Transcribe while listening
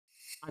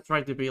I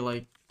tried to be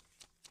like...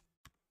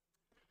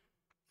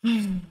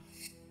 I'm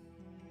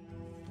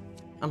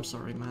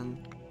sorry,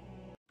 man.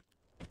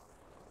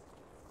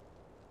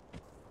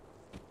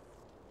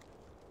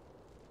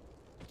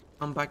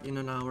 I'm back in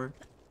an hour.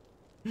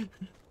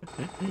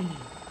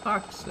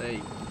 Fuck's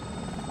sake.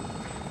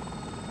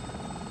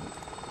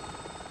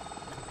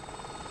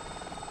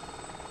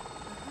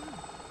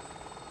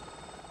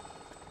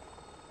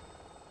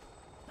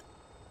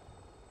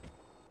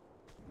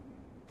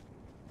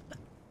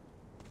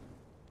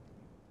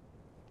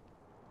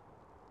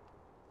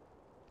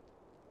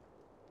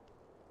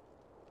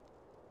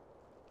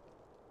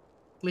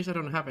 At least I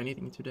don't have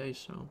anything today,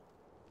 so...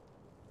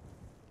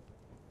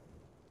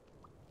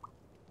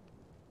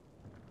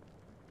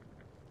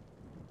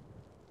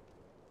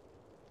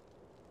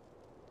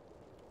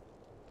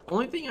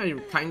 Only thing I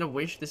kind of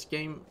wish this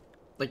game...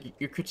 Like,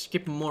 you could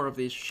skip more of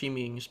these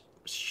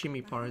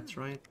shimmy parts,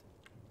 right?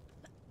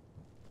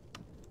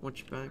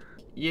 Watch back.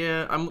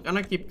 Yeah, I'm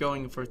gonna keep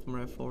going for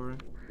Tomorrow 4.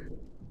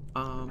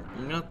 I'm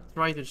gonna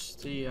try to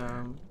see,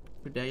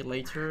 today,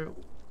 later,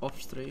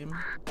 off stream.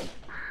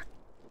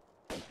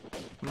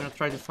 I'm gonna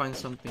try to find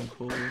something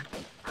cool.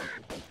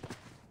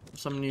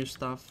 Some new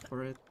stuff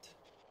for it.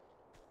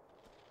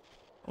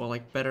 Or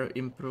like better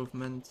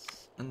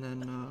improvements. And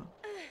then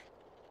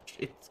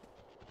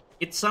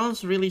it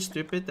sounds really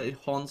stupid that it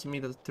haunts me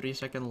the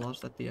 3-second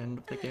loss at the end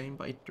of the game,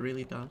 but it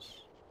really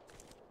does.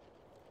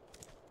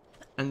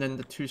 And then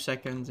the 2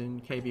 seconds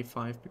in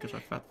KB5 because I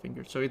fat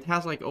fingered. So it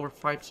has like over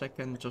 5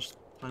 seconds just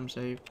time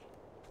save.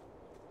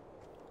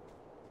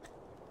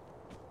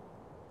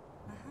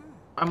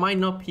 I might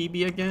not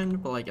PB again,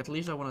 but like at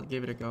least I want to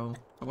give it a go.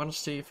 I want to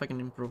see if I can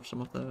improve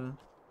some of the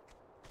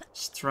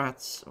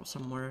strats or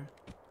somewhere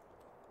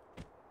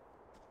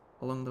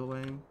along the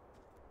way.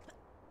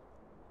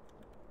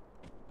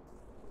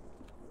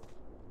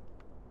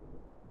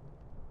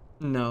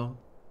 No.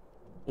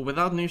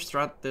 Without new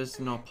strat, there's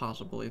no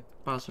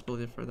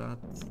possibility for that.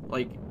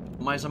 Like,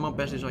 my summon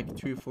best is like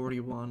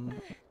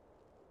 241.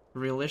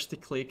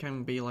 Realistically, it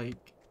can be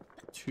like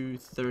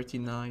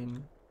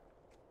 239.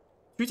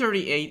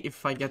 238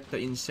 if I get the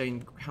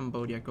insane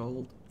Cambodia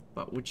gold,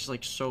 but which is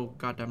like so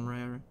goddamn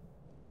rare.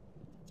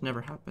 It's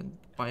never happened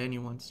by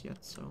anyone's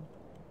yet, so...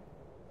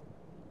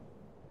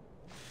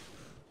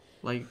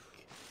 Like,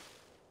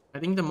 I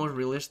think the most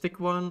realistic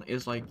one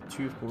is like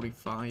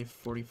 245,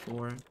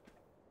 44.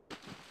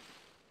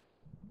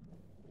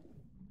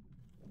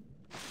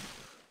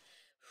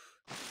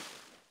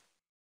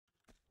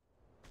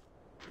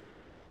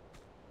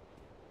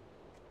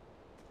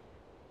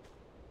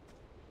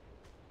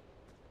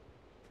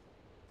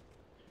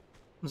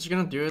 I'm just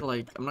gonna do it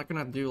like, I'm not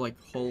gonna do like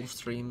whole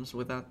streams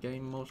with that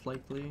game most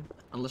likely,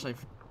 unless I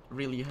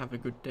really have a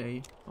good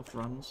day of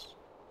runs.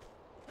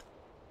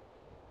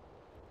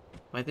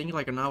 But I think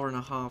like an hour and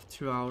a half,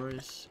 2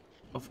 hours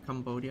of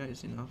Cambodia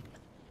is enough.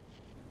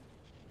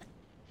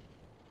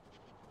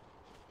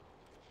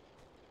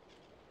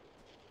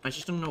 I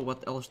just don't know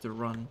what else to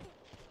run.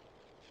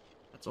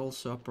 That's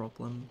also a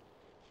problem.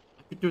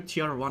 I could do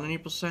TR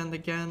 100%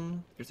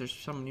 again, because there's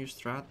some new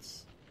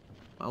strats.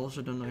 I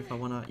also don't know if I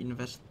wanna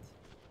invest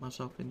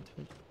myself into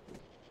it.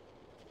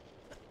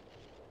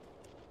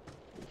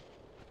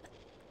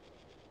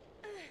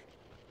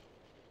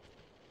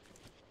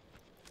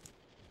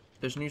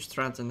 There's new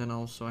strats, and then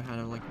also I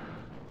had like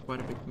quite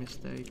a big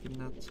mistake in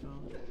that, so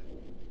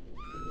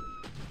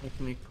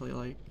technically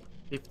like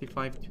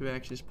 55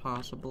 2x is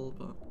possible,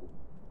 but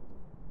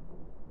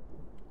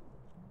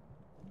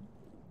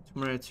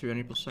tomorrow at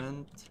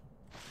 20%.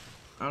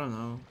 I don't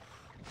know.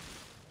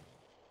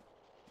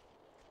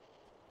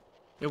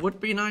 It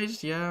would be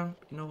nice, yeah,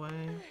 in a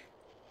way.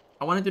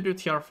 I wanted to do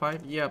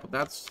TR5, yeah, but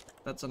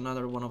that's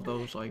another one of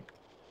those like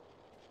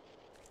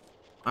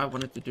I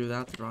wanted to do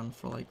that run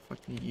for like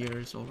fucking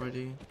years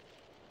already.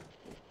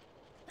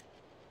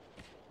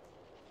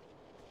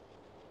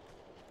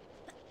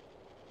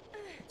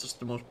 It's just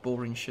the most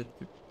boring shit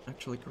to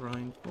actually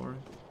grind for.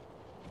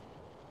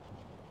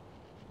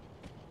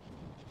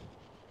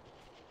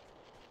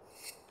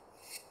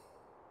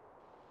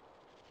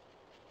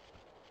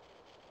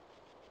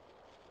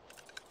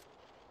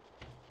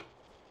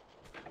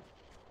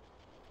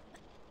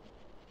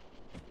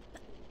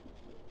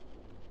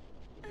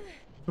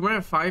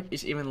 Tomorrow 5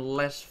 is even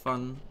less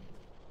fun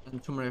than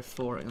Tomorrow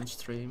 4 on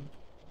stream.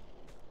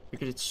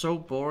 Because it's so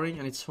boring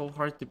and it's so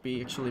hard to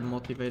be actually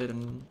motivated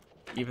and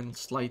even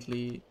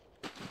slightly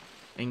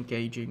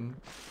engaging.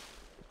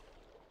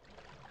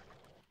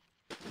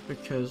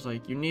 Because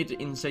like you need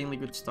insanely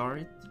good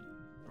start,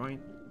 right?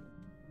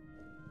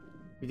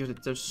 Because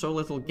there's so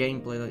little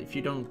gameplay that if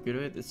you don't get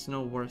it, it's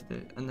not worth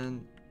it. And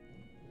then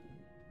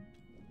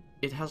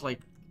it has like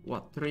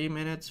what, 3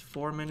 minutes,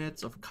 4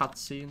 minutes of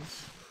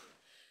cutscenes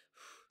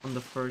on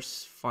the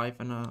first 5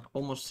 and a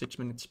almost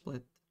 6-minute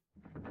split.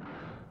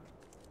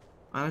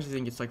 I honestly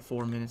think it's like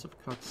 4 minutes of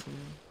cutscene.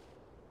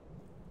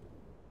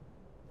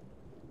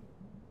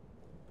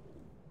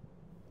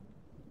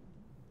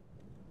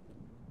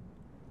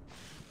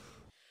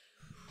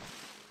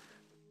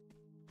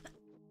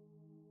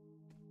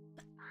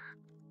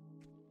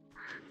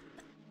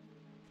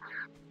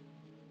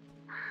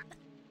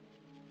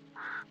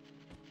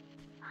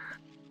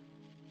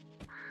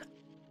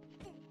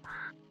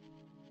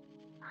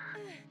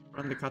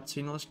 run the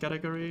cutsceneless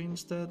category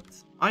instead.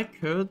 I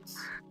could.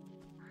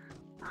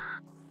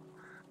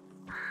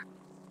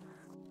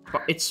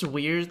 But it's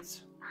weird.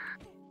 It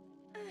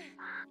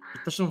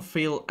doesn't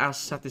feel as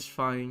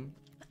satisfying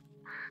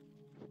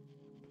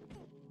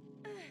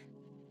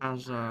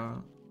as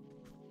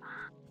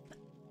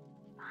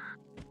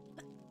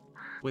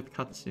with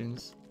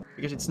cutscenes.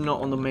 Because it's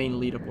not on the main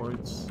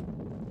leaderboards.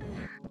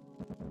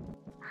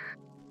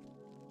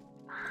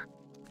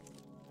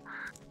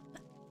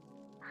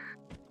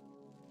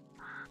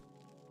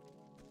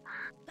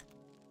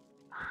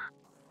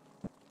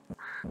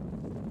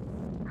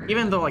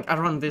 Even though, like, I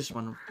run this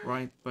one,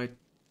 right? But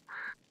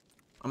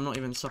I'm not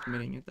even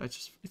submitting it.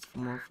 It's for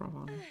more for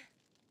fun.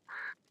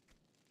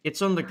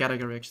 It's on the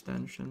category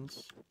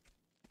extensions.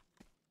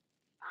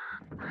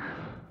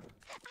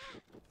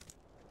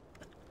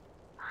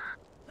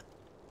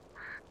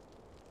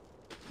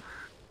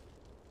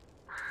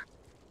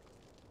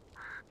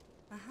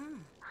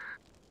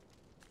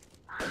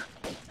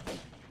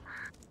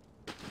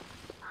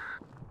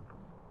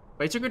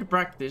 But it's a good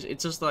practice.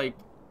 It's just like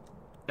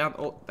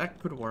that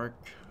could work.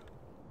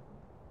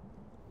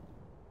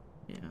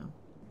 Yeah.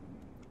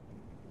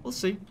 We'll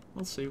see.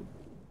 We'll see.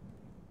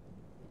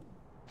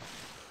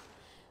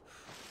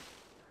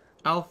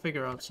 I'll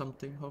figure out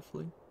something,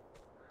 hopefully.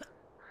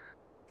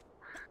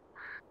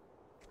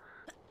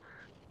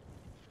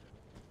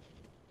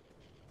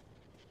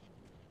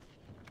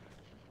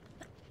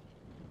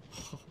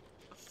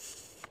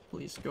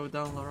 Please go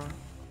down, Laura.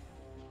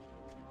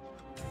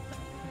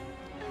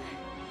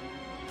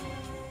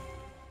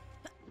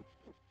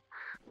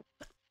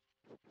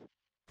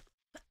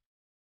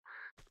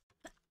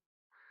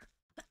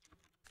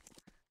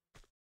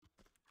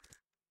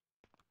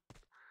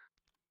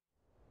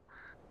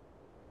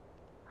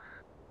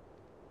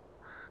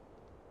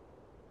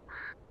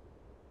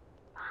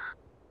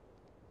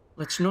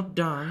 Let's not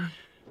die.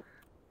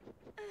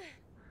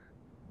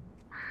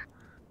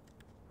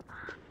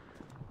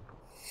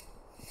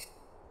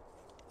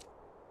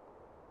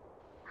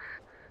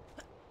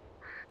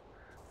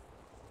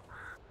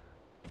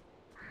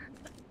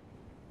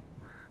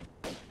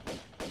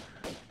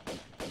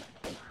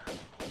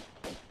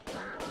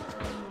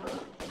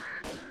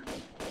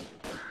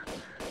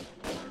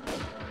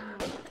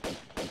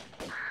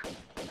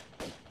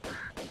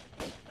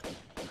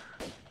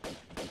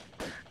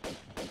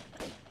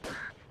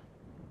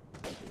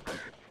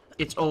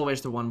 It's always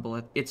the one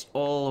bullet. It's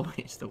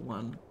always the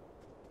one.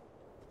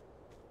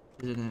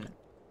 Isn't it?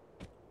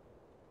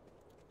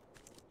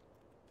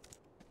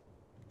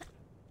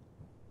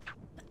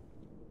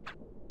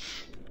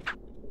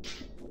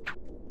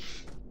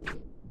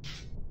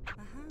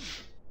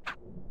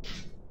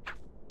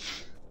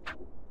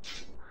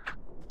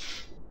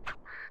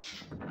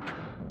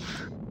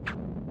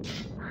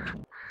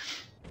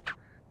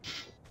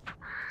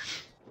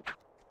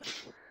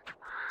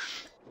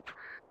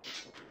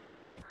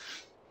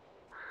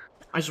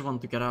 I just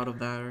want to get out of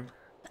there.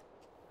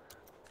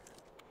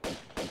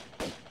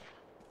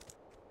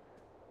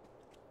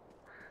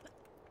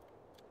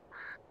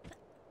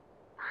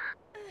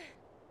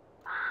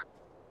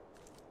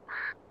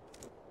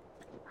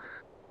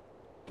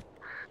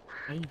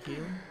 Can you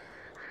heal?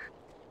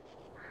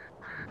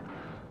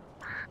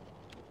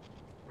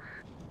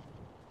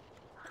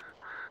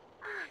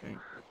 Okay.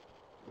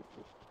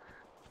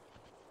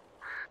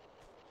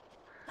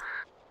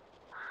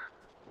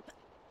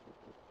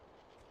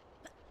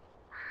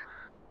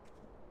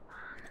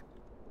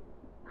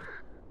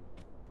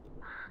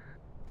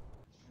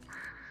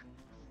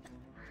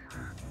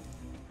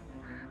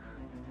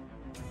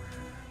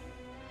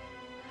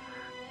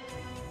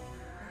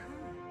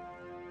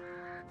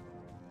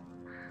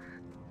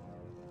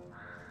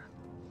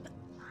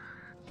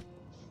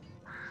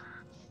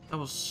 That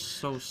was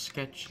so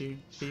sketchy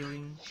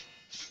feeling.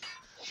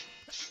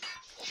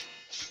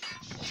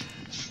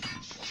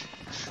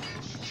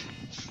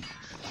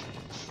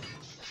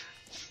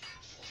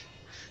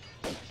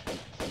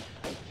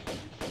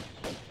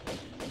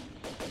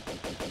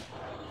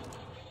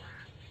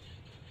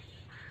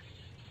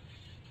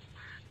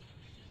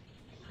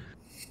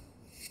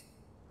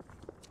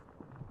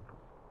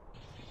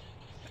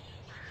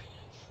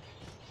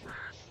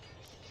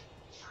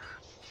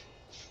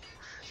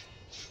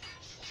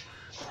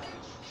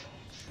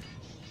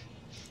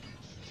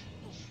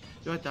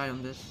 Do I die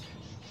on this?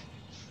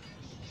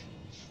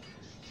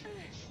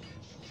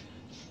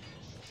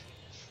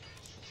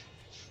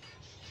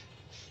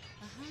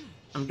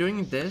 I'm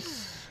doing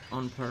this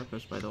on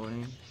purpose, by the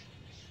way.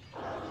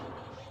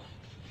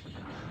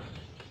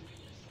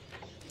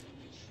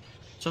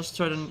 Just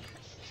so I don't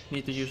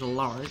need to use a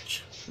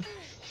large.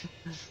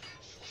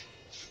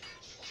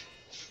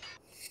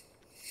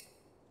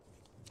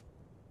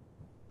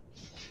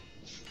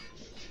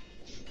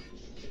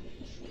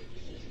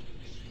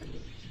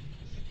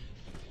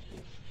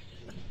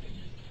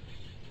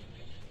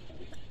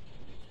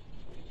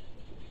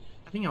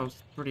 I think I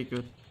was pretty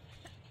good.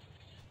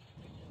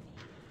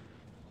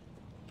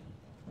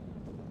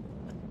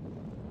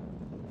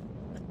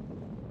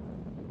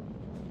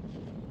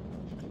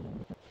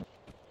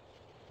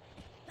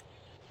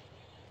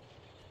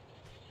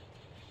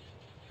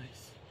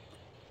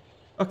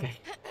 Okay.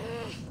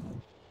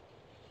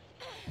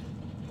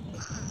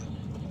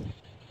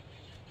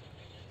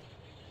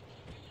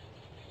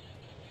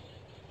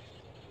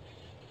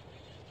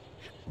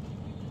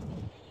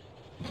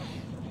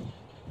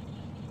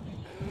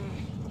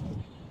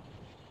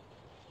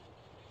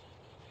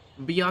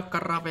 Via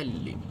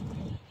Caravelli.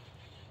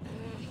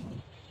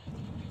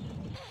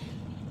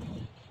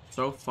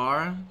 So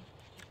far,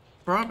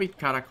 probably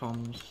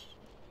Catacombs.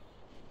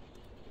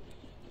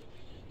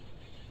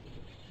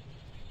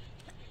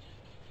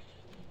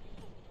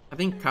 I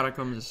think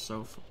Catacombs is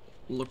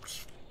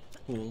looks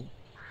cool.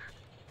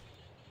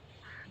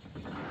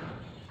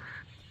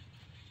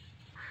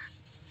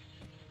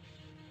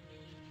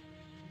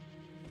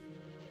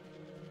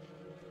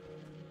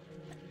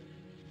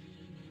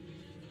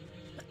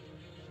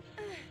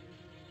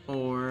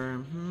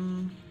 Or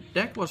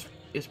deck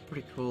is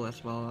pretty cool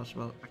as well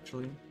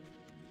actually.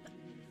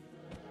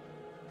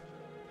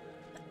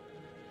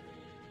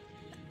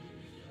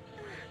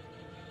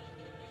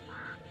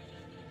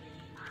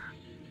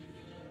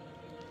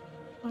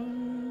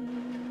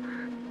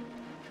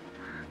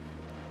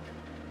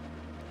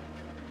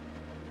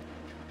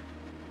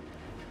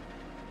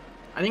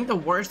 I think the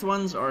worst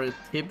ones are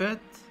Tibet,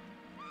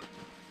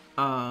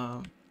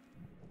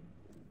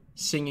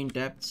 Singing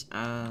Depths,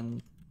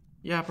 and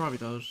yeah, probably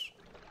those.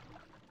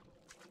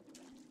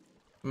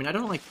 I mean, I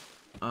don't like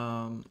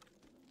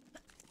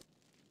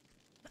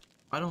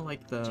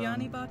the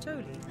Gianni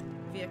Bartoli,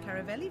 via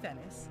Caravelli,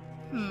 Venice.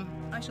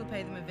 I shall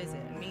pay them a visit,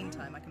 and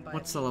meantime I can buy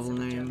what's a the level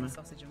pizza with name? German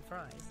sausage and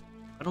fries.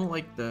 I don't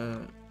like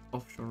the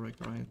offshore rig,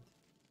 right?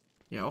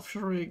 Yeah,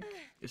 offshore rig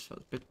is a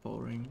bit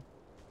boring.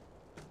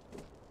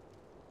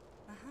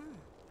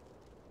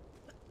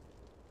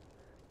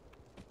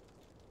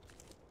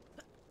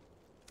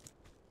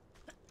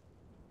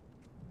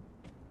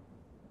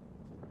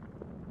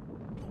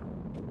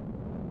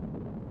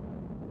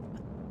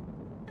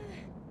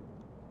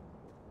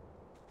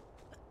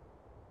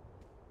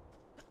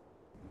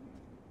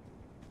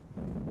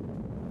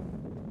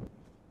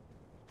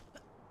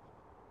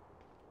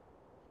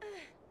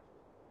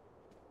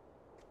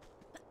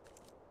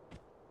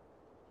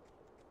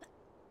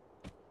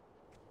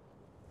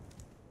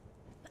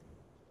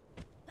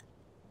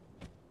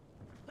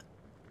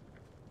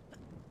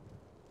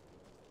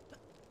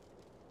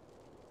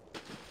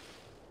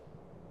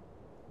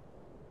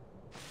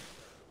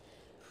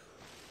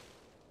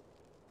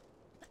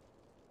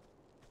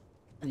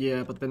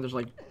 Yeah, but then there's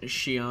like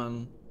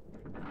Xi'an.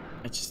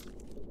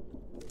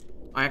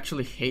 I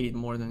actually hate it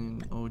more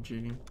than in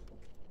OG.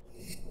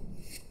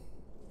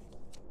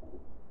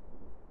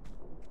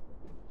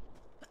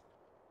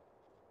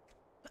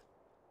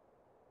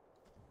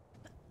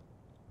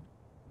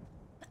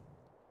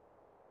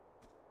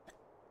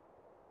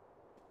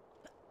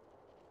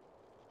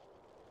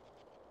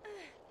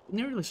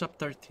 Nearly sub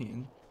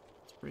 13.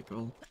 It's pretty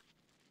cool.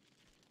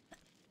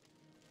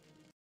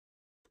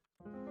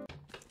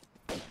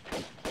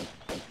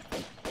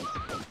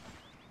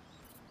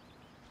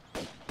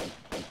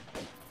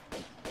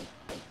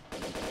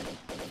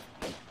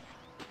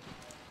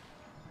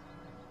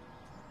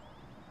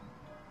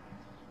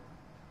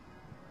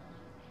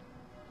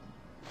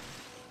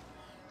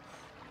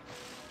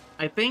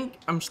 I think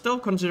I'm still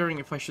considering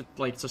if I should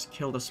like just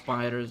kill the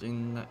spiders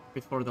in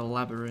before the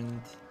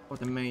labyrinth or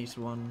the maze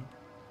one.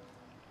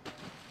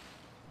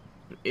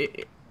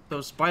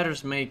 Those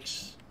spiders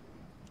makes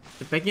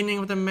the beginning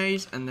of the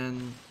maze and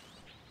then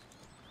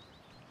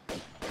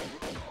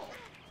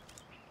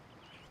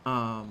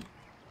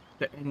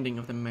the ending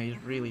of the maze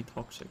really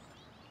toxic.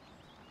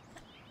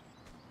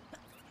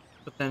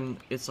 But then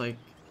it's like,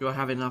 do I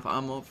have enough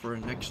ammo for a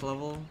next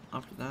level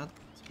after that?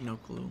 No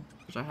clue,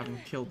 because I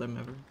haven't killed them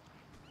ever.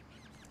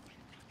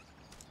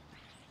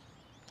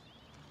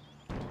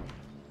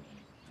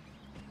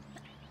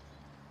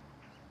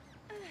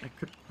 I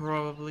could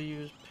probably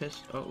use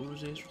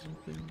Uzis or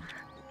something.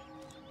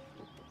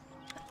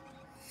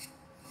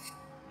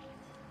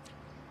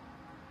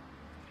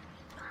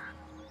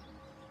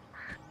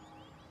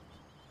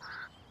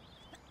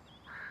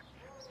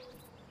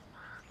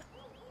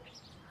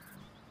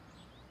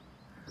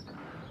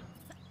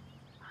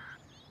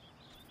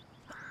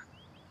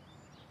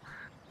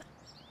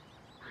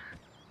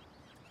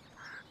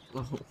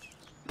 Oh.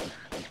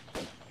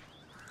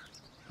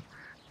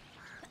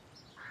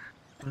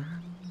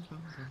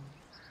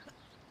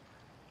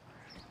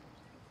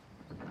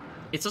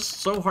 It's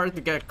just so hard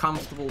to get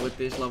comfortable with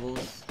these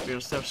levels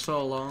because they're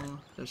so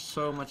long. There's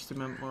so much to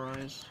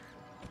memorize.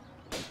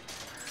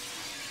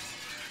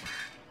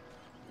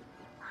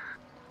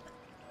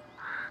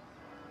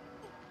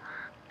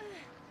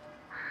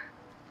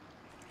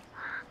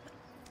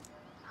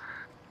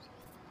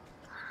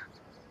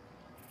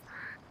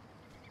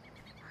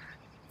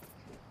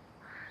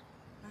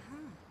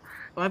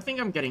 Well, I think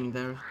I'm getting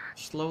there,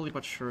 slowly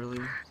but surely.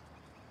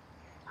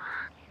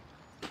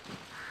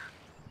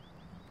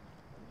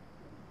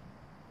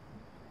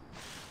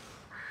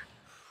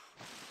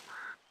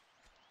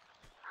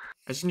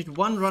 I just need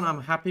one run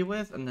I'm happy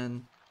with, and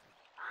then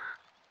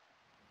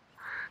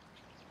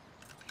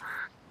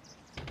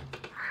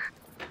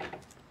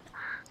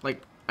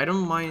Like, I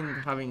don't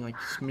mind having like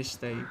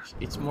mistakes.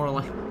 It's more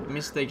like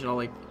mistakes are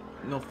like,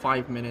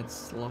 5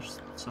 minutes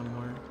lost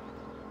somewhere.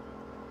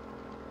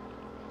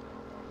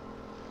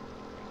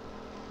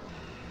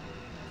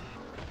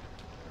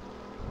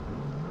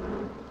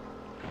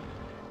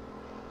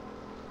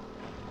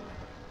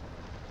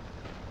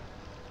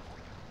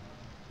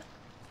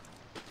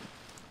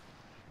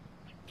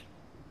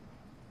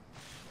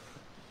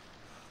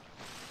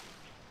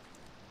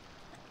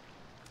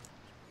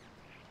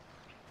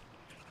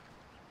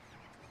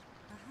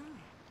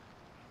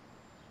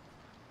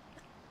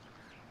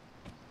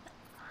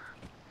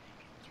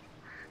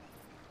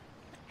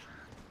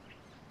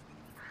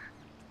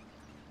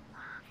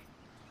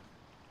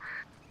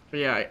 But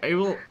yeah, I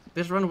will.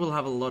 This run will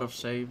have a lot of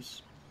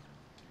saves.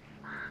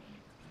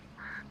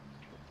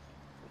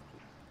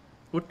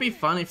 Would be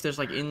fun if there's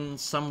like in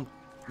some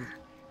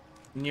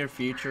near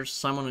future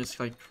someone is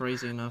like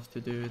crazy enough to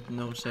do it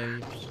no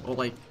saves, or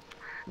like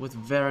with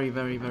very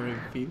very very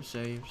few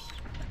saves.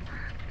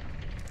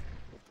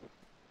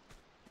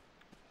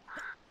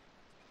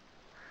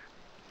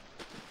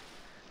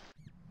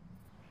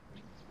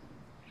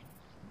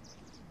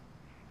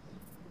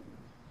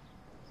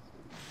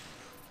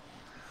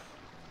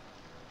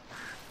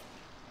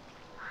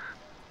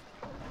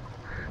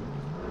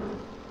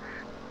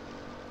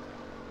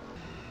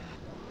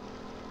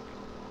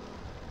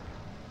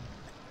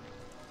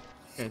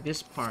 Okay,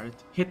 this part.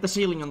 Hit the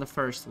ceiling on the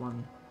first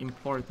one.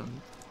 Important.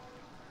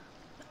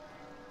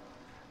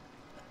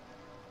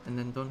 And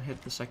then don't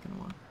hit the second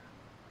one.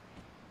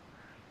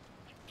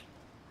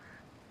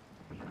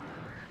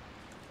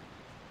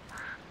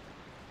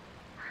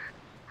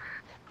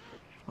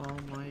 Oh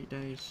my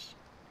days.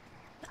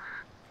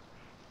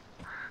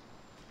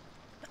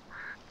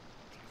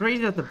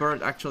 Crazy that the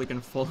bird actually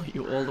can follow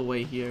you all the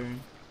way here.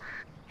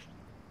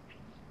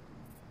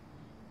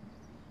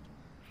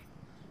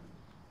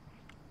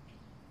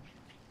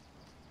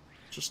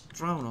 Just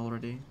drown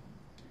already.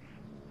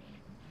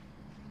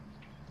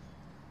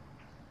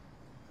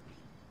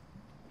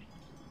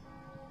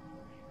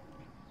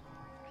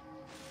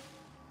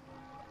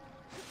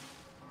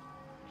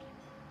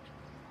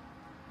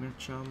 I'm gonna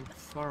jump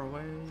far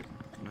away.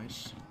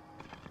 Nice.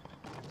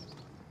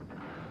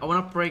 I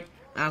wanna break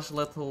as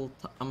little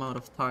amount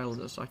of tiles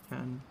as I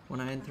can when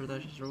I enter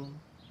this room.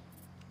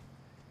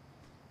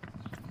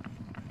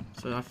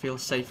 So I feel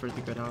safer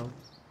to get out.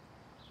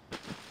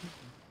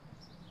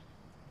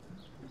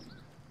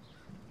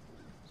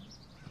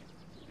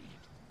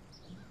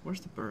 Where's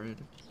the bird?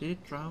 Did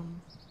it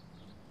drown?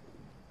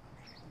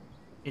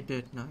 It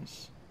did,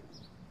 nice.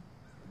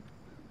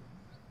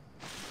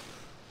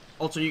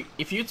 Also,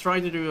 if you try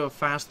to do a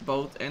fast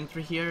boat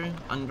entry here,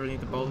 underneath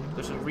the boat,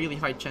 there's a really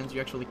high chance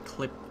you actually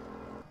clip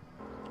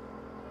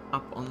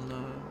up on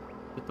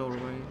the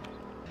doorway.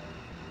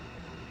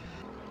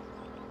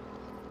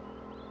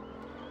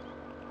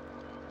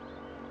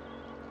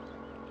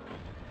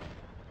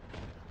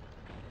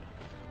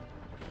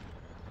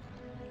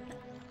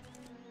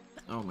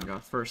 Oh my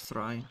god, first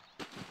try.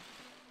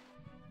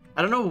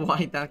 I don't know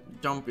why that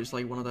jump is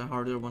like one of the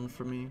harder ones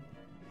for me.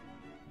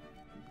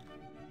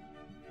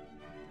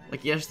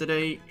 Like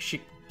yesterday,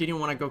 she didn't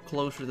want to go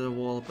closer to the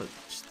wall, but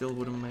still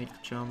wouldn't make the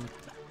jump.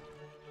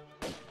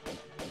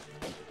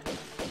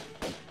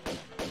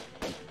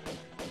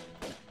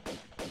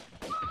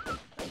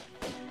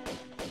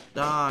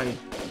 Die!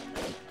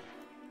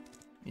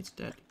 It's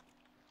dead.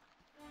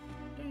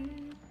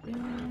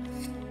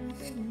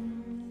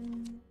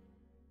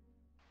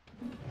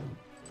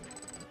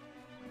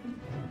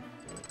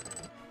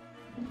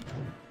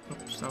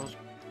 Oops, that was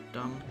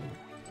dumb.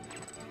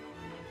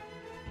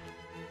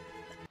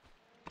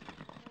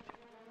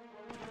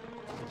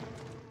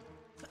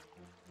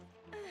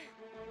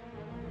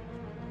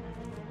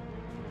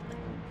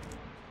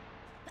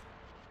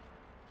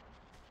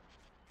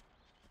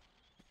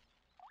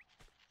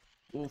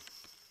 Oof.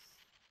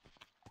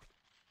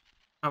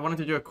 I wanted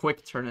to do a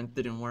quick turn and it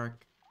didn't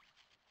work.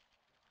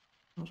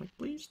 I was like,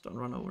 please don't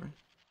run over.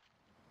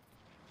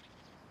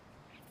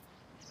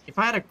 If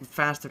I had a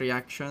fast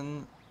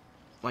reaction,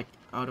 like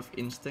out of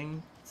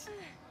instinct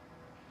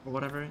or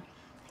whatever,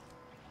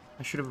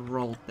 I should have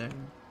rolled there.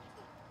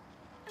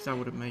 Because I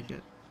wouldn't make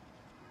it.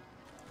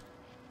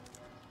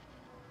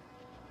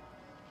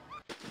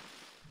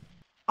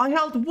 I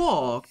held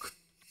walk!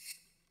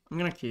 I'm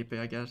gonna keep it,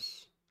 I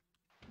guess.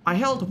 I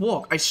held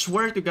walk. I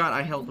swear to God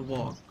I held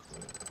walk.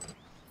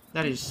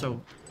 That is so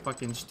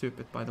fucking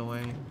stupid, by the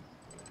way.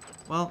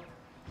 Well,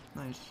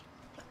 nice.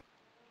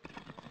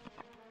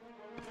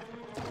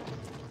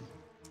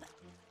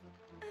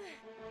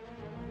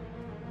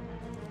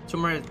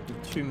 Somewhere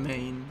to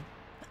main.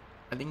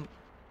 I think,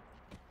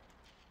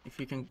 if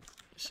you can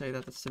say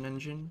that that's an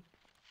engine.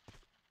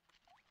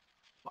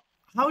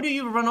 How do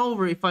you run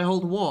over if I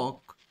hold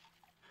walk?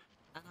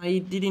 And I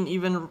didn't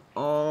even...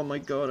 Oh my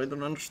god, I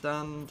don't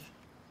understand.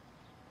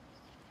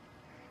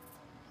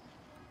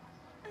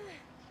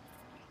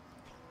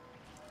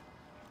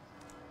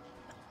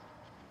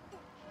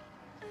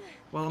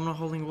 Well, I'm not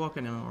holding walk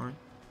anymore.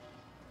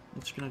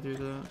 I'm just gonna do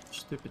the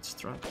stupid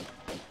strat.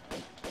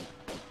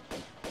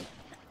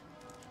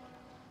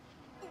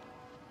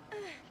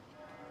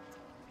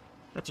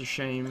 That's a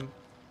shame.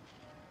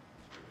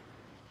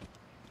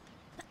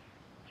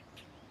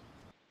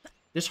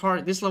 This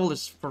level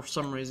is for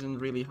some reason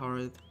really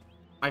hard.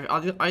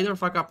 I either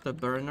fuck up the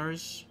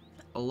burners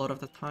a lot of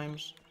the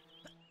times,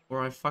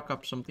 or I fuck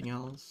up something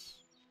else.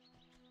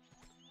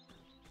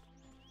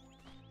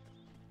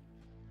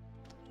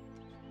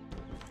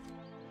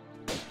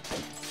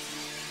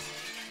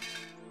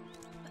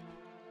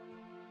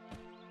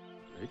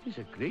 It is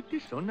a great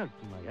dishonor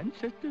to my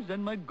ancestors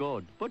and my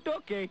god, but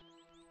okay.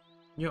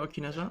 Yo,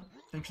 Okinaza,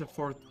 thanks for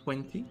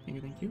 420.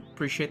 Thank you.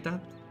 Appreciate that.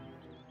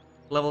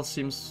 Level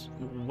seems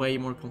way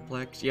more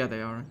complex. Yeah,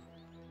 they are.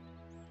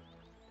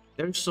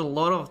 There's a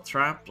lot of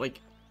trap,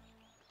 like...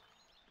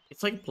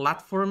 It's like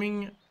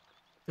platforming.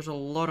 There's a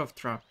lot of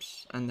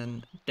traps, and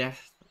then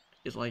death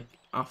is like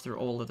after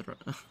all the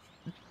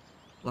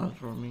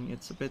platforming.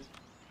 It's a bit...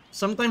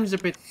 Sometimes a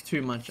bit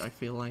too much, I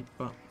feel like,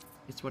 but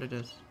it's what it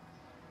is.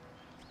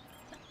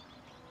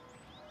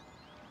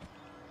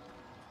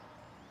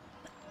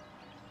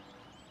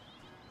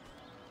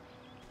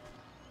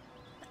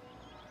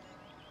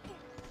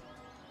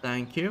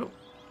 Thank you.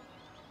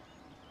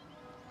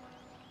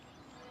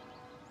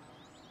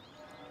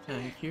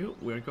 Thank you.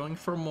 We're going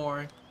for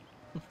more.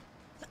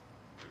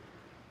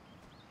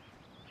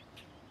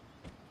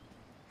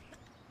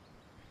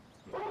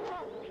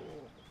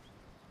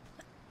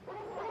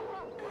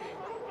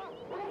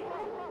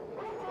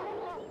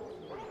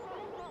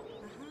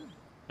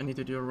 I need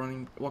to do a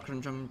running walk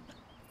and jump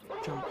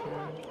here.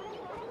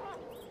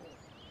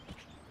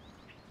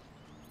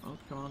 Oh,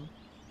 come on.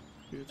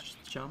 You just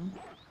jump,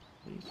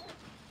 please.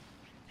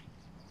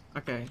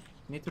 Okay,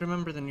 need to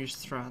remember the new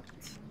strat,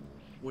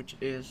 which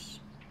is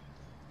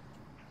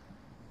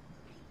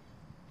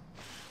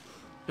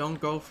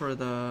don't go for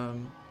the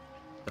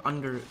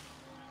under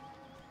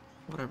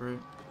whatever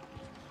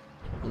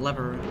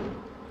lever.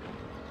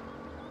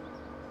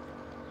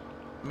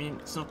 I mean,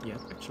 it's not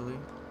yet actually.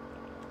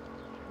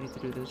 Need to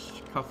do this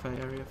cafe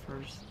area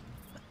first.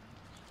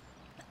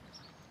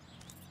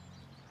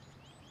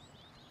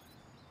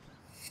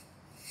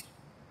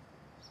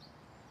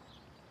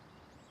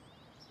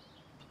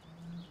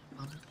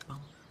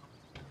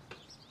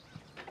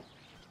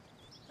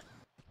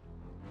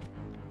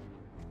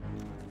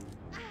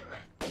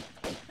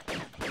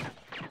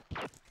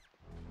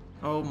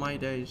 Oh my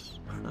days.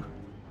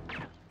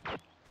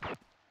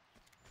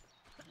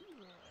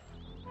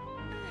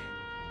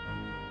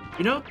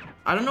 You know,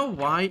 I don't know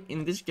why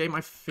in this game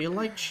I feel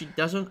like she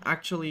doesn't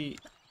actually,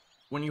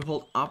 when you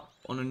hold up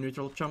on a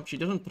neutral jump, she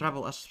doesn't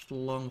travel as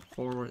long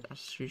forward as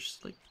she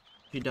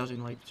does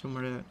in like Tomb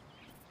Raider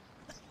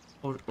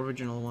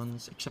original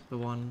ones, except the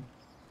one.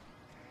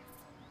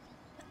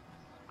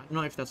 I don't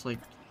know if that's like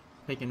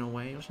taken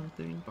away or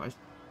something, but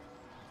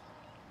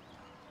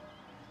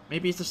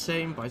maybe it's the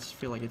same, but I just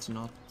feel like it's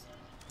not.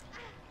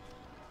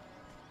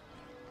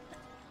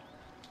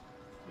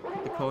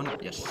 The cone,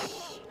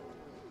 yes.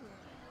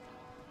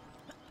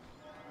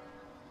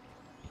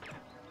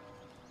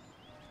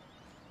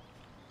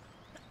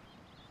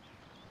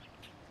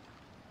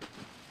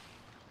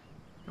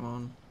 Come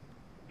on.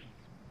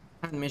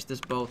 Haven't missed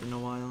this boat in a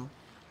while.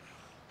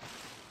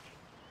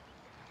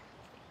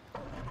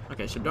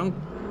 Okay, so don't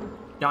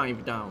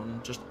dive down.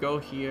 Just go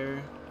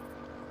here.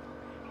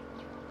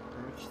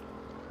 First.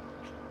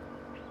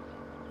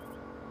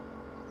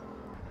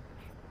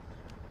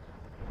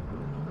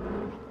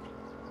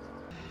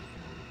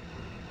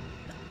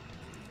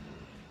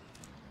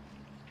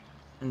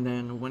 And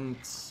then when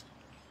it's...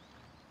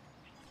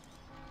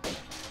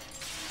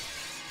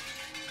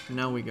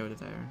 Now we go to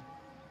there.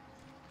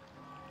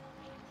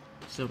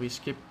 So we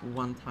skip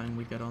one time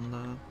we get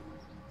on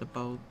the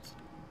boat.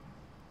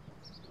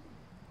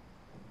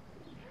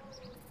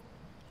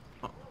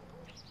 Oh,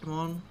 come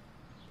on.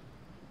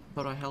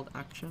 Thought I held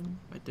action,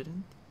 I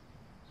didn't.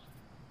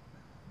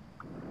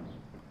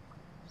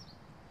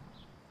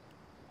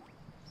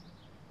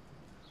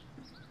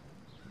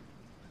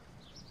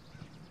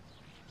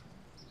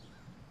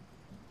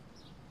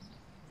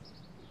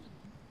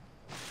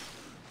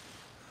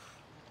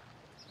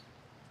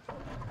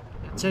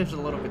 It saves a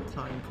little bit of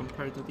time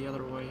compared to the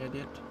other way I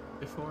did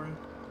before.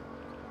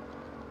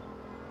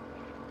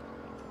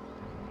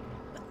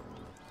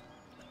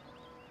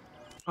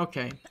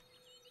 Okay.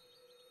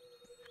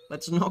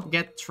 Let's not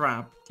get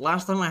trapped.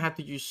 Last time I had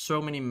to use so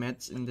many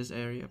meds in this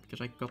area because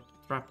I got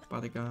trapped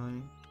by the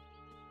guy.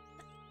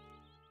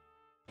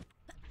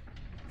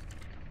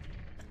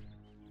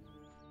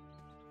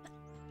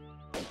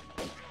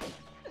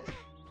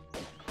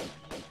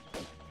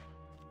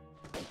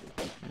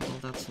 Well,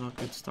 that's not a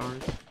good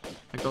start.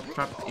 I got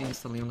trapped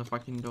instantly on the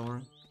fucking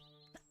door.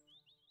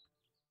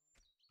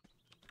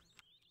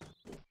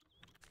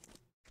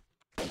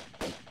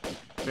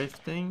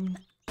 Drifting.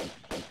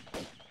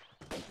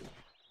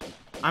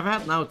 I've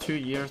had now 2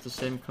 years the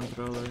same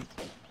controller.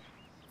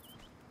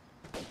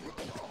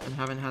 And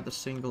haven't had a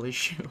single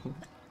issue.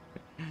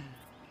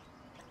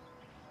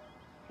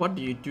 What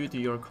do you do to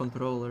your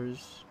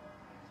controllers?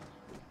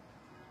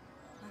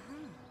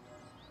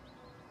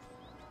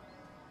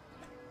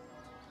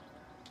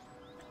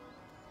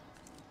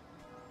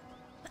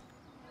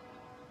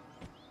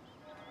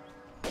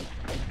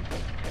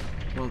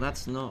 Well,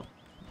 that's not.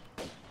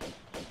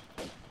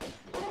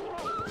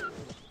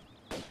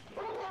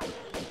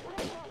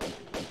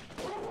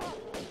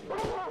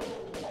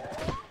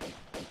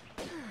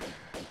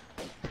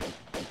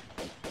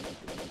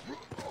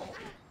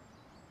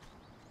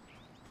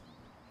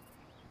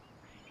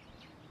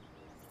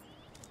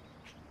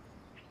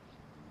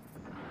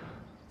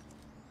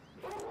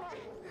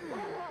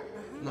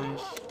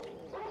 Nice.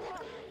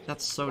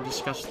 That's so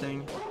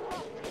disgusting.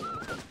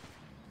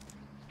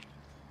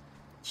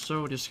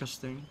 So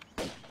disgusting.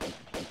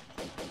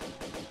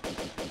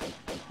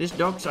 These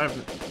dogs are...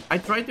 I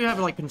try to have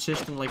like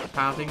consistent like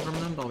pathing from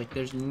them, but like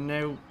there's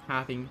no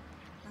pathing.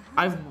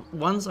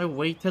 Once I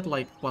waited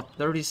like what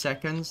 30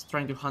 seconds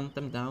trying to hunt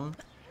them down.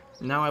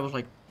 Now I was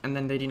like, and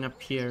then they didn't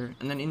appear,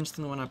 and then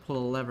instant when I pull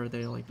a lever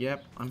they're like,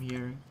 yep, I'm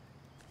here.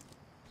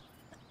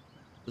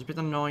 It's a bit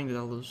annoying that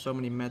I'll lose so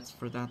many meds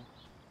for that.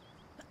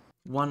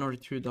 1 or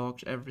 2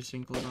 dogs every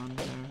single run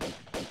there.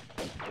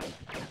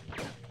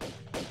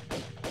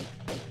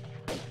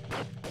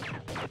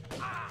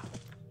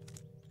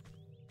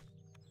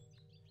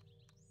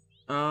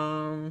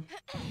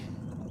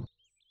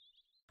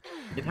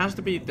 It has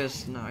to be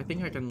this now. I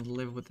think I can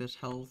live with this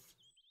health.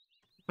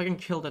 If I can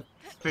kill that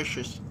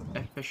fishes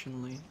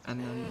efficiently and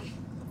then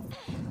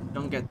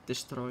don't get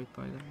destroyed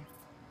by them.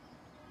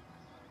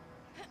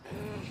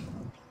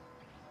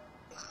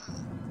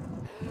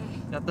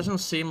 That doesn't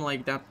seem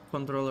like that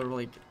controller,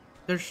 like,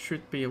 there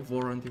should be a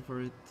warranty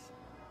for it.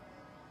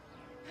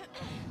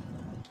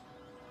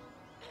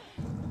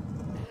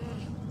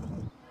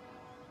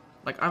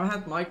 Like, I've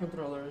had my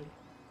controller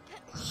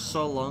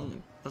so long,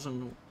 it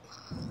doesn't...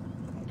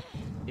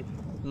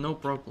 no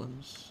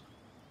problems.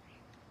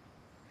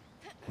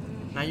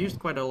 And I used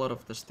quite a lot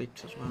of the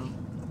sticks as well.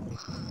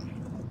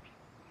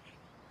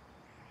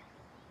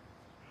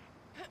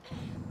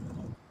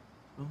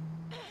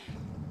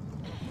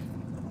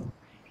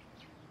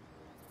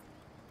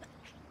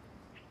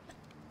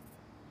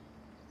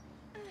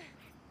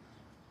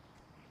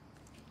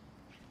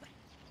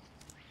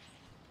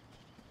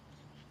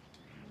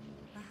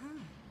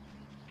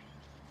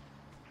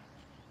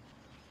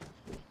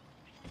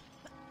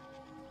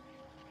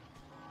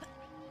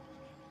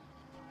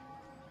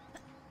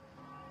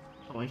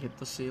 Oh, I hit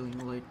the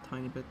ceiling like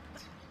tiny bit.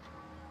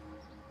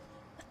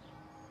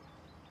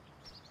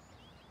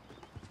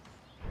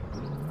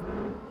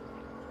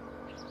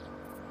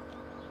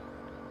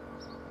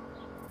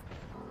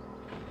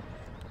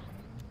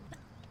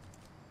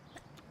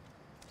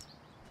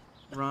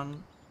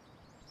 Run.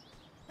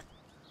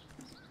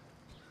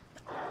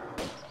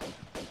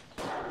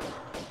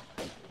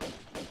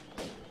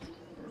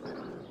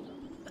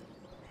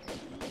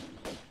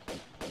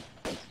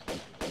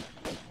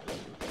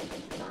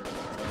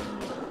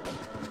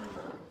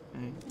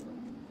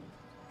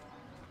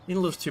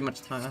 Didn't lose too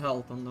much time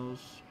health on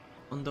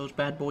those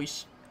bad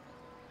boys.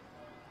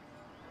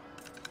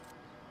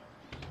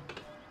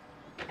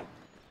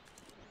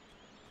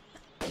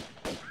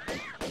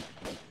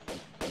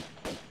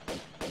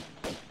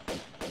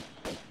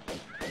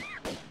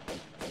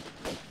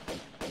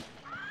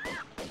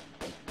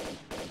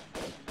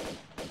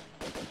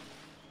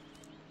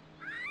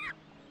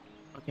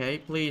 Okay,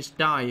 please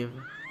dive.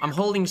 I'm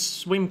holding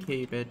swim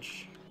key,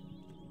 bitch.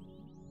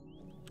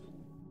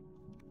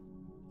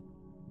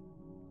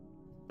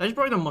 That's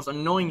probably the most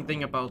annoying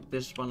thing about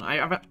this one.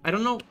 I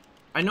don't know.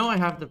 I know I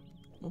have the...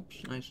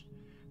 Oops, nice.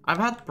 I've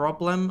had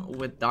problem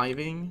with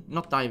diving.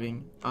 Not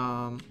diving.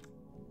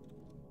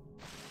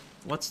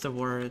 What's the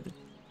word?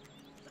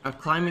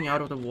 Climbing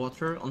out of the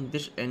water on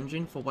this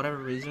engine for whatever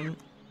reason.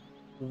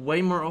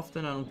 Way more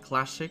often than on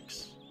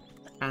classics.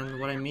 And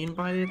what I mean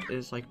by it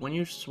is like when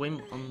you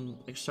swim on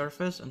the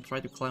surface and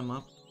try to climb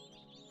up.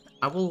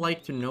 I would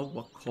like to know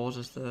what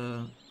causes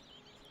the...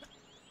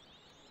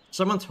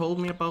 Someone told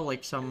me about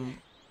like some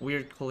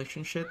weird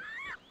collision shit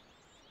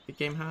the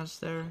game has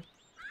there.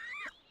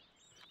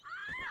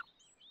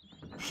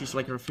 She's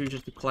like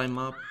refuses to climb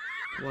up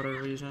for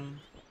whatever reason.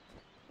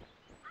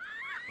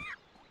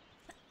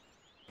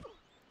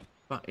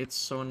 But it's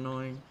so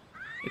annoying.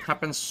 It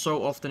happens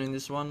so often in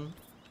this one.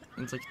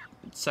 It's like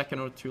second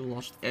or two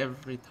lost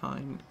every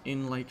time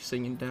in like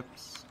singing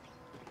depths.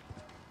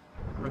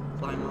 Or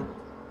climb up.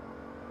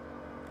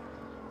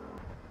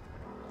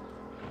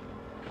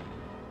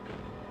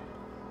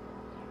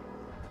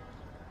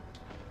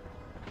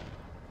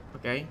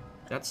 Okay,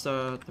 that's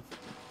the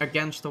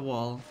against the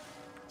wall.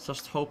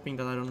 Just hoping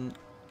that I don't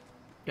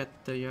get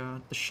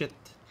the shit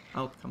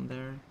outcome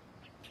there.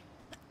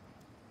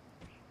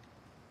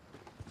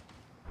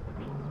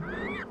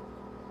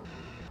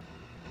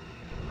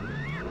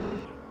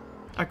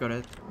 I got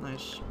it.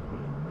 Nice.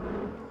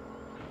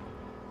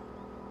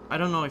 I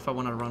don't know if I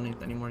want to run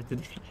it anymore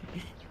today.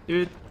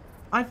 Dude,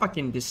 I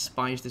fucking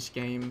despise this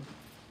game.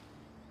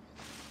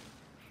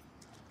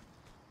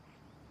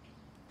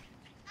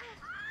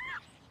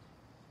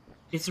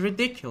 It's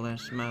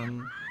ridiculous,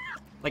 man.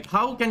 Like,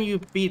 how can you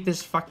be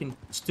this fucking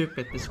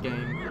stupid, this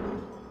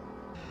game?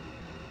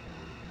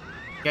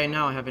 Okay,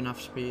 now I have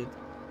enough speed.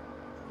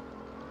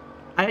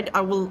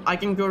 I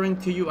can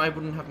guarantee you I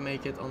wouldn't have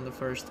made it on the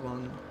first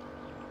one.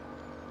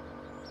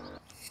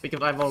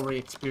 Because I've already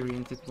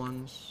experienced it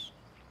once.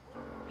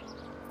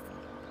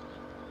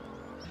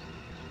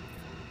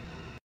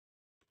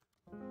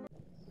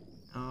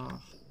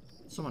 Oh,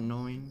 so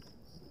annoying.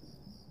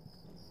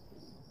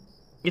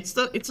 It's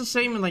the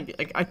same,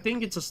 like I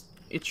think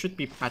it should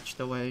be patched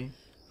away.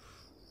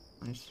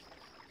 Nice.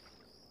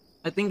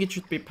 I think it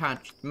should be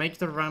patched. Make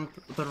the room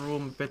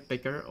a bit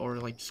bigger, or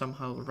like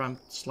somehow ramp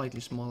slightly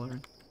smaller.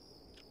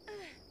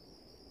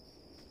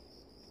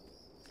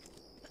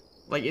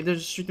 Like there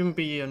shouldn't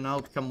be an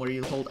outcome where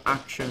you hold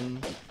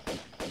action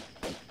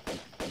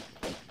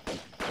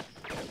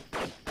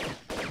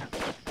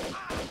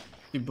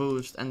to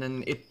boost, and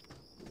then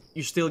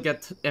you still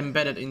get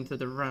embedded into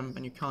the ramp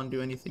and you can't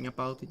do anything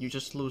about it. You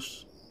just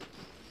lose.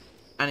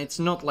 And it's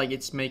not like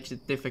it makes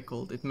it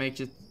difficult. It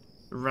makes it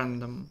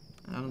random.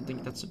 I don't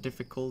think that's a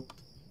difficult.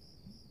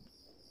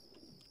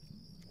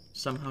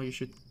 Somehow you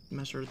should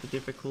measure the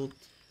difficult.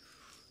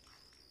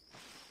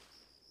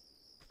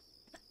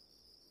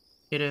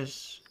 It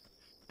is.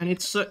 And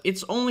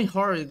it's only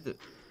hard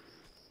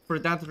for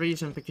that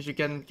reason, because you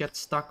can get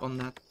stuck on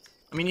that.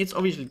 I mean, it's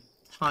obviously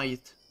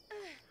tight.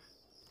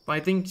 But I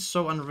think it's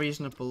so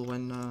unreasonable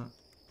when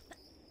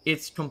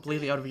it's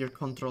completely out of your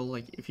control,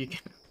 like if you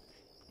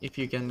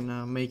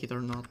can make it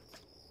or not.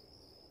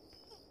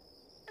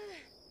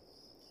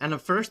 And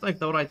at first I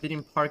thought I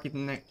didn't park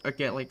it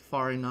get like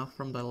far enough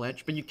from the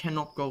ledge, but you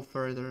cannot go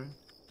further.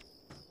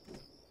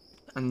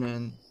 And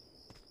then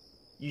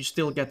you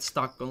still get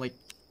stuck on, like,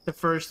 the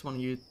first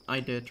one I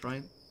did,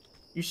 right?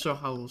 You saw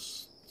how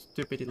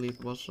stupidly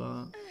it was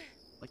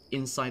like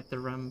inside the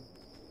ramp.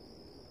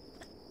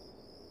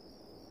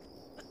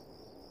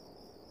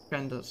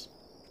 Kinda.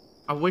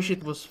 I wish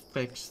it was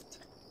fixed.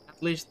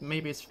 At least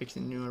maybe it's fixed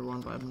in newer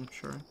one, but I'm not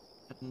sure.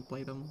 I didn't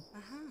play them.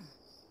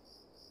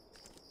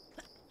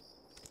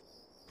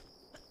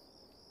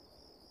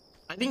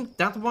 I think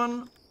that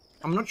one,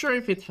 I'm not sure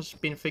if it has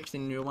been fixed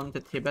in new one,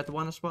 the Tibet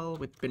one as well,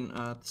 with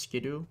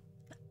Skidoo.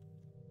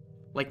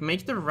 Like,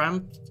 make the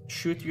ramp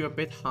shoot you a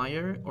bit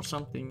higher or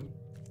something,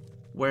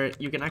 where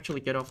you can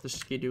actually get off the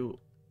Skidoo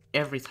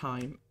every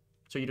time,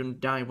 so you don't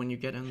die when you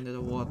get under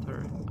the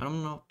water. I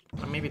don't know,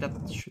 maybe that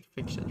should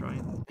fix it,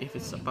 right? If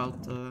it's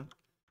about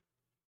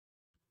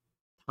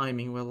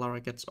timing where Lara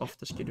gets off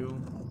the Skidoo.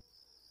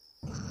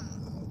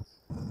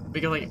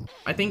 Because, like,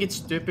 I think it's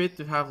stupid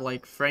to have,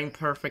 like, frame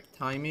perfect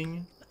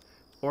timing,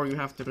 or you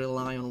have to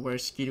rely on where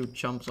Skidoo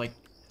jumps, like,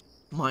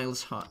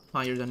 miles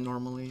higher than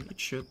normally it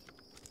should.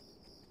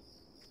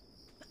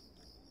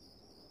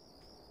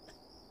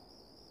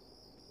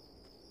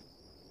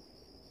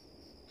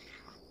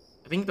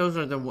 I think those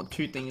are the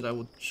two things I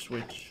would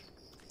switch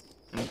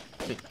and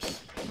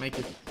fix. Make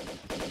it.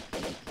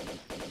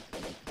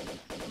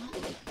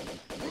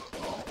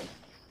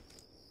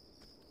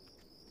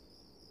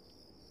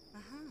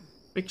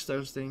 Fix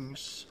those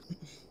things.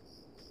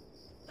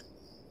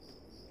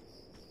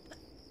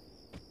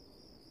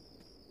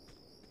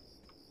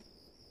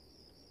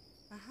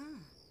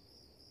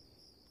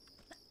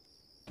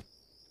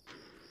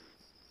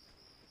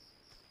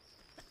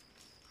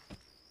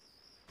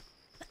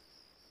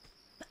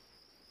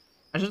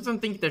 I just don't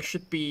think there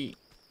should be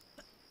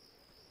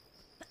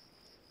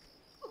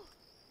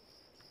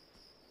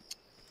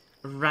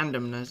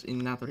randomness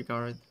in that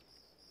regard.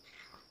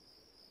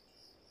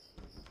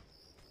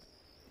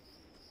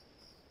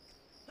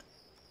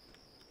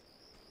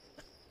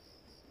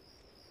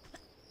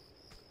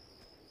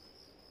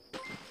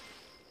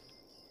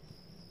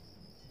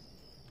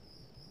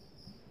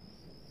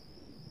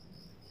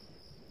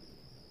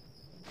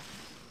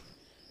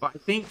 But I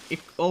think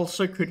it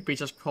also could be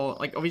just caused,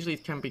 like, obviously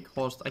it can be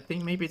caused. I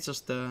think maybe it's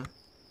just the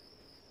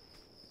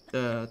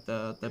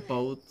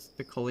boat,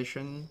 the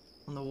collision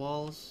on the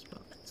walls,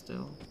 but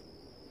still.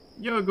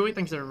 Yo, Gui,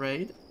 thanks for the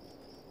raid.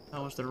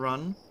 How was the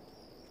run?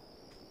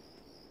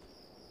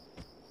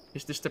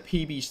 Is this the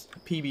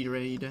PB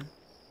raid?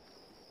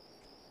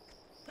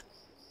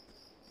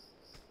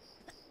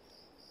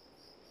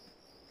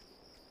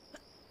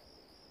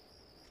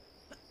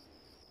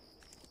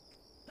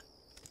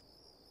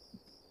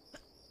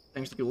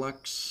 Thanks to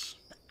Lux.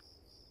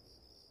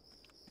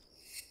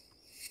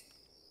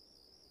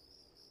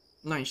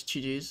 Nice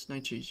GG's,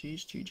 nice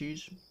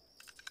GG's.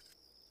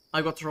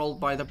 I got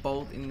rolled by the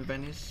boat in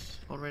Venice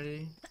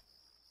already.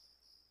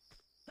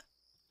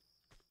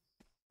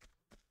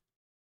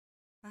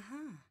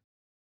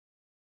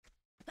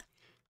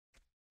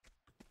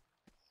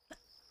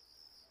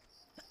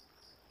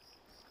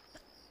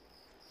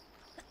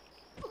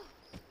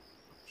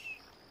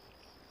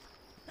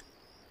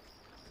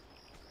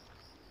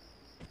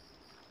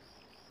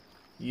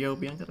 Yo,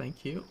 Bianca,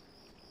 thank you.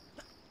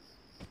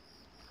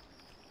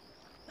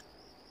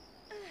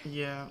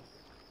 Yeah.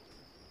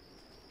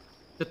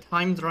 The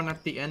timed run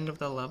at the end of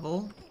the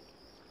level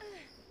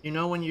You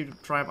know when you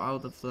drive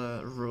out of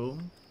the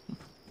room?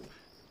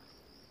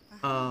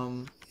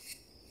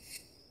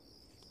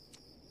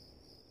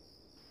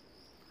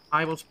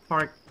 I was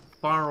parked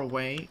far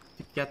away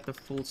to get the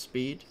full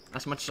speed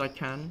as much as I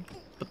can,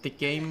 but the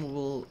game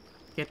will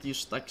get you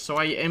stuck. So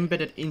I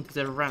embedded into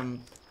the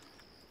ramp.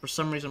 For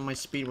some reason my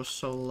speed was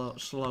so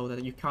slow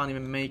that you can't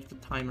even make the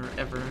timer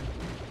ever.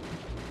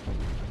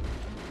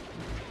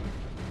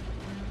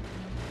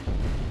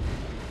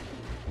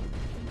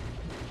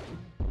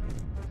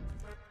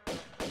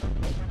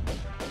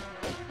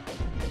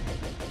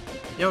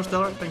 Yo,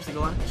 Stellar, thanks to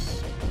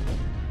Galax.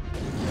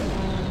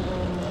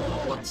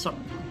 What's up?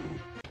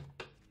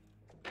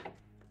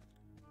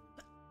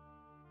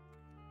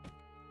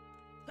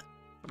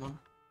 Come on.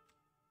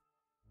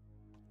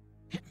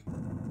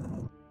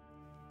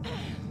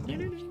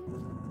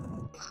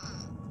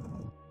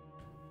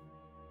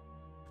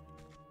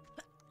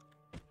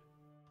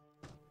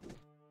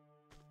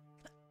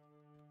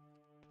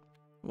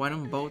 Why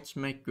don't boats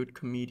make good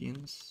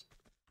comedians?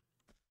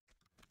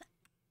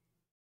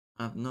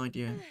 I have no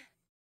idea.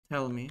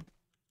 Tell me.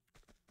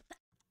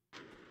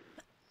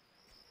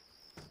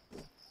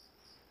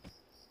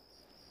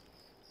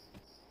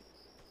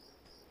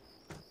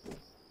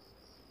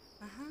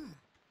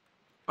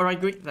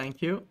 Alright, good,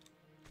 thank you.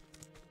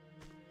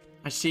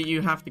 I see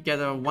you have to get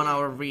a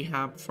 1-hour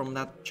rehab from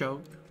that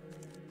joke.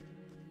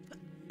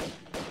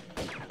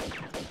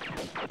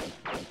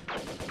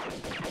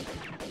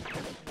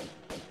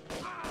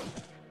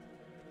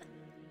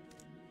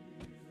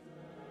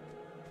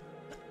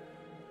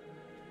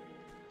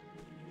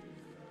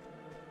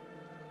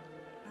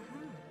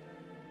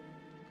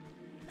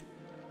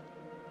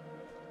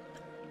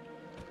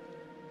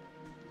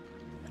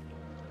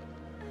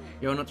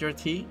 Yo, not your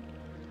tea?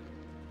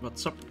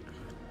 What's up?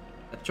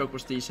 That joke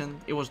was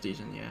decent. It was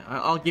decent, yeah.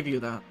 I'll give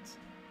you that.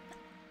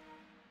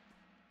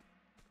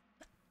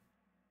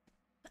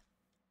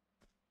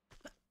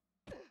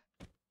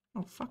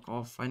 Oh, fuck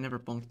off. I never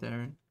bonked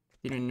there.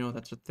 Didn't know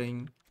that's a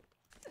thing.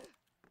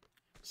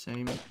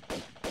 Same.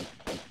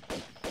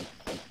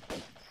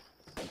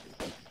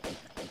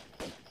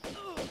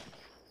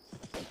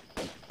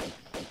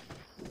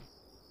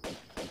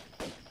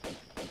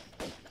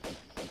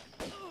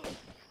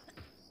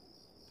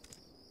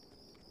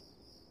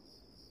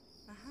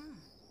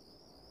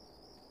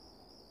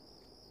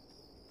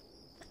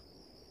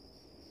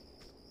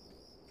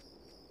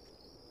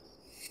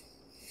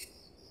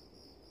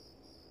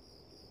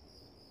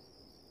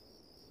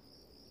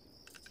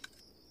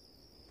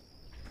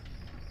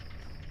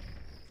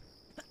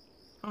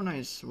 Oh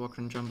nice, walk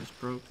and jump is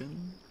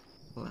broken.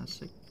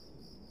 Classic.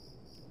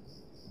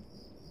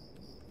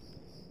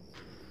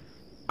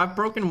 I've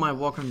broken my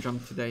walk and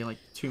jump today like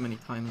too many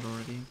times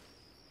already.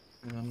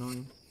 Kinda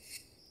annoying.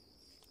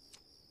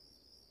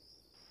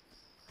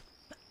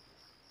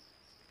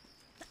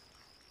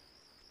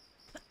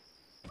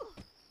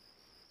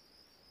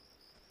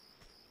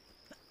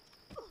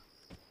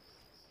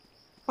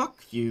 Fuck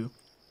you.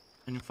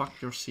 And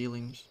fuck your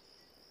ceilings.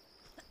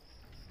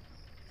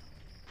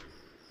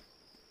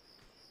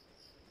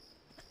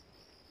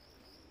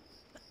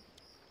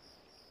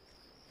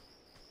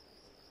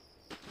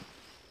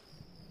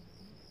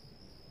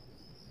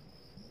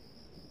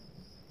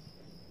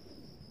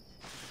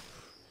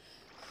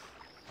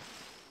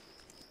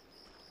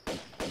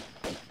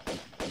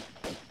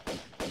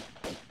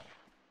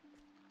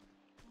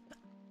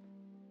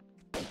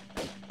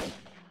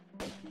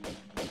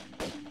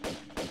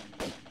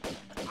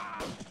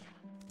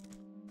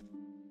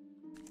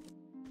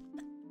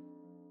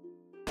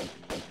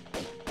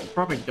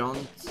 Probably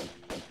don't.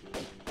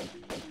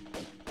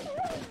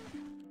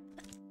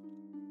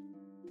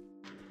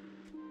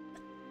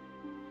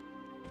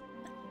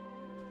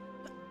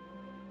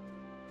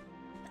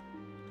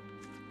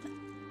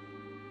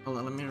 Hold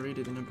on, let me read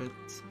it in a bit.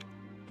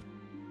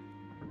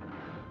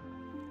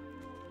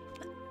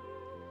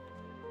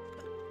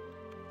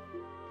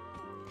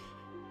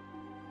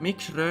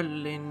 Miksi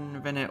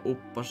Röllin vene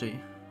upposi?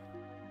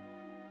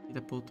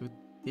 Siitä puuttuu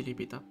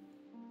tilipitä.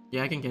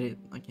 Yeah, I can get it.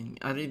 I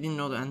didn't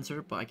know the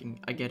answer, but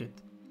I get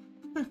it.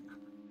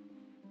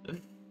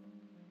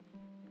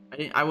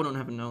 I wouldn't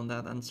have known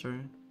that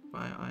answer,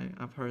 but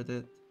I've heard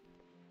it.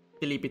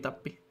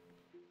 Tilipitappi.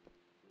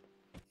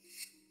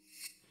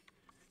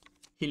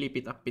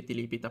 Hilipitappi,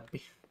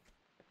 tilipitappi.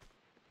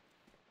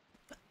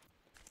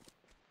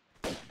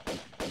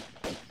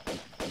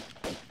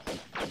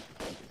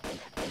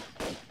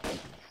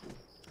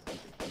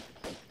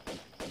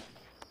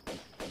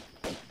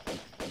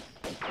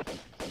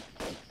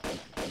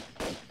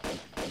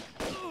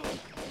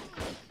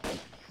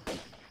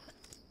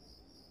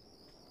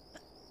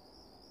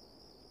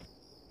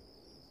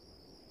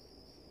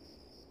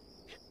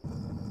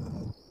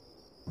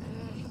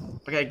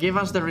 Okay, give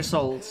us the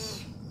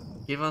results.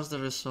 Give us the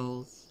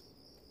results.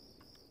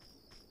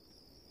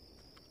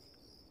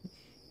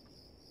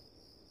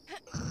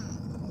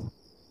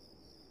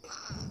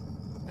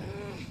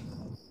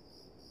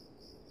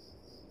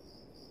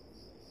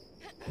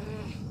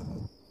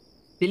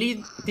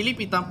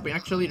 Tilipitappi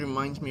actually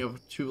reminds me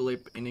of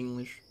tulip in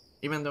English,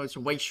 even though it's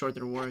a way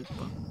shorter word.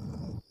 But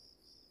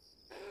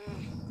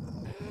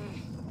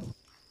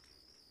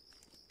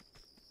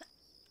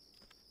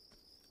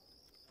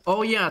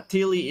oh yeah,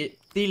 Tilly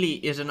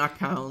is an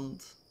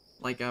account,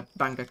 like a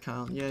bank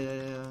account.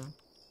 Yeah.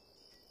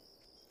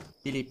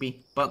 Tilipi,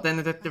 but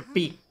then the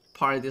P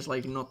part is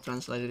like not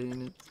translated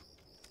in it.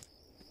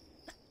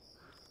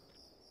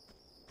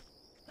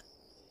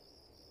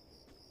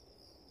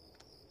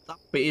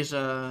 Tappi is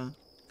a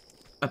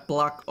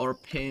block or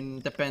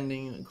pin,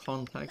 depending on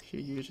context you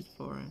use it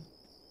for.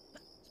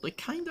 It's like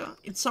kinda,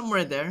 it's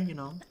somewhere there, you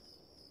know.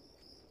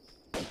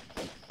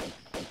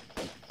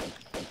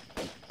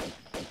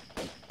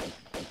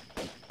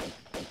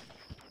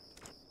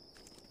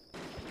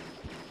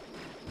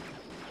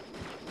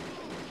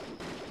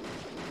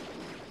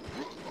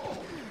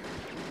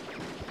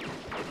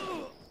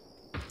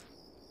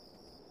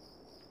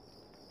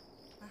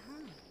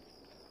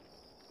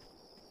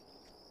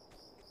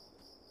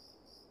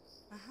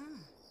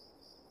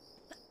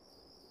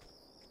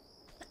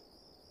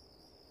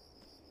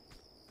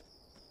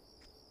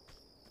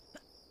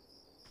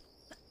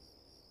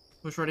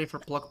 Who's ready for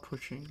block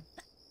pushing?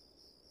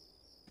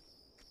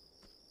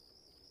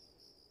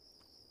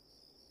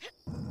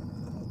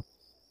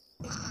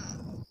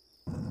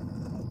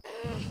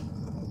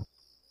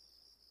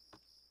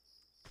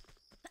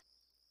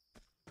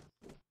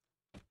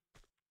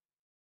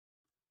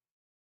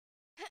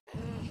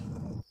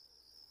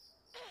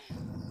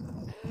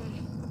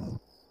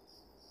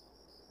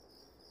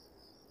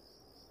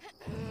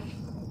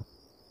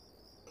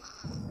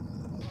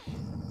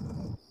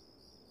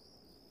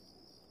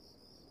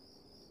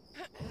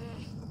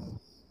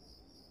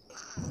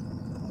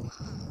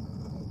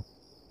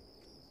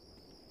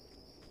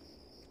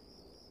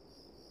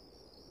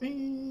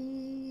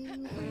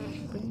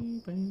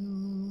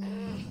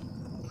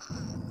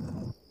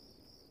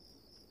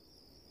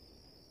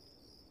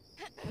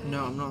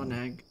 No, I'm not an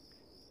egg.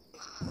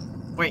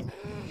 Wait,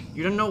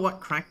 you don't know what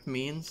cracked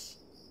means?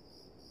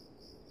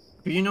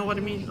 Do you know what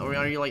it means? Or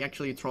are you like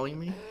actually trolling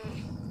me?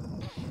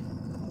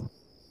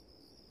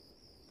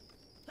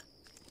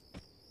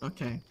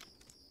 Okay.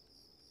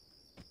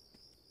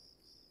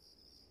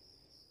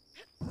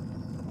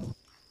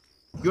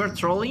 You are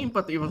trolling,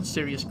 but it was a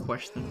serious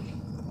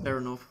question. Fair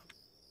enough.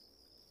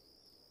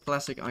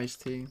 Classic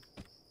iced tea.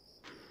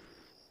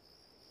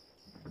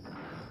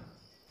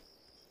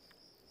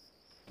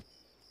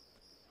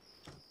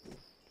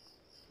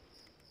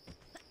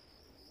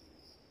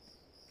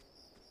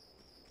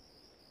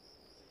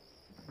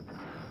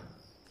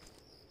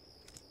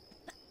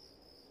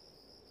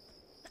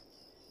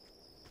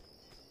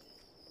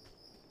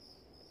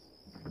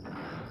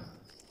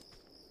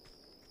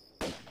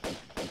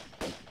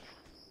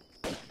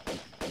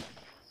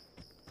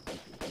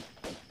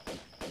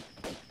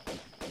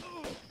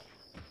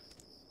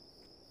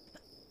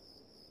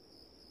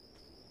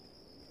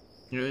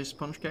 You know this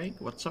sponge cake?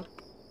 What's up?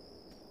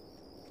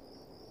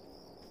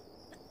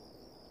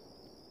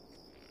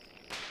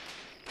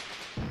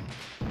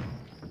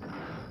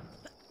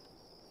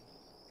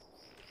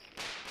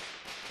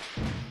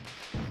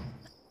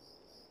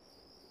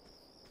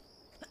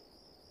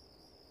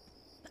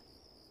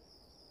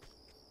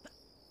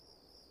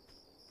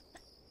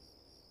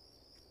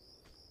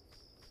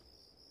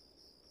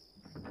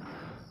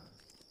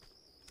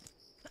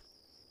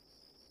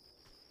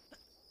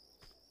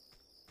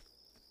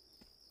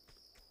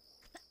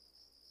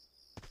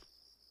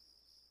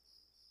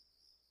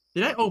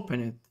 Did I open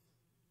it?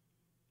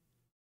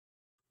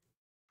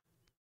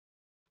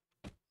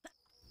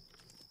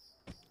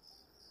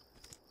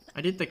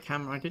 I did get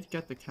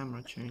the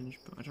camera changed,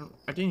 but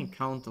I didn't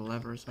count the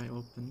levers I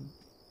opened.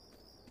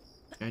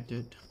 I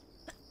did.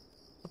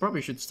 I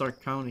probably should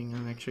start counting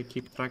and actually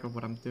keep track of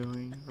what I'm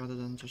doing, rather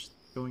than just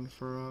going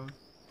for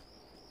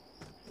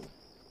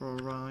a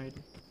ride.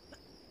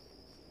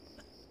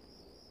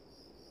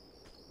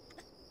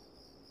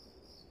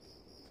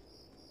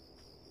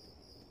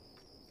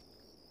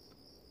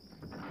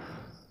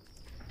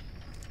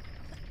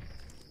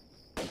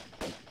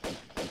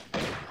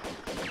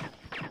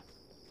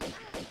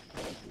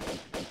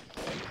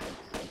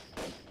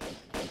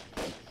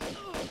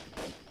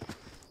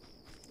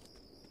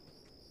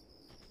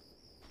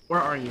 Where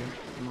are you?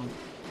 Come on.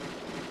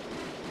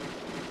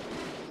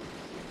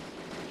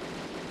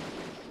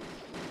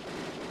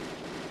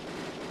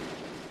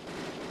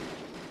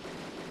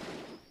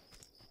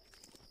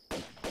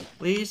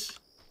 Please?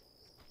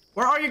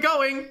 Where are you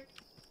going?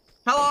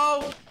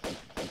 Hello?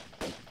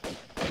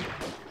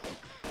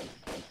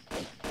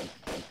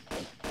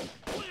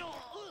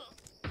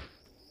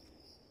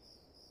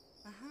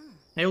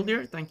 Hail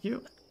dear, thank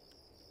you.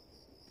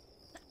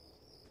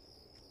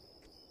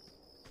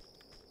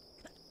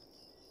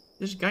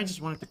 This guy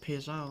just wanted to pay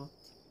us out.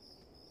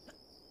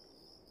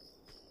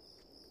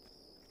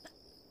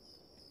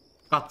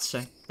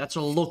 Katse. That's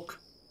a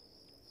look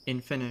in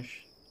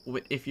Finnish.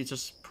 If you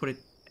just put it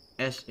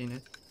S in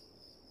it.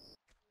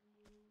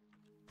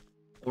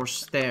 Or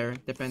stare,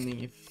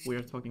 depending if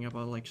we're talking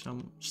about like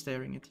some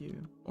staring at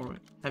you. Or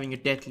having a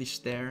deadly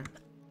stare.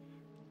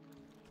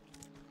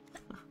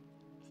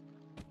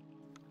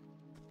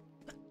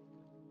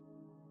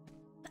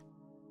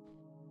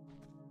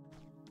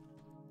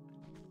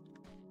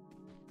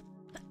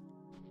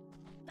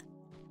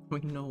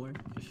 Going nowhere.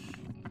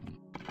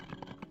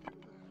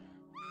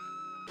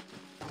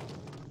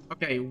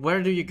 Okay,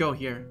 where do you go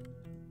here?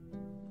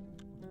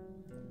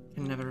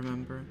 Can never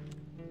remember.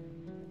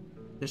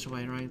 This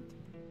way, right?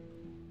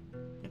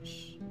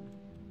 Yes.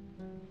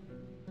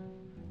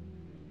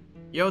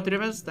 Yo,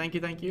 Trives, thank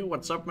you, thank you.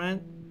 What's up,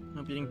 man?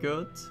 Hope you're doing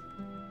good.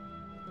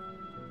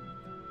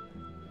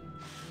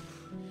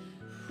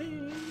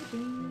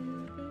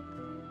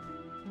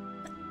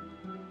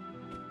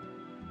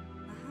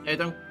 Hey,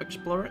 don't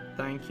explore it.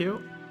 Thank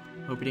you.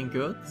 Hope you're doing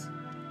good.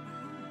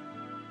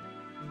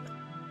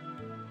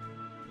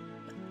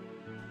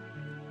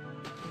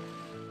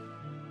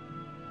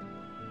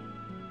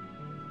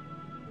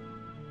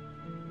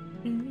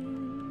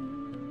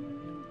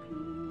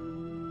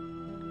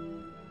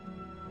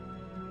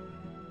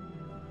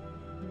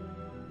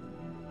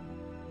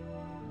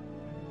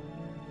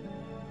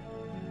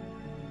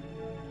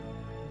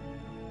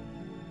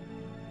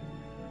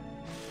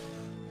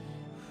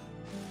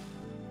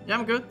 Yeah,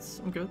 I'm good.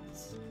 I'm good.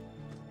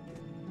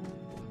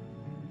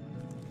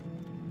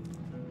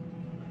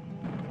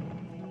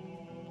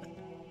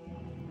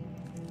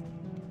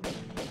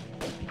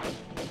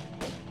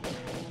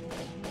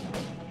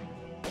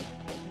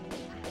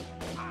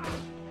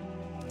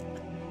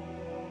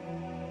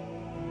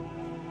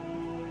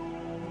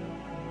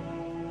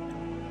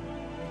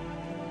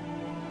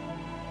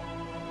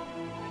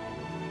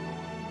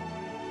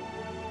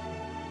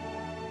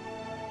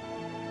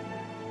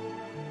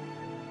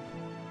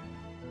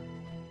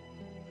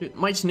 Dude,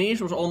 my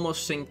sneeze was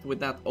almost synced with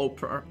that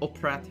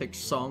operatic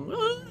song.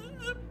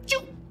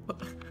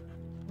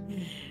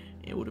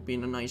 It would have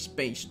been a nice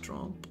bass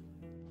drop.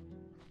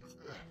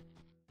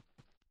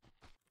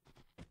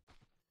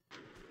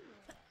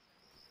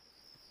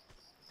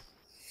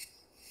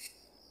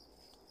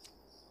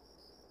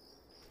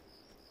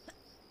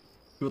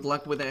 Good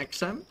luck with the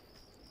exam.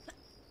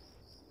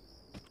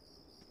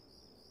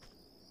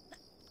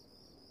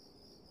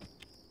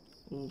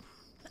 Oof.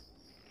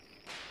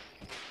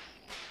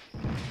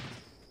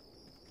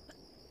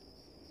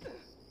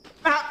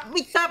 Ah,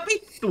 mitä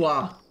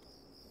vittua?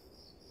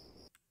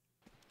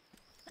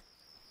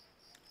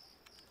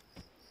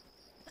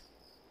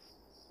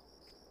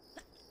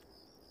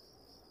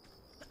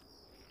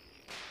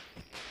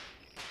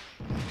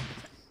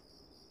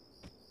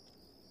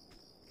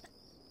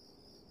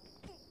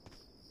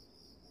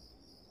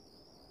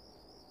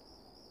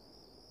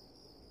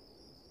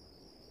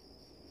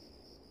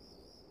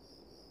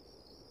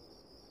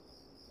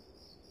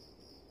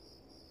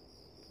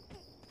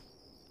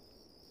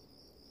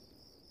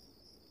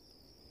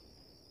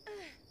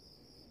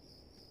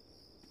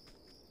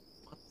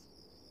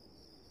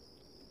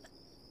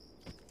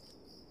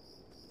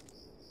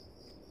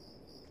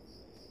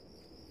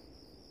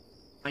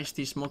 Iced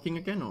tea smoking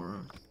again, or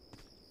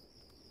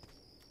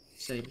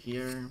save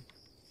here?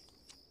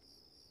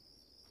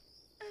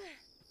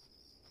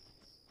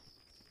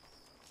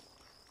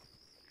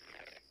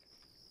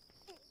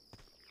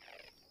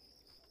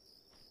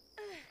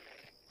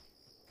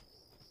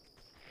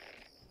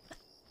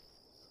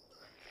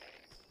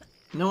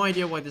 No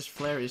idea why this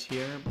flare is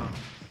here, but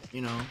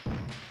you know,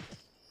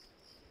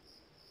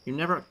 you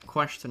never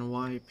question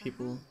why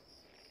people.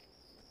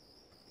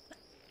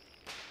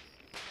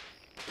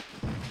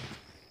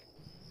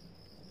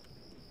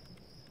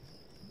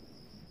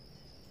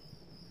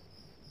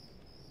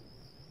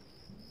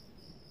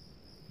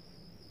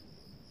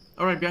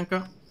 Alright,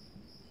 Bianca.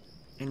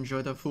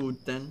 Enjoy the food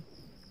then.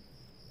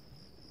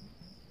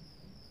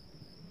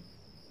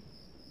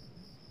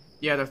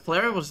 Yeah, the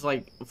flare was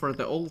like for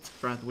the old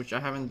strat, which I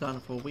haven't done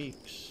for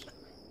weeks.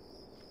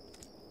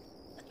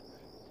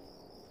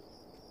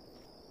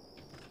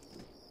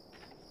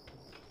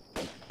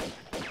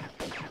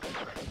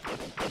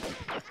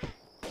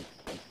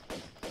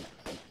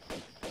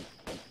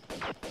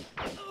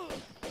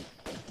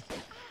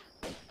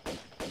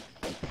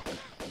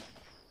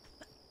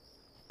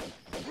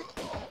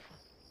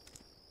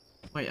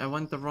 Wait, I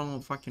went the wrong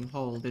fucking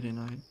hole, didn't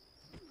I?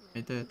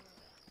 I did.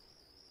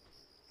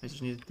 I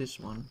just needed this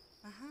one.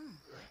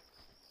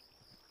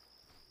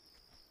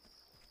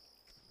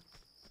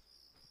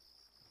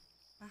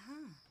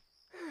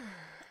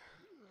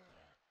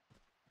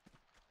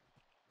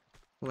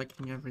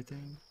 Collecting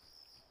everything.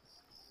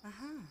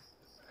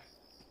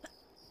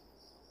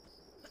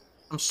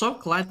 I'm so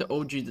glad the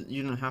OG that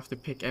you don't have to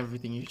pick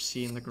everything you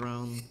see in the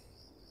ground.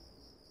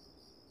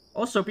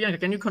 Also, Bianca,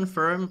 can you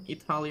confirm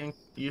Italian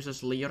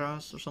uses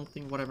liras or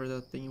something? Whatever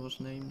that thing was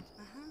named.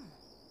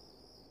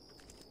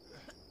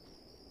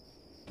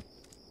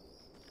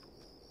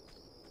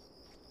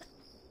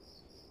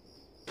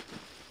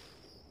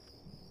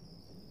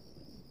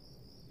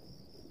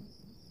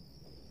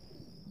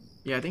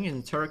 Yeah, I think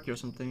in Turkey or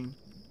something.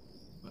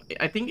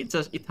 I think it's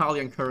an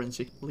Italian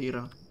currency,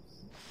 lira.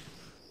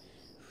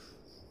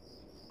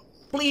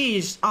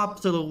 Please,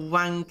 absolute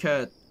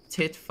wanker,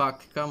 tit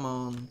fuck, come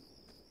on.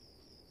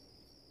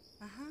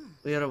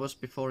 Lira was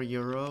before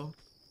euro.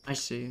 I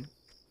see.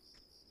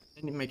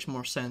 And it makes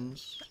more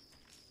sense.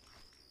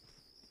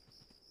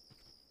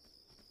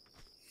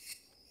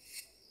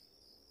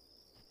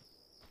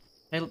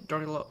 Hey,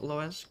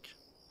 Loesk.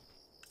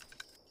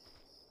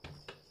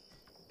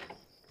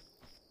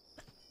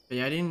 But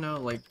yeah, I didn't know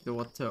like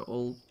what the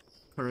old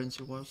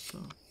currency was, so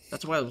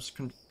that's why I was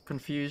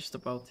confused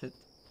about it.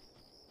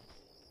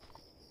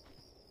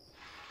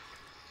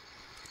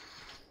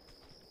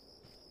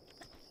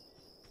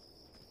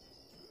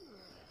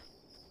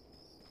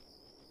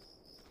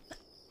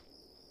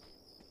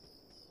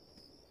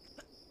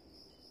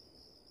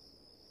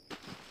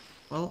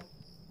 Well,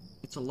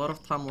 it's a lot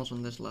of tumbles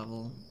on this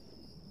level,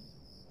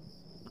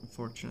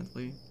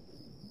 unfortunately.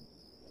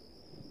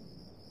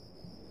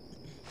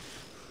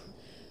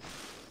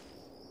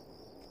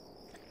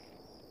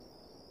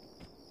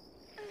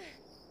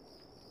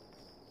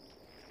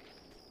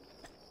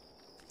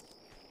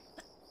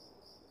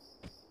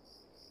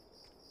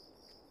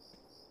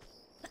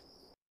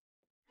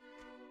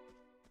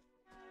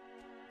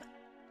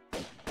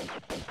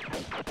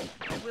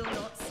 I will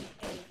not see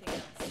anything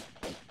else.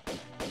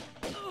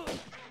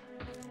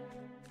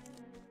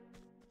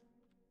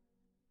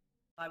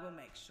 I will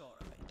make sure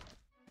of it.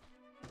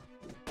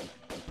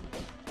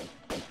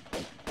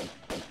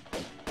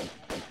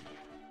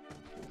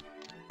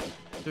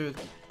 Dude.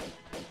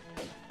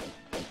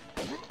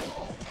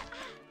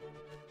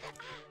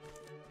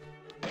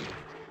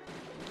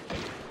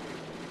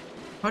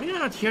 How did I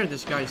not hear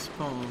this guy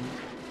spawn?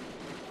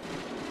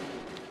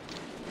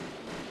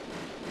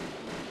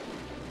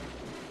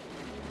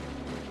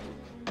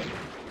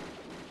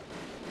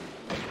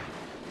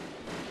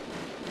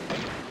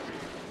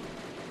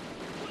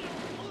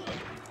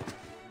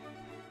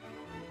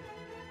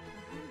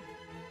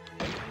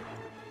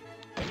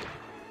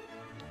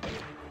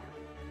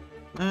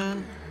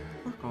 Man,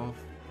 fuck off.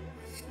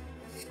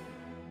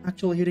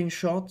 Actually hitting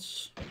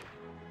shots.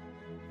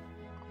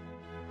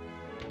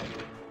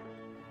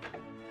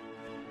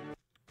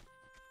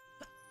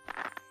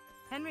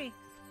 Henry,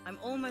 I'm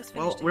almost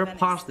Well, finished in we're Venice,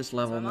 past this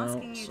level so I'm now,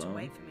 asking you to so...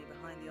 wait for me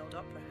behind the old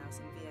opera house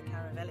in Via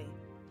Caravelli.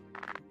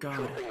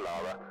 God.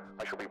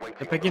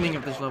 The beginning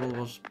of this level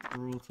was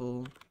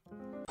brutal.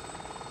 I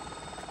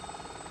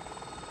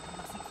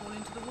mustn't fall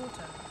into the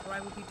water, or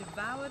I will be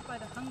devoured by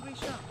the hungry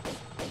sharks.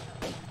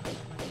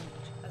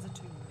 As a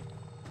tomb.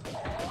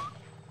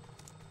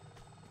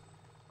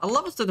 I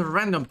love the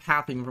random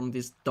pathing from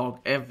this dog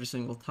every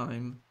single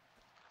time.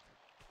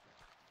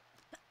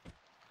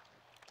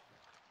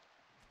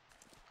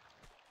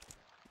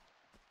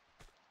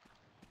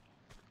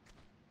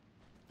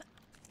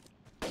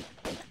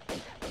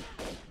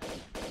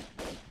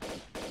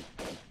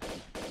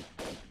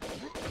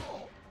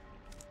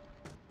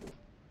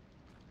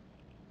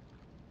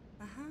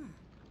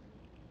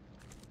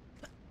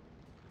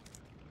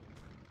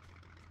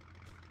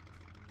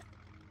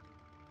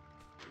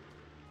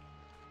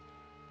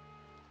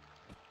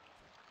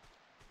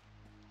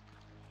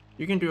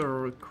 You can do a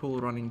really cool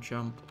running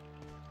jump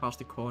past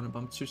the corner, but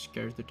I'm too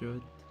scared to do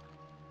it.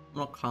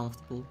 I'm not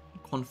comfortable,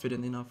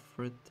 confident enough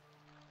for it.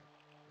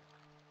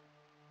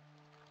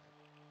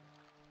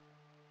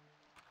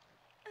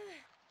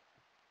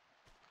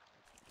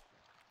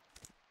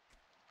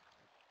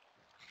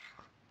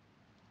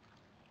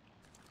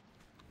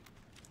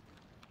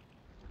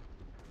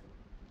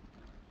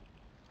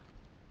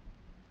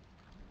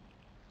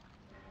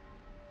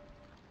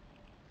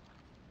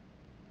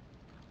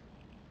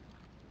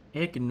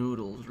 Egg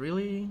noodles,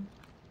 really?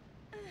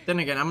 Then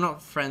again, I'm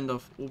not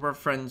we're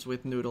friends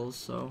with noodles,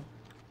 so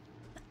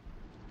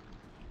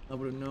I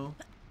wouldn't know.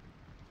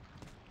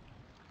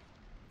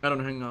 I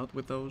don't hang out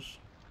with those.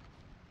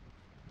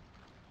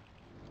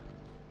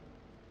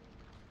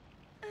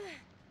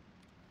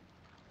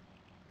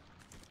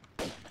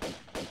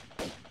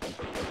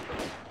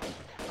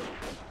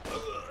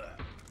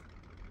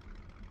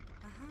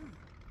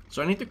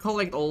 So I need to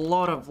collect a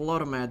lot of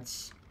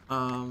meds.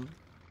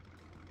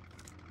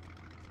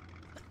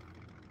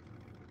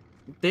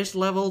 This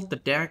level, the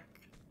deck,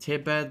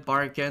 Tibet,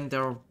 Bargain,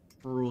 they're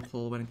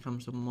brutal when it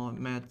comes to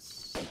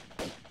meds.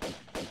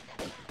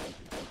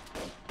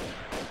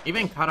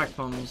 Even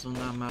Catacombs on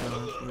that matter,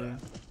 actually.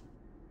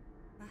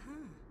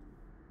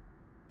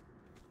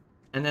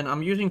 And then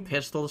I'm using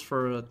pistols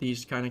for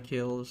these kind of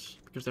kills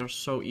because they're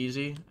so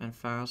easy and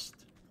fast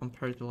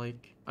compared to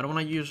like... I don't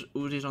want to use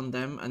Uzis on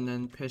them and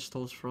then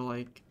pistols for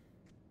like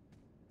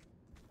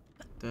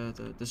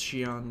the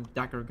Xi'an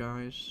dagger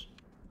guys.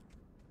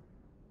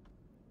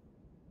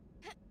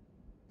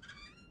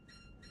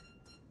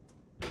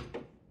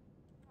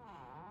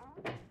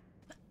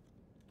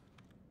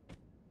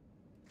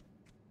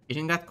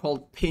 Isn't that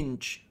called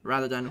pinch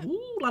rather than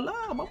ooh la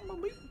la mamma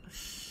mia?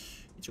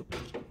 It's your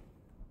pinch.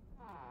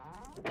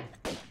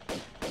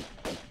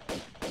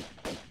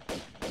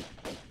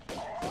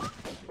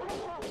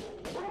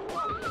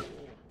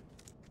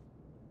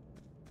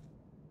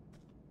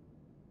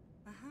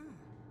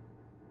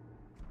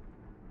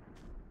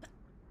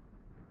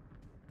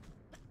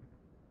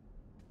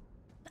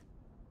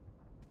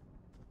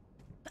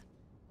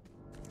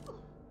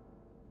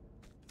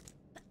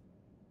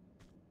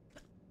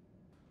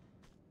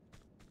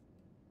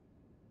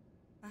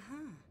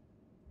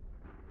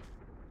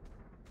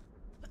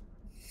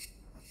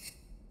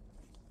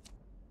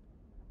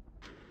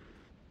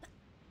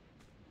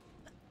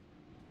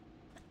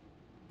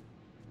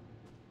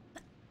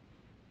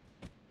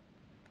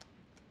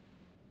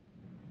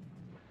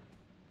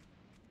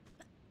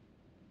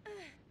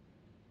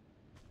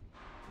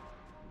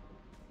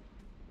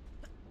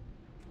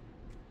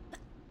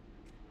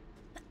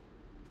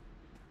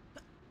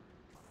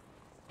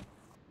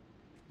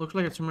 Looks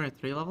like a Tomb Raider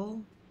 3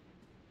 level.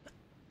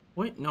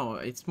 Wait, no,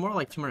 it's more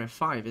like Tomb Raider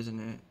 5, isn't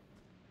it?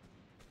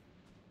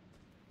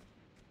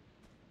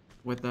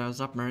 With the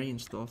submarine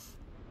stuff.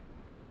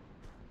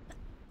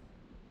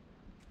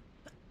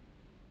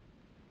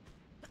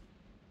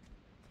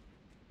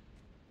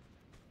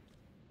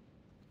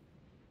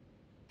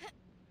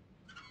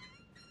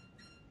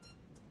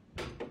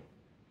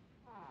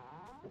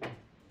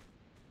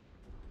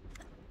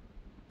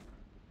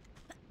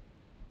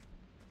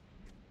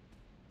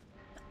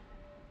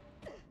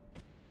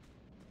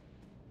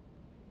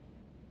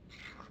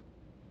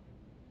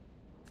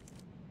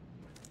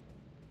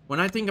 When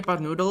I think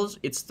about noodles,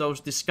 it's those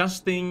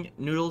disgusting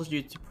noodles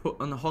you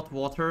put on hot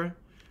water,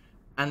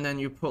 and then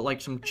you put like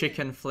some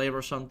chicken flavor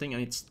or something,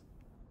 and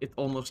it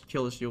almost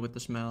kills you with the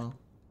smell.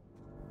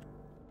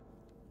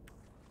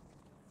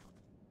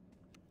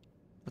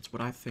 That's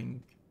what I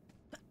think.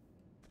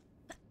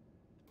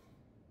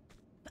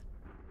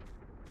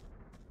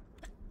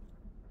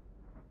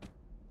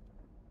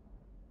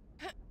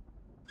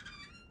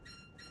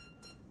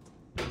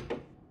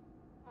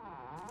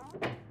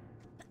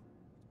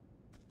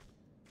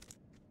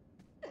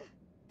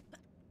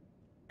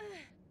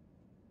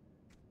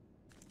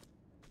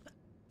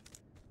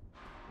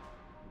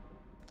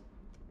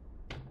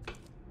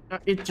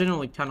 It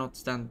generally cannot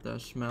stand the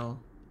smell.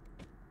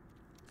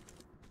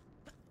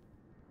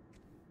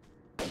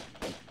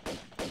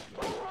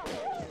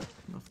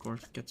 Of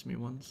course, it gets me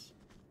once.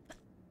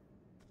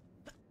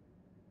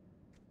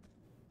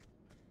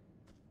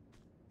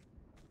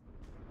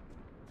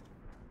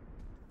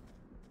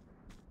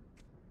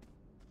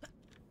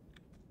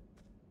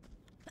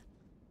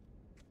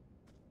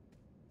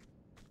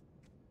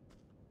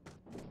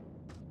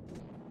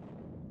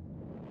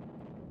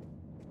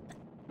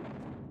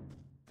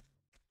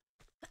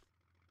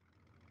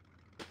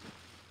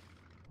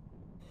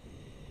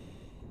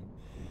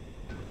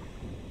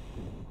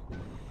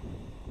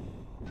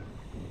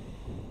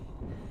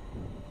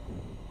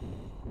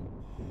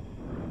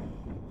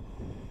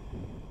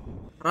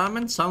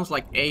 Ramen sounds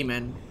like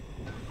amen.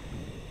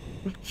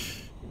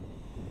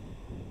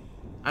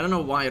 I don't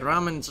know why,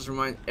 ramen just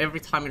every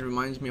time it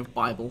reminds me of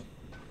Bible.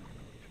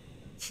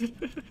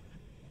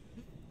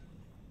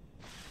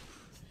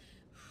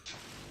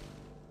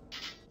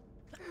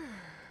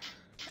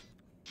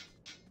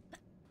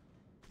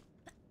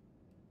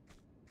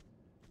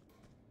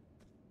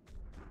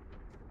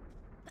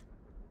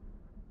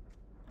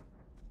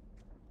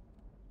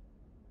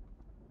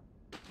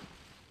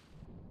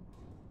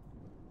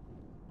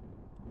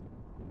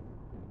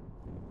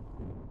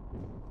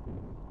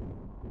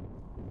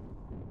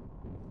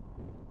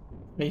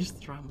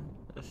 Based ramen.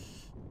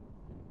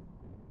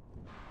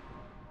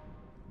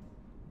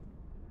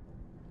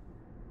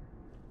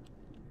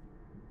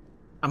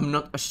 I'm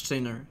not a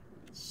sinner,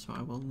 so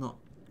I will not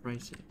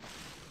praise it.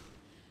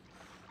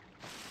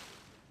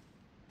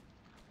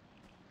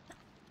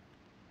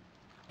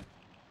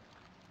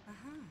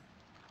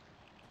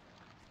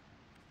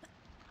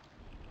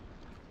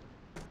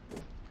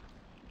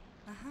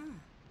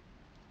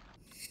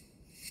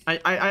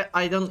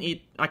 I don't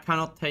eat. I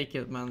cannot take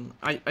it, man.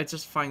 I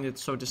just find it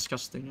so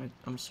disgusting.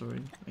 I'm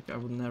sorry. Like, I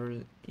would never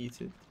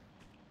eat it.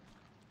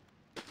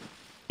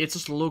 It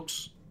just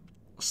looks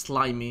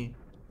slimy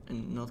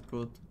and not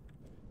good.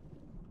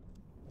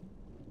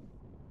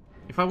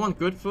 If I want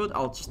good food,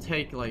 I'll just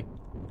take like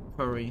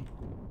curry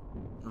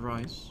and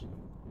rice.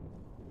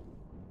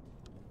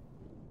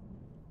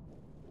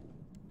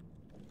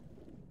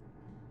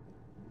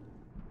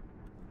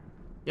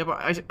 Yeah,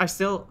 but I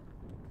still,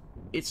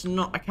 it's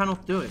not, I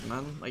cannot do it,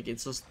 man. Like,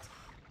 it's just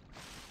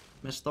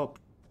messed up.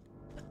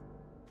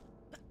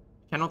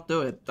 Cannot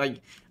do it.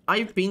 Like,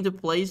 I've been to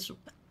place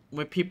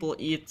where people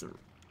eat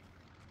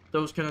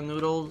those kind of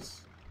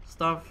noodles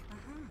stuff,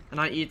 and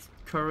I eat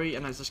curry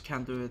and I just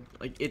can't do it.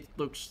 Like, it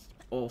looks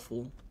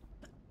awful.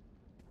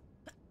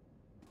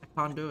 I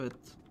can't do it.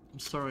 I'm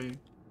sorry.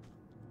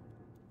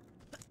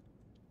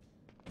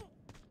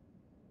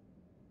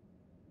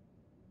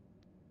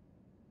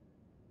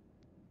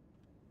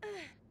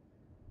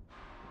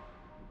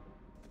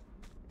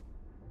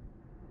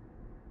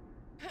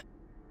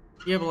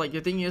 Yeah, but like the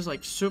thing is,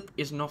 like, soup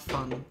is not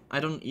fun. I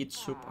don't eat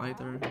soup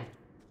either.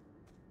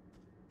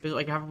 Because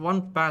like I have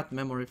one bad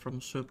memory from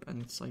soup,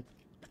 and it's like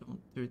I don't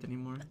do it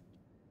anymore.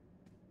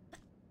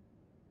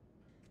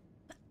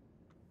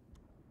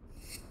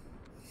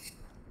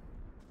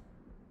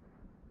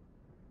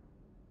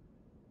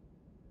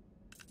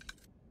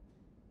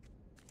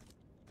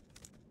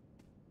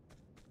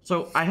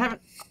 So I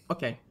haven't.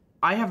 Okay,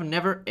 I have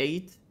never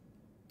ate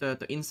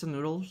the instant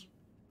noodles,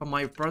 but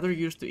my brother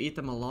used to eat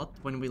them a lot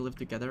when we lived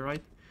together,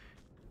 right?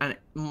 And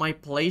my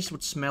place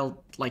would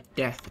smell like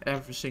death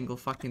every single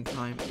fucking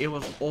time. It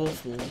was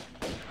awful.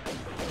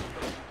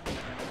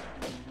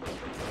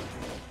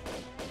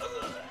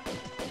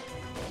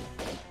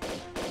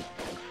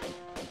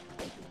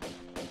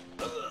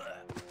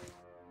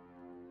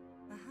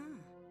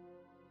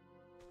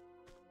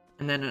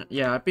 And then,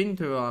 yeah, I've been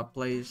to a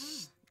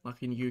place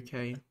like in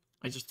UK.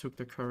 I just took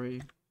the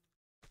curry.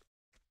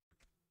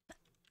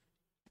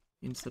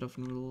 instead of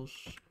noodles.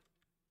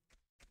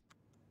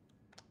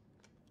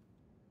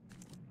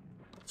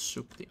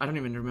 Soup. I don't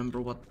even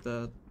remember what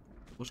that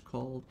was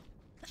called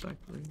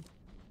exactly.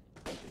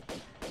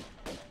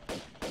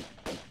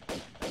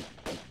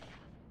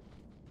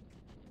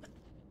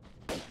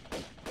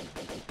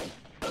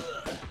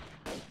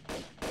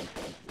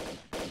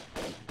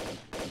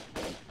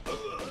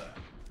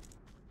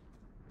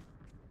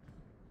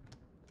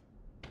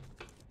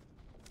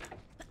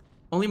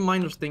 Only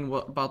minus thing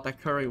about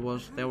that curry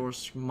was there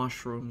was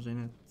mushrooms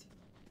in it.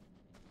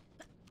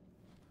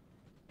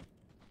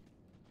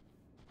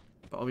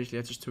 But obviously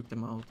I just took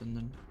them out and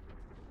then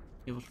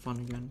it was fun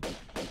again.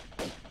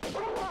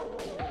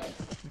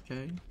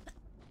 Okay.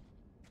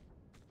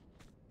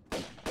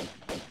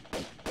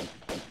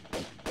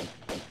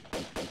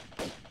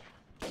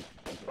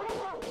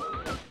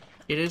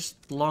 It is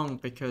long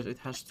because it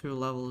has 2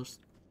 levels,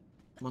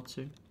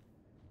 Matsu.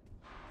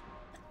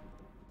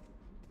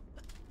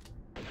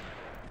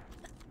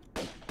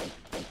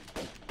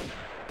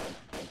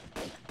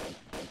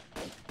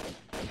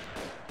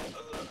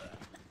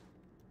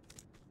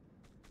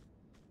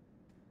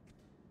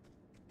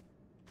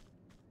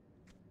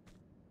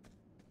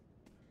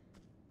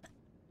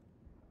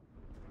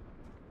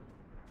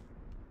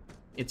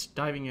 It's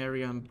diving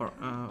area and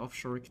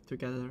offshore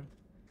together.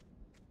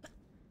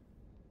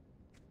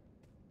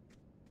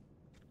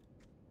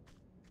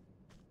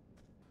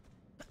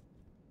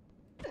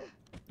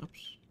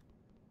 Oops.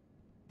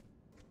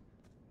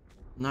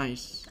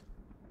 Nice.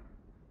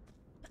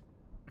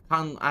 I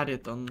can't add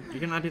it on. You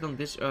can add it on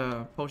this.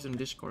 Post it in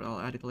Discord. I'll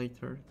add it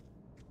later.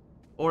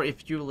 Or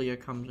if Julia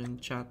comes in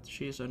chat,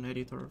 she's an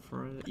editor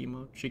for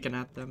emote. She can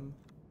add them.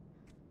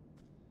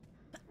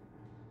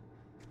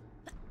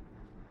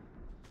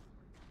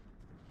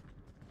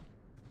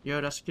 Yo,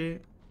 Dusky,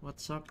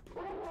 what's up?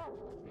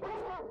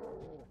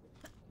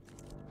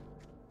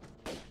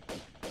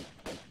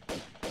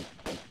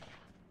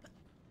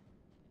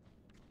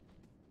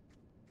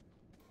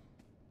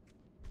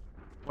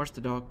 Where's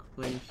the dog,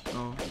 please?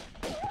 Oh.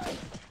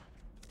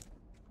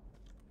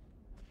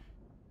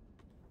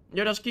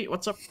 Yo, Dusky,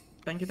 what's up?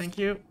 Thank you, thank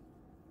you.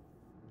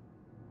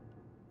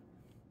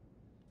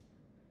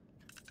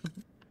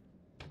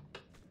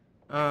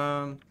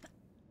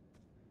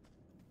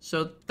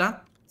 So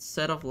that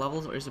set of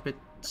levels is a bit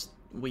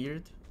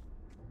weird.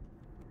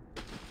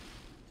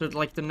 So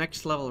like the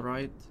next level,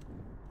 right?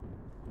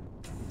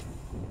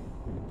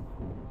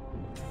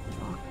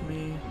 Fuck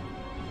me.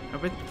 A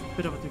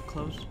bit of a too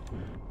close.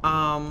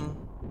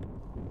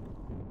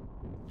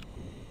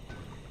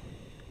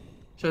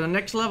 So the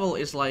next level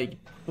is like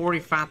 40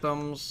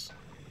 Phantoms,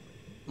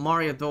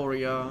 Mario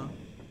Doria,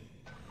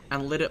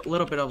 and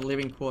little bit of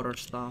living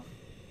quarters stuff.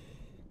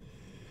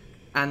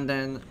 And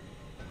then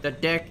the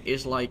deck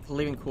is like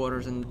living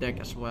quarters and the deck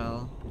as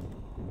well.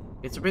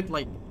 It's a bit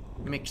like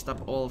mixed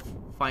up all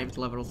 5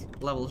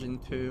 levels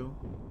into.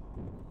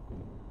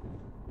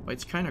 But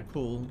it's kind of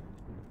cool.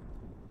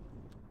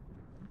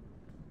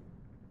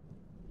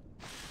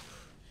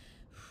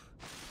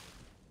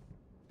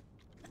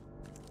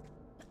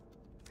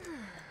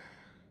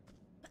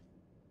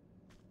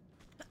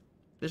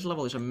 This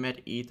level is a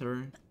med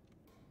eater.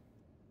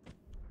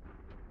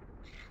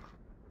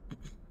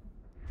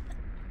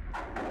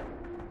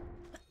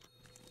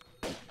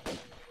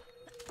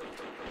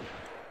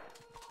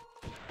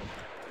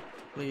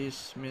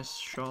 Please miss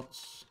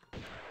shots.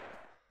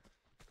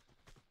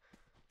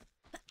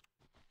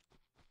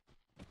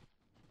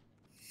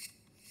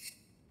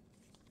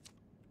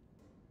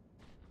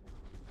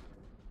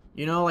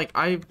 You know, like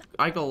I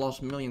got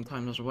lost a million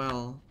times as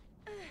well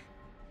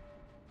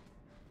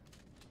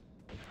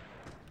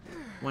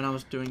when I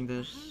was doing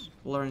this,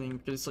 learning,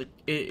 because it's like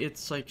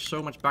it's like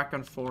so much back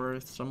and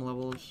forth. Some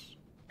levels,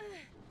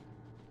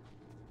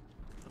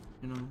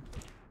 you know,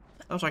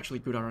 that was actually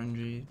good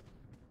RNG.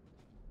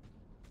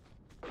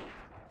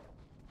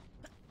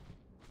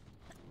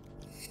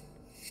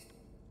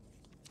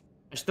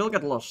 I still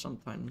get lost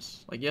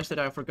sometimes. Like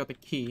yesterday I forgot the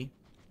key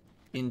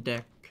in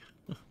deck.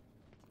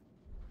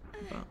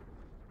 But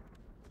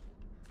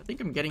I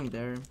think I'm getting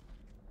there.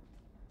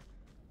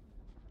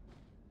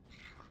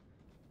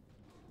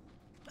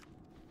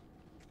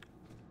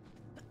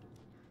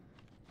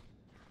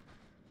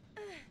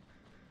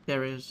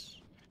 There is.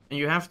 And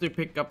you have to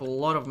pick up a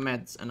lot of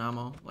meds and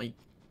ammo. Like,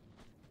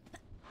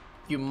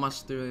 you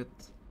must do it.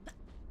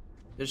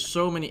 There's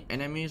so many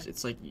enemies,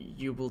 it's like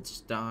you will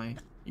just die.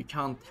 You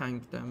can't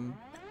tank them.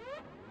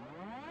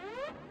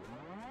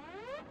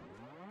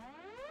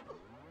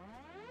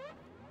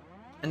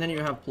 And then you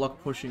have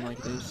block pushing like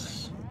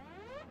this.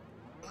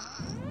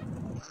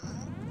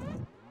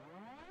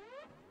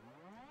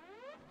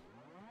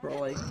 For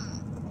like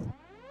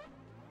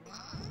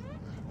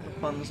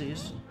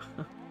funsies.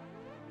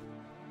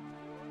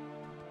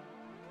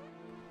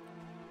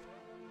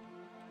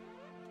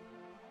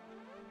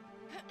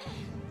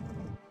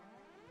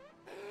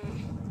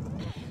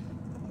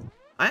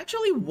 I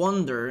actually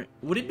wonder,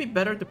 would it be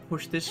better to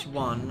push this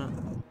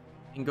one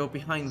and go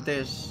behind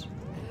this,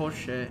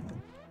 push it,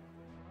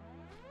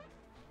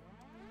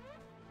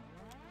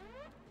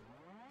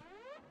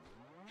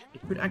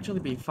 could actually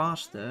be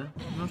faster.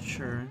 I'm not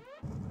sure.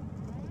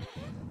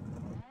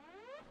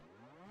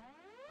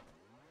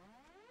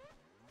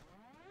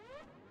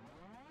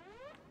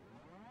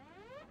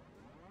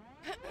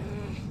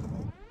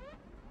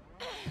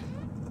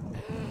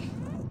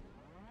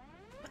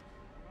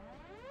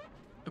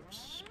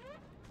 Oops.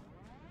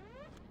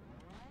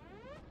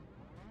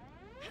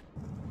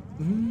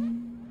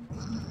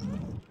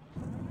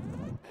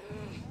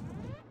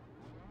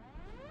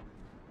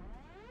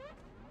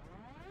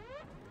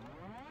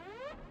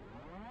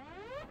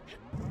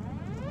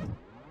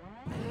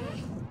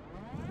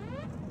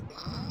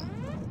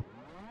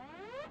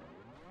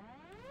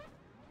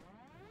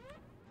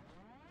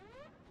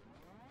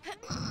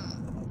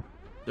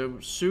 So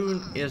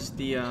soon is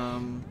the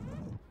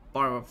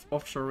part of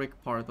offshore rig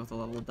part of the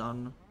level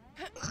done.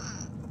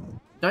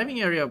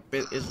 Diving area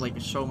bit is like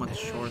so much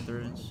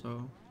shorter,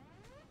 so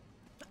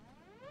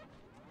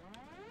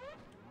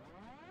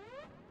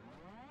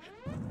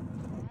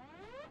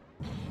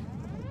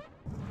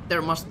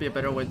there must be a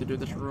better way to do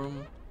this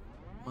room.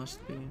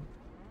 Must be.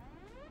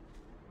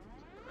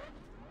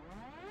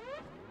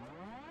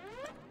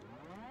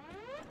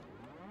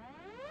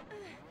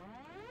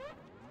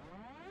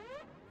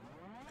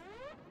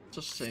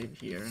 Just save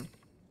here.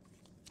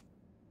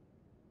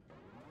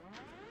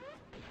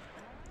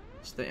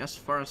 Stay as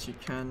far as you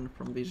can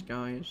from these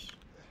guys.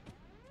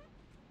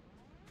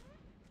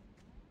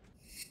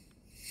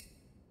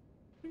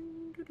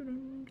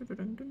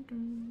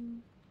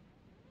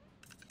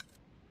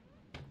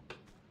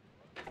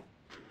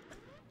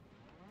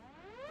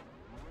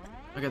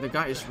 Okay, the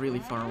guy is really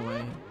far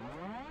away.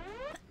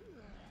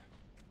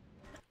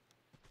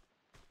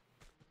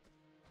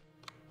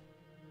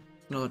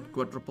 Another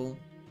quadruple.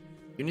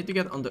 You need to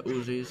get on the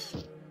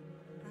Uzis.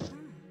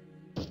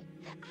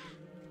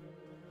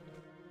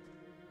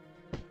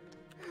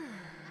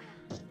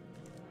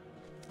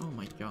 Oh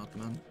my god,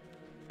 man.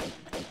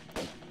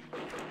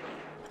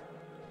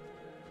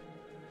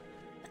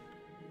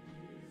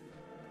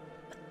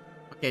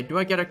 Okay, do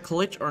I get a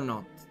glitch or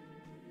not?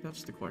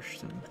 That's the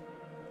question.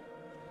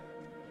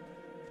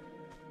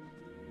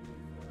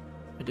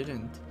 I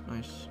didn't.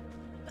 Nice.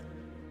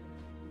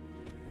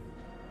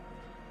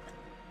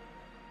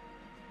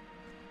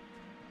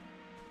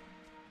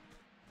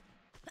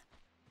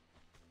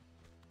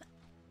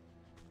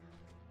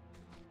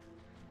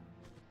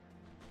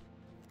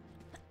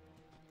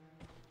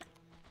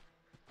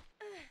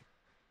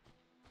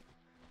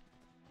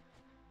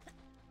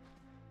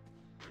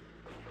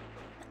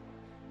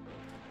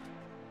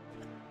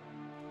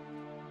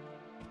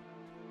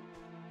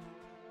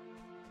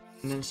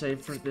 And then save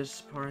for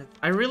this part.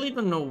 I really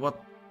don't know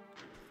what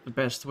the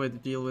best way to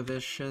deal with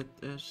this shit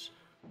is.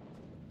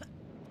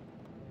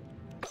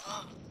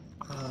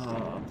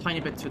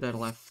 Tiny bit to the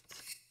left.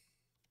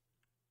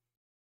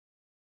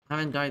 I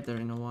haven't died there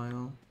in a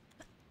while.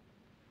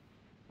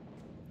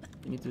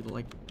 You need to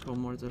like go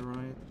more to the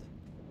right.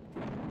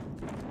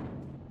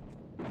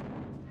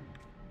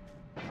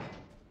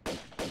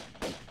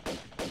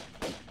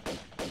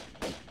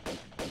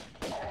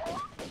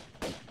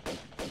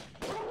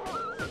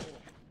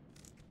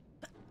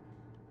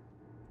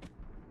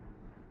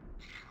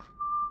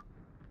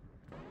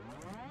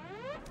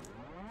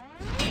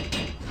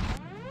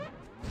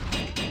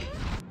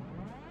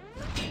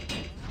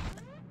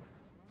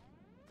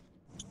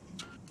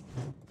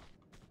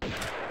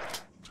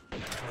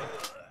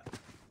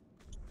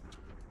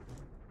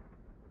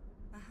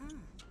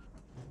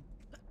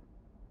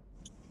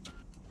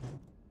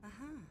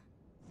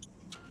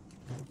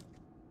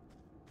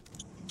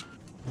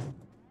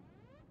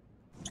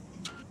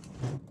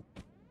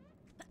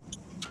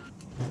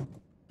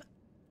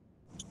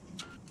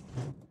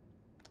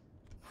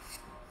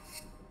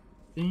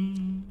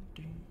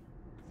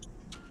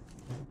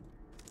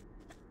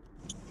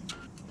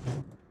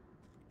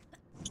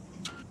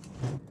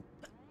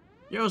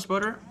 Yo,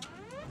 Sputter.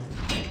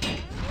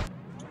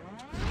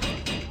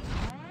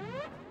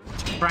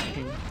 It's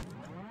cracking.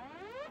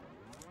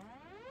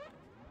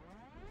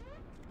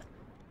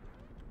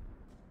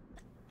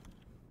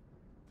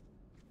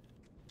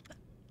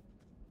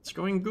 It's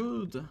going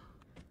good.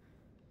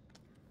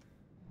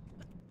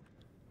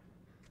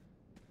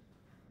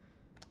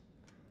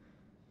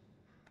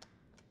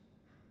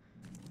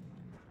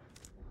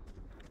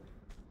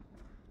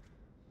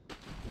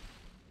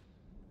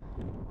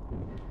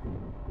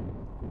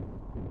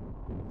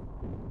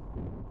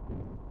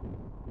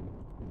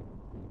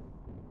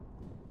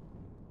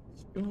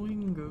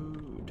 Going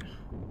good.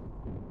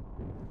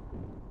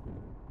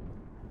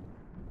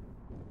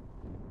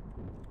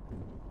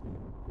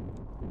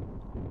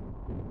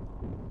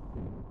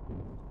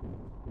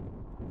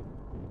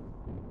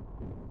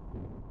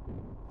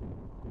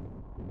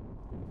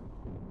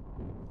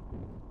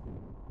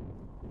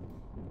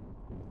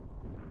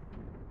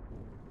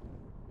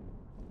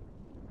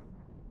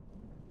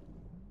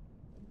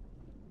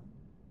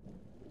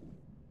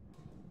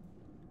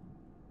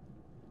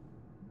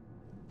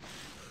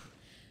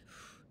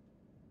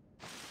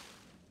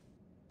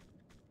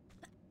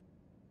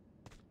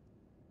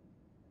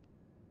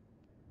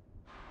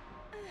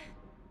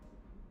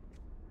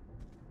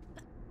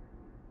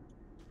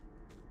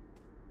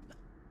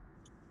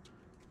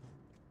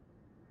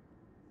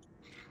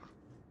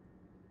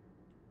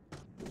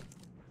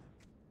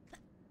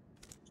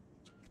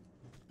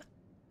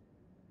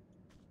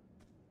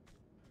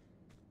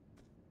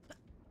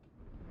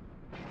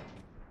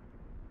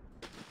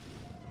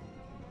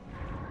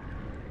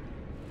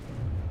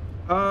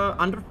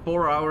 Under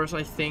 4 hours,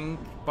 I think,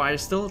 but I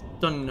still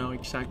don't know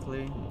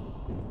exactly.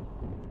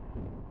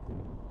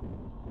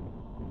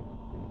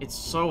 It's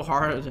so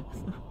hard.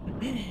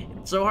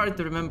 It's so hard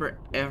to remember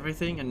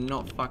everything and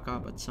not fuck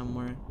up at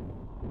somewhere.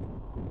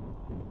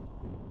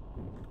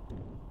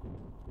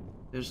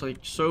 There's like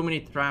so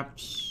many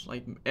traps,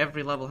 like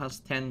every level has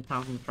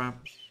 10,000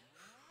 traps.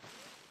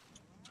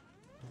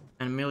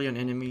 And a million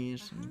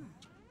enemies.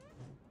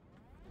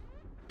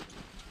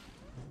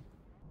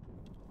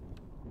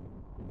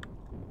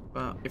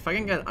 But if I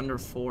can get under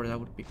 4, that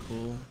would be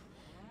cool.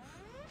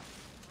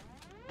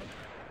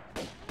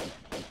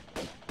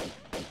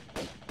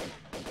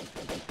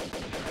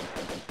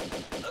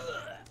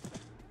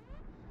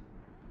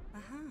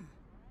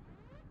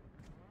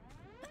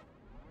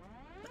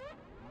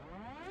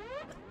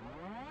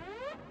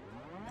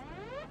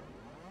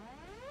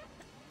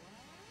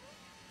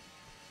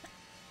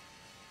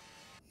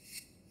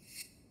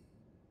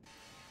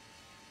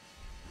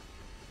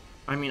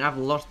 I mean, I've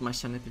lost my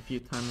sanity a few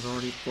times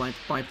already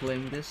by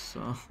playing this,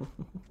 so...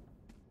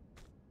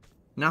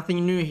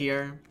 Nothing new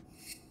here.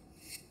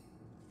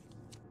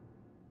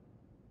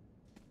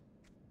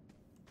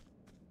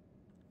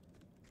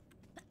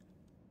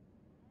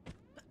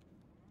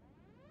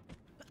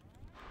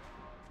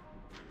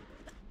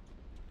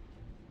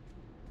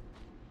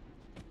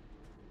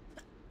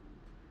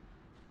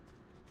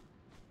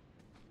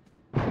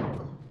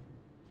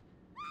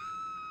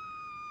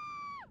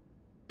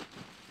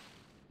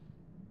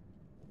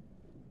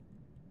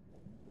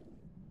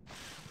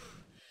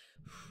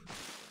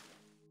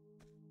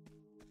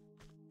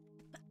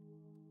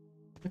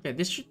 Okay,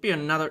 this should be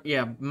another,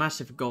 yeah,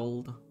 massive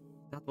gold.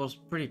 That was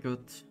pretty good.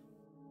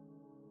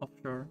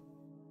 Offshore.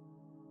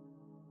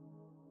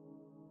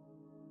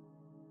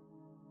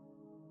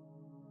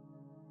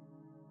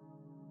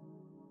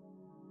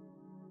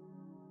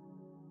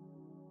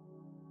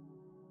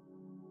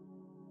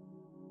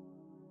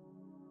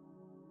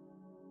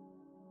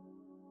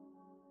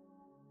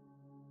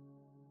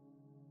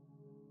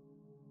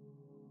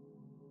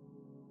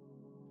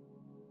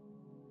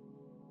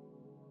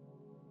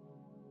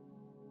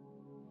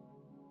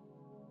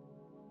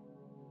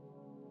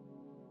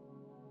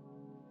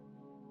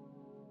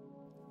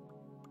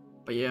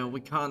 But yeah, we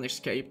can't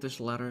escape this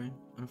ladder,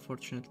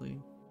 unfortunately.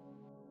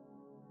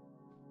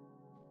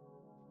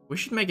 We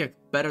should make a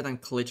better than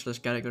glitchless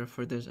category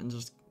for this and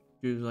just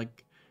do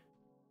like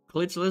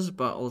glitchless,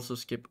 but also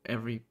skip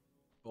every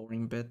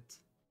boring bit.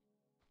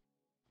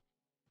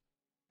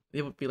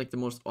 It would be like the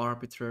most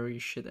arbitrary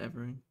shit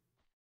ever.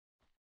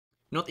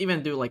 Not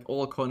even do like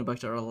all coin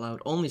bugs are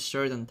allowed. Only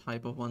certain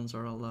type of ones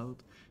are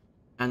allowed,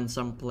 and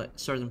some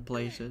certain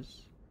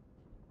places.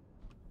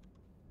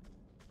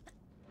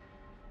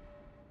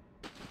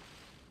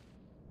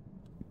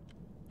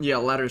 Yeah,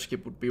 ladder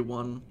skip would be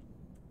 100%.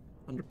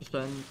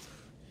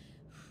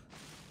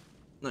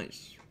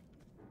 Nice.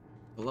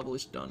 The level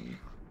is done.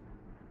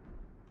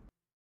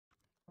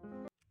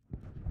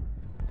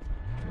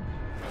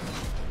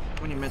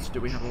 How many meds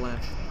do we have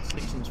left?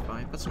 6 and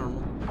 5. That's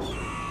normal.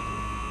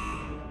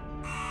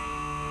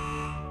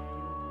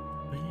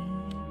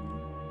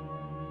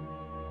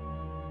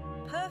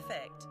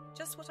 Perfect.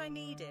 Just what I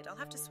needed. I'll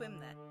have to swim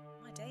there.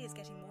 My day is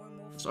getting more and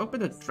more. Let's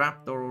open the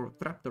trapdoor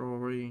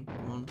already.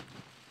 Come on.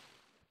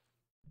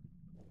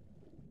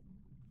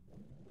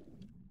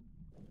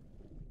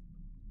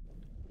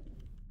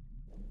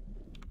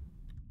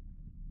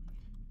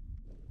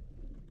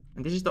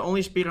 And this is the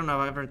only speedrun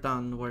I've ever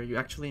done where you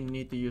actually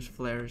need to use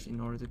flares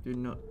in order to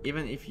know,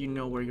 even if you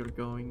know where you're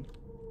going.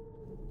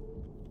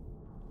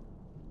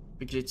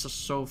 Because it's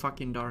just so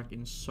fucking dark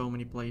in so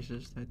many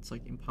places that it's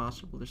like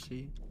impossible to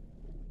see.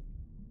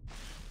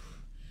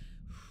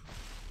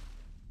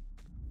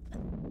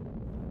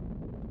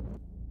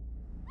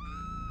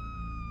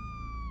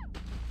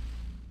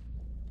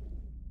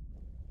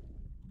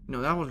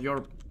 No, that was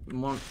your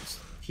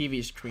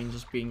TV screen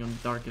just being on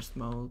darkest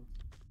mode.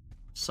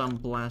 Sun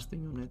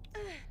blasting on it.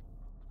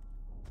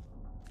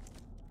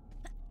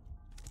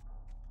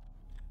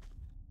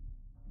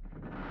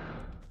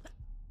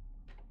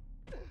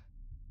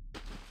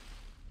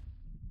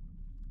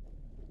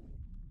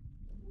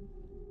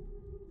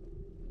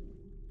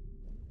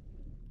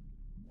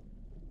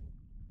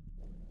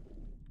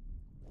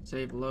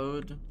 Save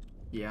load.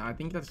 Yeah, I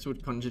think that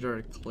would consider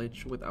a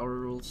glitch with our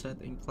rule set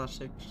in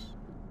classics.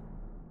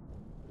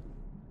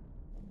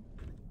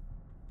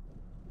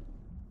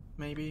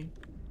 Maybe.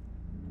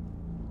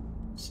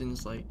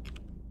 Since like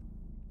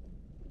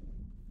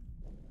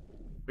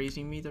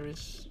freezing meter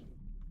is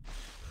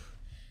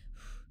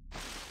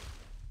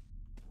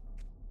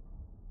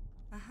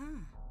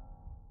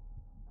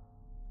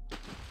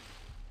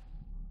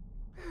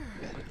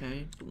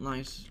okay,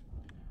 nice.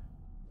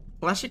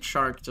 Classic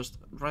shark just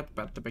right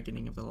at the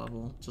beginning of the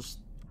level, just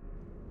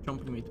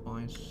jumping me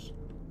twice.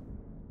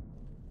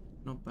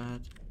 Not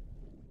bad.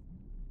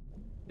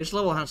 This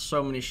level has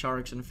so many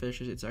sharks and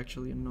fishes, it's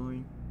actually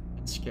annoying.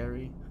 It's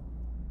scary.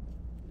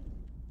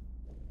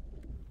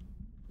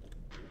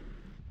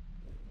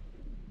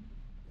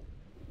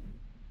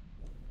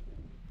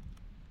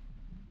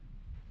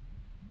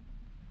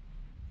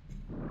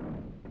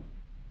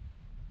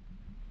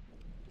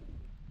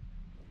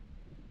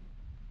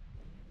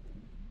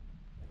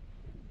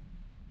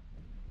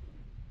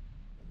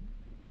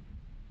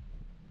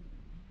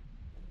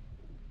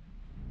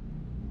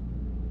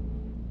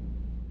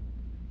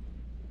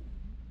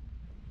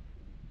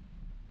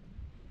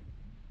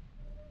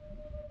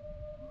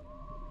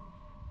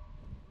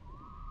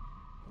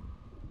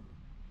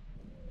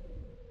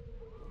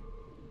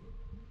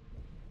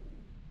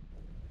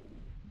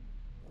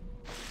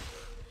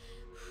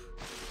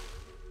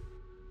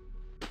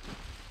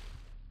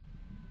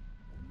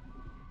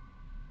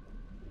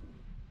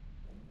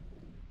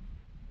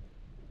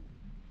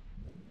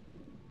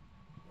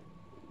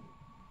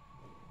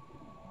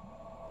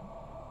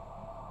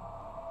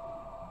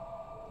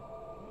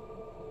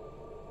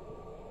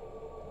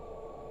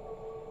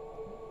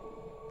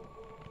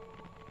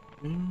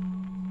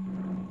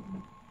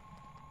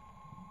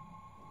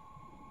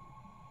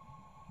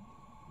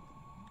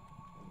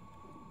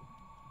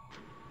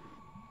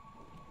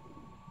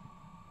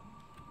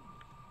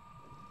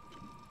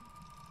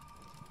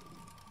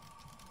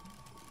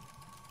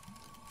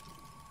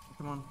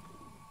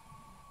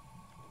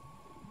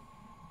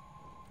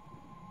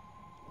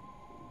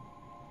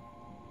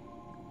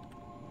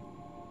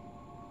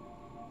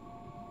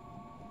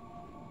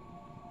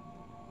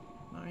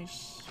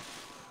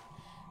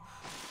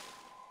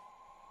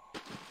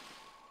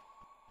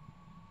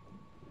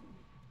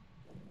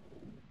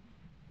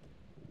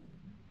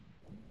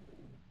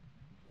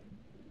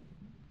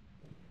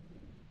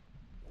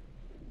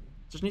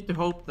 Just need to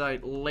hope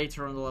that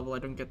later on the level I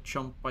don't get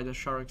jumped by the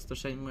sharks the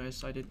same way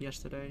as I did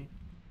yesterday.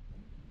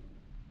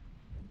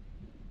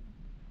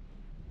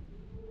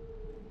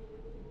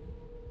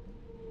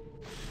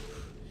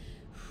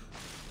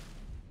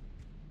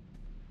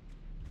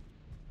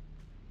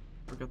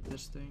 Forgot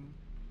this thing.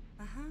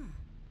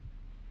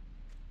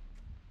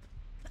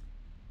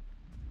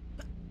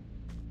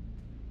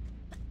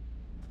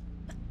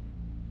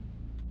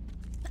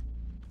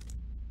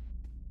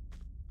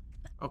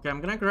 Okay,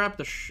 I'm gonna grab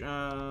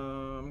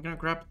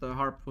the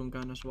harpoon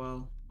gun as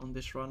well on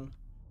this run,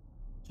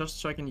 just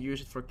so I can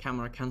use it for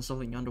camera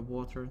cancelling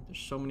underwater. There's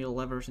so many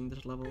levers in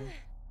this level.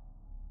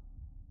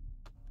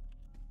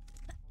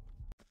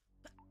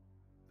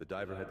 The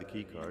diver had the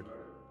key card,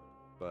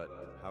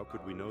 but how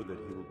could we know that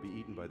he will be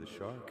eaten by the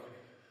shark?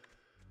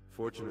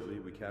 Fortunately,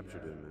 we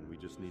captured him, and we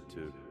just need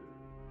to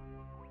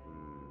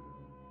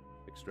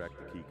extract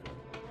the key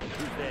card.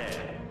 Who's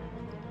there?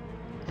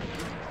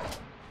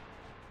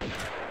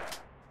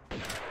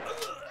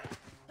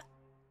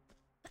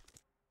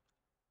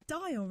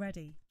 Die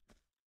already.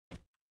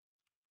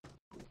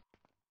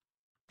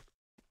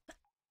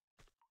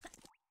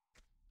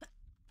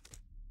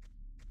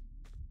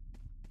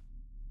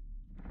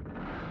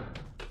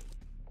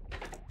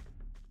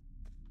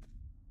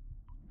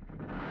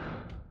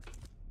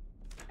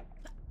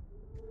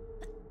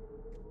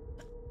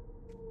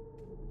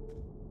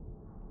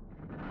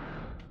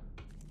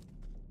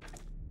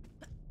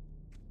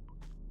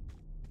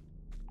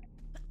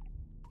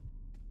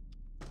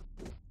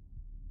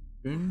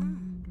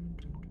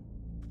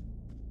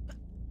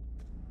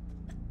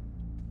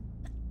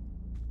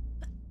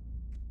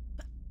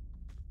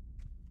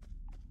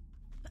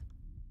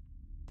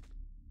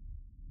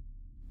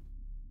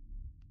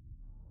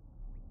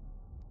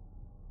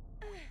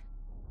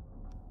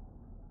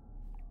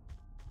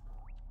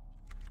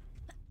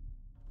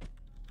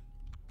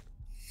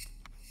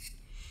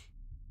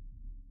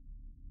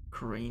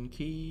 Crane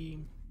key.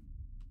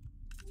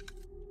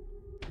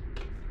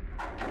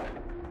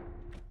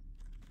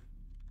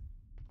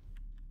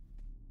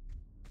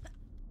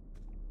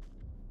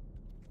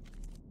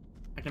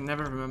 I can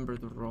never remember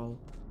the roll.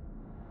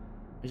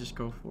 I just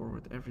go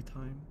forward every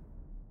time.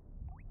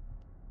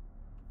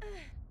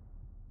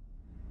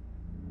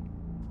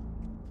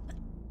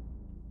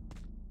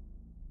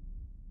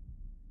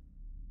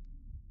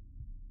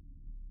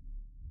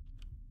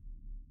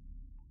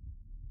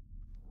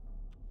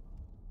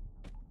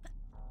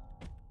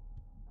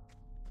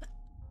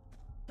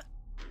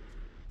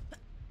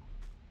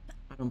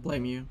 I don't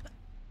blame you.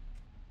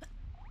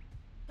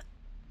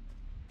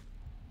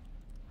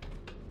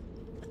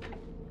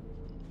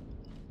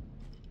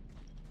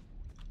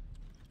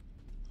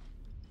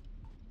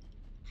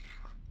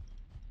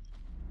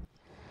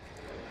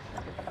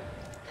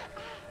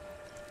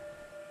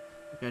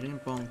 Okay, I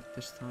didn't bonk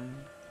this time.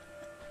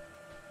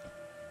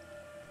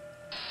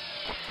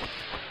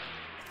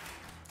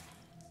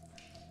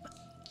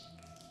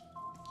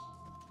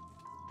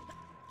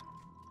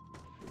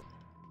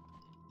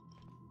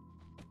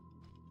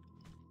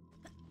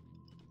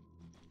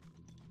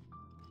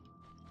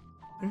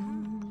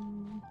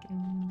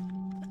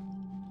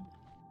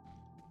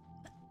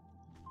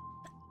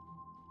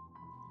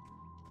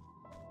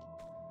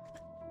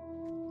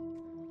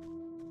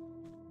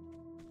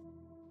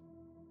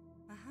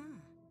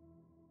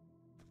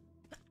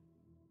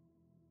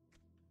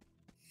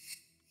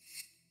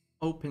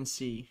 Open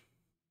sea.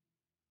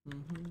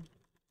 Come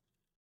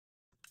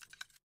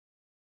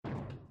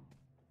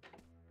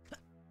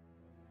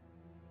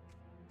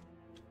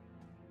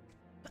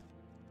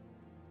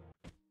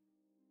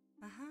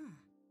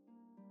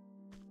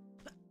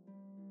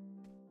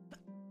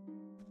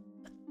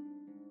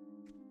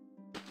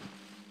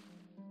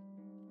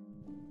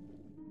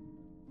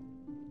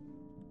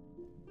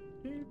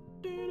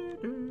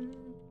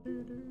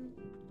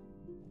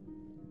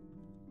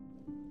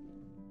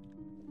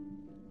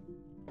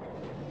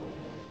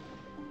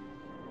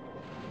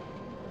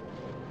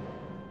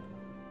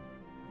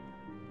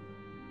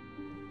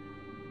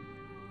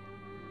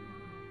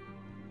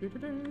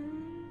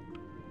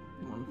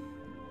on.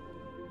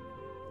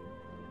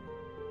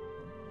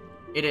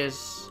 It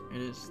is.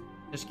 It is.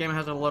 This game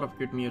has a lot of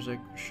good music,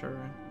 for sure.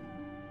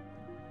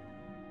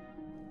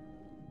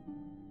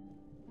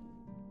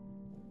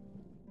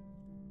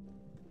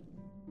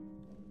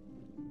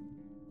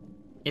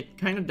 It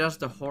kind of does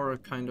the horror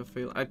kind of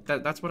feel.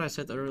 That's what I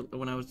said earlier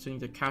when I was doing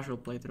the casual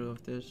playthrough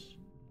of this.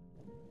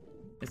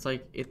 It's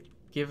like, it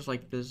gives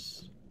like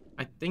this...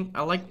 I think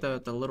I like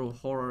the little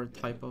horror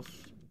type of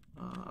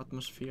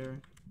atmosphere.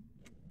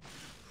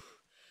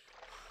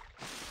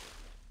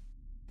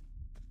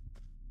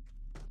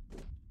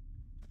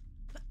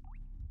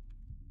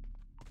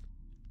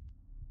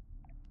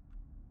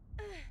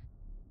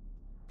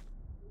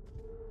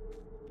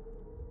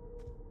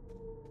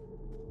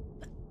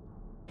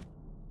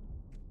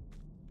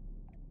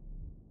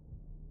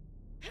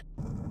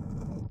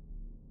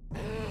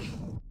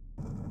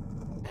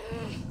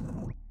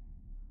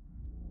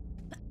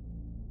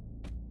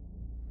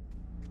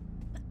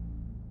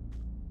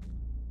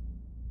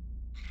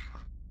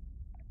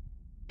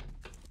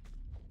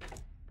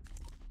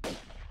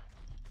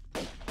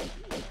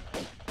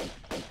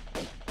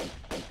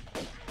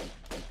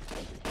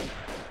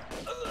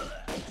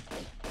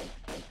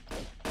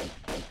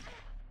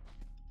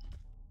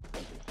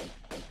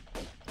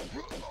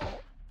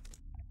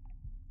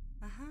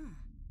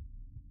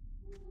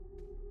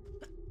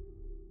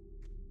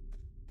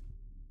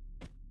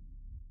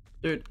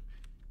 Dude,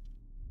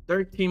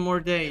 13 more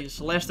days,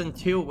 less than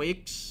 2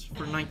 weeks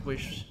for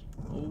Nightwish.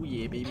 Oh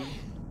yeah, baby.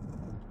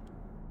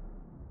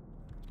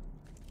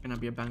 Gonna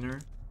be a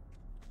banger.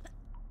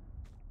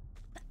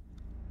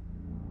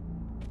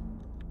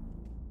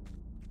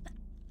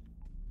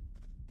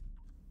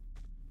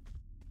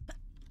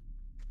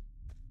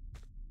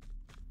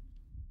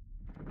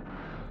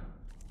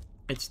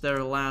 It's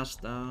their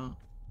last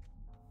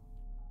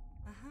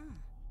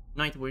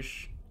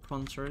Nightwish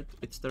concert.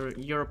 It's their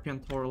European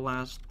tour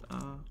last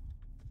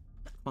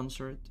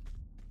concert.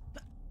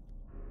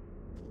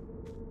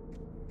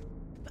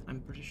 I'm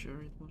pretty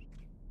sure it was.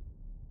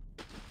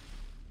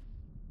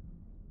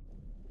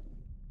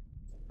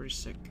 Pretty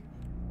sick.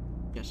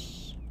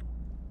 Yes.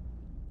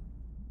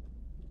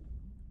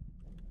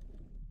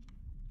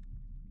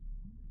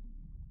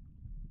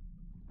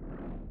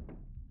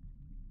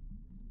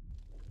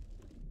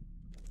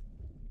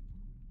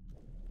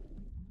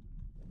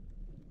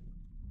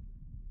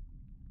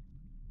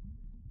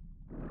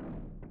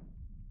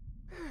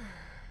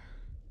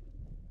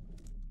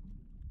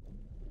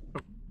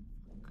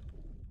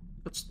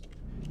 But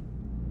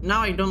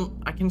now I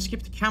can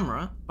skip the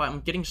camera, but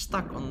I'm getting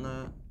stuck on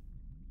the...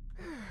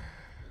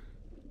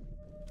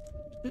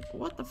 Dude,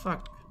 what the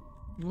fuck?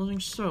 I'm losing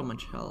so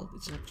much health,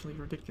 it's actually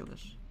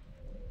ridiculous.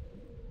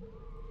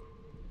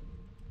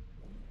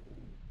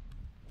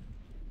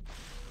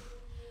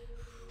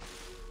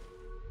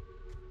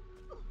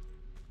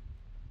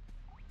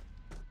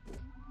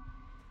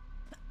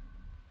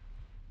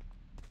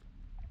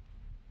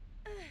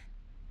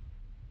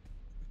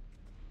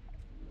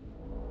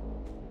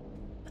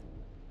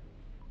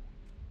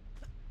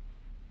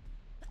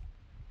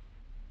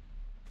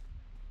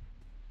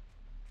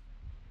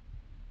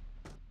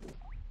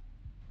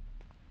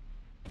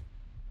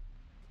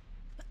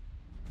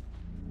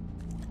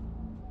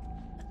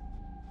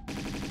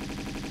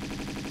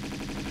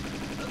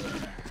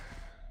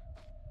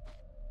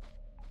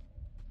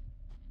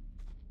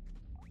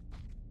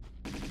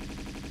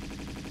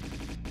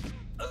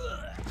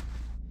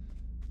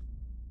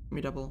 Me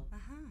double.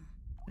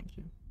 Thank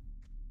you.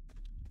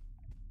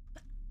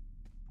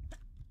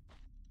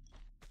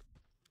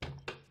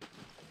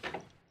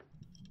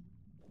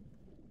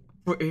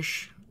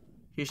 British.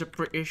 He's a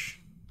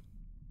British.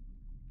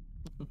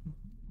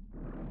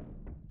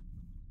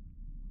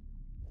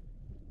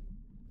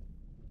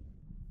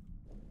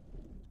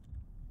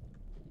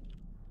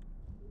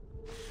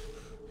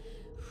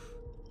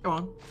 Go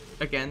on.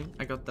 Again,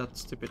 I got that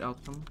stupid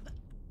outcome.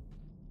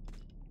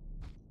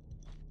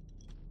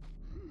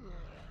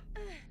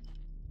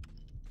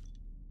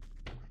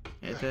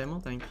 Hey, demo,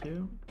 thank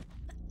you.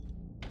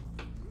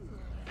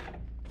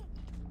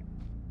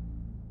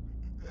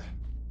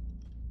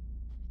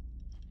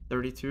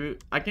 $32.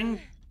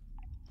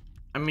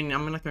 I mean,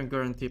 I'm not gonna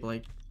guarantee,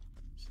 but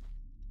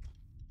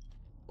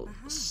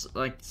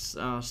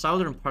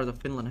southern part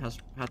of Finland has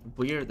had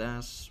weird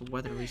ass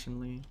weather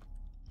recently.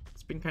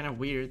 It's been kind of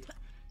weird.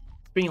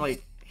 It's been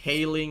like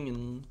hailing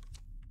and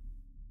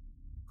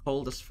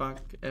cold as fuck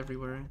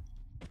everywhere.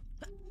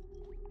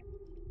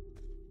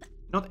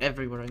 Not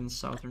everywhere in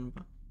southern,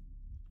 but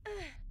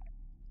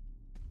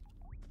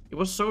it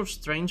was so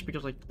strange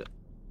because like the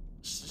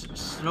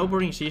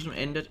snowboarding season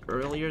ended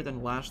earlier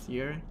than last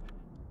year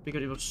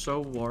because it was so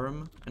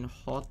warm and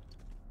hot,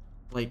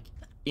 like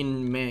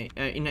in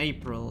in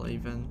April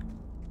even,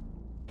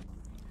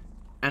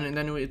 and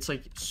then it's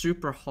like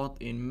super hot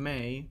in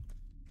May.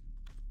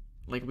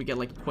 Like we get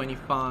like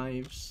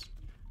 25s,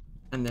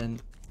 and then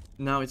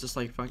now it's just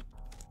like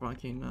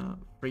fucking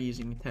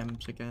freezing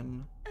temps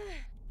again.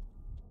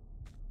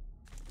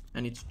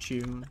 And it's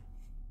June.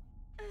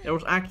 There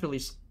was actually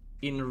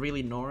in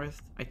really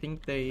north, I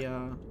think they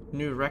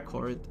new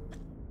record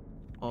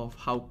of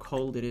how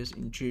cold it is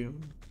in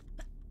June.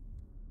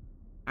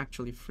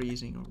 Actually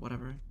freezing or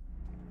whatever.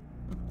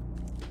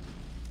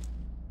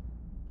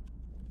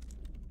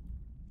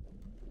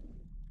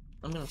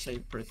 I'm gonna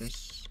say for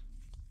this,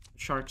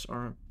 sharks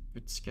are a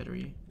bit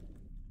scary.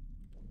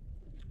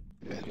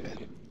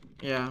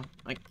 Yeah,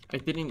 like I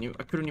couldn't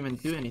even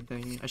do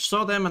anything. I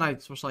saw them and I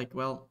was like,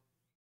 well,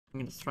 I'm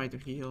gonna try to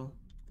heal.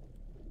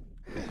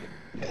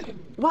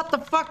 What the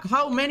fuck?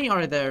 How many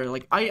are there?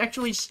 Like, I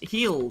actually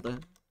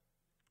healed.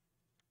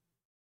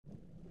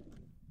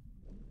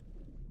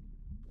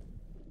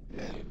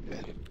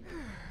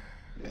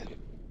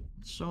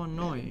 So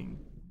annoying.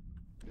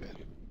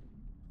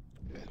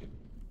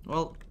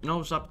 Well,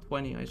 no sub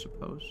 20, I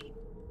suppose.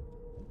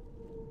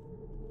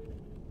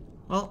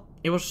 Well,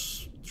 it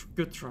was a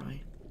good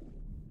try.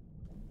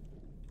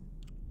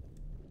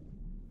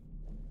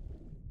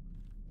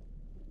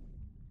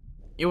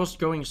 It was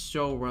going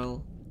so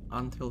well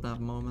until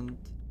that moment.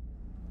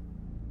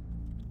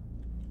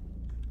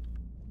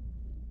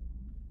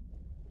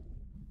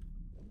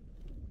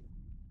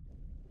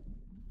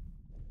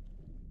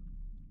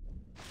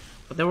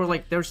 But there were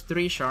like, there's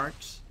 3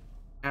 sharks,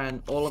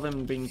 and all of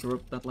them being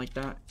grouped up like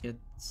that,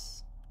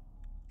 it's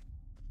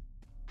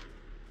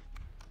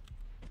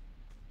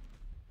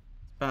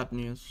bad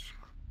news.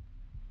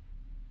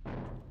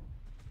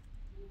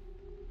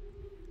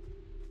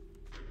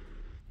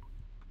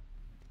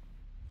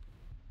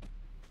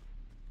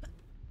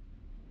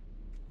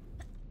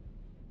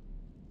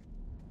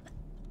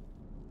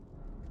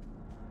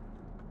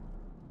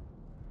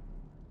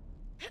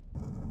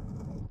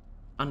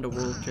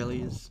 Underworld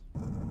jellies.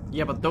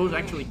 Yeah, but those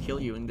actually kill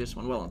you in this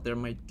one. Well, they're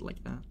made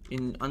like that.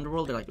 In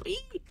Underworld, they're like, "Wee!"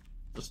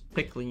 Just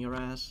tickling your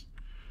ass.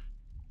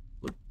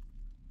 Look.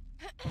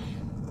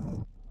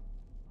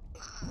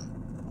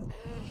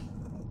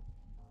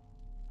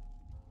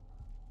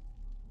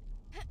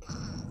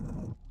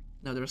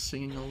 Now they're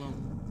singing along.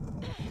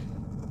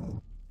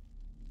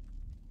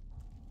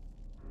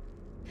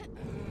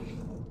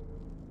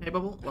 Hey,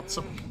 Bubble, what's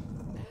up?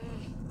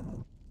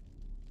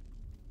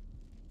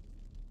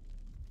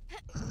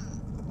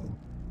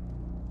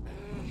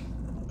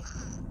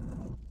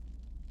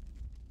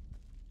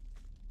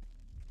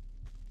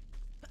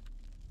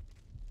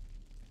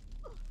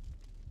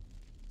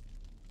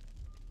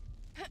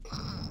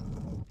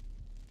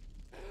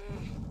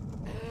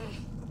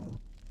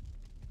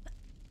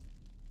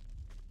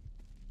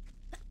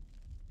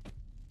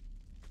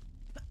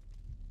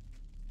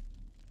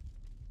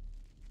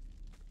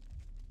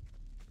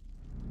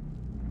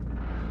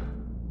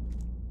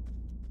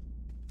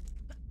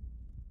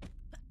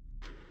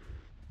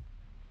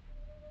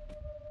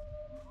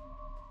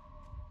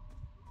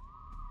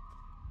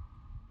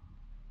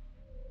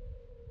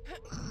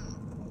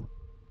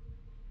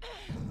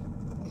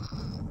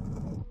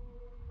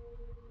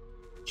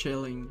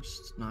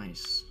 Chillings,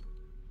 nice.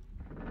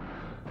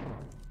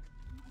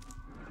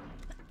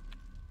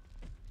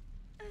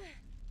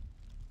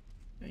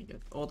 Okay, get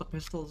all the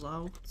pistols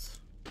out.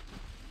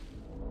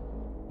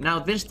 Now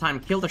this time,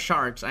 kill the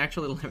sharks. I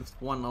actually left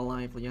one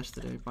alive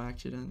yesterday by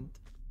accident.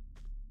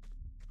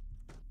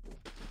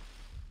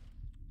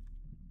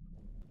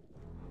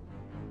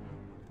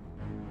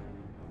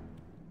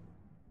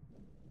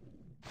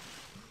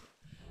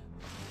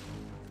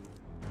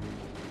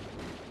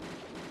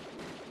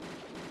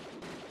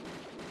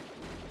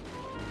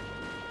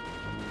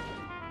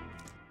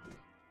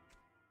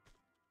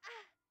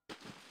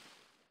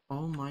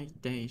 Oh my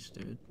days,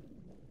 dude.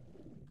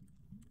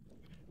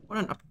 What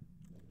an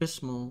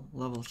abysmal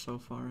level so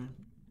far.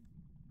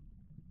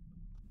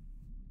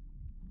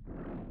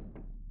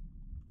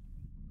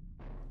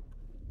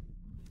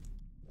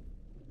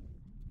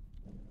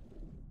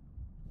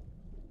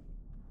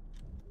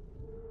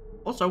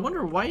 Also, I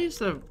wonder why is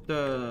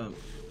the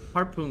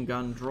harpoon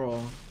gun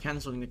draw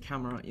canceling the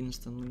camera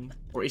instantly?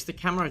 Or is the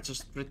camera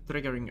just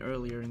triggering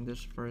earlier in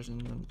this version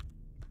than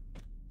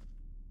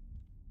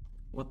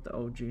what the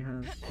OG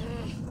has?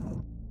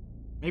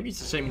 Maybe it's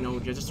the same in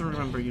OG. I just don't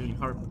remember using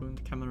harpoon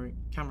camera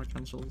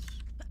cancels.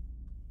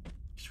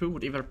 Who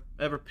would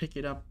ever pick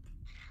it up?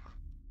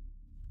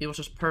 It was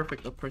just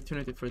perfect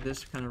opportunity for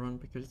this kind of run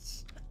because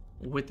it's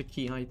with the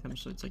key items,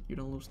 so it's like you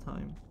don't lose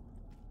time.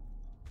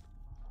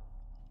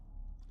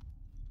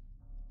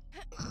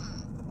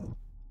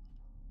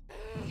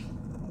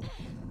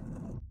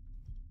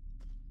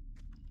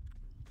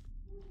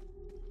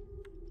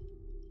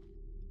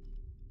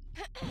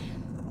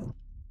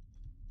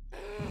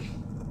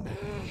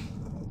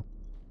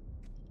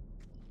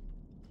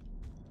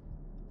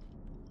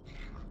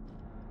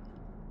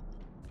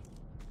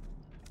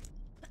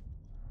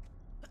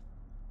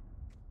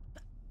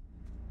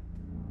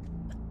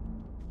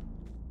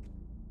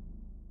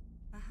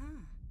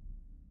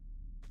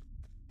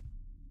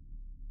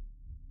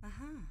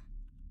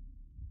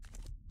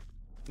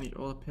 Need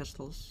all the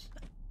pistols.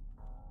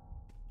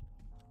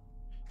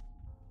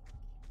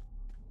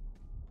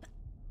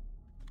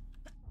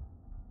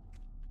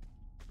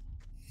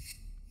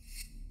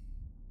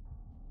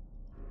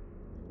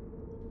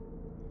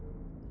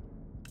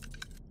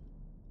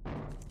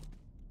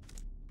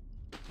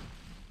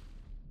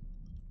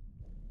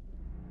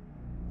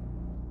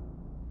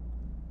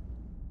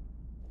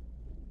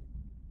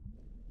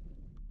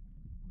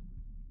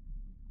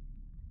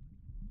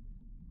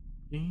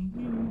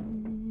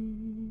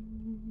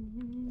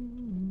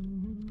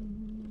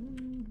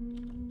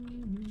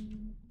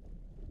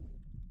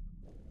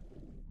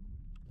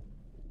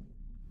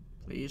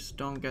 Please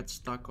don't get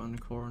stuck on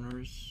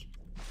corners.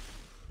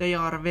 They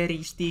are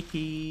very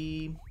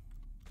sticky.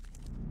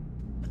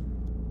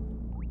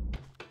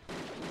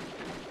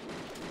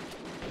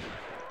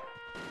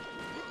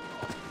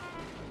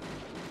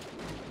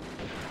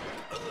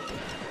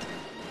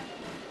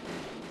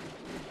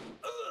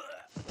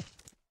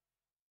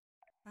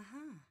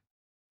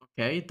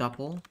 Okay,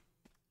 double.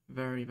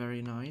 Very,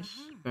 very nice.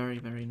 Very,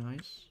 very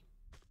nice.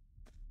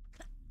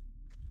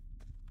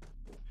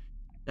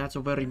 That's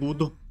a very good.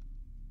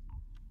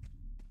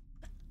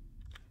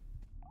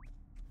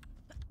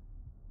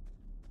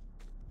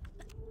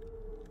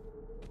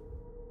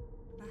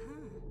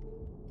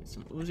 Get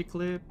some Uzi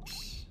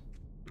clips.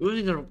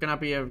 Uzis are gonna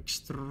be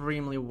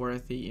extremely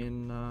worthy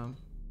in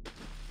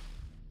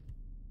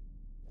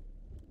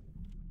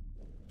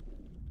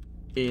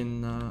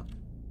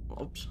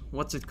oops,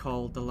 what's it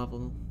called, the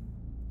level?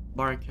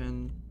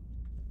 Barken.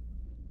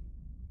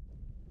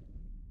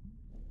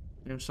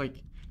 It's like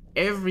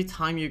every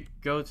time you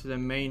go to the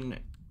main,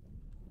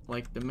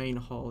 like the main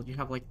hall, you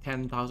have like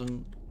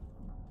 10,000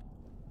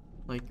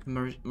 like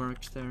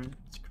mercs there.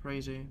 It's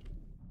crazy.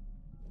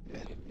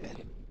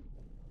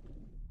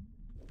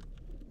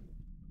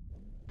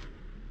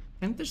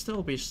 Can't this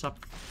still be sub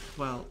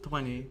 12,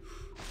 20?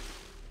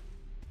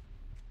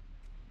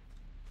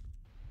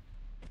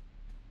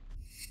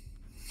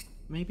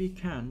 Maybe it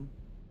can.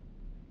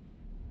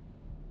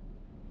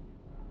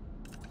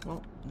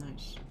 Well,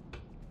 nice.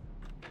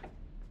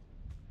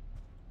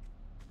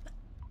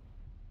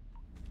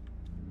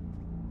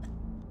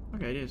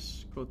 Okay, it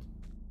is good.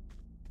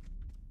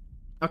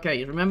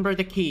 Okay, remember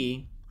the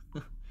key.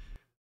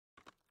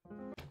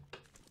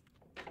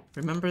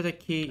 Remember the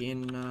key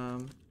in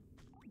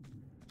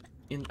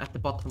at the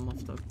bottom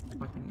of the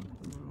fucking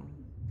room.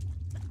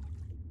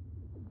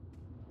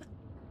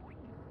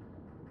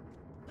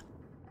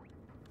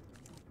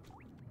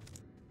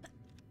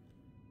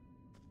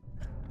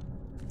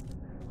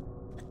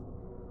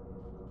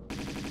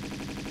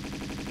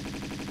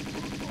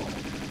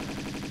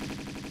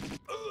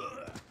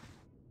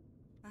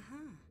 Uh-huh.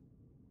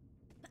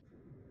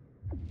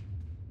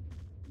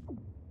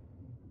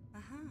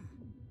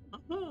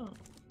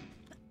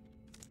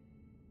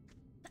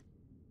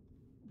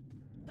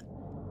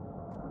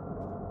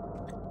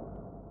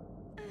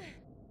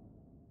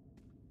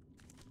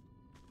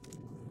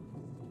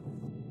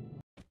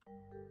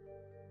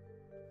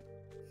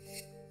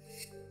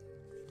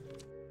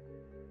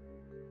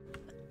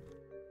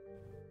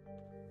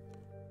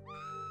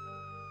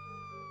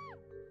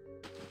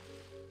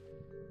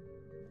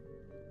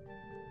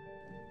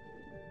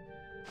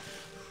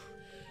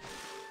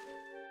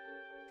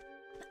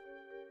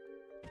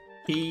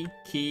 Key.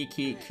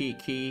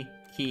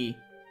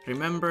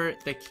 Remember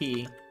the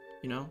key,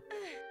 you know?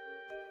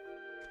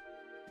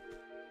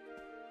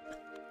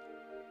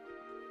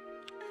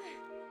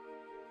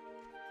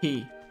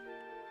 Key.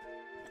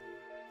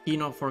 Key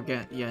not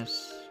forget,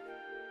 yes.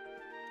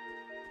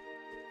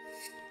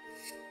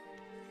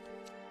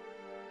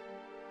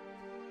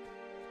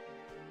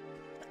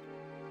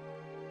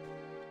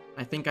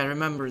 I think I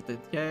remembered it,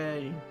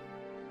 yay.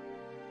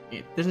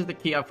 This is the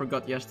key I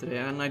forgot yesterday,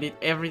 and I did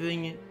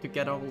everything to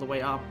get all the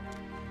way up.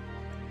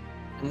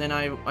 And then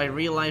I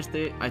realized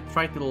it, I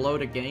tried to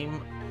load a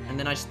game, and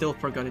then I still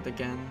forgot it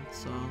again,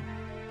 so...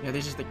 Yeah,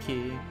 this is the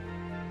key.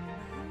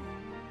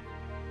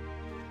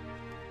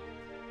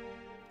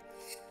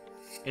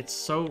 It's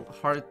so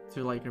hard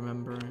to, like,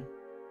 remember.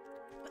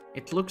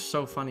 It looks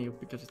so funny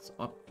because it's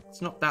up.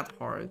 It's not that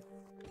hard.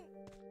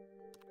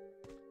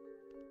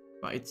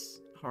 But it's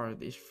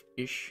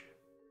hard-ish.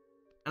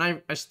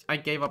 And I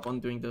gave up on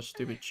doing the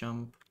stupid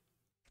jump.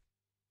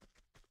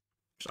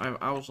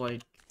 I was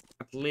like,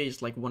 at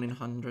least like 1 in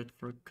 100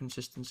 for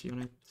consistency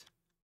on it.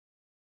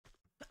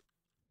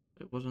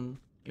 It wasn't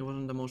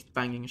the most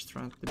banging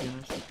strat, to be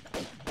honest.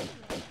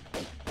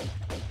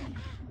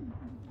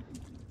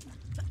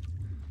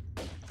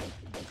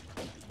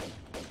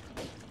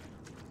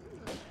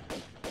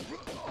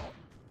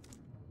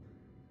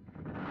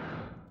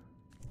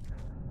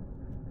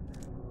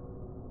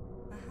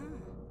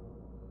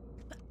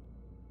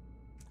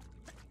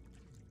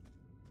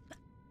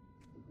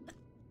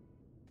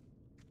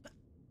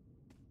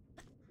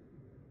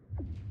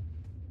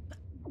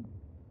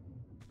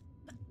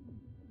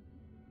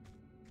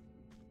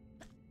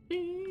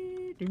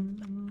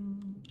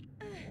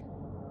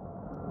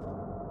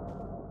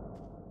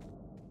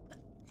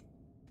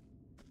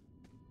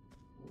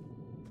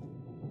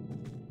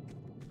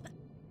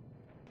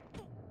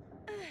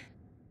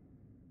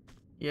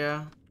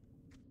 Yeah.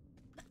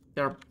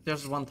 They're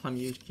just one-time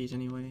use keys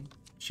anyway.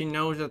 She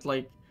knows that,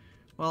 like,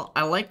 well,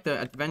 I like the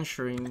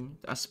adventuring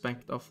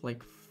aspect of,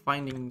 like,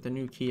 finding the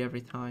new key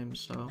every time,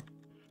 so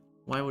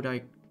why would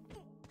I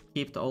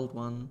keep the old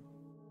one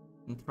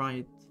and try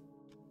it?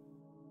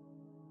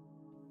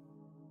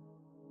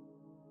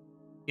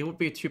 It would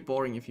be too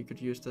boring if you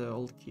could use the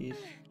old keys.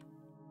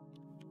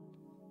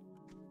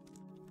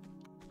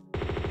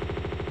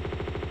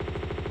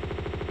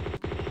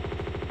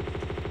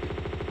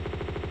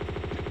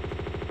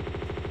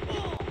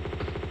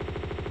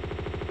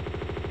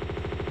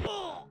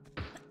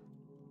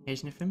 Hey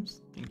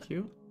Sniffins, thank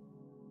you.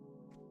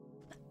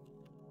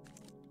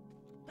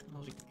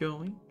 How's it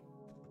going?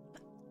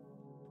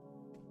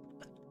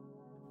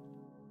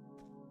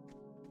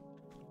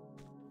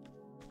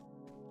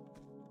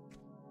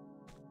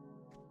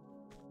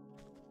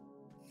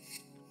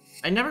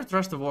 I never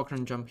trust the walk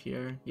and jump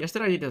here.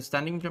 Yesterday I did a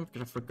standing jump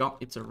because I forgot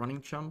it's a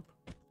running jump.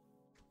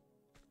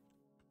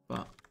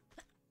 But,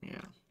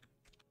 yeah.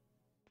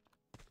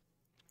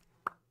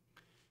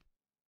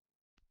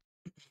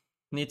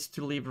 Needs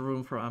to leave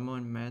room for ammo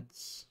and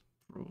meds.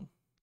 True.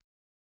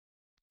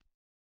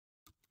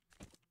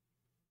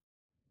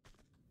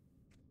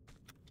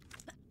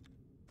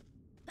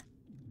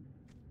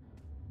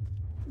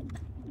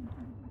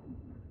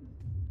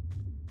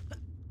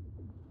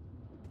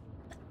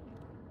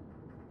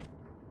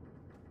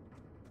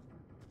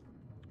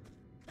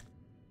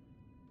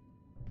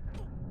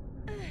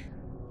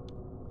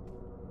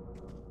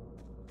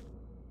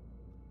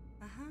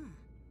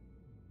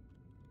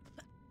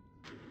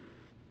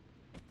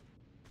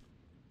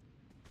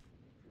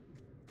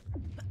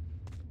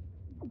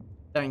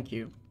 Thank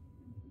you.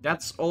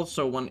 That's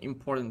also one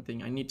important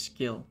thing. I need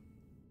skill.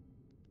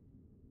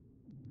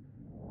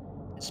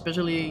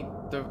 Especially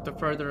the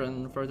further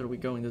and further we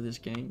go into this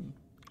game.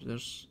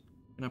 There's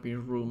gonna be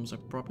rooms I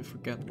probably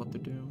forget what to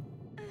do.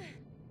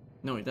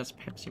 No, that's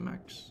Pepsi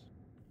Max.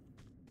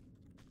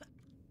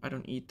 I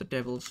don't eat the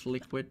devil's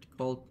liquid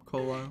called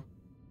cola.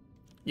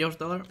 Yo,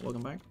 Stellar,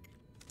 welcome back.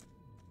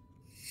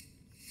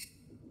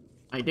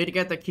 I did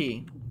get the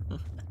key.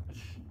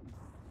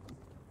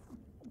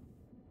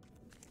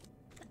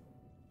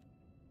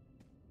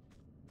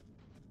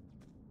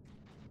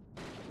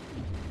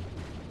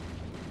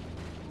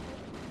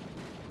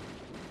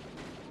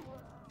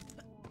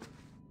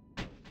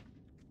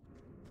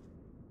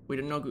 We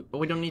don't know.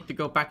 We don't need to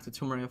go back to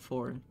Tomb Raider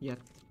 4 yet.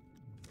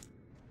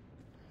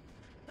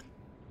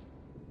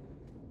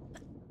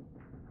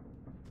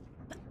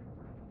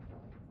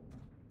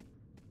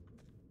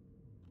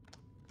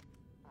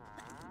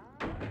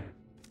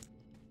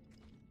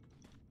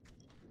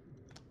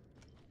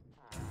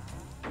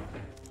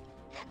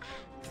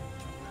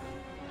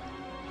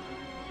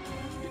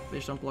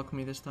 Please don't block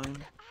me this time.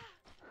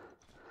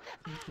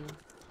 Thank you.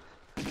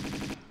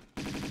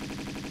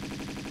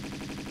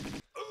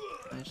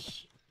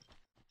 Nice.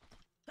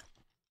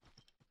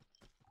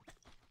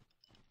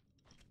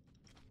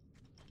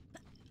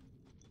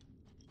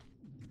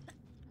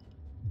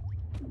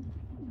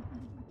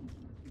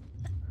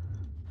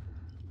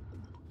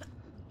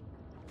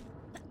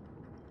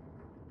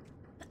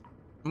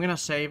 I'm gonna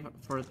save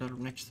for the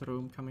next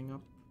room coming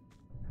up.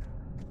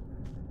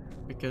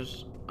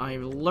 Because I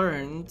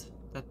learned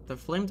that the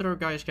flamethrower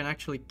guys can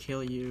actually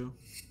kill you.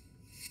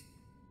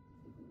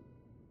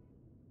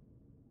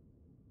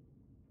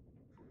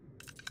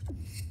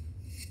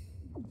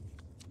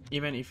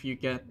 Even if you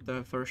get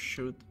the first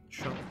shot.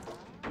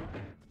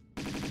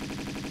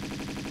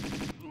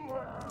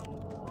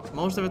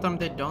 Most of the time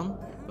they don't,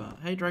 but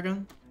hey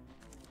Dragon.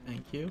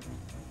 Thank you.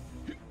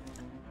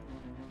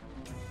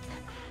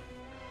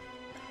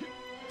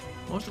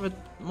 Most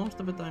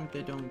of the time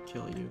they don't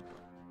kill you.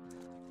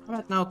 I've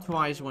had now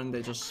twice when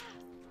they just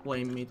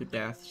flame me to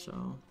death,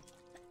 so.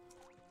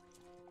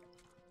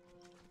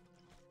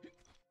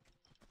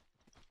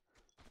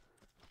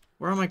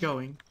 Where am I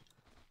going?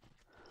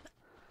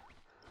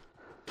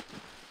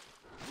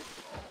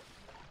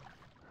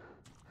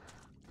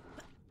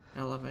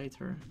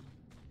 Elevator.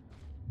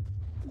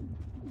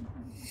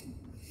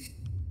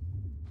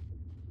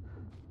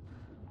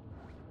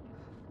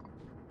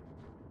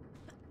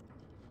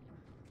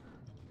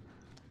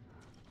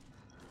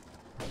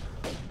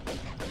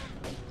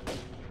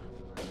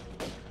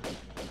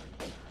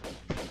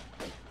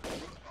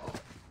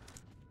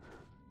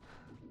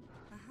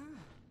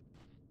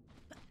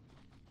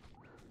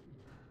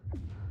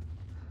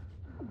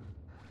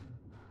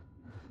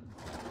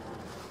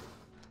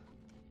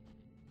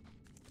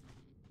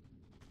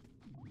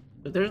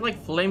 But there's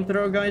like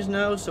flamethrower guys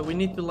now, so we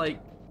need to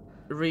like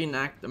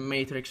reenact a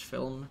Matrix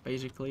film,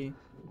 basically,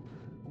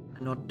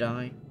 and not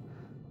die.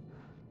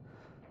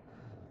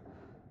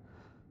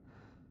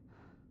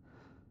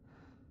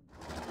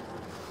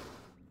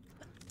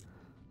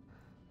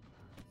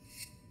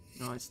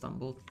 No, I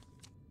stumbled.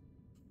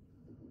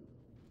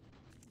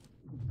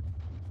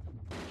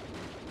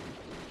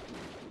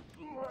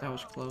 That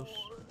was close.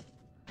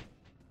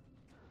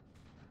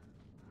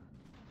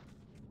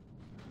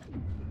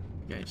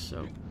 Okay,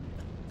 so.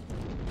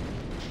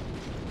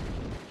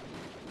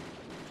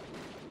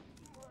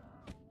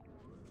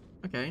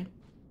 Okay.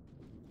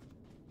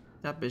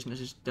 That business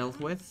is dealt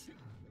with.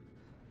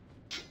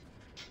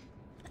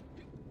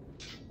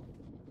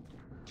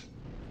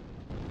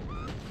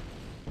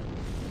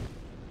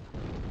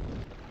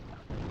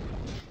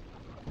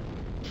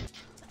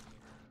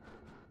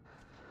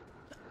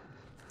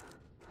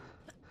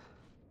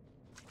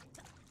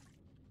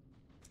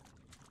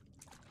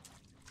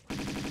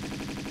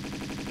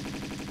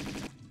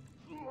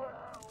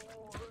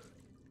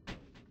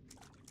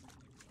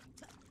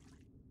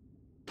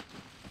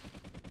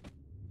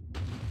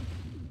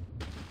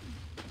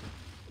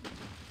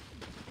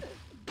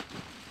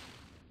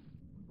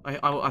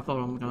 I thought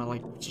I'm gonna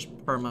like just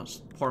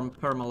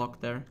permalock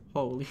there.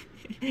 Holy.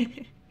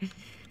 Because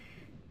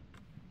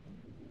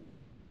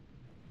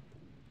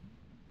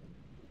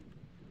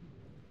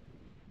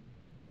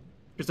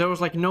there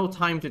was like no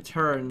time to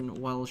turn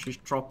while she's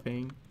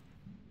dropping.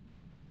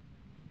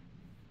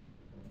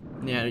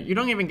 Yeah, you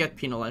don't even get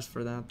penalized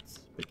for that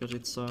because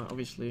it's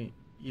obviously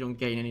you don't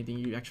gain anything.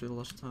 You actually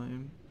lost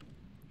time.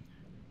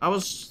 I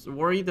was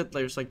worried that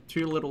there's like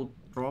too little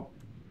drop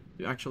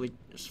to actually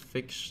just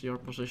fix your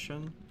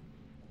position.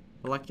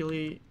 But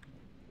luckily,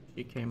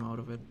 she came out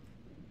of it.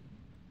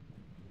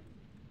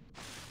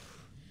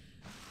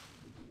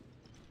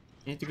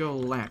 You need to go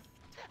left.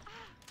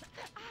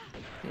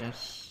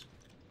 Yes.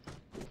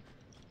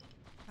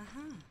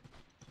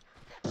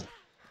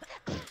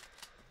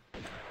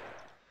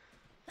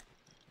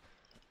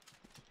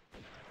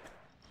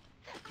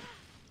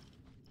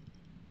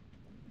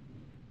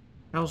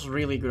 That was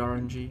really good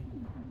RNG.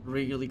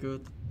 Really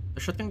good.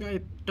 The shotgun guy,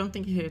 I don't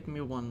think he hit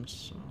me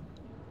once. So.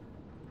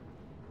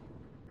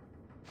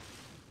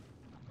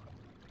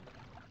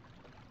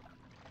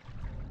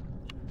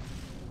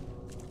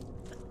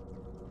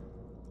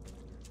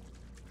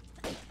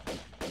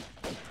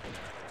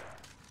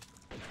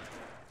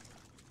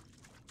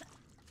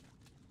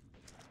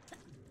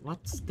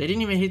 What? They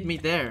didn't even hit me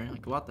there.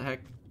 Like, what the heck?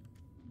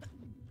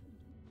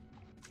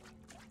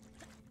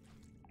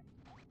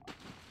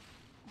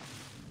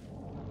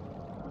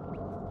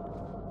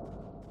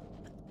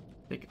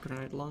 Take a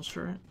grenade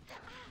launcher.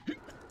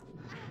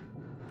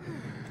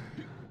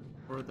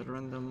 Or the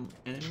random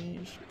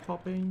enemies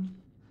popping.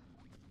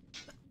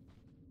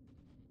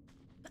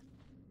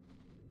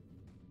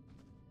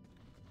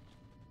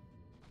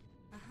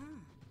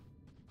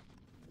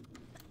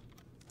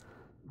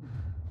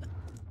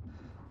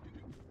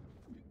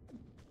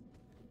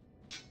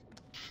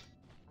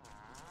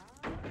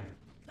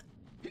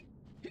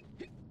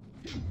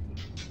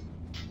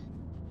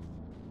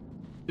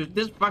 Dude,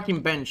 this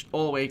fucking bench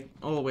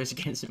always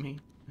against me.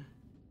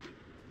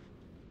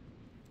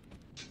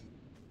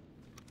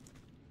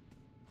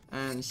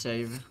 And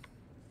save.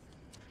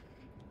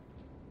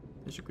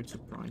 There's a good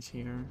surprise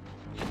here.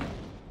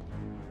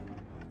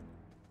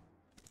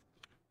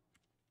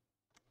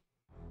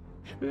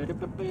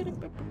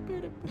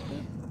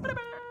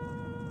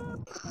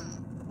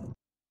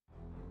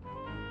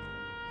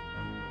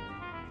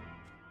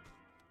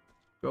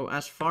 Go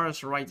as far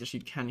as right as you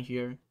can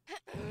here.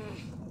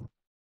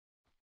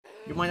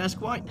 You might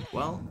ask why?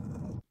 Well,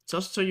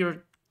 just so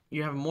you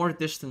have more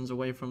distance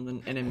away from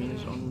the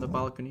enemies on the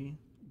balcony.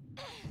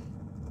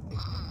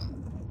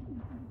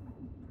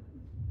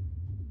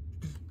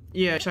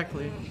 Yeah,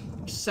 exactly.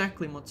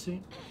 Exactly, Motsi.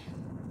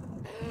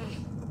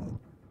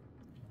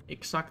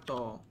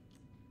 Exacto.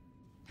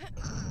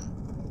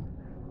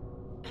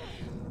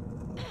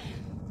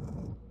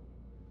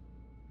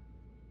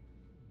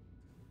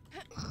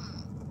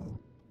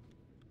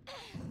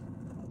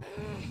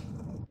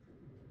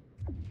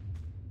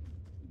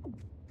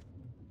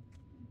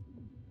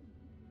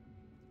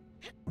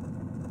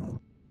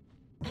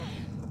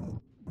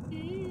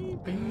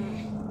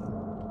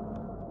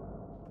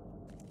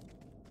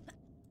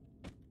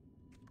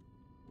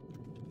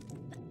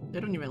 They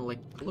don't even like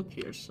look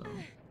here, so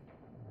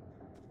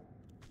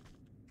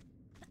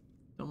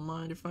don't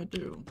mind if I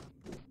do.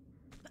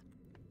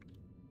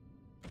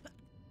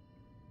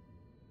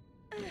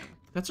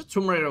 That's a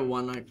Tomb Raider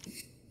one.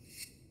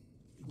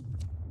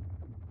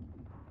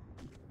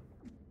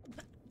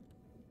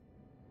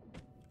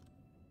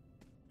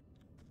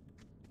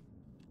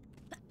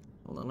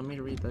 Hold on, let me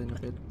read that in a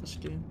bit. This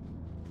game.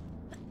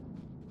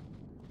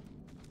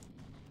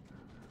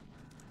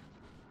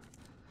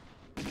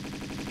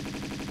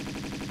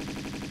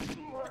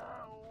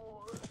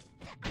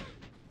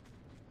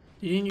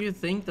 Didn't you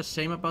think the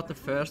same about the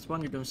first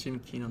one? You don't seem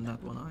keen on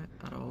that one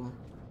at all.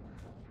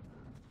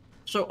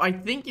 So I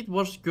think it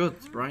was good,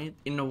 right?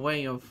 In a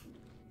way of...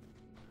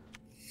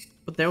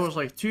 But there was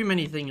like too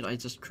many things I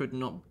just could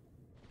not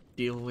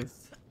deal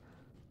with.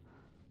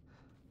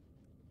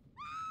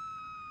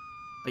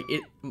 Like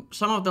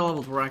some of the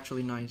levels were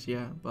actually nice,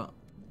 yeah, but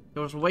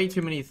there was way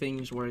too many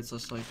things where it's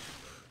just like...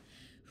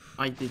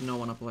 I did not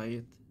want to play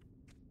it.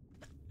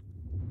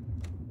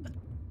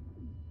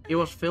 It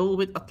was filled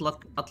with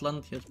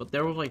Atlanteans, but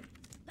there was like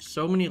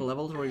so many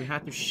levels where you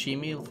had to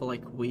shimmy for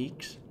like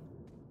weeks.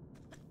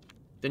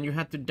 Then you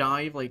had to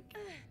dive like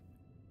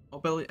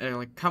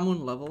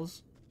common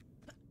levels.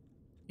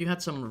 You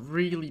had some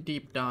really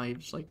deep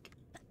dives, like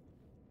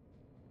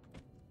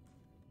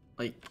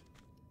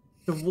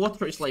the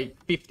water is like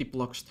 50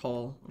 blocks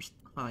tall or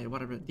high,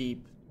 whatever,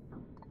 deep.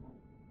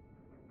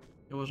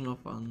 It was no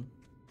fun.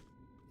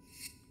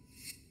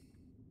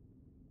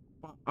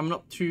 I'm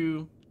not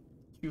too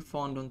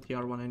fond on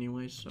TR1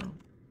 anyway, so...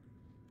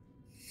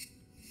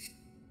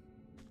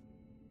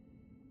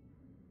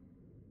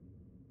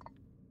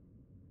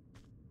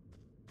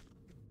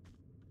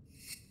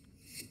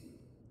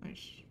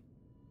 Nice.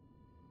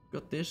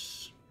 Got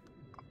this.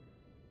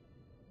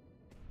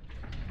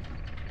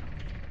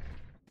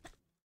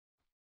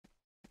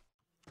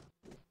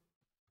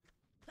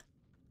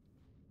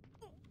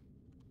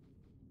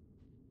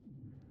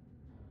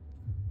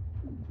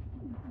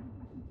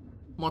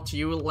 Mods,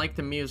 you will like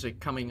the music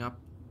coming up.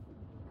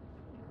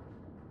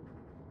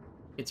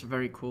 It's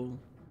very cool.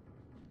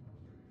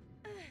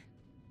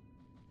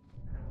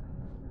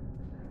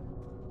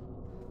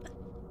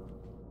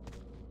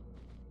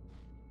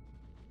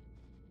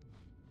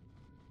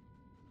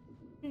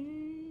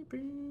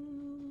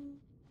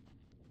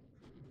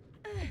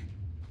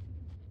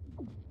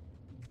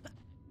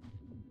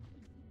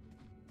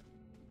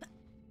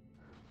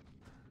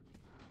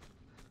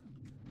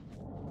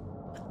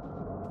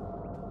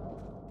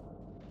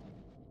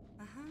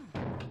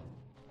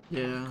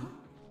 Yeah.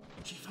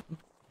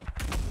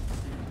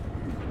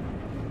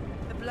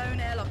 The blown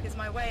airlock is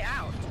my way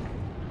out.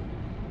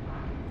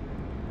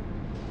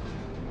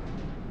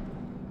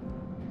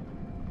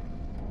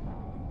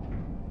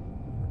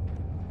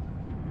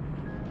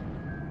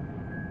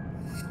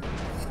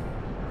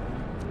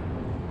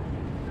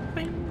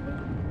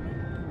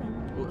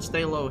 We'll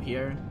stay low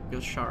here,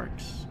 because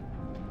sharks.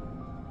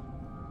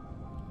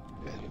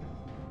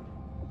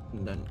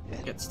 And then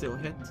get still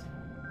hit.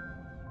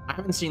 I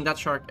haven't seen that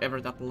shark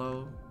ever that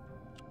low.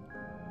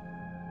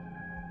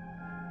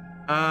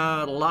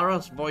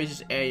 Lara's voice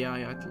is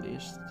AI at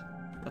least.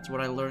 That's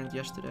what I learned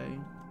yesterday.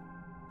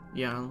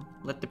 Yeah,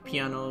 let the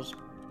pianos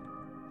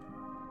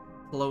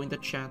flow in the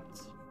chat.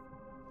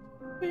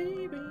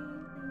 Baby.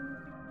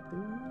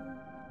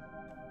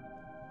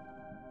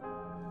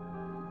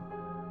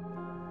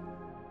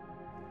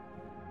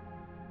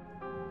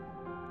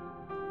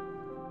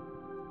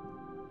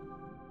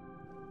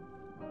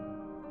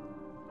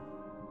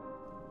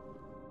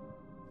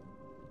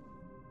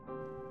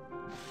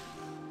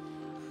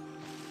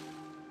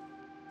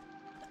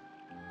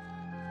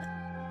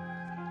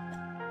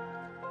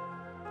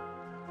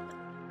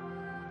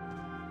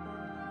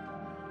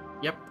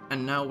 Yep,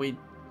 and now we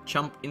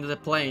jump into the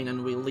plane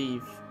and we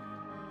leave.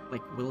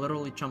 Like, we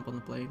literally jump on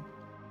the plane.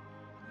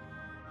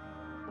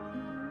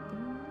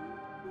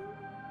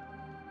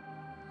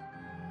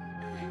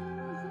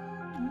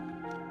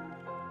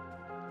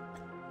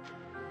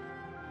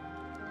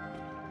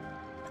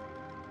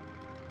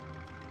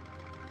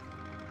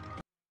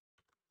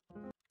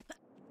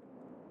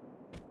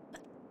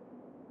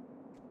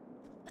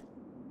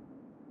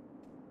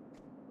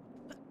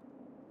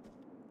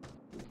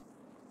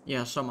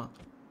 Yeah, summer.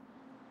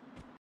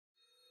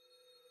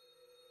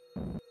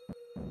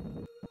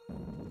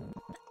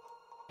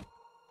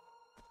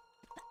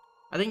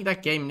 I think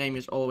that game name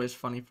is always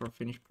funny for a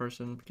Finnish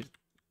person because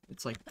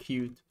it's like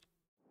cute.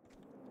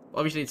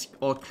 Obviously it's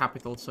all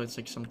capital, so it's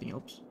like something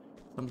else.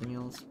 Something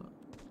else. But...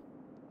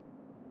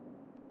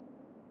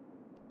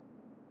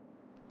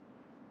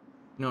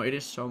 No, it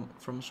is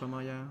from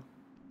Soma, yeah.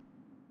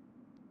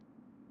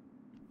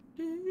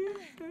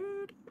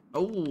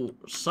 Oh,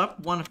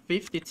 sub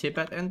 150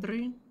 Tibet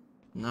entry.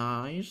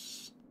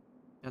 Nice.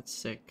 That's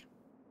sick.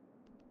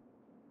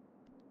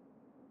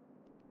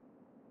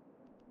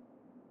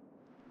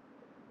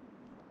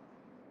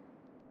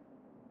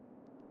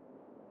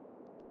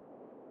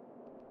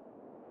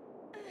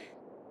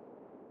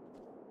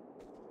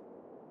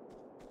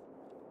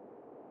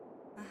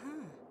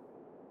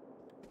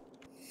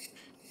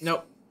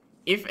 No,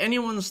 if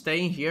anyone's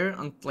staying here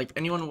and like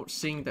anyone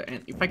seeing the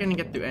end, if I can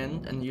get the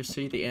end and you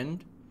see the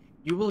end,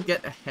 you will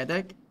get a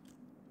headache.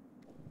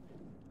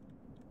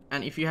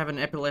 And if you have an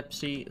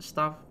epilepsy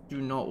stuff, do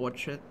not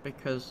watch it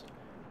because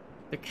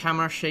the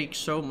camera shakes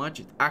so much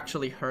it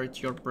actually hurts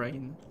your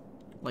brain.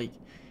 Like,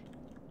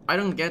 I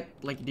don't get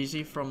like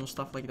dizzy from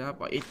stuff like that,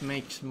 but it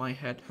makes my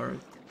head hurt.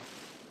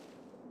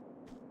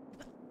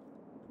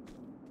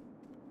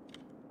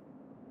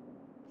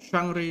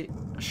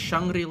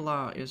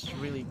 Shangri-La is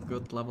really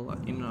good level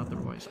in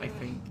otherwise, I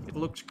think. It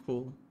looks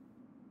cool.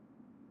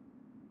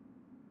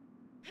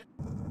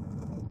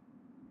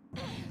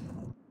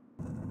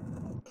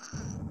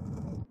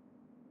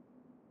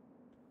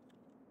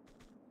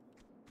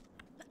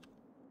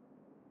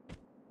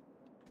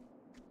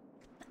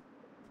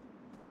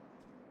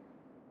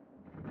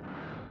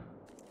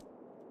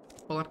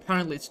 Well,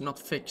 apparently it's not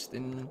fixed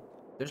in...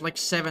 There's like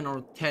 7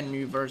 or 10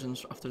 new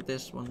versions after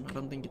this one. I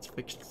don't think it's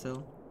fixed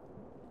still.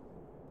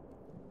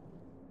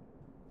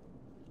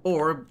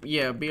 Or,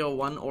 yeah,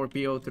 BO1 or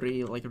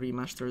BO3, like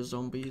remaster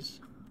zombies.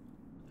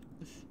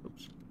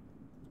 Oops.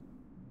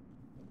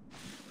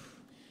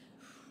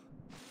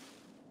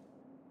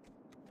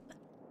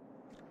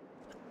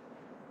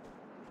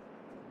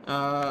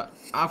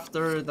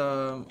 After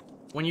the...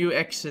 When you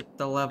exit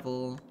the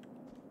level...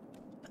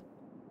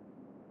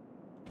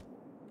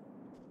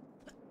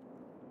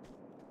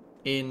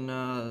 in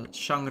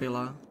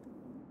Shangri-La,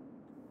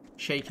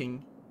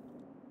 shaking.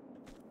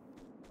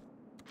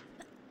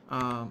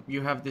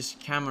 You have this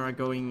camera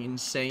going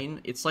insane.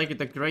 It's like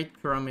the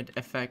Great Pyramid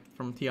effect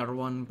from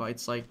TR1, but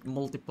it's like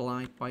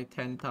multiplied by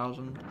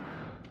 10,000.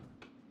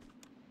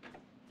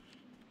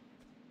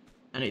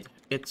 And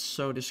it's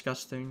so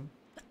disgusting.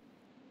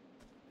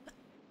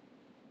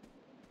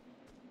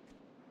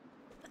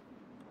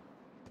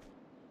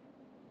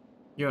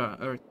 Yeah,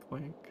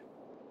 earthquake.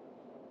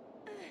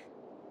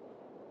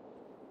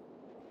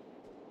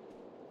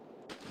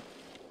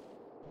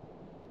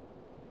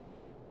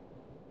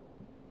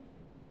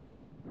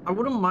 I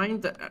wouldn't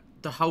mind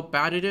the how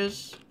bad it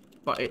is,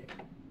 but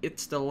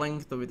it's the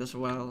length of it as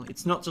well.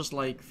 It's not just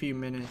like few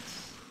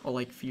minutes or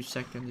like few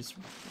seconds.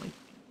 It's like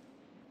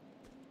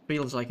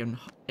feels like an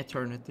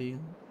eternity.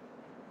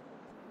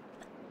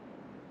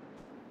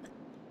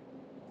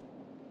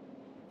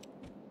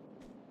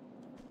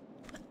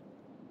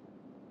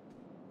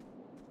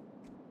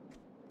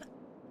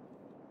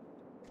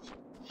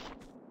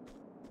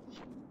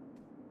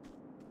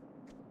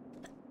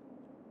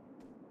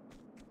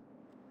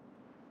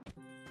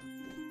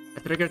 I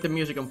triggered the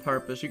music on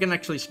purpose. You can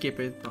actually skip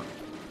it, but...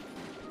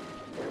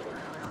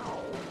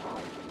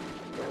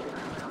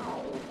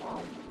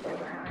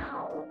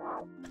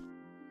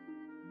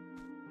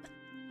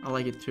 I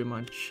like it too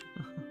much.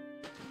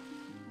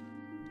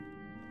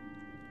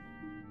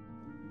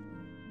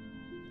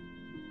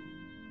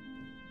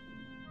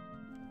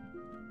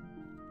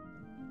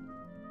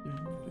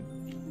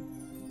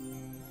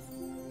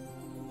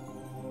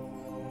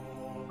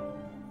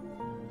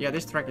 Yeah,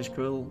 this track is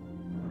cool.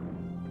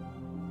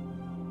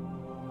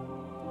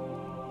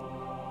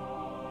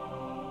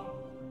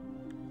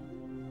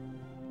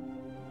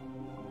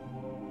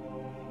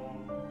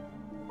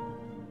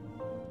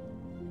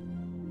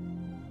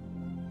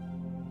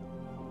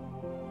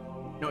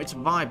 No, it's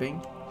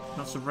vibing,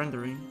 not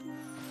surrendering.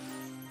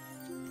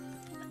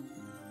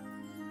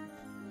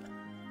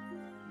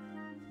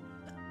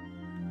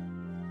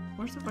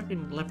 Where's the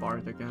fucking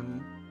leopard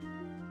again?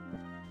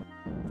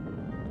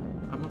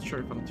 I'm not sure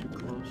if I'm too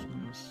close.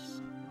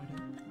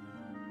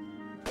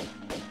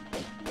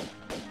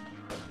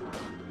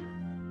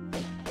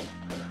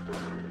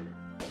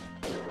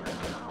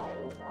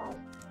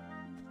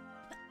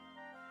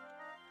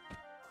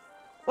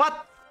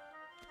 What?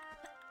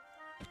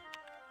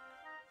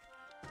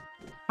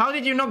 How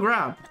did you not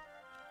grab?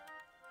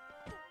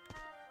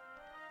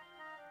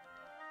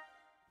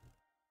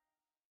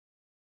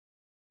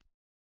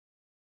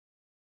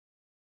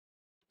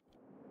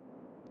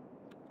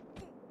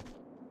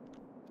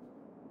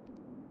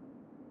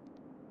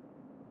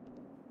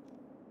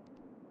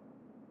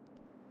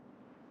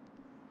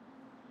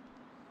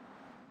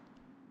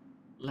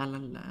 La la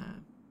la.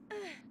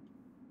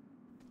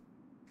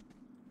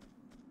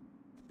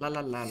 La la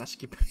la la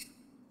skip.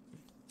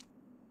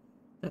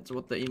 That's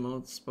what the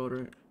emote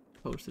spotter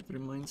posted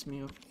reminds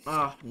me of.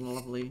 Ah,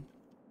 lovely.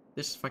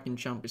 This fucking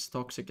jump is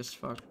toxic as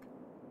fuck.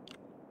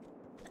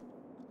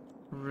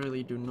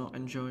 Really do not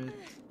enjoy it.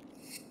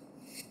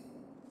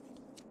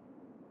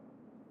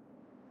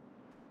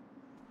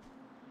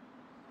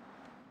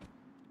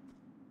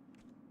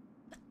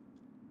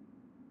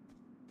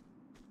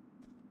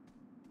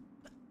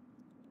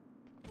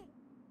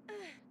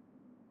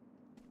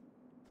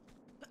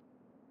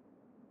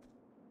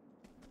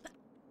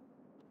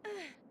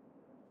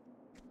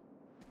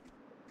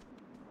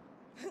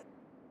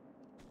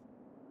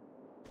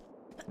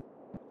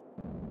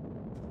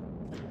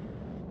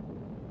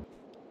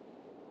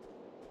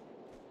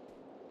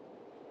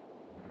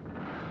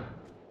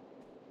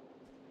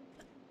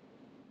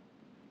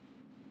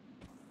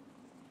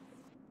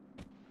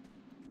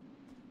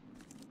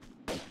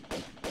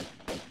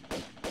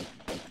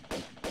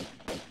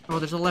 Oh,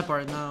 there's a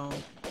leopard now.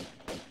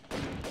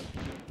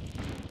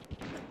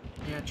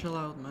 Yeah, chill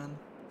out, man.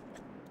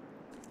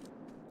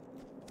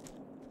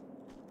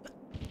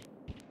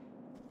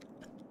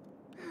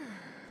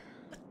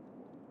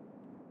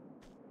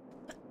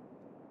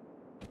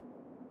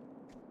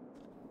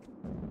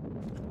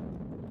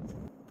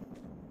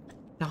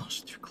 That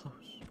was too close.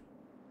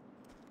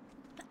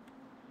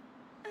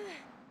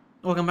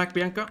 Welcome back,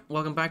 Bianca.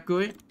 Welcome back,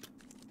 Gui.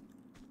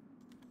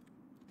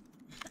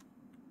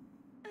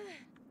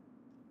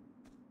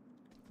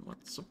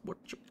 What's up?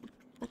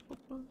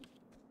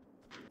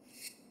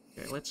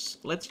 Okay,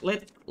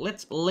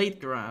 let's late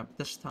grab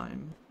this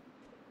time.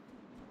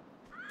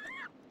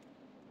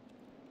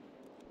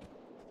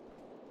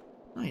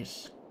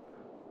 Nice.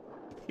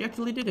 He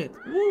actually did it.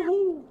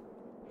 Woohoo!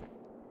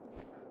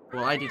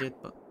 Well, I did it,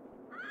 but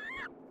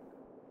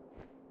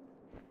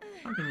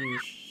how can you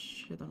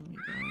shit on me,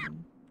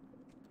 man?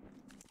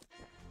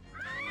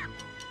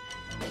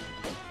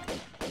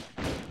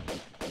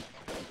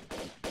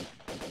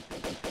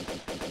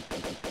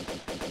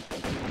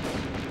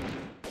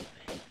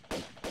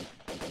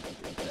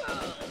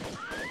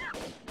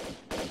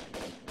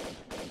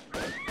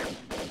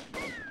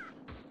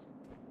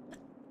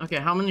 Okay,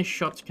 how many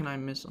shots can I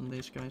miss on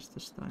these guys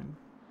this time?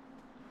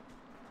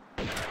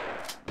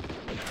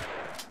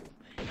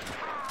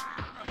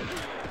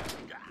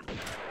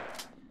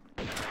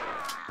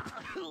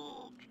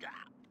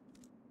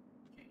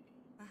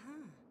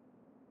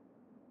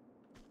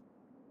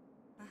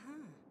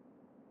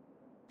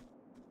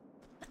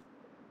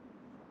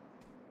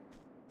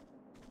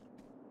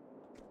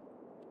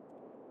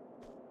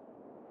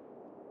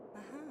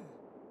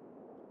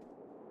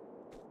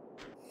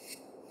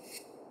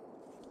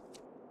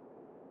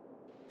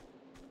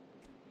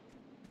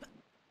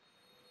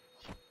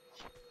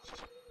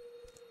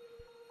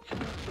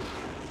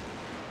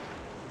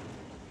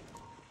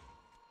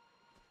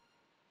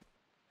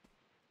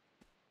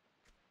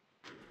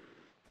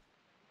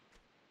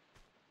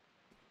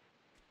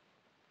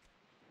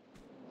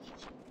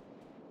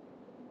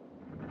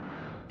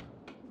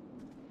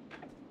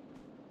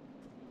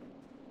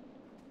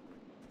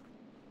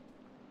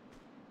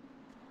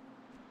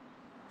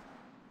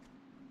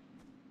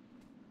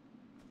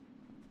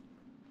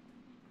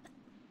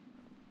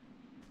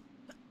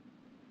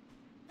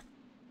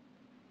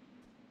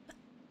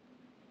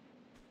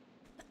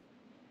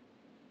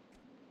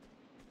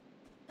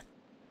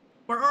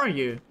 Where are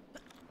you?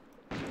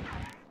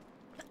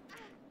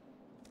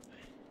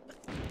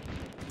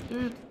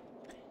 Dude,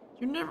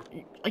 you never...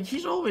 Like,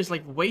 he's always,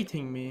 like,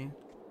 waiting me.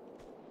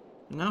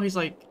 And now he's,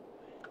 like,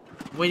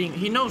 waiting...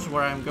 He knows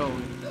where I'm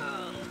going.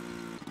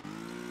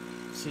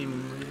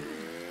 Seemingly.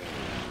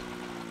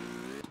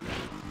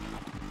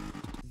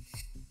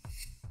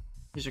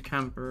 He's a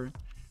camper.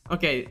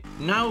 Okay,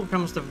 now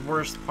comes the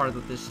worst part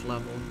of this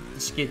level. The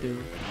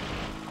skidoo.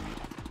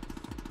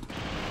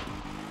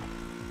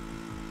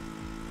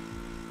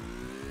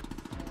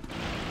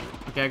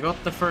 Okay, I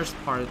got the first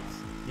part.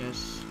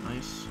 Yes,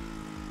 nice.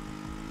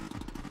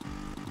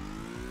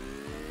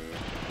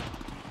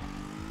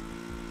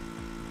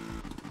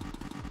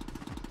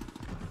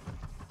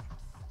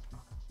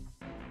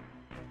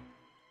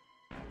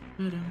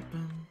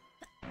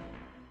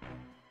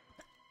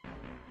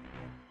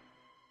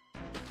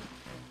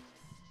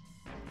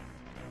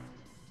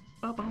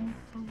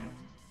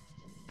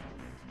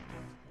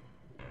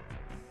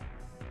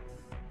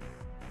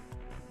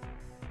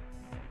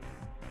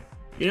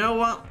 You know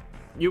what?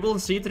 You will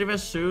see,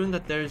 Trives, soon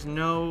that there's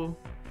no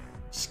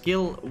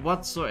skill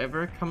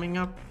whatsoever coming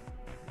up.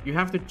 You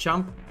have to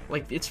jump,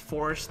 like it's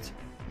forced.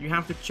 You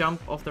have to jump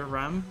off the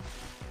ramp,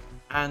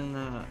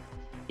 and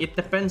it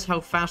depends how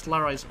fast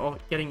Lara is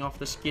getting off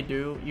the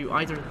skidoo. You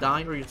either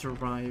die or you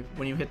survive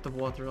when you hit the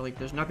water. Like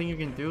there's nothing you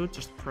can do,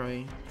 just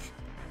pray.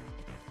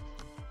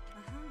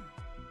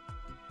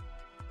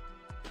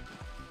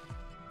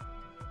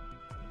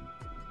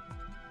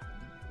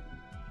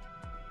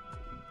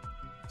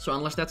 So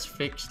unless that's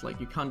fixed, like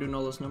you can't do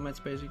no those nomads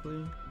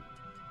basically.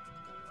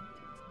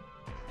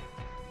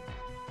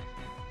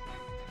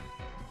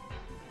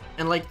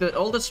 And like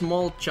all the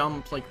small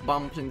jumps, like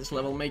bumps in this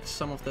level makes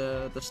some of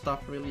the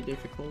stuff really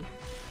difficult.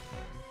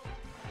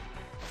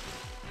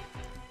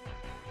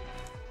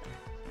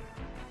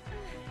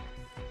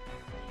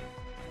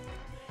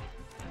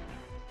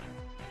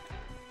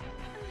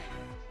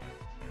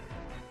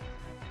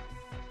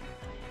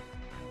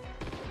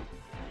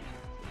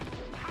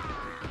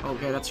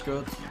 Okay, that's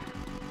good.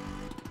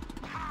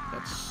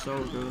 That's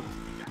so good.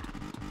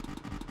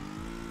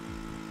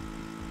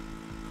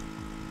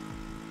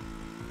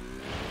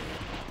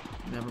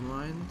 Never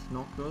mind,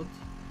 not good.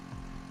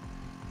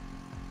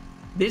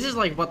 This is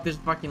like what this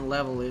fucking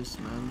level is,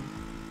 man.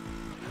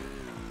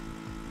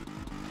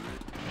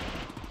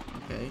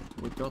 Okay,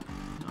 we got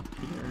up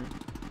here.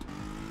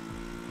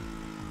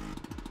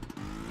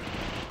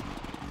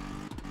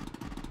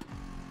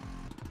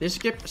 This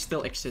skip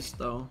still exists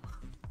though.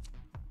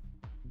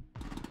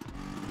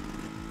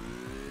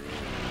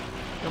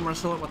 Yo,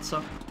 Marcelo, what's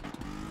up?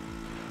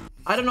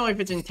 I don't know if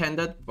it's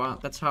intended,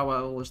 but that's how I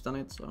always done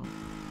it, so...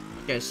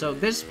 Okay, so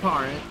this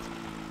part...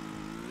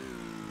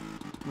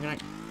 I'm gonna...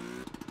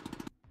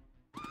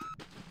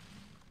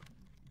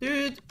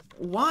 Dude,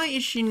 why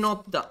is she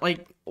not...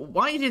 Like,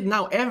 why did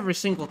now every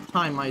single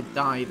time I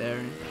die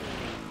there...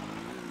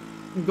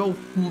 go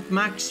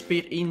max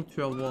speed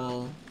into a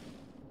wall?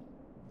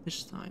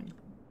 This time.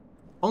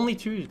 Only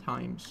 2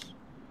 times.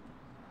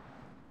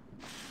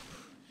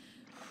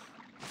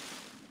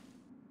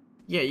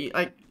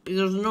 Yeah,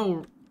 there's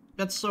no...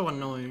 That's so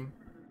annoying.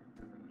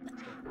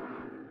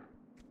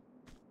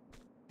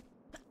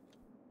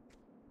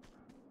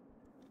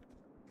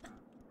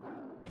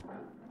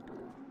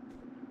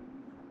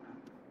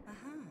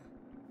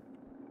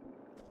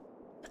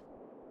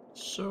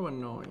 So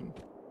annoying.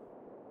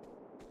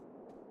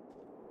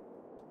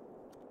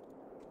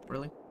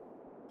 Really?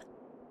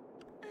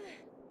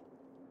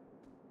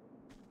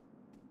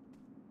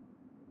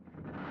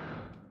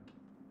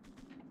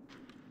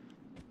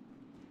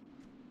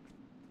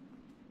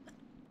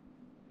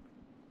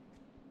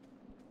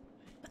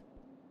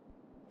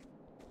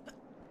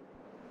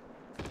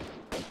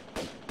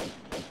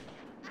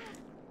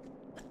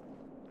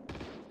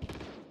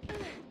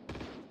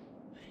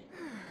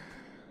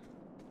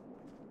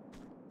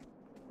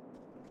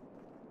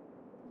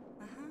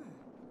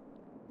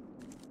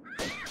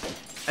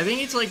 I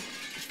think it's like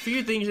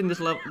few things in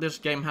this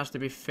game has to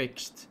be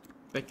fixed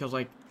because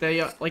like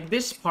they are like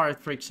this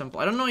part, for example.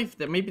 I don't know if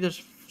maybe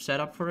there's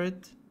setup for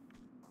it.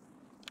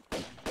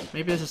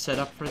 Maybe there's a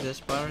setup for this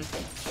part.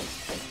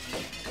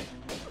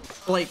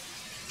 Like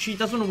she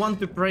doesn't want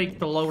to break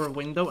the lower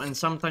window and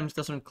sometimes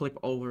doesn't clip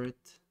over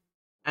it,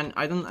 and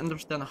I don't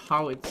understand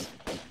how it's.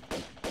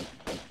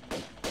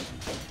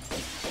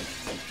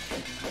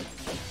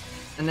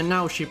 And then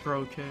now she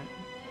broke it.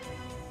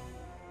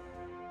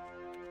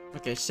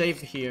 Okay, save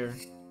here.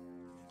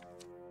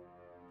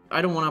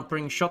 I don't want to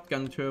bring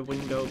shotgun to a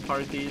window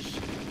parties.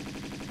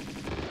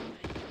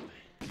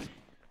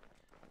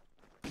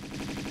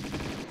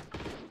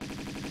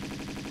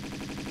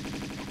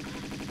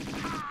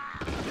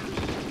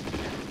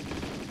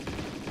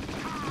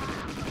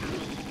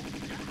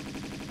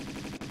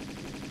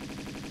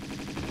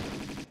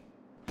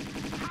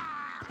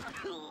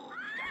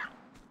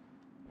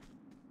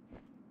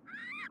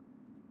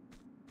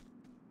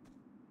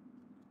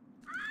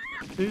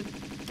 Dude,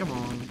 come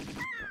on.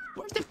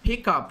 Where's the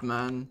pickup,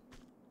 man?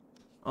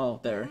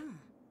 Oh, there.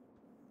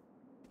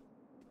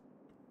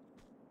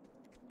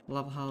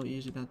 Love how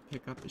easy that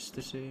pickup is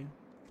to see.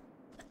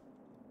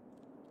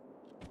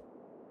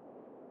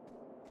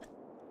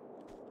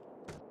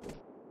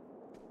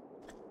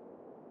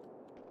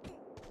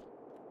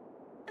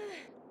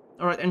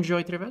 Alright,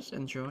 enjoy, Treves.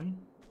 Enjoy.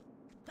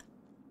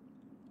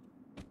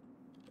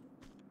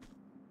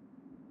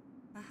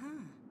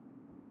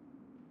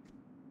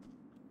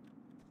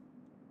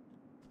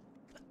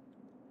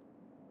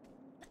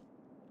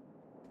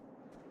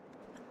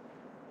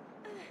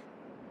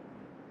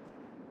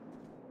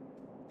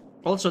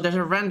 Also, there's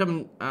a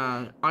random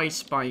ice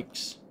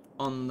spikes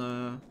on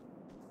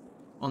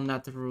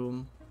that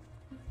room.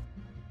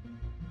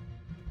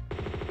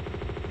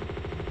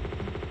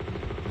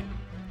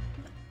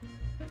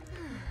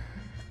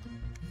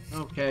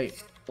 Okay,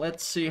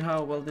 let's see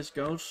how well this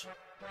goes.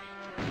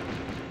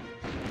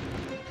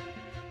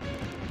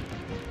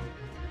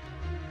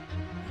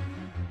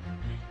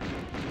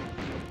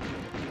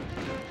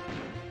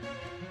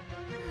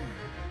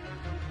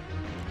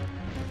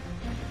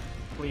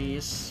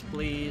 Please,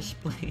 please,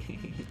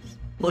 please,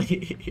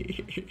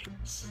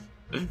 please.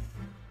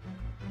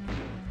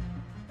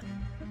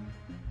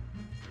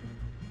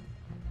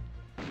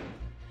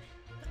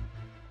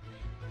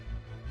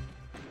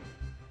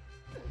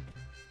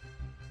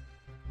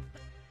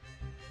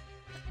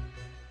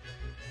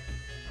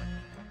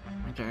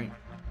 Okay.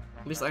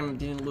 At least I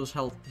didn't lose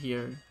health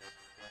here.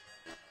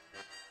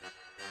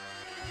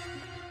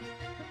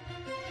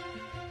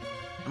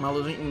 Am I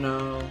losing?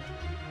 No.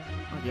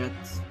 Not yet.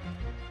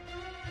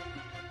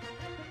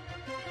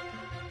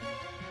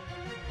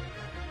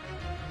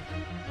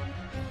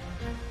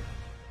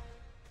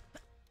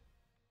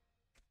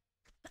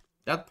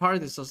 That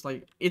part is just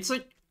like, it's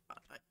like,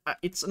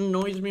 it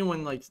annoys me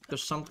when like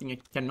there's something I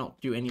cannot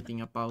do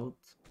anything about.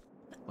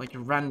 Like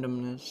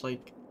randomness,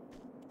 like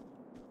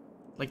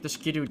the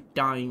skidoo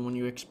dying when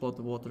you explode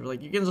the water.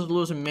 Like, you can just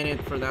lose a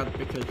minute for that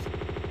because...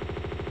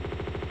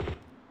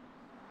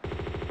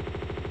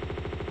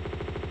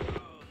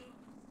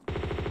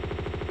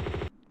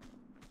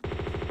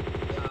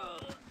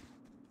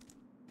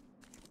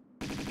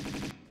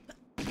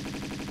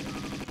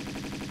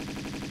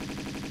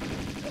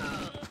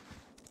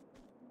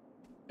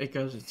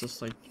 Because it's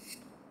just like...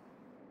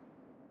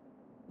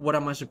 What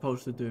am I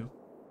supposed to do?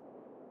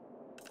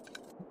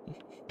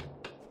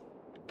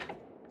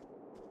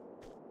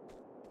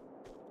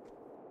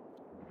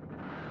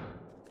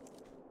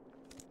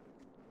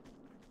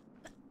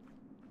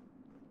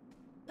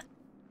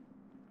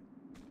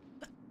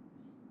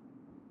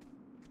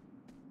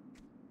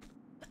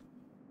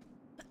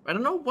 I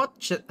don't know what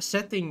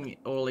setting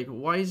or like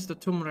why is the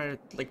Tomb Raider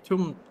like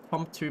Tomb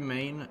 2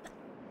 main,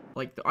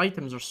 like the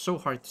items are so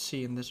hard to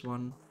see in this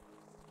one.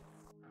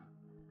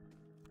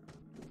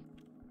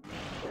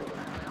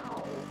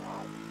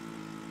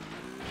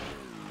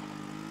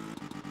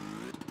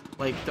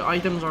 Like the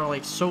items are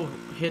like so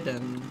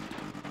hidden.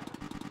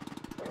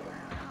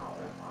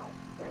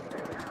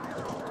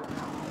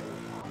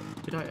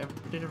 Did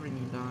I really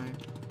die?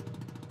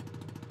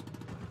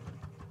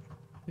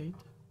 Wait.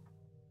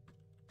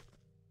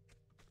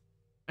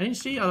 I didn't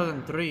see other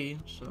than 3,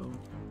 so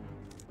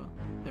well,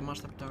 they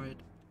must have died.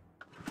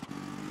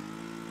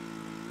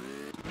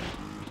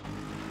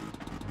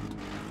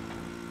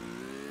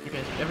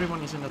 Okay, so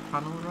everyone is in the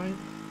tunnel, right?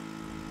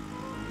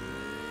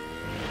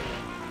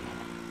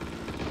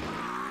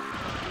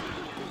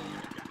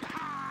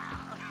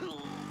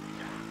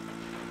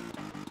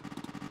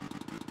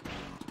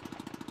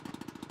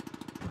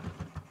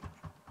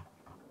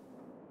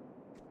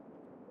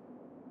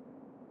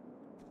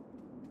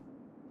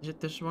 Is it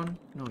this one?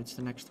 No, it's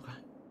the next one.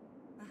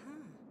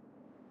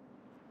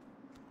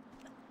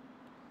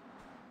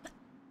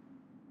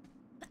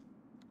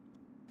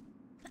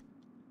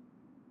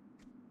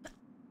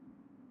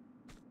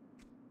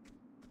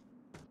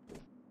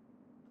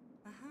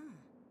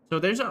 So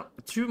there's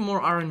 2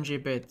 more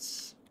RNG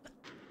bits.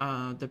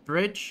 The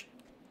bridge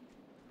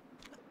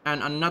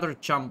and another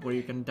jump where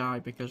you can die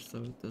because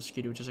the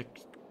skidoo just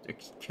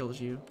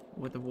kills you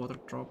with the water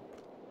drop.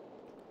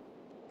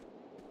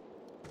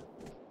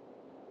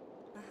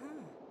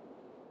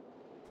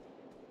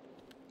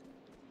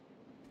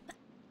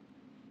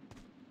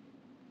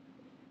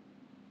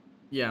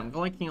 Yeah, I'm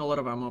collecting a lot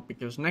of ammo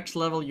because next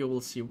level you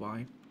will see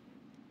why.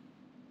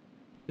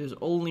 There's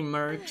only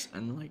mercs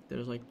and like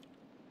there's like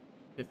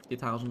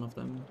 50,000 of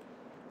them.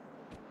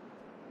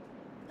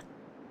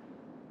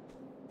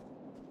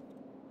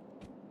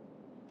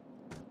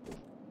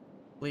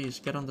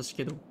 Please get on the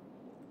skidoo.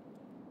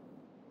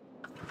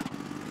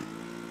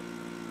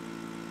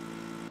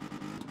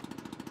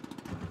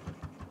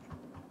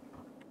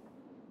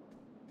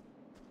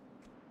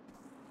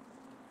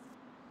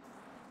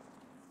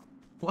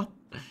 What?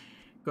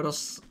 Got a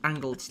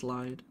angled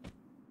slide.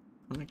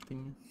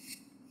 Connecting.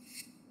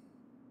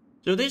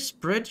 So this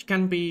bridge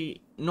can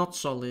be not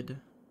solid.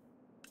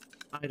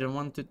 I don't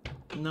want to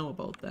know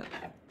about that.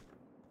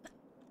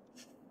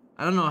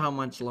 I don't know how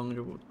much longer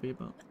it would be,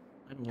 but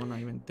I don't want to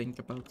even think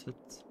about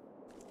it.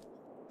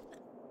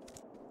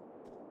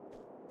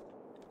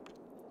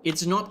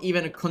 It's not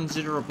even a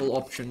considerable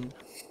option.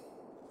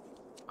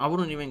 I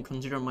wouldn't even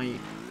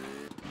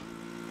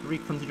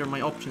reconsider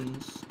my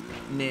options,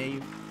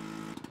 knave.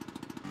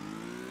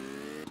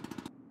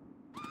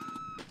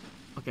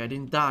 Okay, I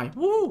didn't die.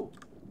 Woo!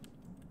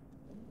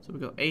 So we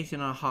got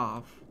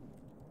 18.5.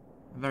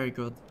 Very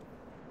good.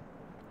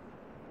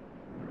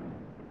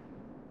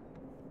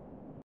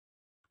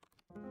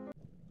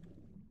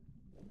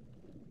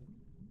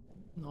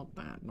 Not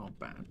bad, not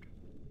bad.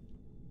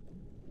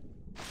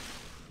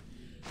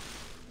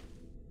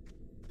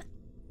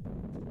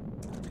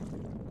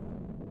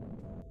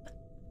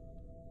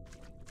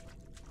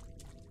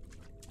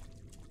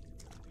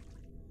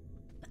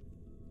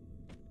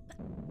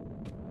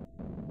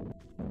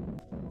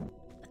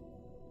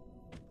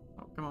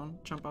 Oh, come on,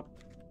 jump up.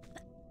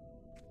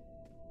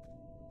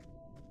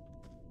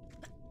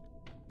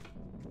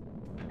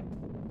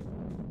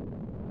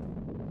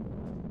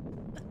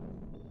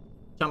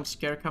 jump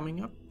scare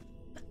coming up.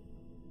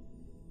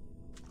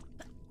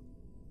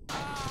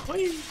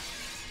 Whee!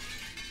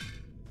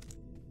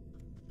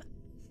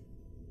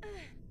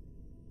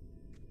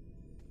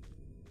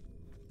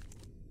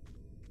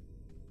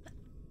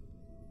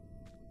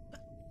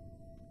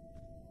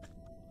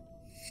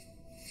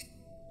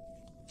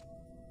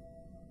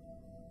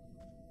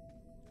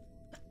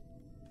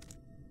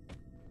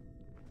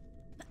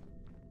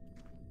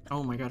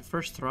 Oh my god,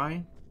 first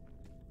try?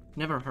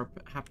 Never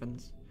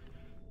happens.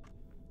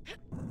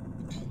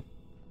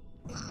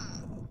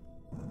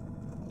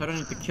 I don't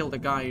need to kill the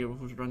guy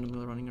who's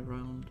randomly running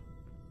around.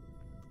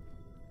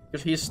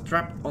 Because he's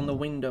strapped on the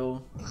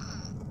window.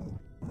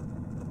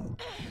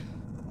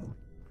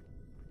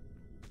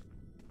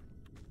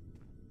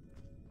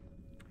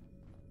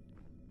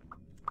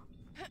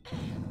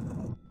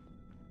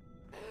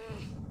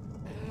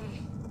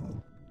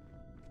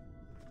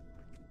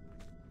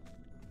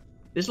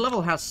 This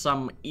level has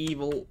some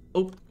evil...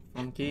 Oh,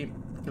 funky.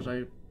 Because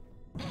I...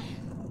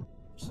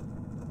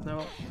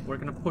 No, we're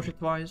gonna push it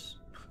twice.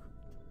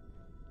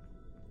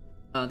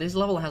 This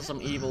level has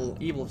some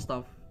evil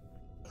stuff.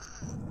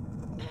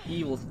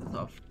 Evil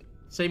stuff.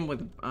 Same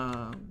with,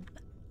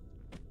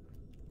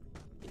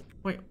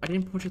 Wait, I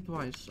didn't push it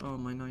twice. Oh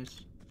my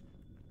nice.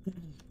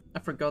 I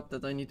forgot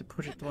that I need to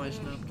push it twice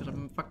now because I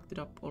fucked it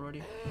up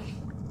already.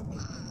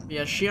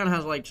 Yeah, Xian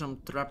has like some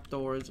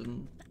trapdoors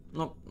and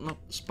not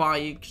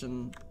spikes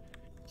and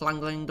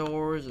clangling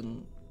doors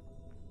and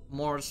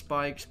more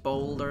spikes,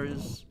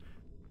 boulders.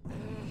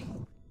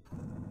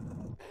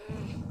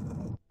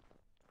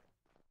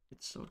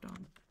 It's so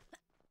dumb.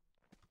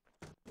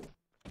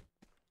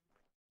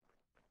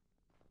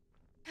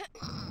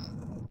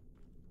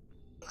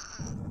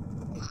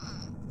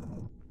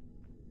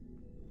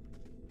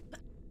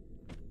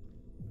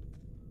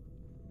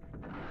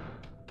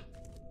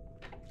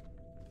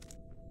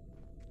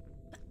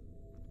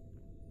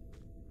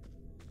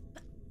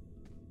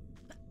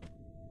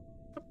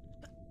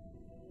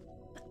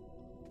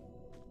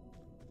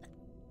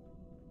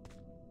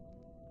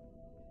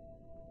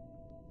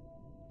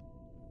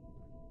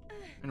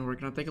 And we're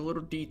gonna take a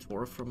little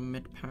detour from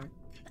mid-pack.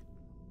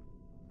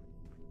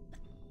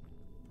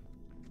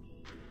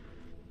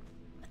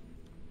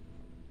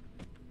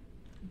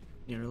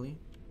 Nearly.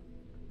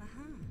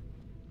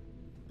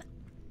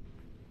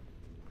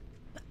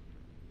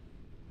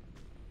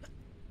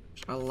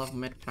 I love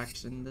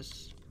mid-packs in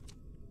this.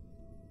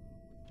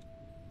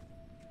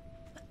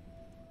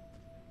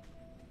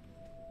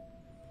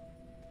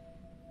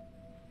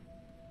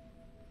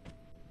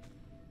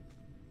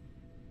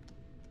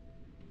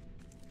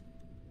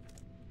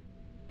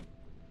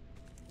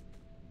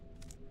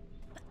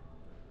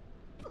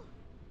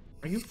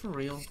 Are you for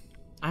real?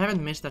 I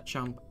haven't missed that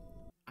jump,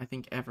 I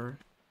think, ever.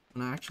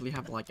 When I actually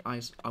have, like,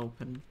 eyes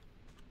open.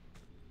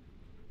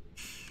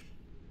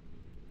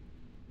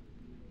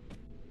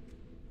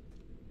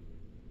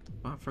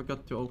 Oh, I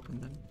forgot to open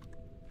them.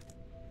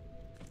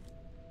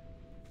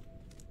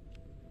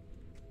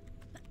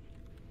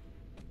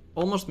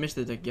 Almost missed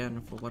it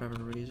again for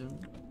whatever reason.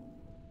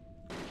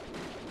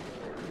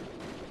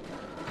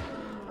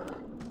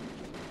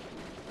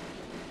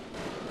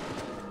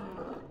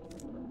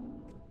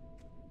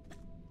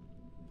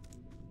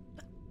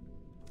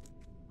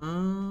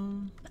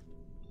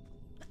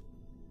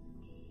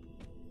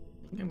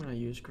 I think I'm gonna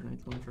use grenade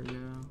launcher,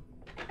 yeah.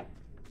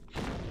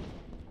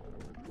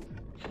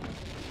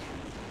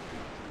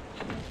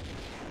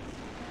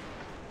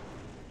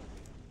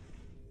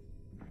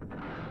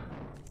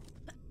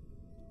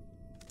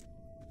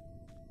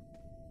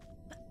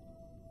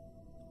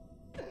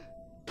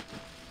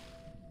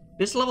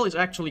 This level is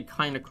actually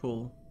kinda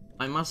cool.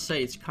 I must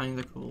say it's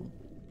kinda cool.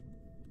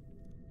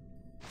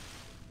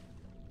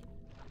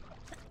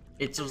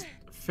 It's just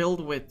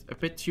filled with a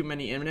bit too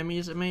many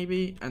enemies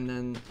maybe, and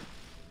then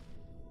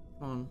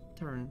on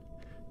turn,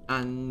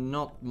 and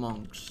not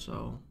monks,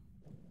 so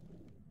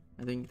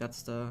I think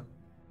that's the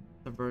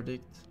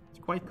verdict. It's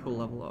quite cool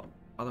level up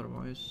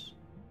otherwise.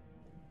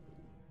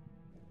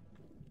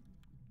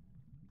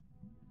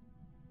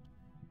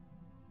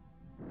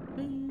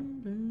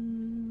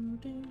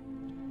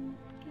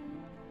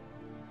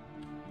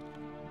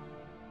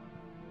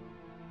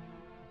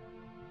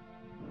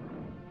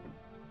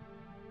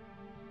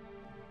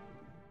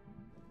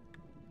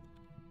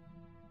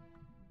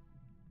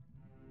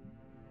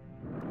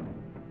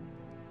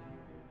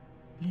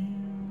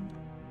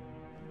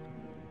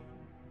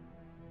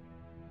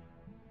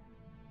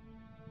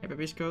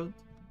 Baby's code?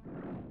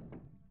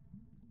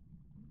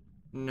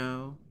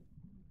 No.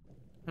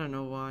 I don't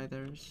know why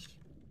there's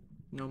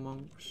no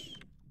monks.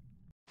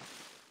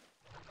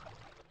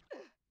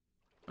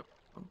 Oh,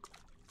 monk.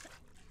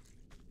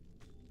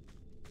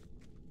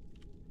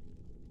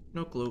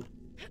 No clue.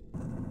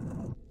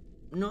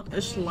 Not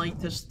the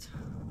slightest.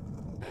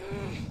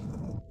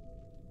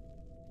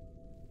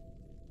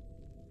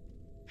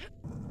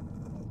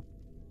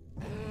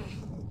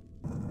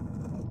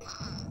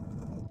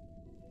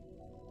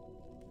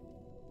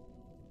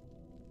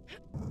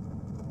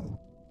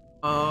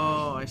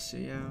 Oh, I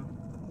see, yeah.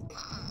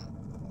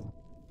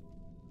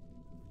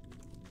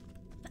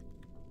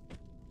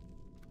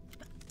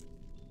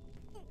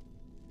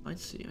 I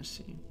see, I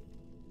see.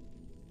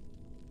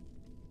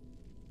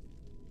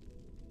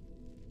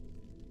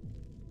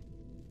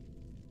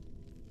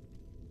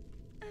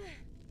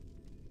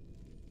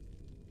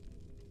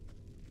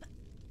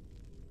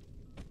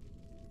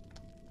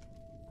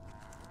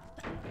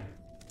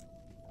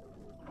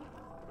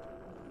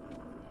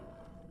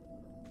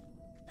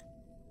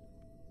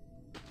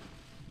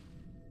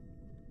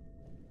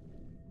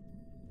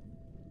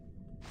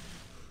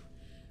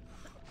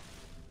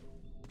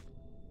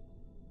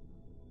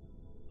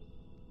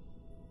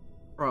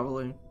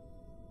 Probably.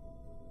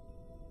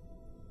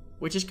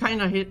 Which is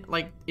kind of hit,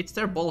 like, it's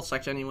their ball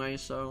sacks anyway,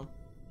 so...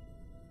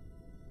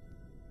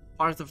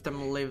 part of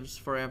them lives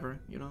forever,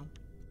 you know?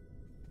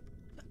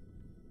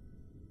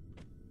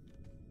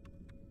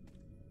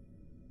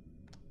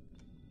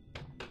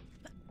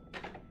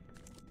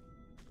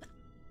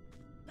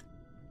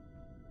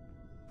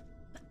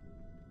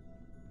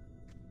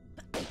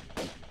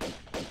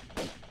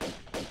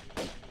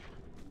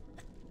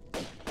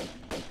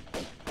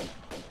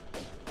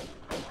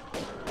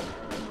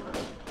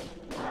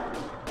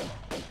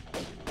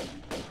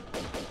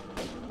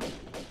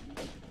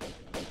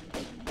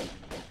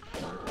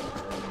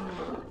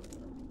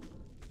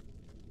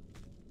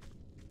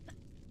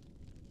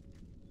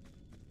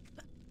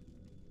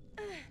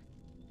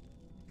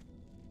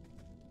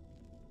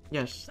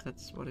 Yes,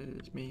 that's what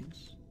it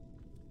means.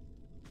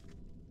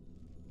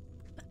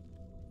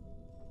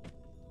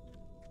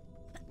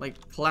 Like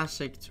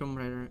classic Tomb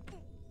Raider,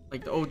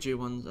 like the OG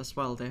ones as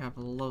well, they have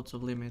loads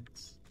of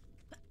limits.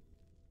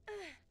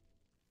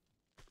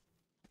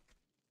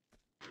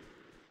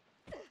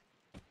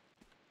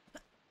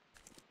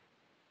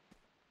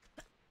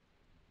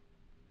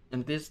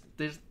 And this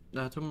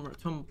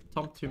Tomb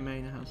 2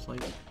 main has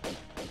like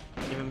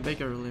even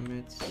bigger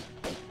limits.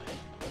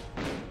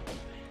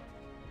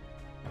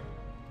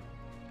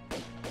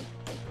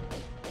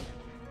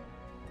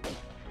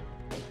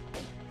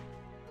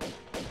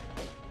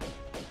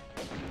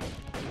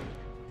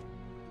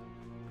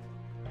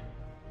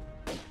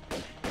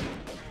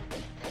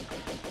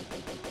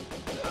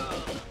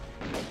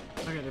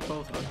 Okay, they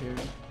both are here.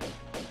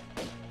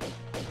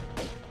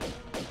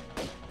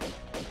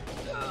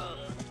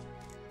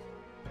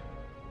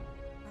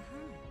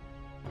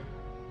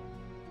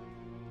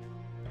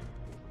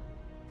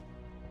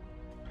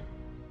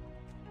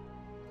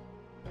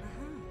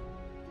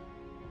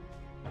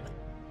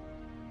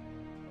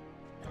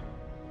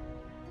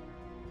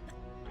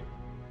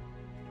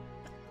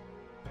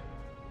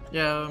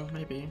 Yeah,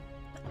 maybe.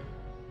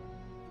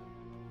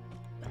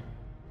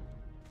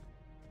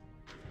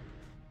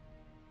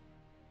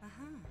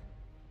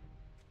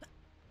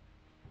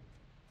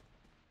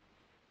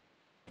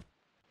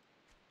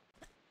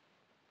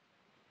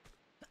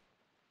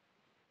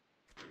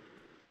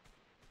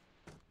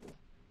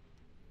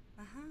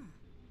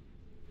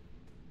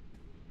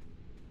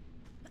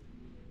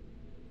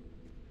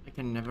 I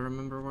can never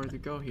remember where to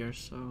go here,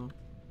 so...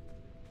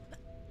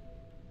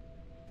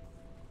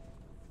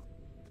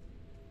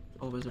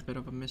 always a bit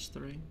of a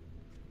mystery.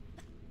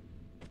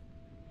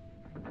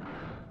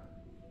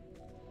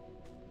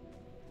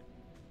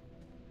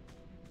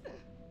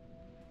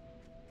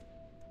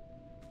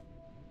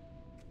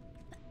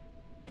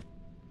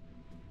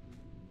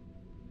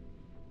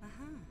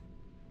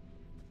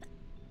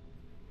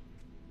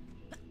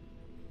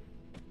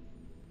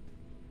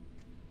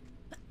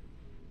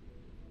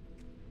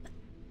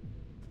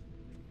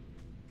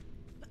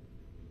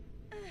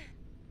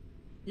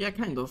 Yeah,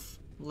 kind of.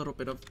 A little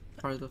bit of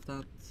part of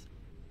that.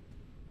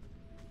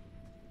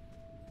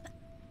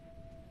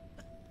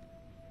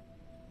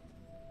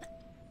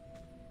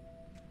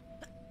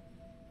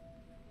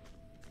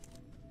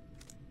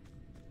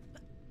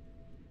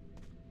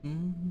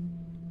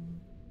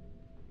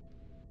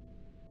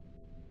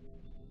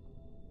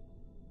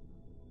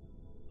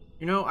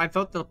 You know, I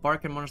thought the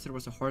Barking Monster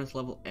was the hardest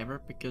level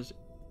ever because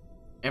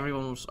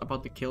everyone was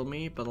about to kill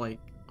me, but like,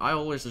 I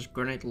always just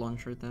grenade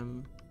launcher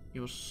them. It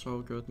was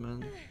so good,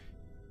 man.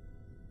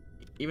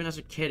 Even as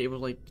a kid, it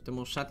was like the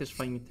most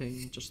satisfying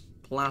thing, just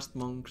blast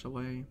monks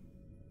away.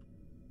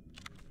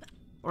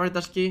 Alright,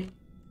 Dusky.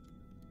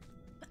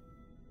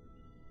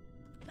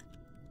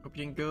 Hope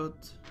you're doing good.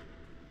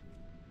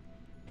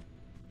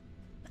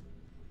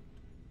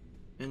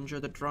 Enjoy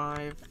the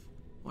drive,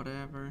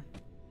 whatever.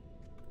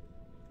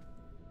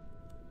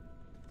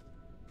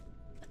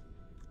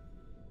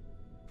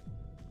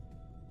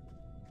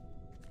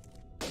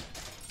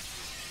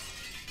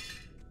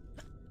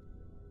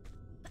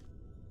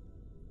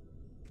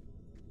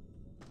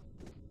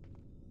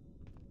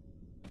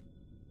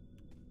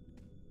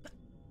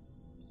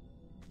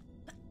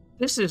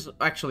 This is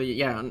actually,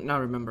 yeah, now I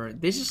remember.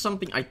 This is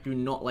something I do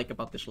not like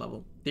about this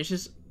level. This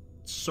is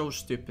so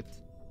stupid.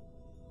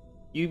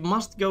 You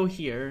must go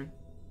here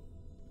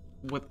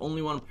with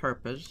only one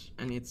purpose,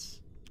 and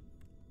it's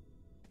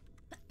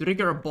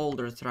trigger a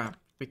boulder trap.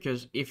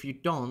 Because if you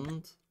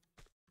don't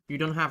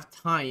have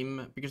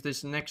time, because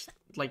this next,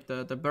 like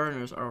the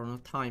burners are on a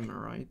timer,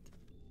 right?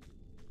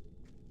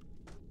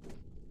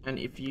 And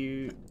if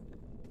you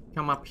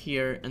come up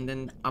here and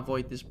then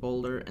avoid this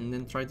boulder and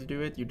then try to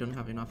do it, you don't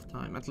have enough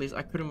time. At least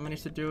I couldn't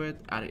manage to do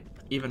it at it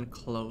even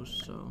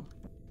close, so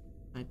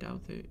I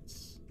doubt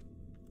it's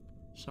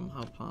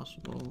somehow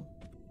possible.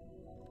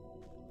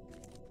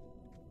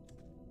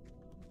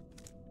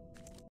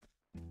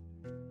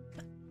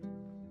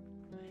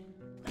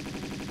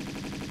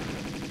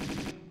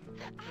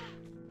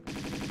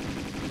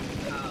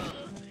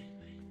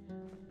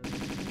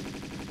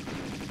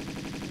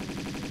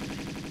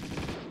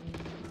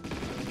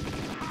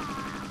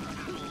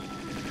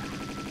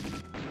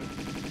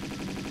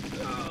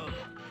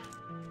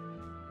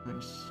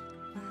 Nice.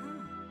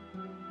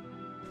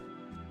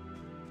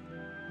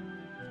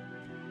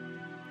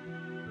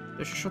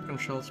 There's your shotgun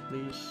shells,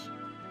 please.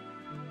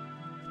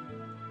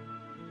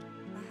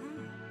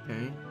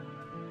 Okay.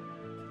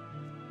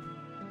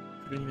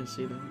 Couldn't even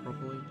see them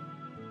properly.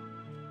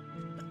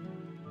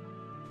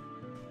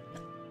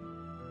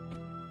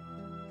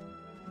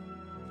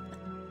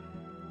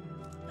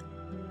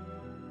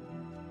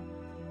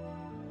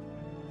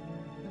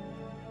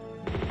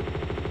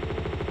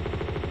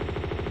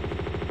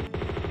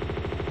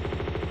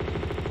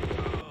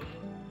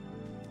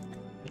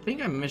 I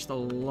think I missed a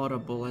lot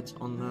of bullets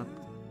on that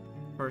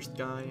first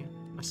guy.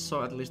 I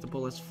saw at least the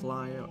bullets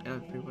fly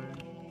everywhere.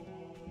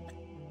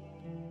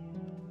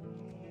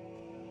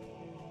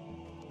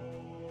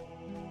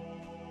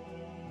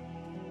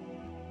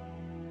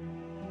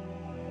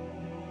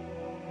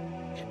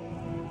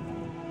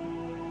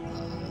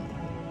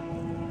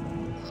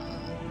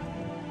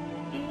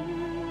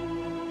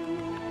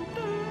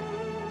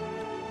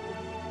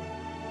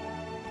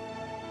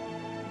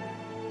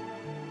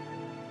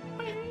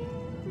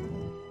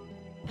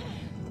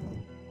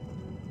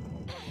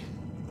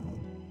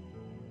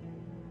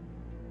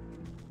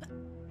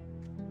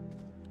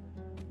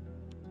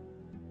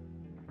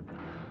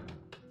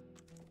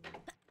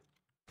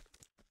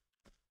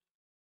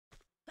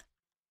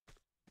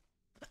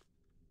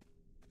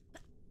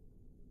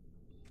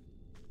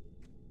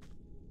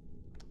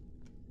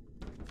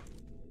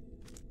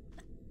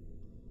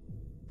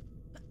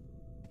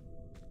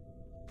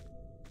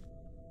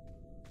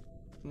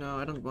 No,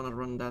 I don't want to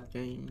run that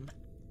game.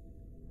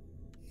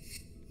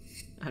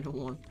 I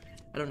don't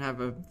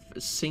have a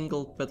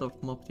single bit of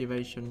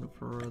motivation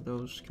for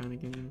those kind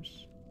of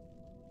games.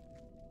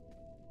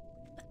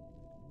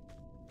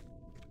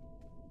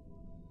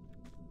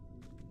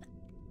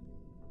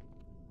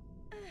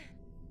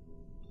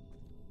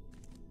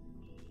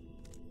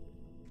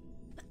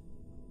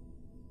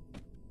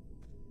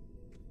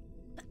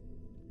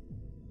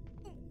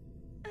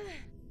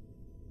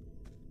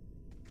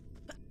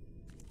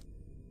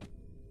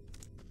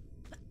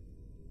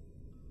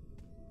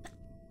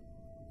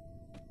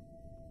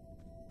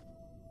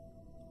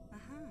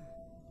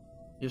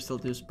 You still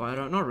do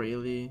Spyro? Not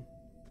really.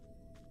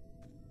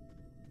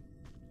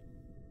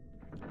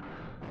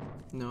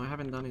 No, I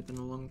haven't done it in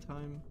a long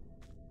time.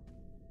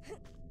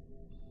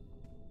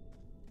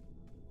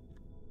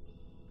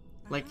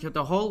 Like,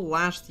 the whole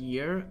last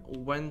year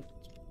went,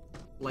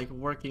 like,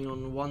 working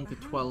on 1 to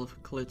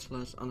 12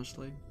 glitchless,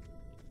 honestly.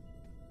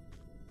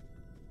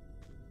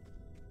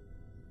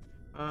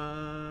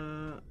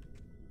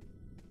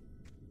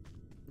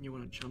 You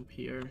wanna jump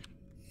here?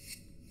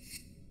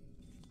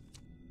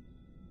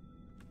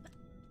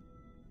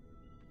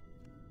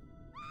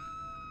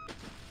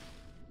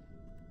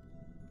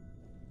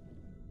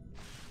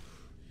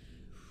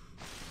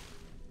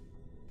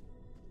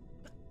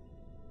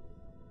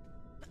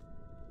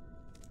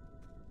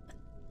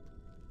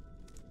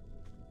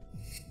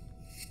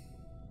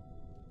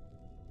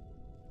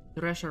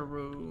 Treasure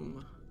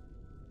room.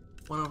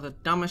 One of the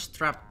dumbest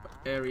trap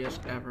areas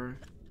ever.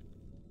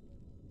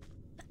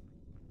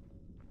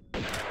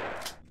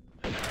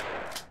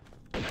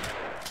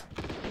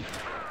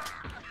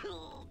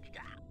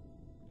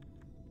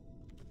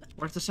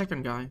 Where's the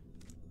second guy?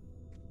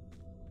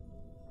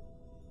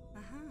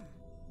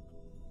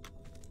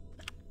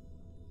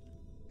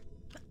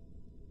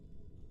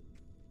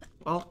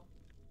 Well,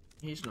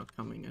 he's not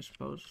coming, I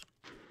suppose.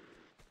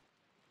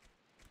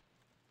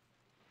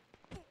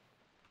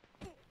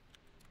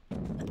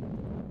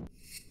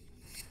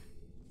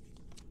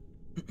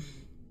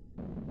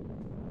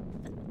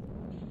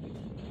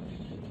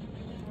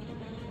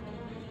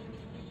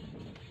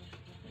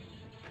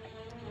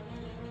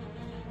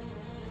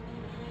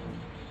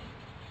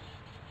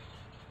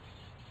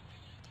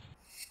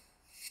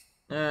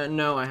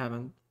 No, I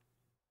haven't.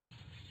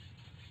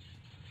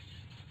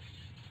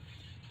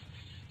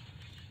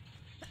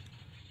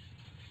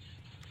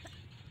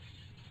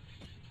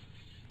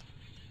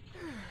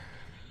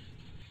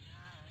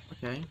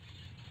 Okay.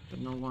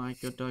 Don't know why I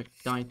could have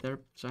died there,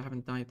 because I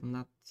haven't died on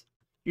that.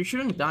 You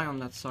shouldn't die on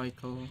that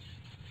cycle.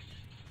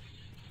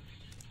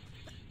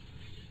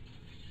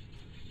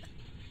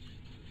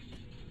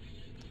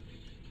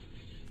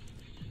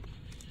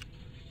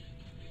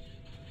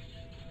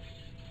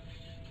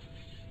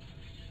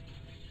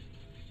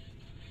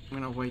 I'm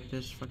gonna wait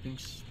this fucking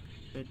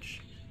bitch.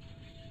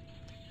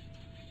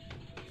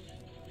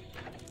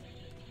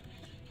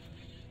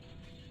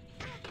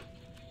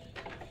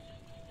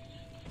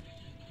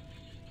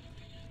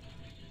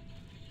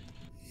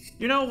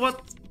 You know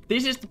what?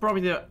 This is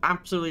probably the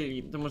absolutely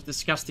the most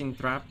disgusting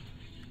trap.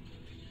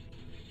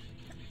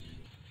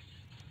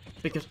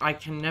 Because I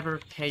can never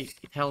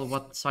tell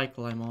what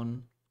cycle I'm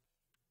on.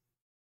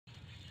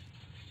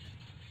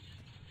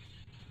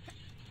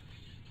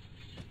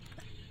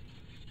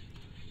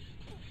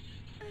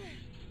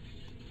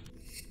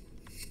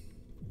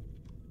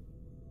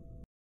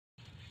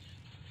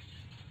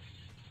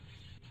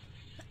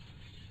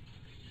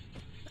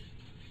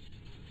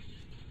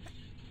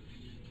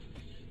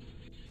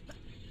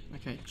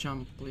 Okay,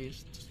 jump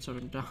please, so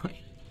don't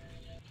die.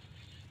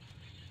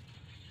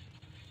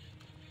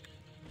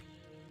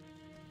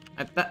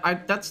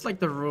 That's like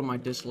the room I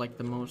dislike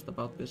the most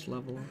about this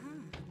level,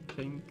 I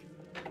think.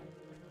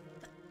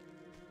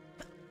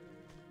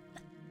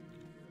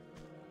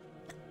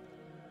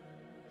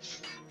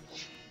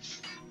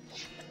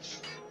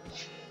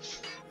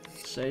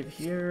 Save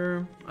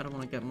here. I don't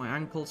want to get my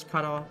ankles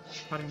cut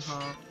in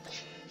half.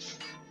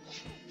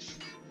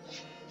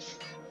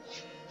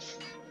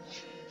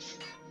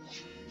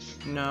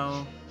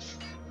 No.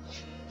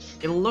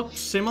 It looks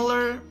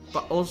similar,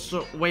 but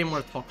also way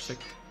more toxic.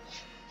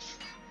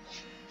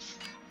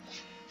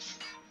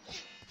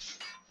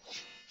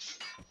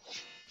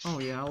 Oh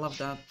yeah, I love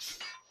that.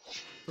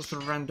 Just a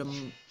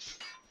random...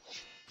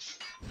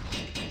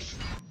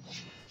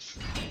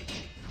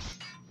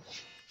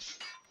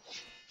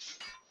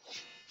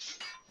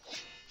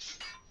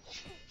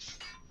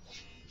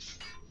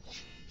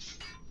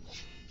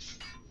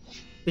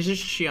 This is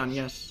Xian,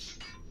 yes.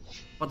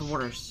 But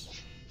worse.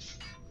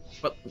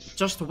 But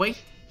just wait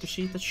to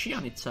see the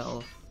Xian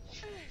itself.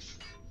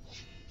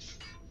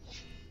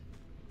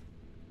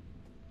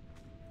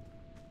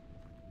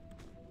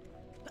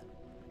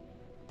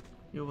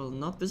 You will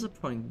not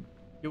disappoint.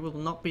 You will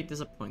not be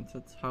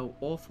disappointed how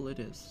awful it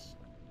is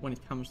when it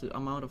comes to the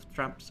amount of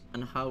traps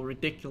and how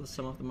ridiculous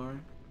some of them are.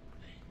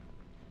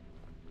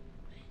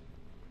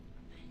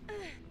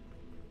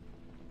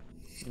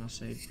 I'm gonna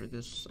save for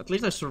this. At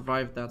least I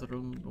survived that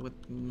room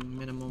with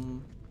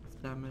minimum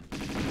damage.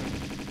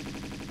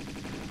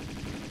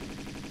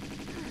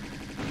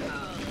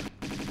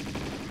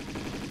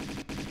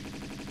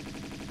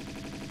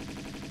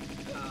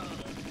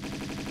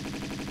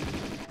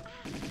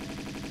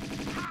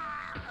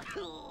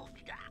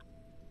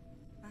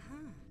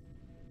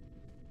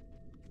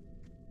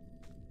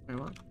 Wait,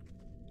 what?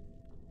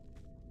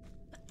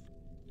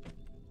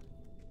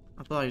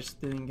 I thought I just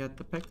didn't get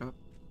the pickup.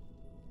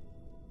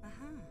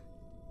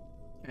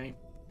 Okay.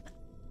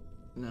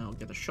 Now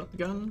get a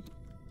shotgun.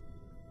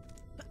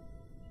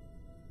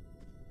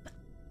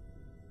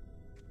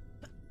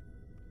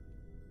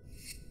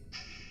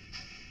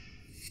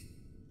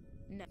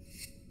 No.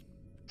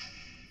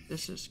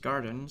 This is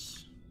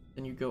gardens.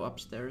 Then you go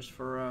upstairs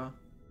for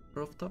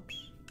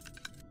rooftops.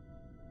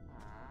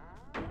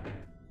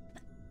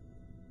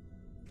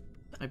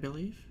 I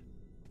believe.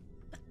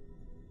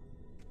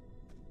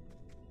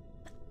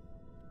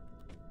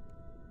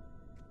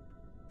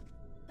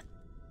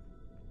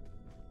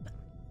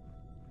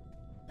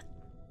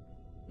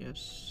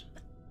 Yes.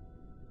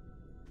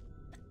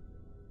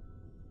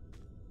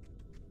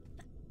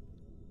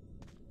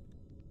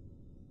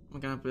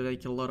 I'm gonna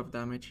take a lot of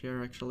damage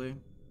here actually.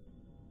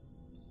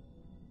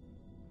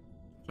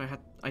 So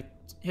I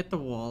hit the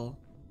wall.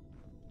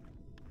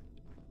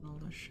 All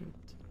that shit.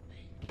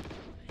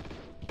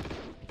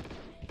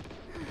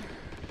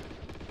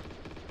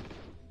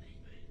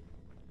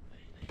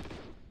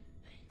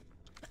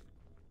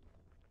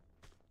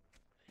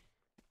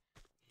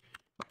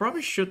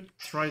 Probably should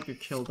try to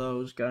kill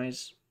those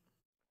guys.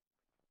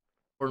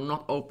 Or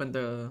not open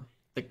the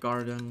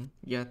garden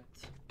yet.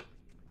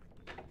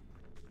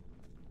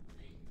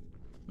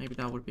 Maybe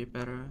that would be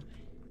better.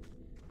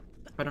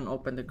 If I don't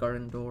open the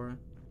garden door.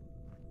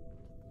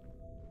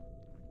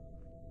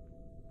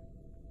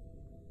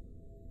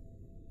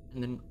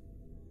 And then...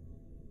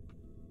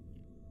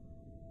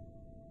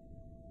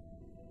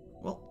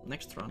 Well,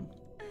 next run.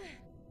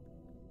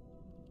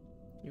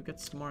 You get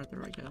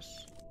smarter, I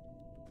guess.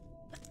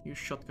 Use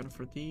shotgun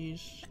for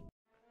these.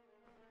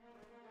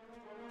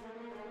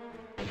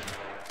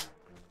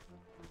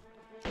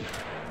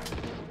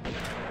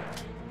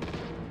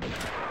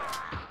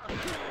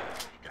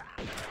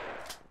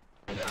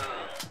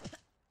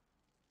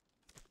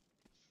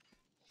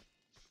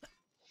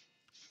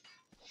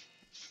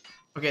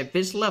 Okay,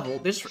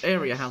 this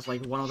area has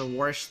like one of the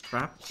worst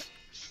traps,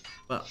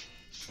 but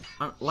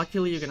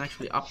luckily you can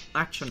actually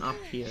action up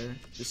here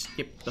to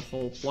skip the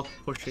whole block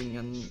pushing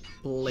and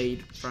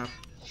blade trap.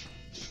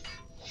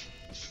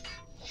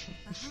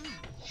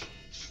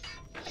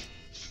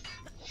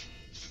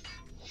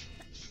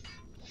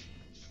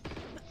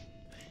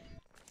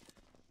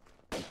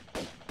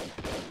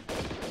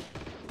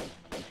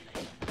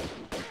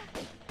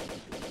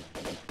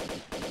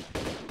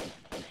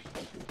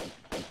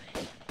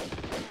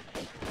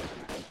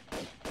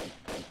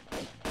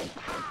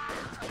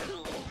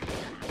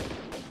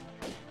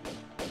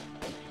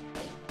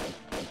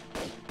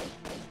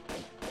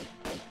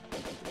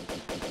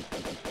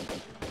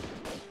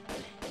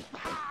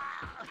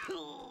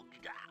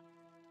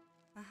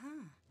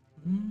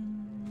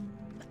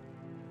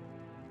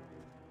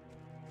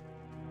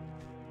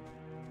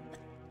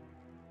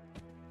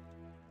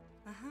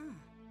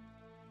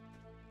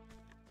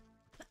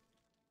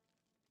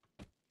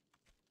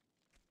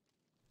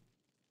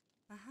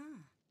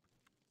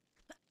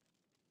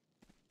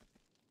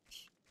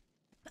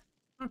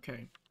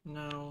 Okay,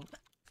 now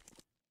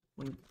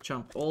we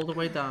jump all the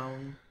way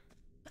down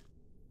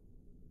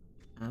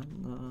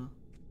and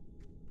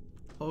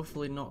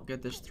hopefully not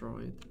get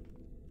destroyed.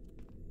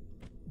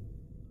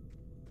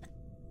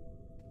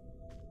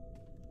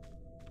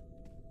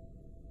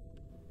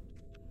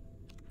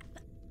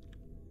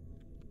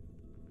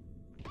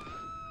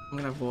 I'm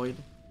gonna avoid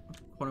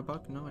a corner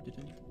bug. No, I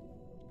didn't.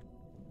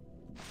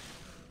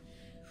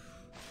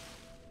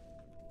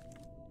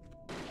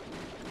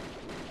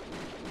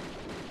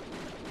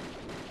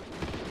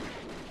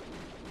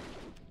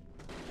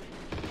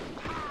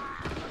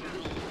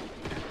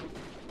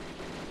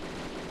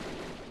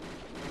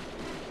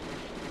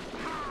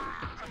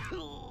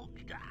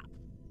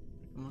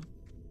 Come on.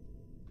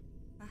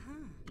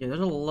 Yeah, there's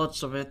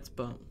lots of it,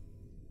 but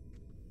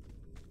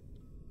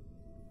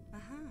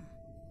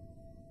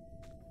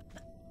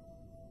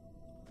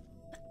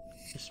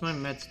yes, my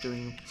med's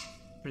doing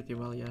pretty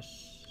well,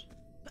 yes.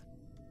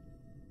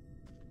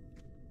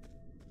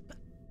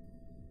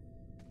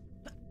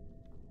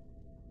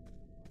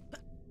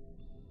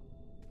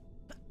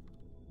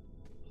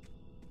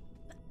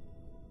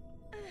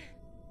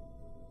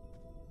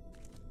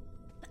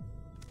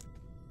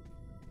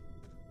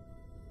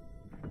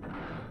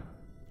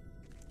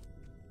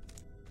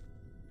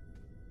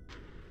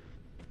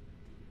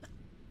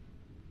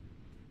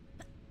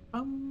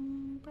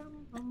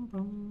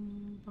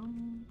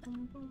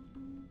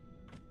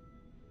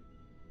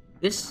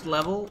 This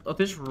level, or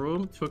this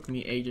room, took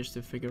me ages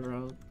to figure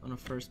out on a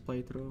first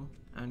playthrough,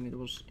 and it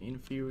was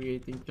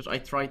infuriating because I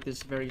tried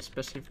this very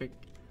specific,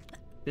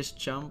 this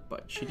jump,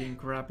 but she didn't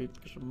grab it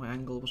because my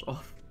angle was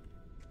off.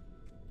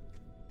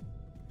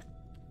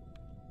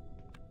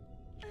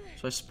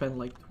 So I spent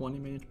like 20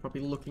 minutes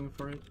probably looking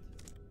for it.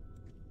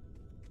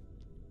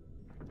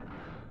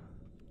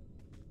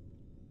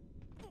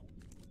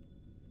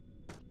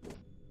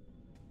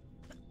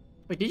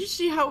 Wait, did you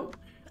see how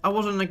I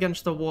wasn't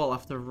against the wall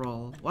after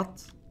all?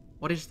 What?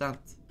 What is that?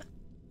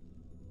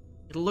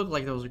 It looked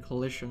like there was a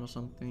collision or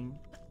something.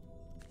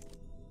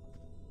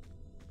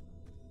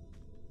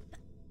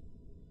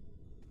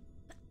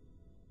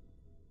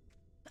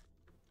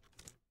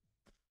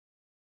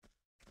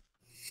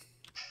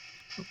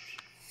 Oops.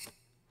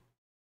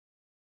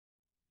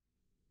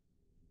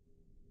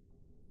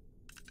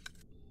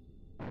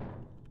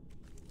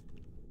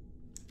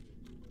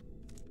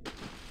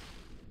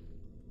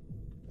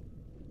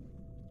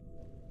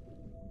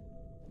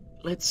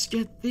 Let's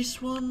get this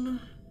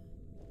one.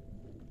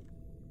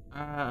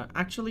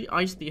 Actually,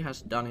 Ice-D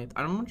has done it.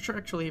 I'm not sure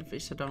actually if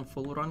he's done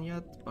full run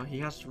yet, but he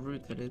has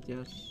routed it,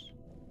 yes.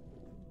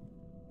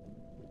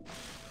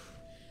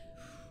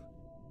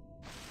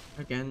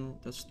 Again,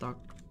 the stuck.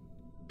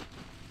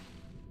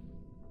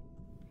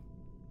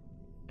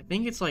 I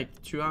think it's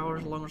like 2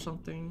 hours long or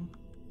something.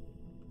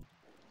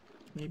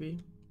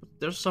 Maybe. But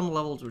there's some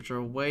levels which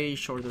are way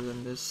shorter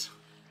than this.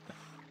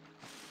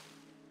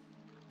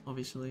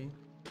 Obviously.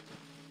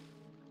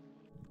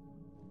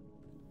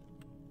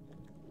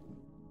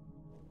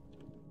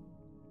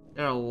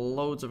 There are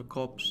loads of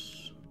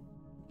cops.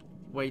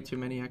 Way too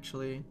many,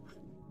 actually.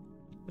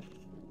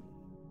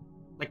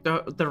 Like,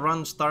 the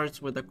run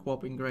starts with a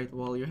co-op in Great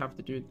Wall. You have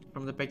to do it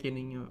from the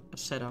beginning, a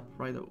setup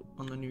right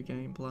on the new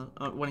game plan.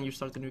 When you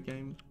start the new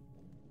game.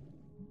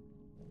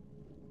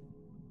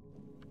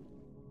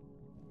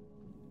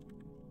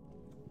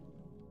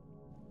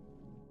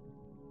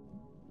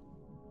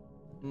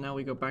 And now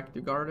we go back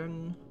to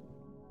Garden.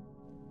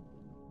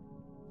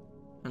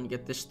 And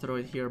get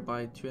destroyed here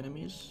by 2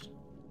 enemies.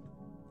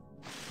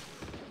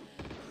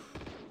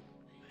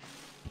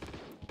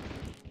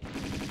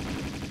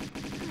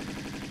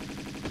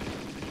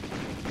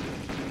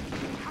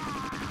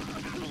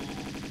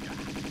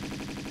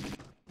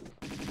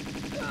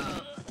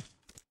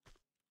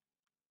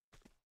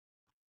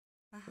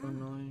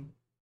 Annoying.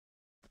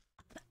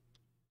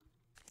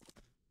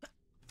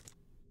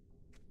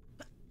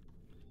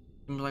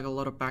 Seems like a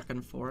lot of back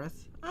and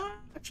forth.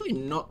 Actually,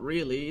 not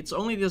really. It's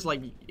only this,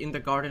 like, in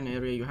the garden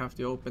area you have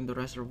to open the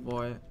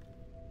reservoir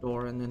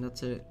door, and then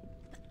that's it.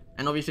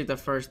 And obviously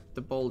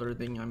the boulder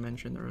thing I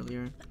mentioned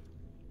earlier.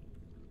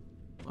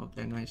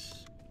 Okay,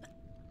 nice.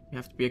 You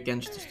have to be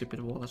against the stupid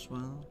wall as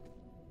well.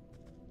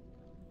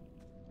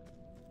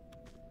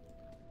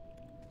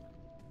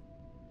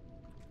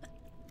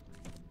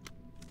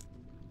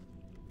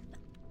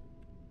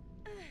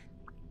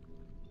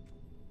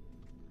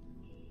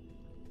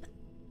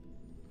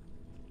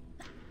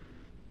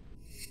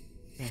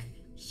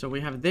 So we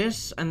have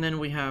this, and then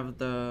we have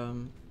the...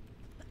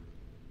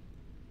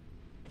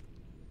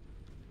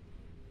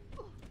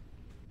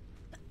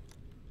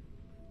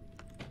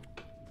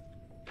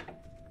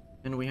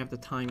 And we have the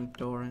time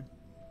door.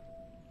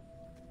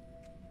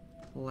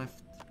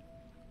 Left.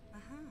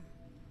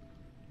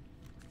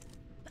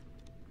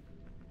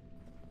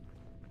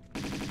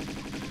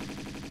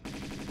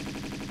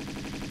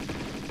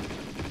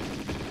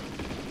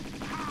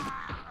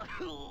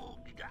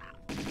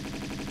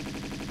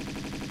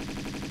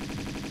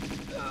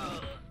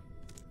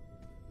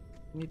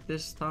 Need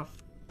this stuff.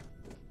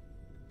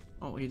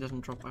 Oh, he doesn't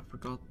drop, I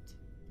forgot.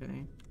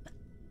 Okay.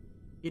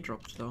 He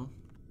drops though.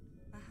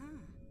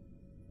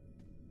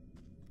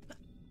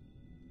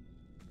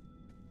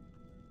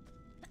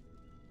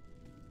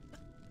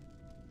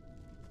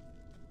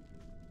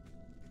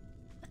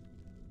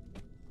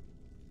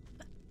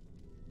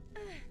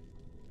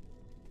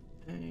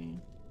 Okay.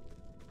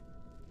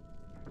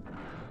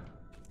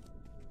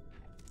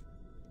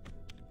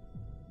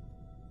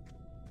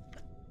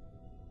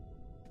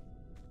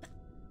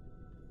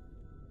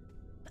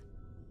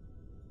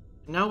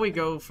 Now we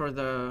go for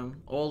the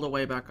all the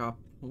way back up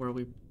where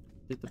we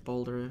did the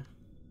boulder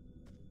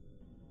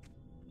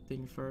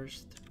thing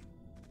first.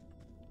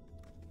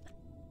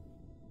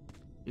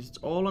 It's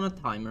all on a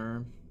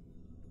timer.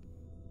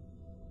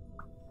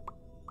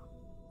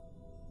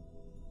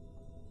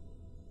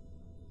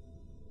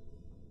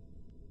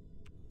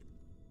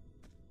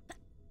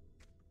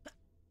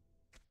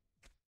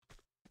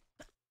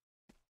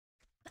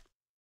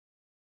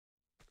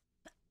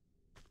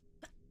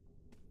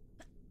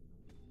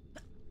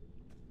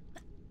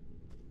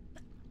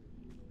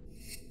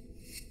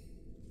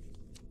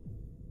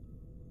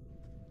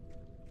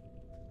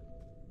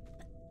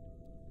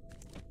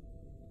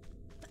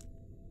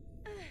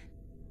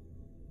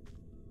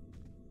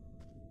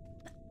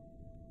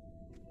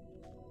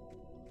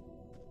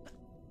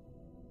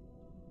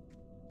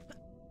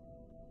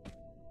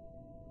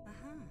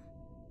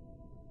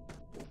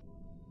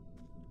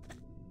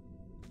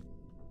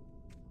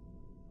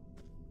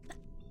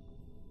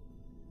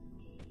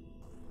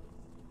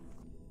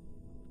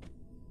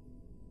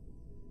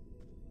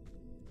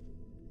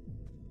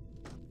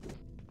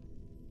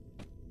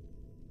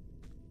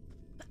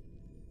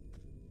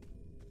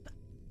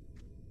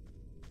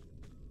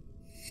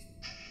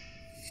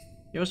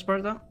 Yo,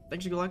 Sparta.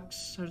 Thanks,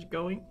 Galax. How's it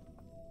going?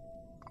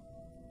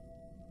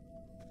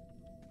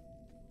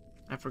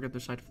 I forgot the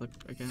side flip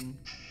again.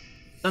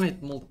 Done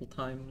it multiple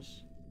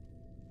times.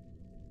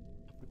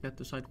 I forget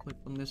the side flip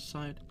on this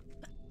side.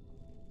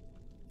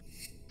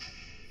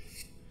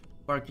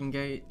 Parking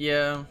gate.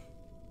 Yeah.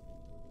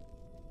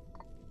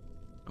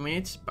 I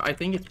mean, I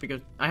think it's because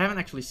I haven't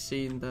actually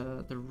seen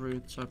the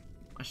route, so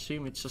I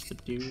assume it's just a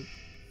dude.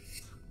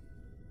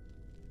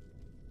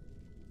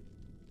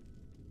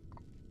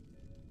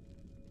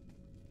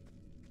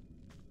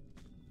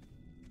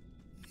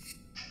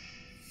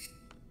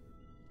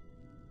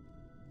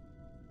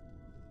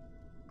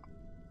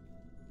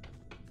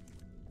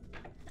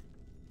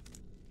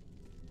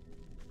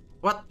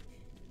 What?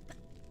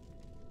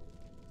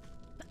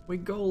 We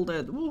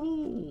golded!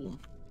 Woohoo!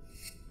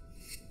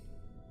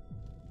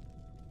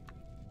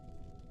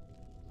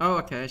 Oh,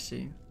 okay, I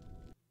see.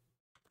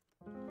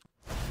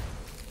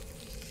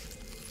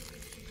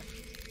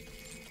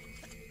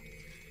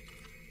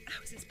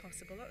 How is this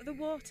possible? The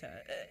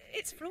water,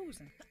 it's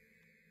frozen.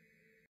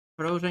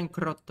 Frozen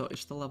Grotto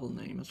is the level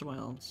name as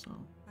well, so...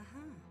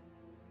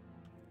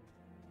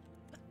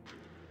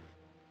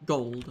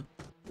 Gold.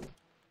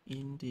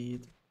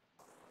 Indeed.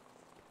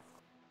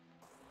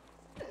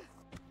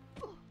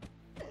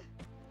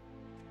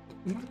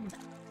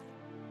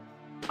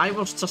 I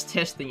was just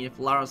testing if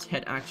Lara's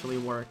head actually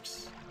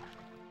works.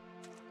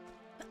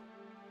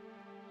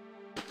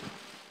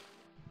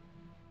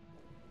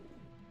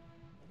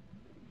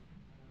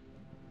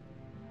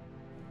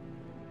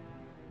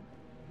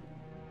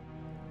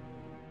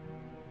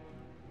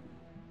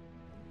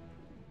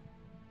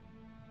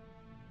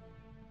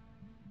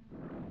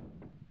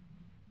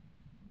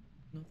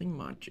 Nothing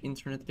much.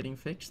 Internet getting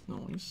fixed.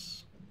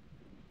 Nice.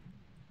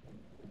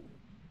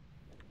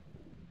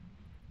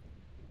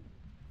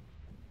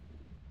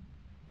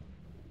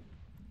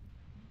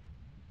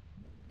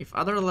 If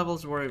other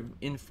levels were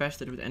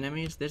infested with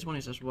enemies, this one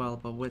is as well,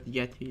 but with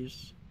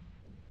yetis.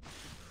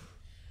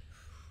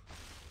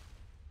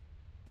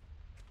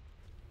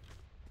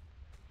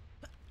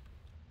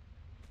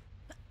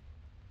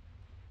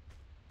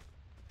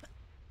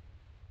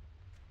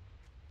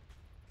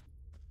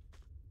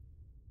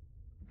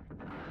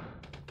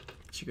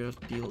 She goes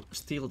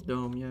steel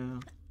dome, yeah.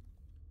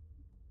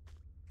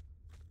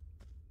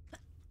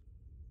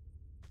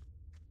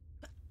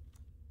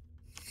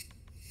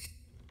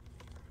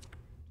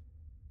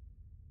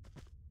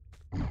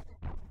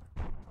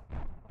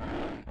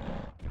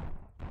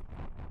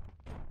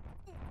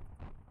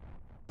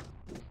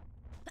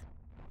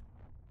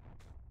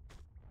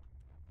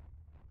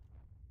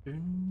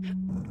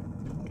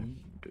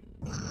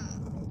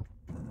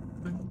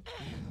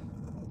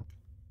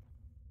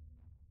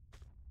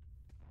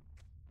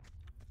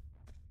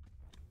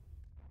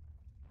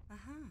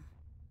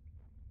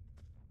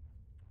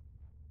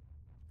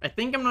 I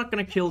think I'm not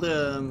gonna kill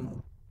the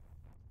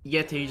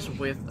yetis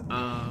with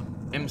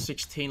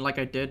M16 like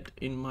I did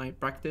in my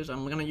practice.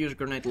 I'm gonna use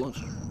grenade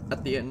launcher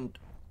at the end.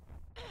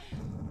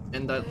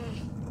 And that,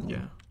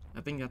 yeah,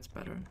 I think that's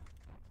better.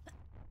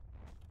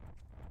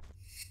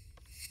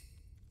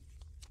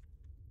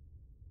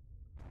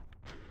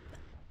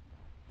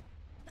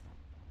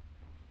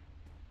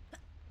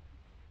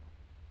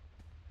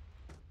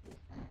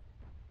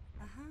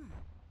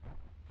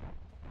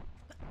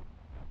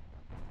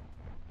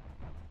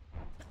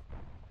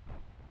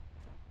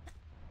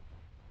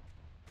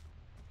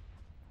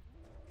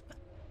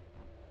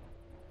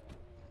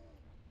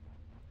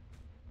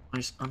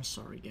 I'm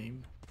sorry,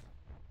 game.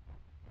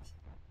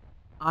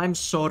 I'm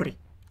sorry.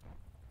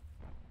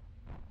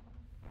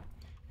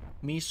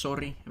 Me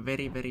sorry.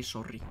 Very, very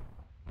sorry.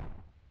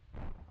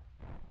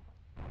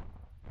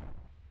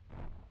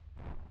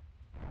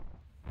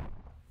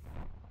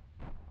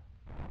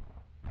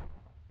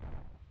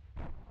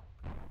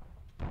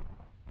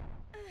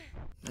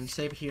 And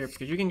save here,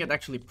 because you can get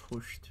actually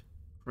pushed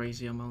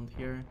crazy amount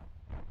here.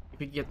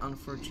 If you get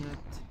unfortunate.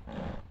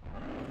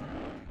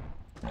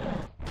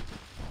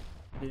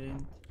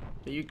 Didn't.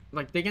 But you,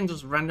 like, they can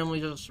just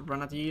randomly just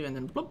run at you and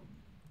then bloop.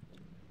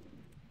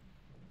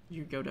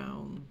 You go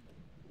down.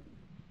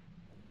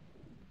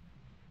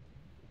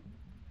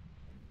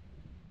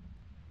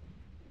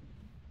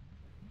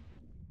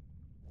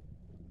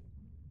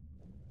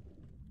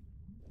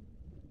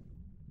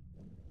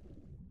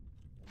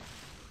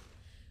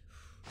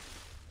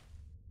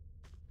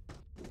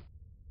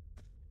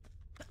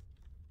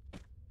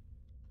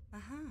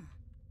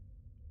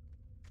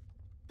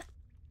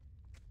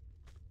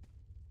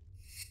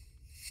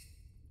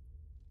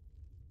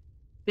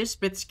 This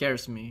bit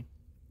scares me.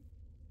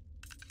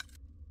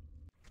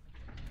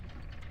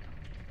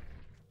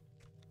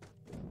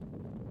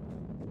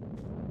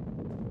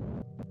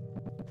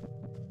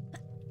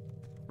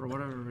 For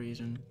whatever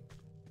reason.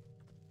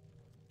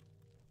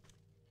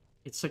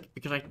 It's like,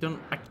 because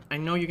I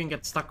know you can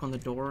get stuck on the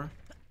door.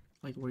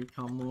 Like, where you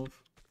can't move.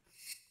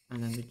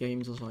 And then the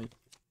game's just like,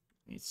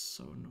 it's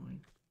so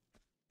annoying.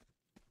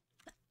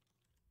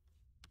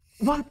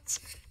 What?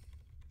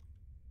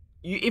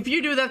 If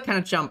you do that kind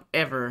of jump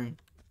ever,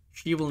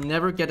 you will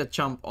never get a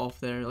jump off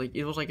there. Like,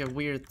 it was like a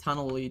weird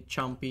tunnely,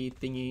 jumpy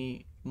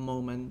thingy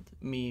moment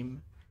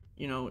meme.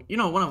 You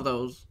know, one of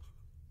those.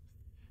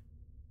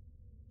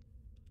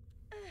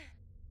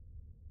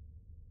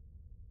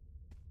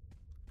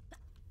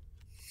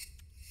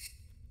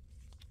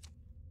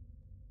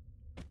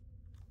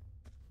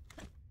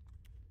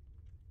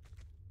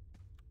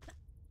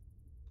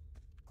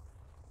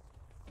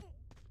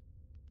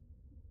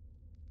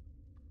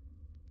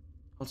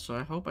 Also,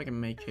 I hope I can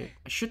make it.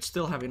 I should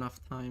still have enough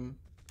time.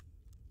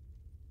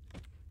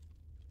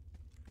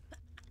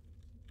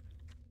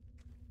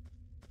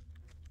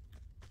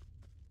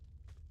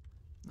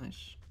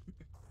 Nice.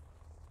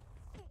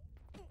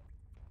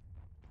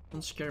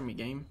 Don't scare me,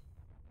 game.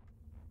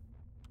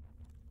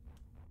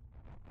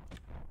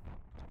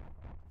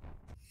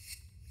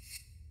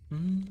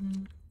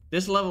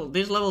 These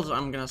levels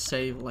I'm gonna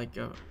save like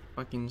a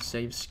fucking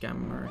save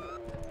scammer.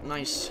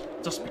 Nice.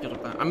 Just because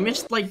of that. I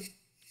missed like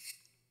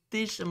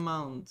this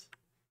amount.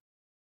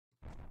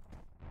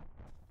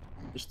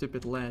 The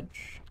stupid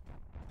ledge.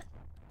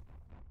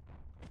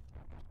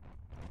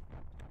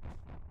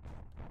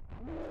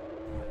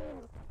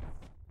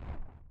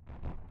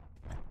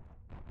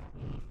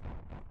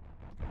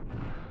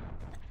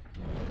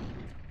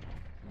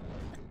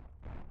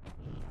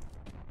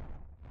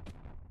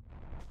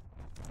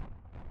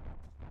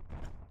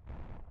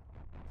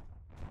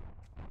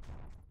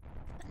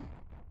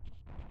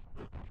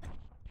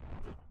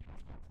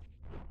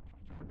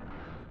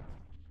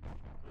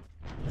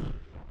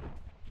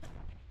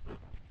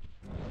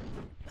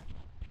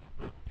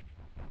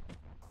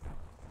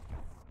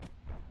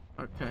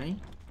 Okay.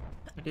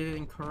 I did it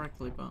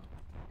incorrectly, but...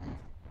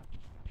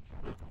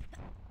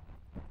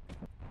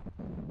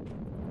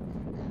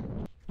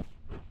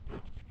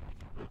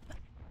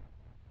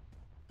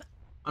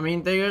 I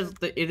mean,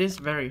 it is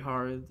very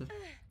hard.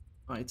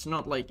 It's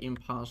not like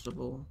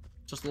impossible.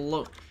 Just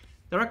look.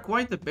 There are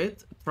quite a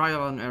bit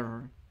trial and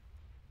error.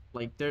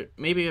 Like, there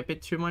maybe a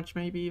bit too much,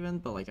 maybe even,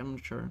 but like, I'm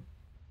not sure.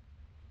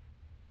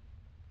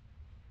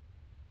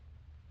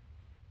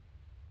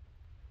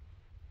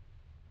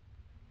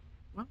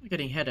 Why am I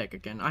getting headache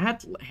again? I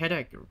had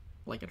headache,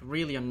 like a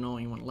really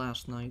annoying one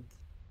last night.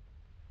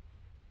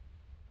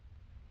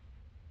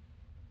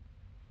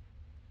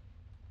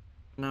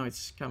 Now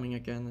it's coming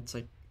again. It's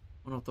like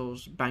one of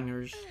those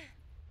bangers.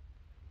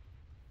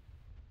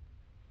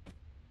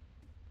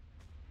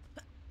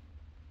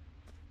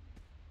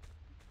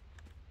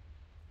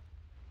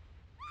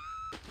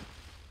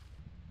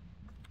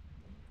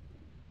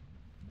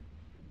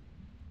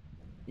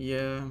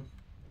 Yeah.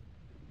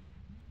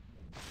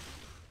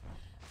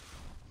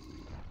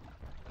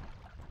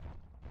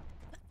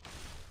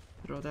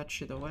 Throw that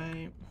shit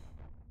away.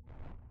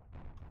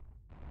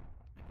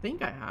 I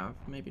think I have,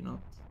 maybe not.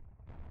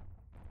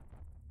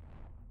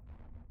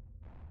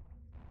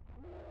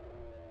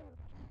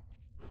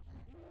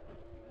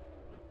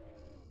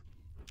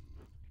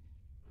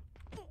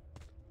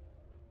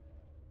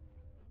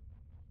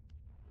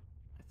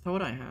 I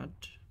thought I had.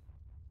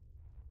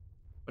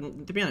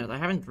 But to be honest, I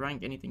haven't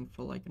drank anything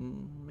for like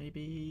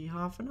maybe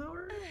half an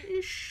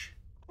hour-ish.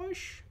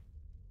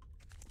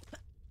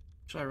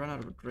 So I ran out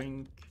of a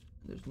drink.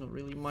 There's not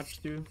really much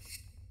to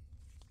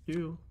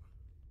do.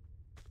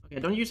 Okay,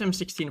 don't use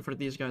M16 for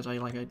these guys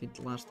like I did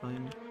last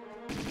time.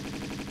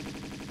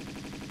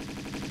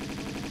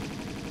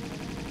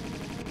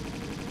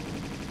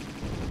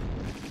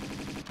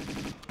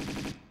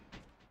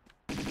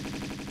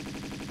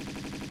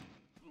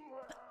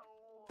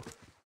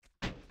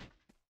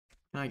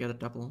 Can I get a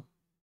double?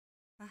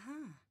 Aha.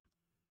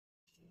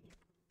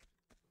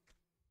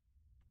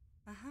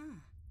 Aha.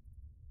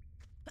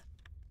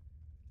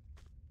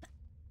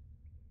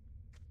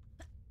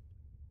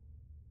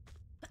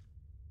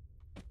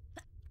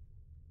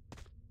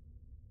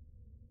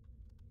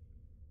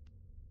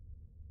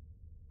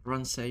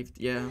 Run saved,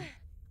 yeah.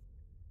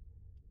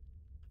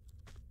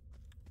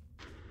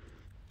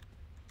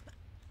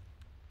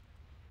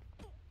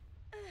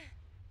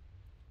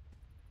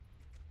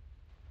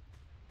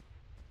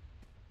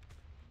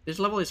 This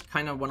level is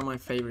kind of one of my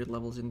favorite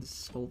levels in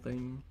this whole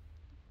thing.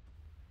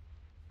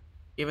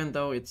 Even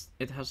though it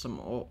has some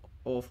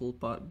awful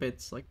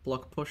bits like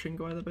block pushing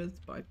quite a bit,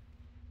 but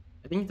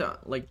I think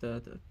that like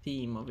the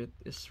theme of it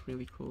is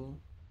really cool.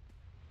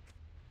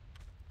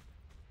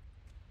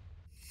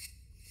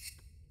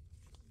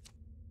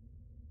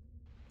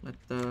 Let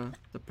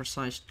the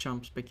precise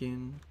jumps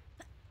begin.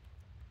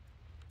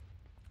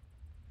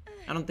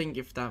 I don't think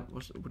if that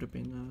would have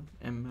been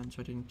M-man,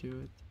 so I didn't do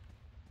it.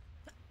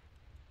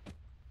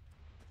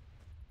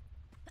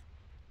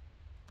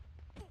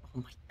 Oh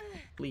my,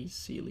 please,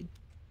 Sealy.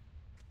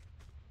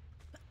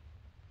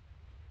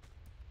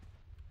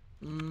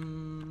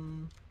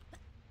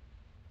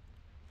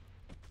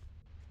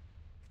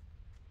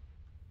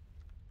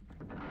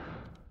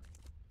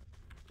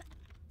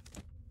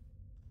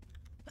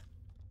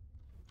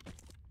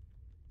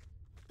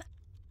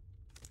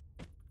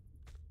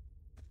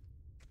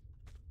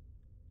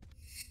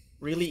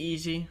 Really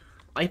easy.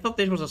 I thought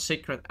this was a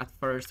secret at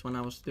first when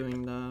I was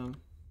doing the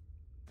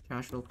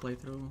casual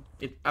playthrough.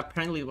 It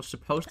apparently was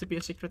supposed to be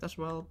a secret as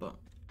well, but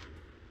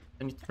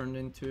then it turned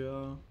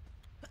into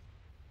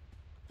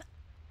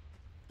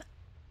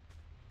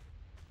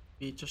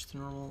be just a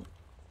normal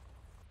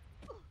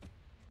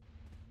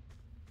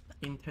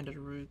intended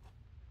route.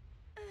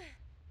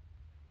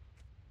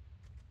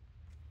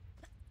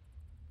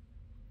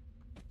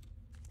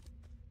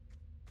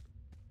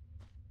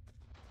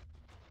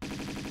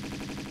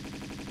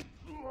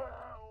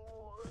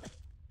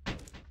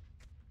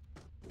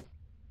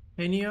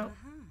 Hey Neo.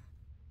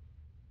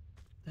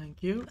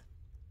 Thank you.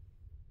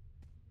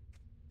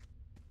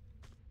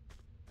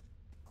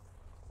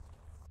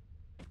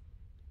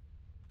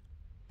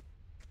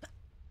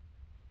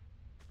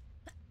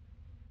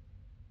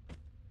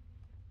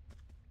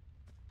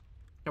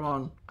 Come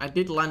on, I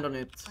did land on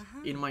it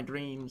in my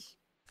dreams.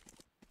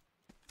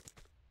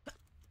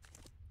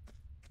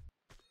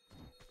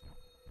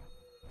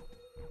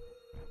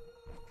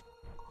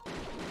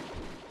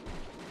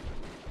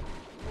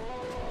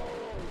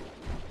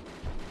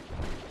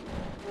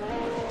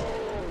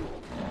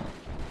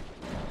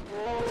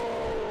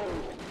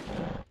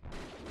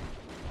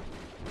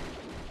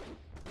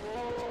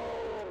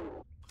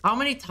 How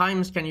many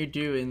times can you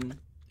do in...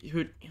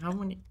 How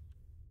many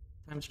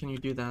times can you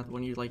do that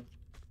when you like...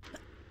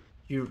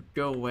 You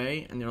go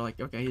away and you're like,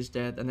 okay, he's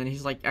dead, and then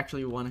he's like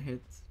actually one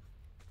hit.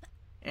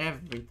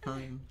 Every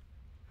time.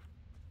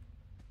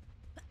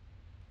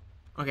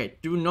 Okay,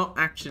 do not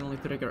accidentally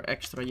trigger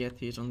extra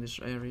yetis on this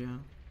area.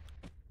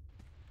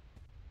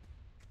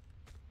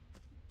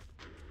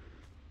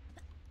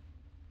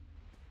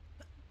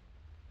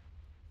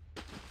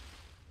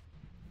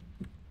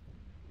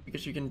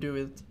 Because you can do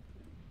it.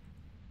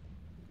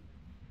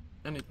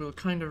 And it will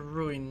kind of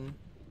ruin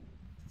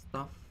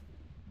stuff.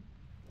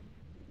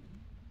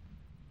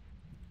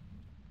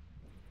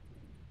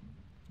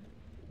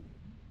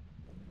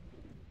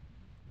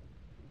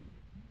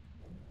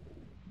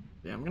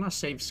 Yeah, I'm gonna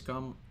save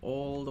Scum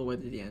all the way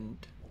to the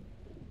end.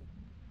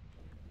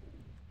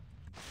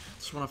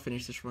 Just wanna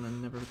finish this run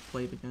and never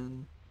play it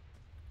again.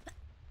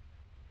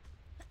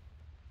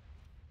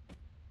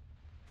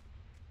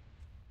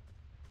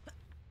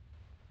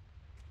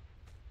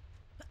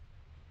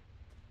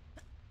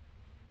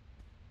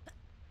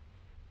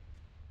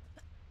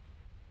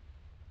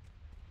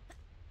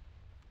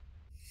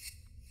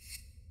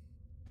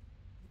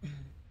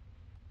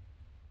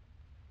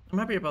 I'm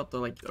happy about the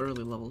like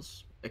early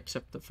levels,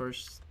 except the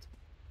first.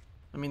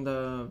 I mean,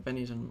 the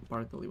Venice and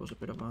Bartoli was a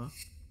bit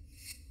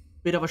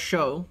of a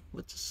show,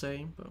 let's just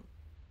say, but.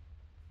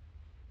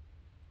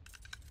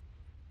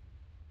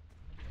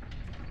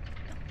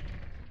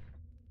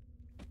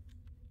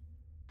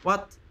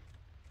 What?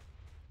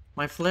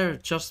 My flare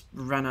just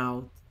ran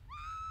out.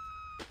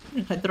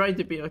 I tried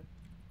to be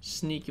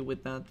sneaky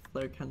with that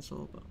flare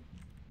cancel, but.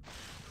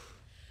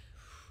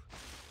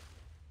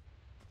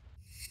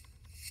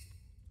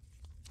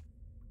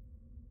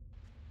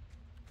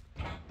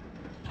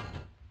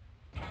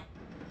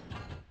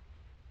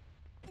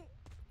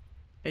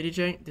 Hey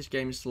DJ, this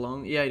game is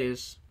long. Yeah, it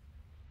is.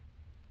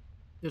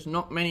 There's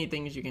not many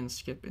things you can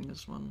skip in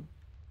this one.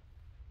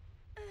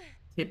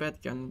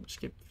 Tibet can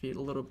skip feet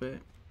a little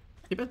bit.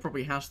 Tibet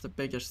probably has the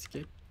biggest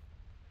skip,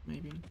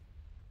 maybe.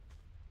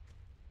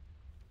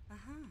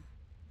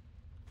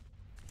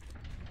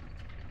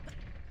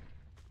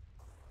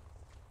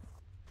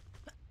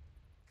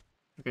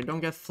 Okay, don't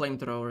get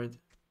flamethrowered.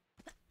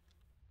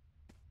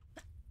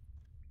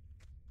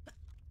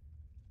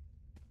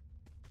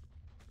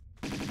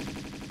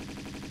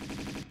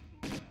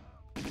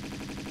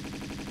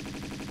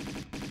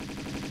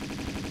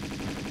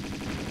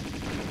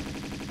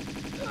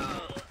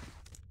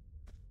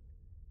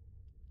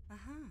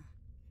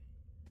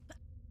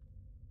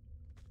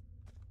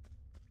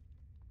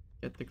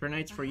 Get the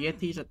grenades for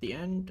Yetis at the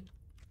end.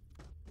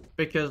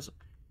 Because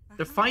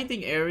the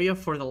fighting area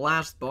for the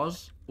last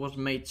boss was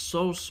made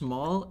so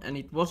small, and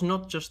it was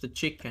not just the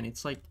chicken.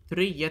 It's like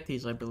 3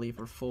 Yetis, I believe,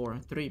 or 4.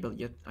 3, but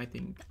yet I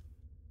think.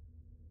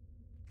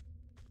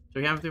 So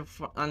you have to,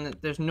 and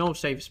there's no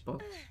safe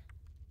spot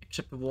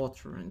except the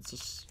water, and it's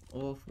just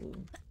awful.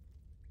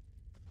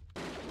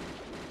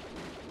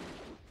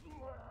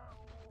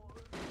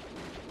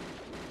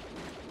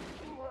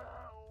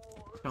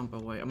 Jump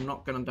away. I'm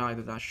not gonna die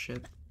to that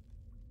shit.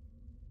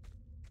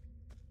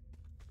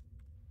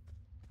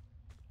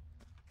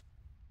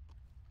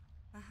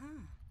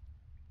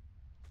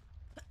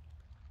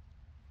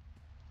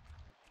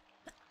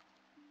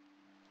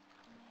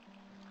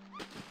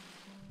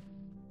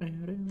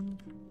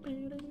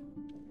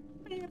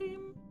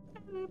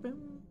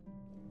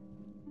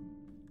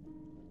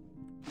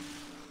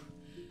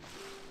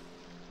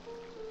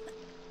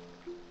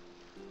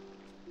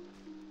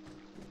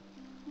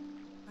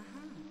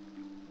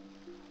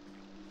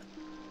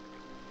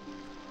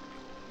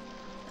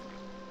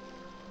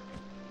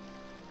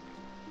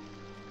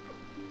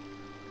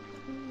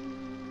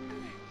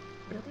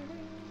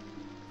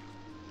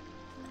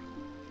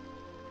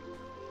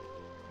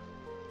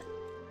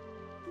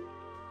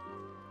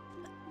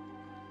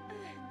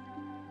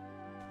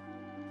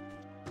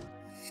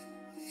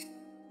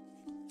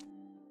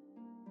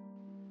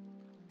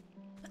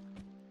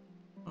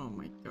 Oh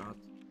my god.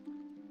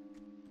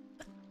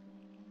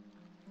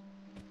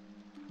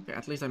 Okay,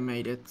 at least I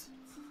made it.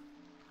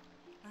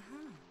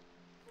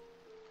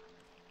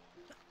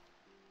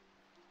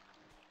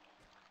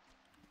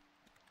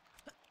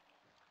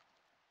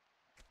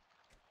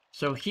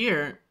 So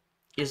here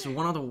is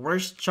one of the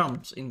worst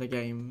jumps in the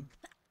game.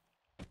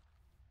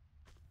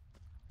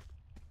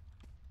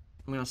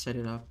 I'm gonna set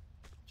it up,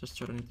 just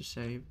so I don't need to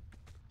save.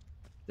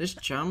 This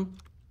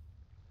jump,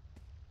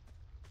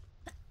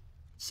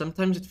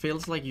 sometimes it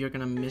feels like you're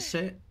gonna miss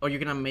it, or you're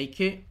gonna make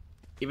it,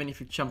 even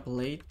if you jump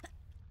late.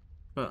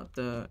 But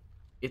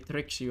it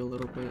tricks you a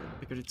little bit,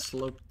 because it's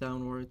sloped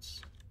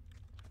downwards.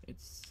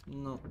 It's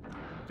not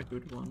a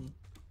good one.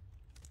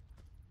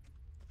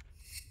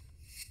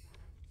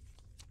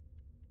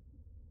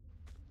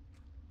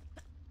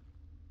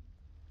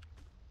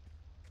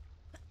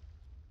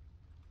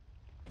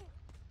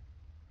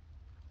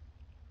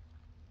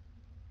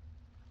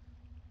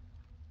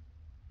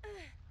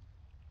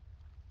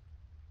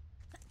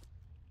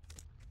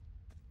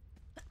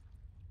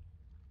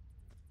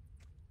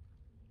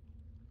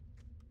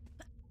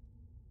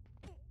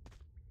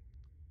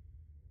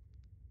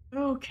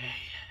 Okay.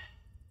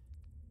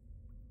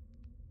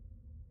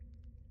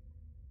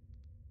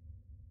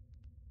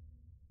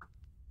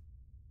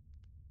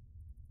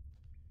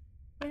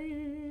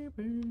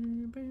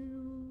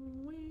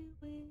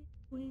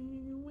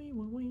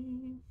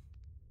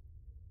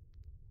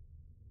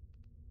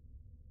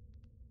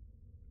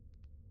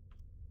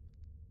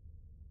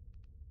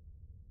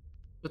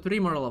 So 3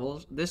 more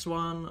levels. This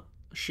one,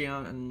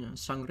 Xian and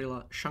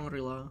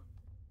Shangri-La.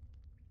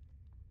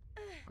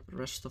 The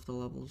rest of the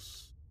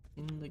levels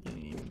in the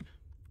game.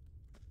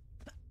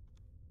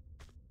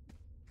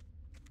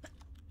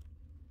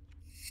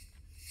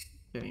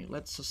 Okay,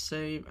 let's just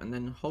save and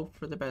then hope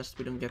for the best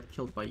we don't get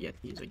killed by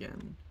Yetis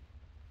again.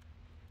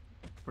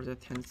 For the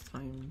 10th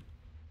time.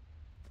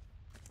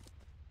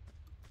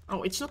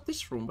 Oh, it's not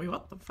this room. Wait,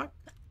 what the fuck?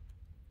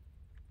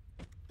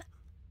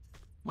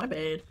 My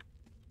bad.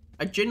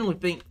 I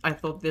genuinely I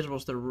thought this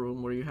was the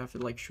room where you have to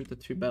like shoot the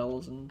 2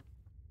 bells and...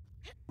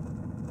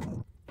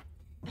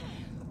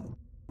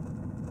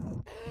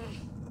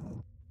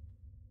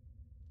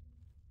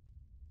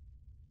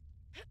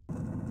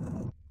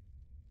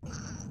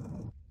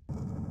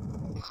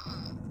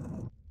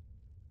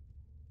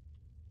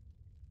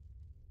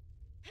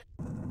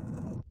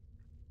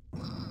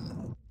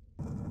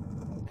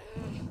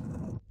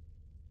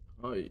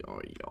 Oi,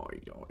 oi, oi,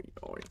 oi,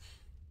 oi.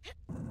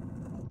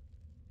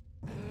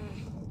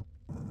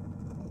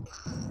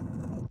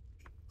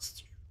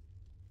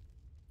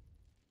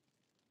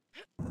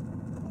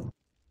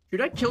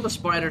 Should I kill the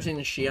spiders in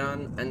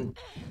Xi'an and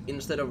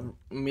instead of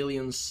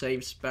millions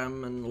save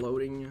spam and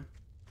loading?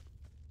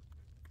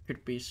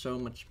 Could be so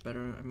much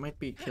better. I might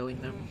be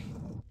killing them.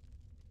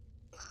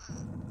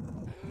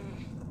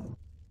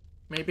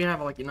 Maybe I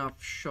have like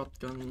enough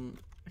shotgun.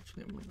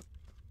 Actually, I'm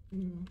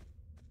gonna...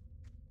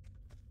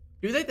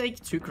 Do they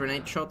take 2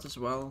 grenade shots as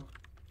well?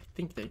 I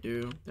think they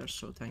do. They're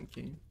so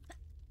tanky.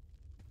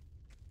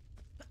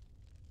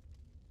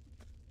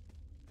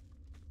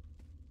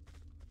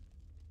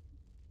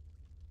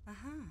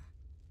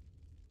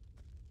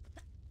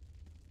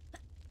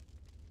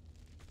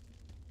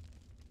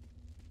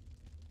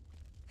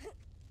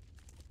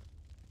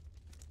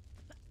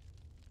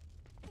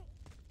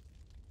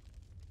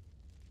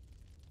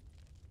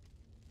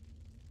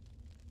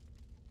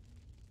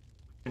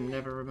 I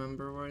never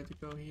remember where to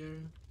go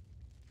here.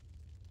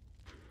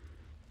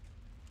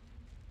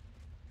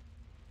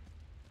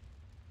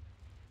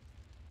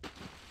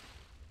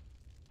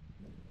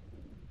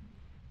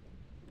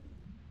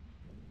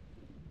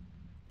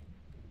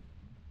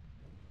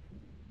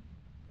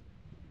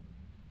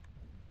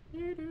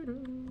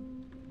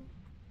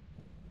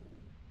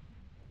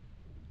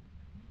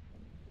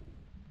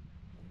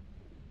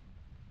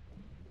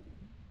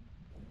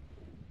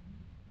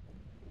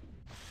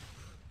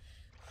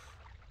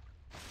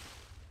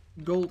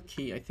 Gold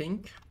key, I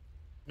think.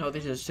 No,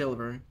 this is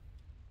silver.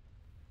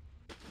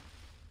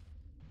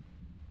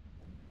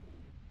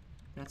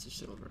 That's a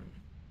silver.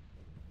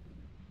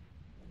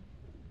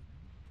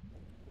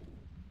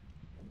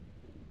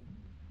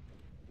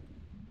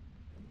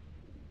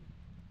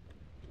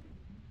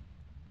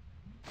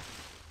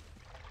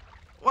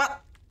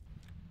 What?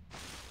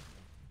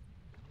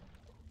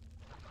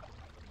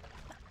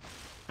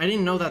 I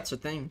didn't know that's a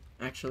thing,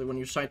 actually, when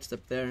you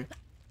sidestep there.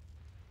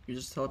 You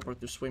just teleport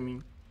to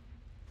swimming.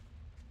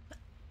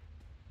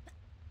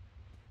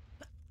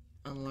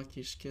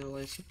 Unlucky skill,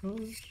 I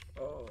suppose.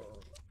 Oh.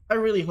 I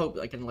really hope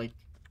I can, like,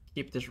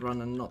 keep this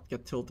run and not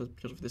get tilted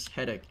because of this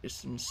headache.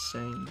 It's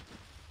insane.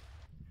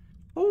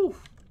 Oh!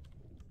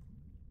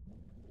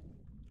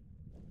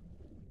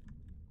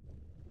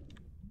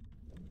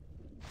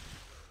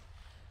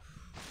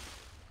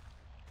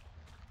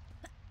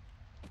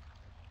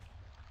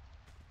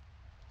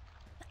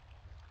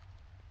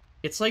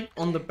 It's like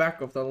on the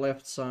back of the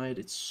left side.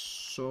 It's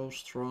so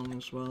strong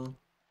as well.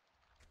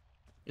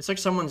 It's like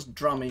someone's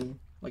drumming,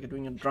 like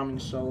doing a drumming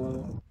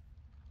solo.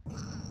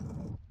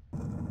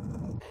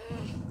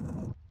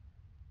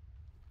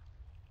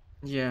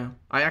 Yeah,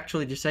 I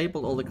actually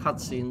disabled all the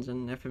cutscenes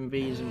and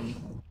FMVs and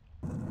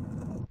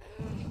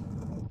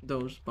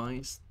those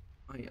buys.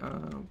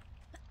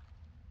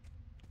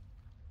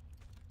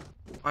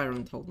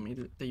 Iron told me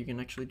that you can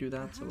actually do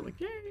that, so like,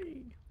 yay!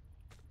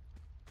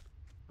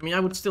 I mean, I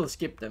would still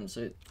skip them,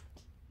 so it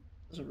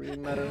doesn't really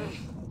matter.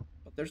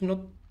 But there's not,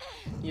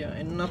 yeah,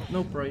 and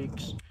no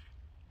breaks.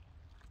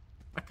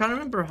 I can't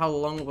remember how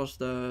long was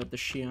the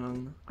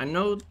Xi'an. I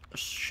know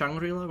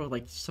Shangri-La was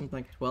like something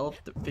like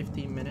 12 to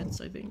 15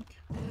 minutes, I think.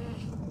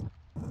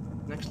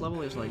 Next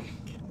level is like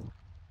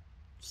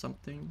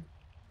something.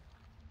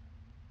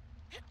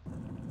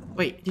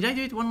 Wait, did I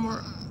do it one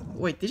more?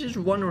 Wait, this is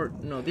one or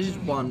no? This is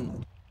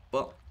one.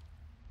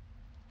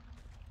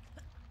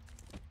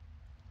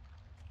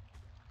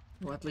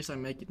 Well, at least I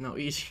make it now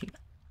easy.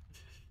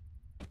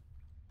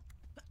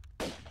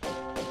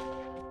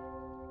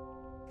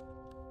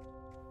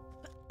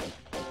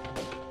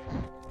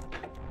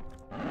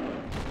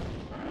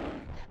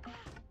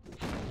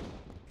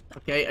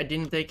 Okay, I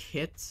didn't take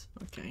hit.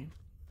 Okay.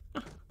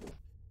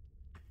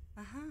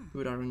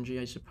 Good RNG,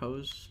 I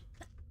suppose.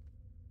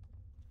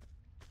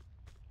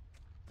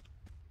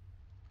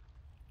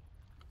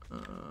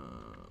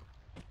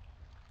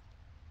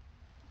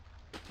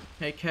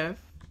 Hey Kev,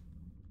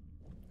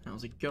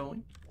 how's it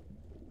going?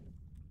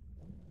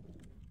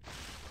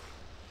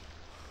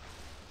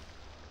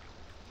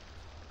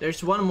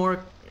 There's one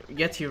more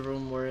Yeti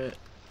room where...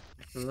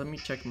 Actually, let me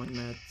check my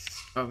meds.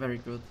 Oh, very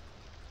good.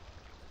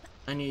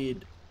 I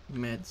need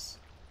meds.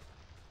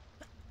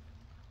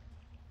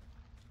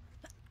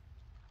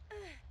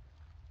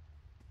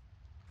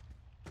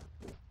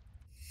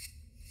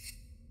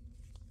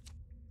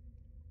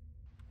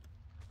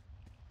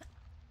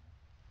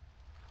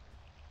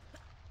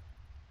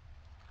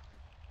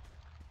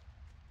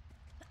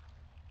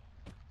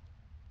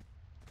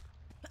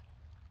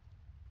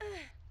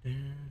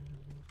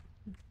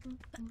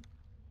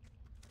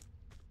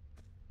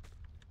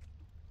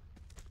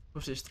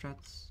 What's his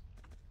strats?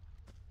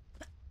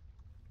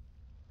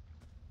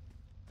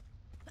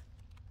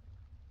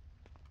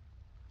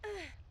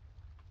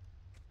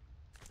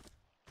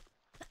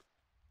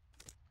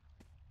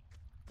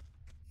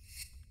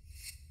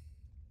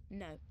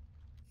 No.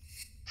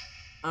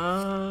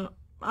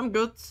 I'm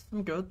good.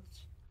 I'm good.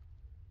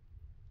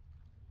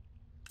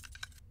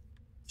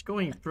 It's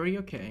going pretty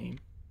okay.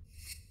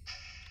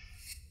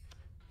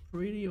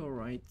 Pretty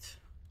alright.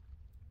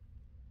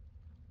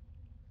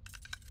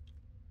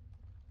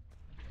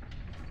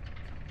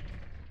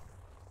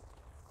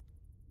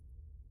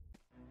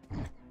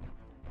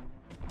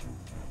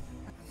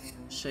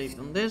 Saved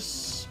on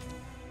this.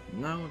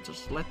 Now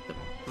just let the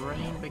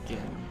brain begin.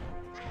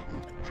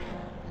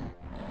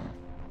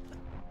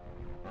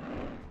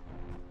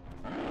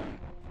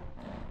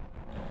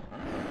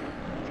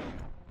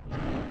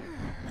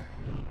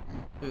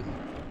 Dude,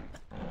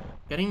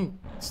 getting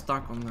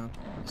stuck on that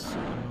is so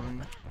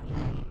annoying.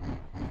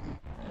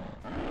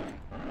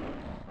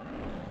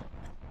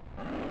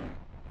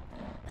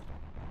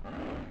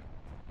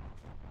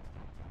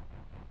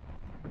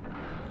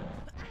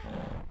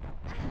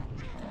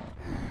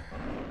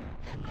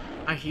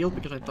 I healed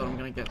because I thought I'm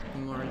gonna get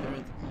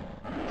murdered.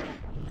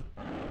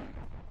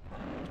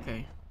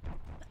 Okay.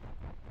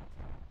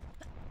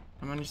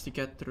 I managed to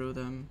get through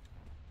them.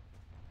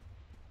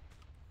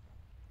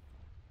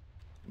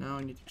 Now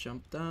I need to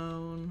jump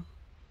down.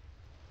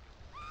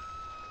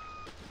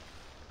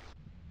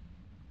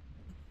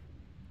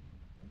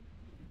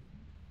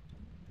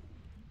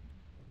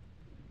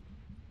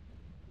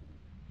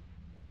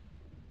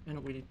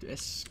 And we need to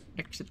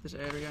exit this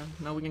area.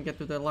 Now we can get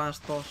to the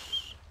last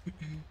boss.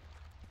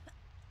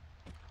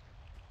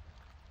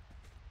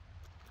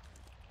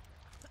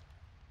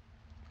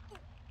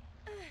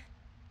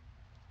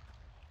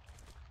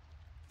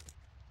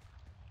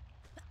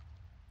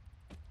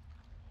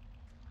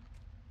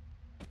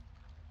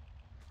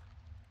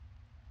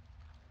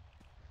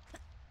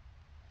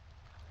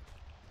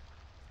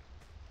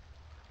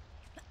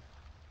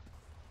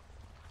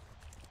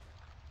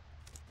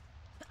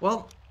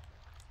 Well,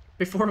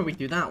 before we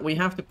do that, we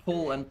have to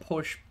pull and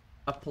push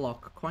a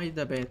block quite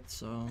a bit,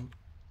 so...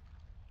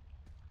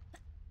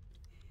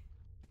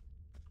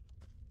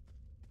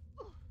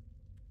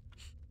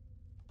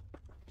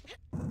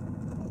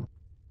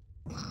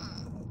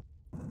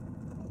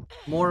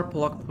 More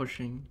block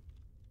pushing.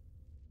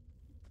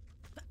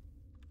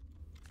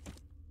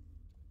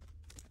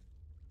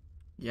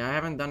 Yeah, I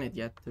haven't done it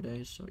yet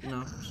today, so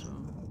enough, so...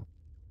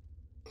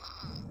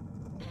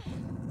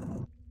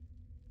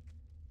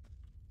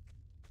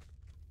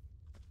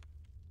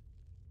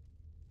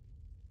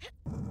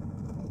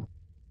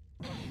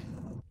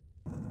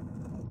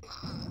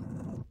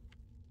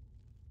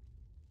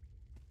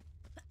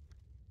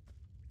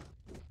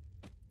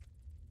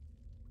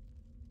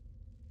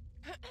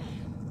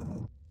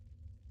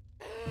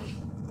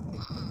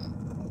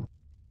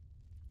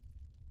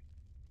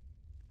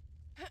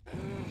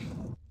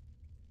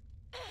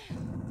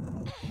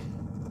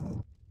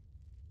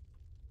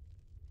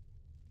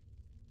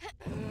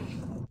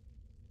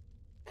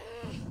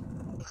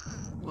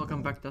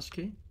 Welcome back,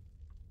 Dusky.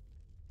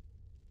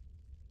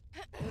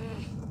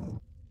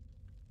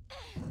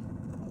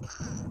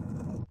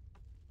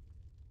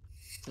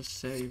 Just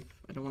save.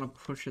 I don't want to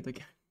push it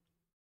again.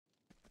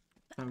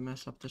 I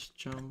mess up this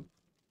jump.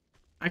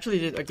 I actually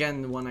did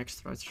again one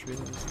extra. It's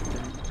really just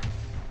again.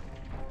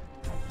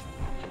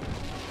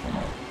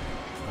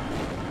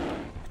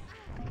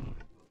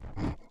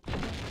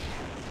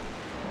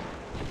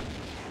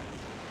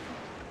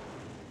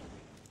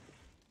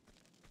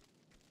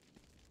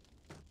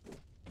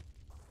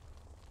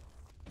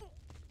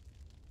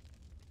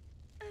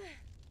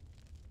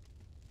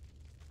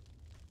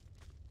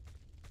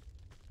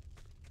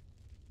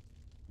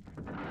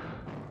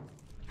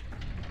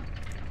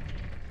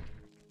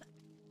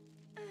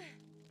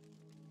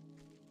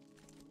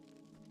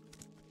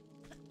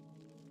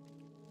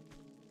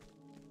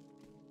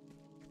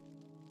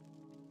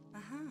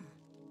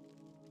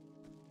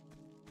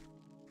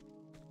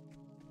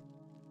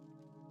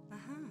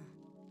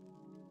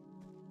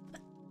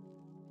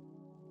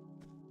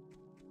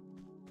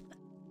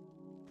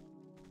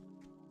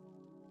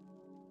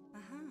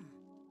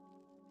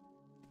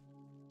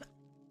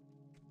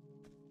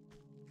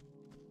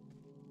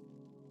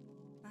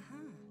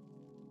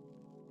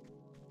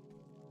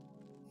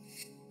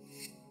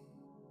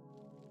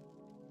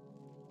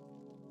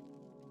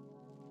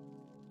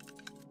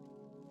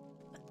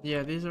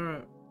 Yeah, these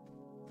are...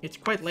 It's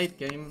quite late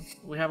game.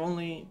 We have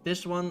only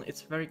this one,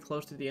 it's very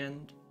close to the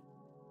end.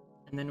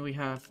 And then we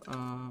have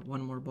one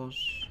more boss.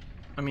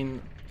 I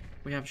mean,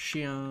 we have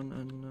Xian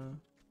and...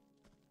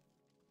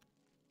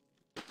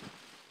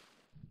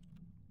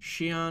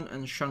 Xian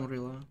and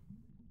Shangri-La.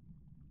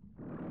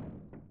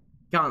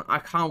 I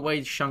can't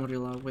wait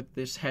Shangri-La with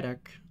this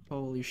headache.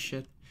 Holy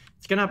shit.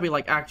 It's gonna be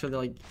like actually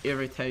like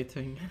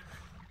irritating.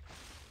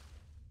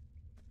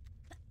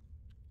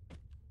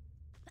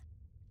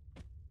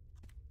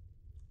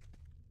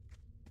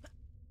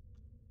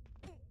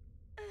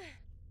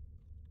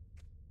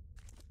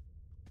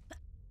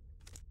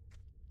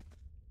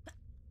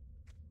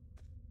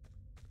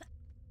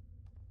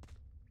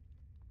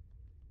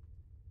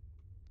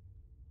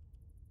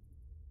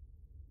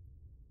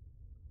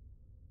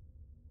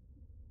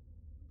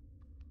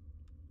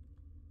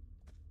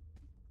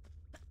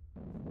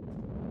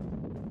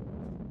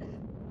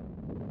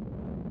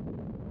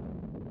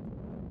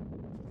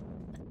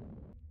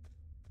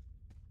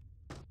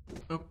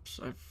 Oops,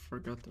 I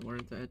forgot where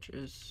the edge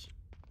is.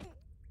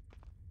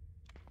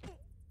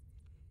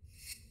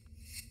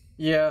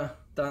 Yeah,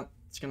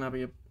 that's gonna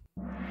be a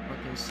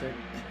fucking sick.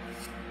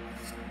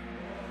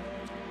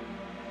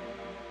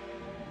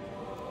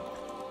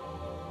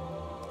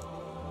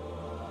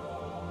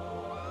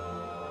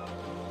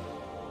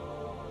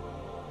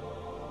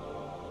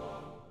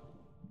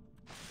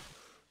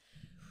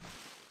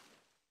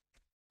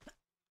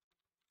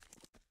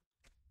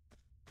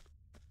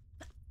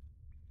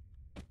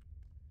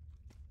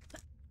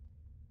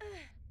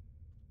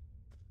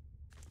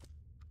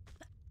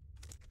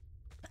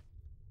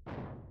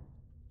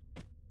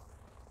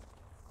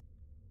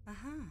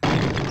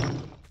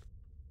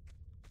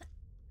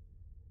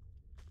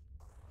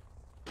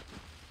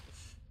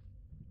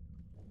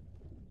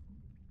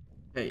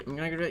 Okay, I'm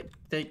gonna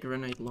take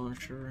grenade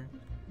launcher.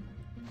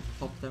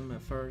 Pop them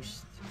at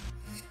first.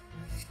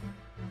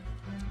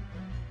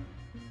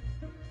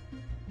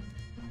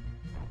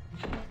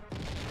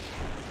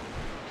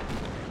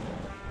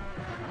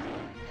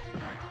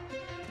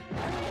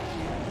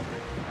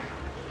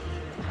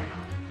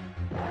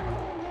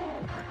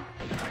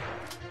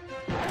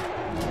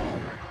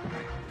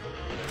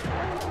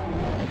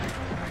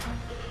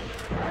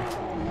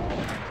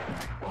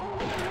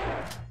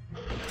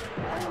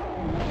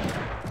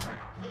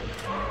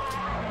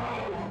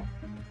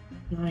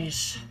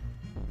 Nice.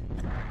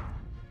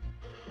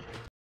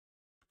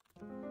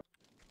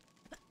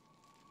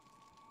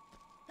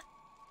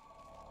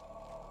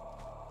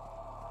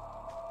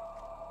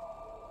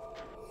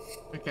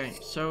 Okay,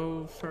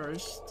 so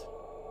first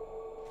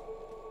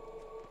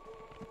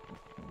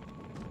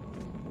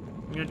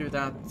I'm gonna do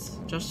that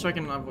just so I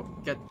can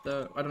get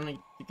the. I don't need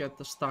to get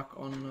the stuck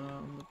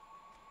on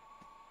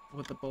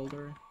with the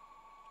boulder.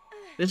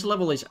 This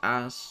level is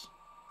ass.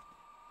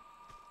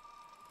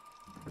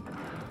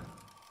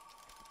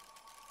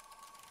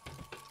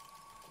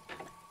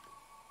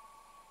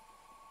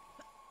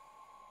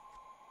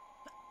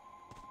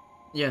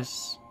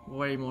 Yes,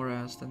 way more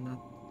ass than that.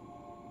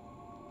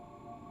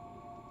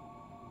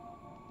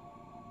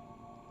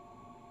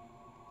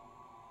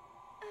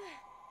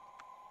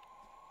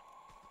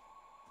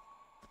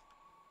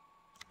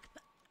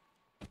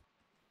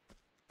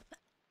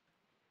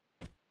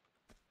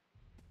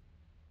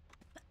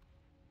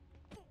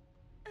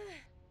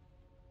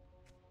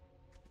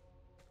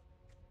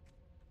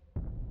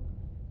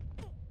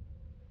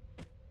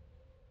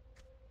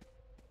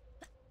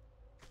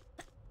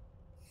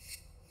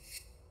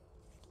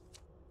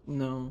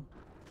 No.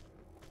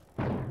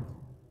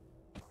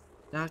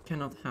 That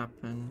cannot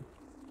happen.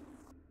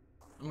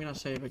 I'm gonna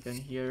save again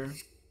here.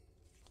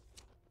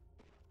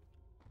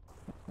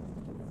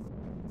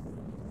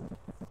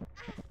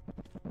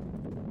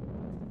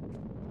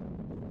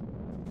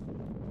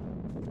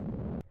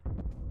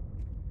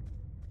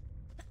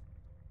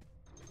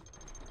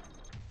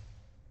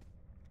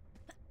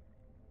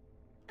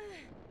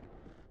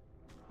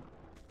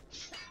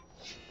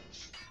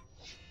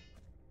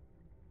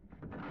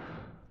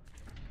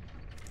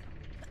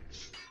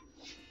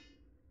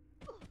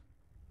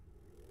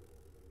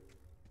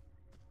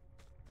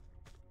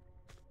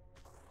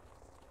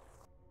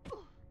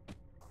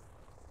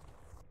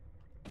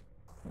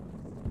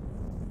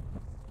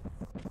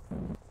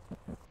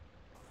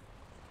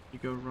 You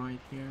go right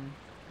here.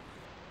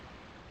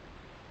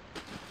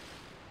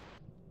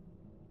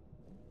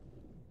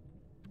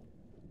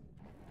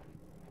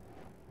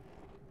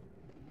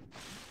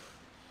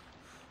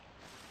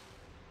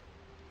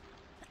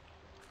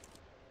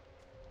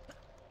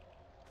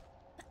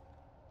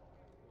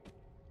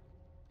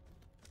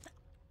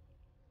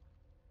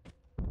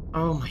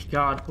 Oh my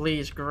god,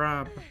 please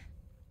grab.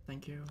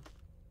 Thank you.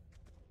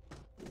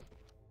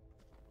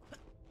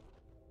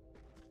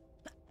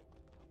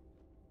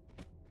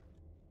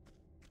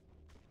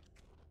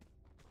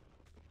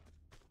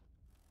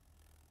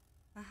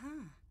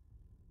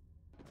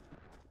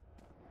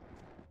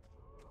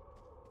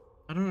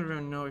 I don't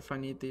even know if I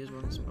need these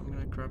ones, but I'm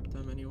gonna grab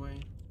them anyway.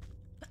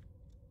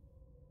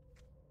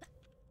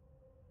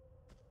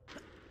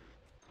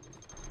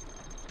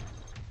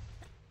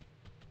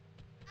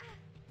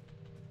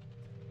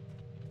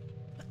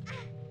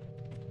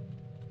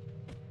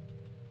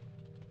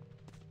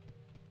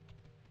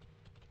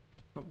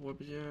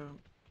 Whoops, yeah.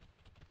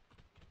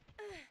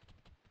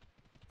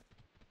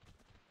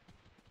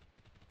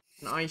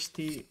 An iced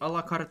tea, a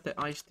la carte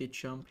iced tea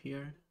jump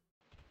here.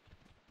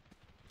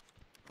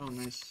 Oh,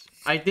 nice.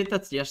 I did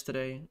that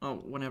yesterday. Oh,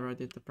 whenever I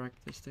did the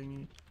practice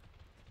thingy.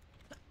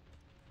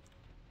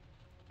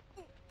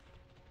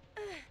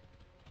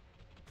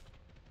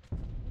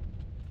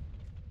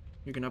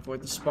 You can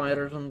avoid the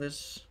spiders on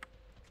this.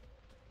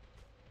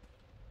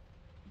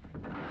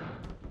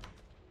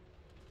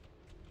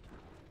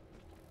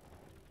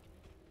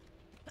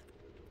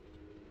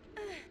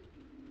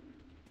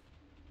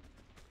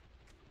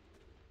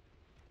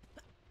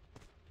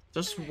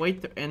 Just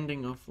wait the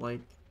ending of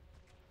like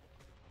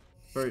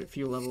very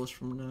few levels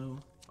from now.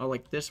 Oh,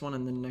 like this one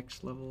and the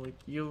next level. Like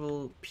you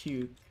will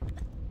puke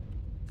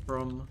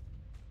from.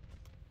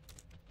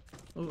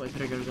 Oh, I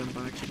triggered them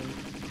by accident.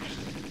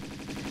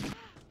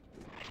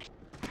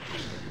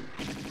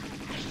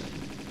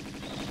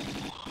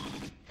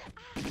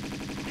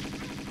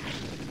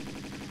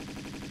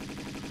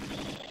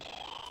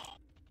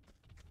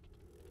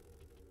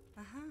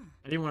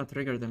 I didn't want to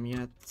trigger them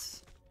yet.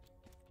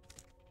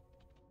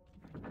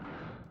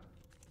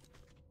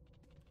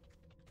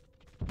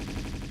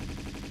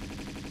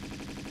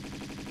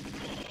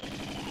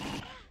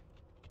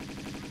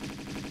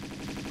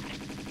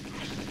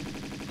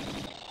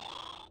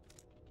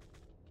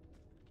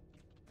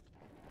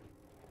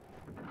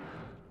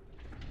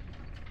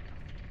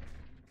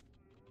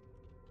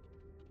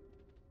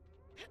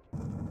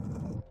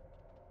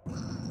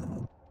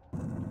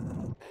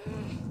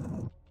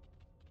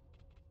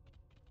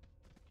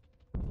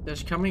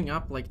 There's coming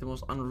up like the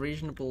most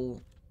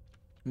unreasonable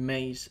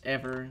maze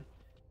ever,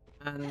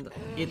 and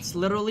it's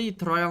literally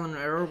trial and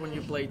error when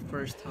you play it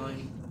first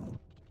time.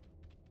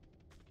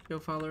 Go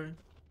Fowler.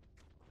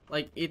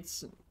 Like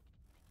it's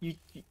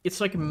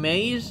like a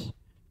maze,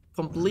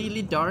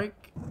 completely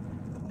dark,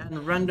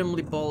 and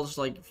randomly balls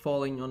like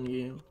falling on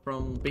you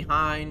from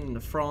behind, in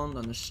the front,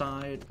 on the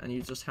side, and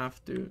you just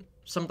have to.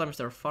 Sometimes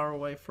they're far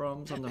away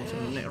from, sometimes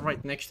they're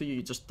right next to you.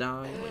 You just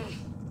die.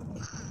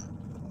 Like,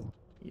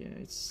 yeah,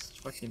 it's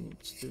fucking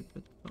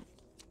stupid. But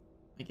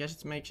I guess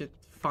it makes it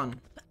fun.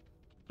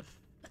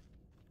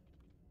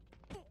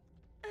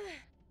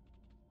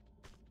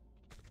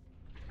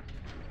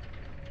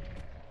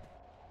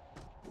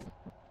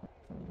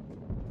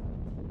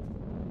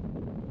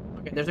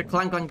 Okay, there's a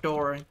clank clank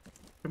door.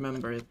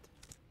 Remember it.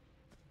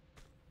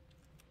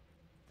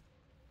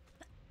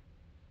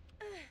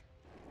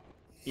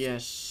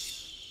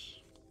 Yes.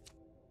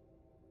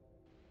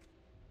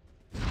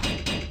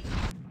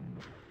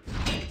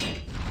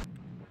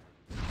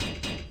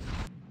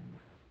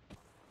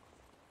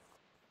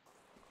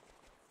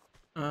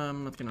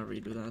 I'm not gonna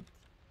redo that.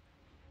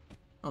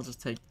 I'll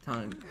just take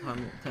time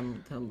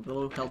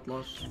below health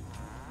loss.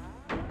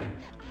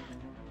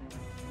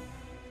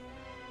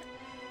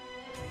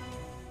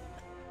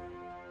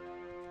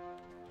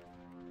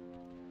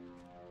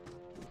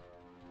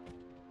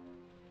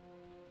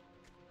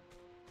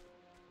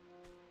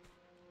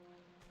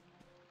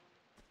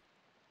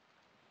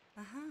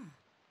 Uh-huh.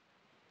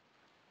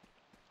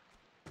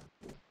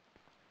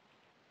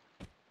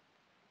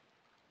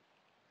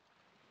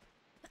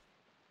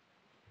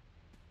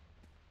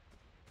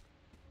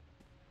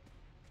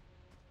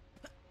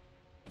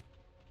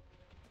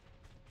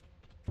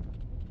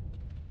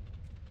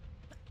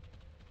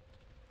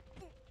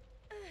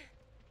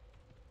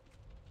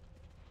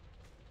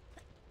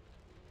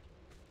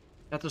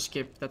 That's a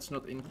skip, that's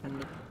not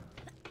intended.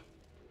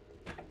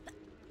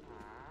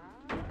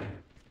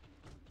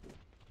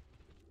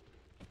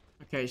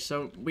 Okay,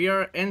 so we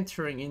are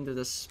entering into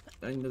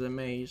the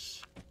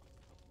maze.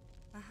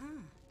 Uh-huh.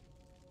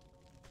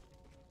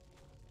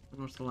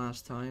 When was the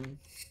last time?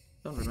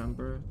 Don't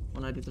remember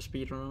when I did the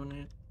speedrun on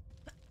it.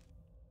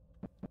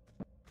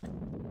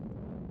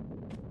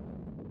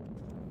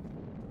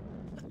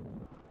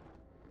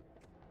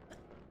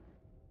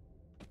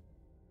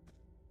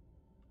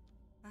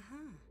 Uh-huh.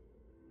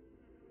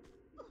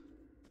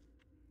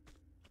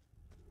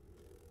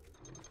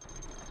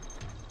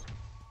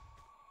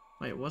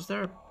 Wait, was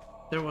there?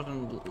 There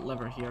wasn't a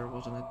lever here,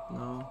 wasn't it?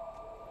 No.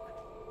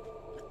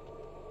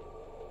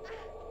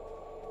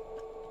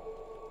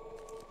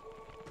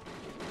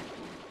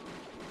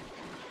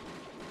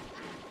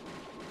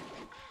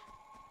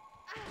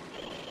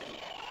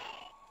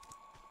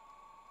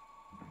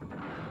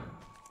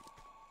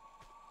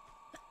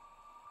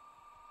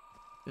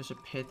 There's a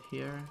pit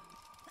here.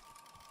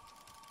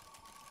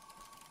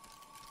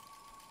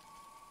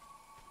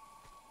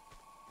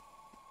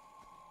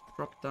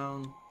 Drop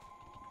down.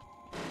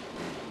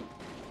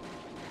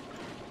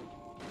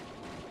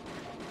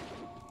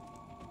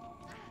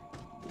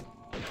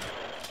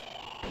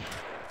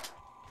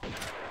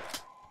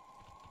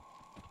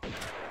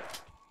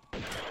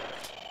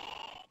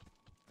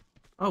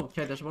 Oh,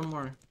 okay, there's one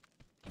more.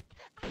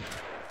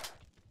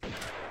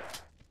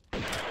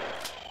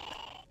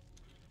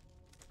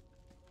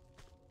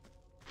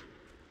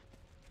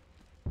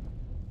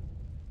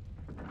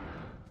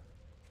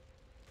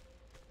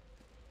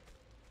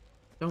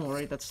 Don't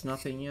worry, that's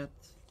nothing yet.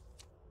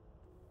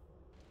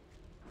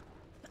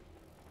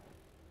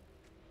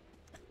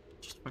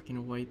 Just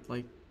fucking wait,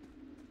 like...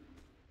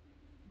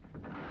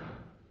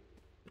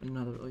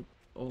 another, like,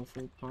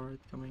 awful part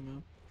coming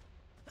up.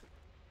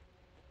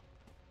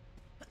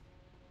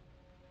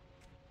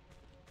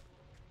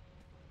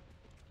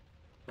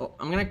 Well,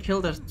 I'm gonna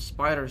kill the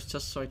spiders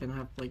just so I can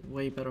have, like,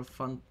 way better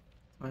fun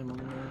time on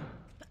there.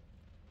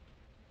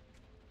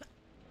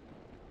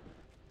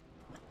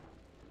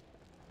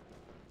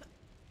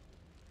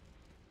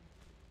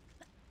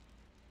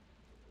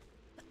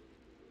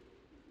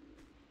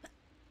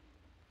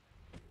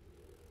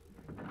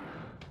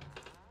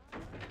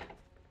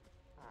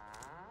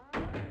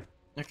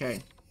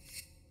 Okay.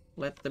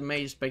 Let the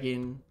maze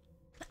begin.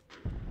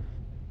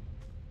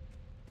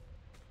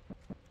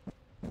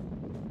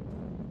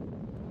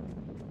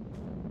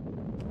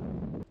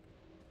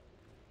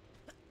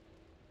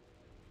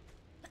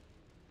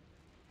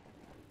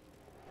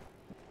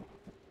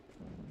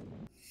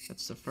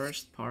 That's the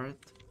first part.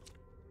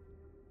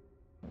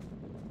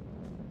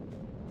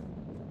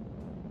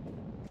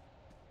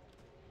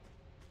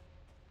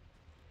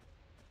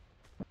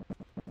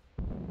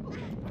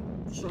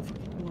 So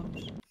fucking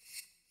close.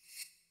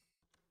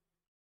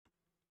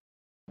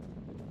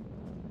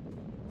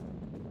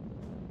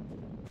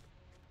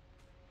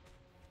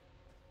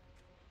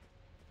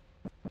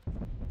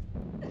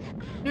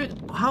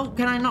 Dude, how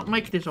can I not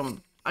make this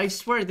one? I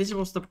swear this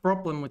was the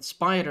problem with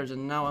spiders,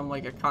 and now I'm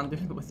like I can't do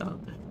it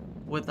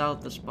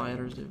without the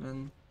spiders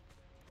even.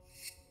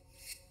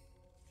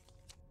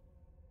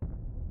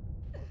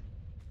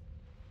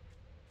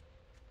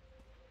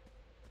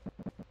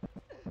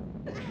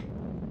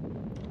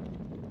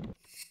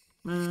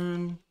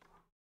 Man.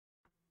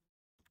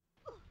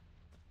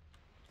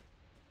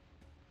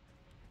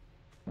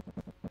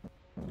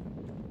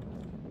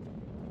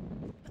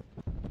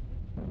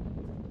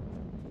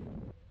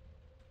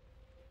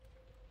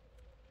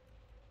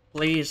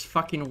 Please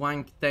fucking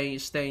wank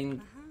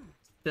stain.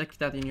 Stick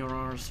that in your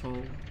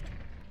arsehole.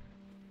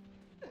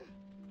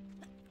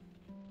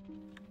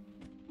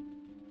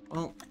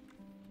 Well,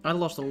 I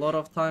lost a lot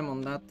of time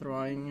on that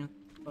trying it,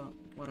 but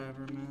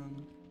whatever,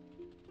 man.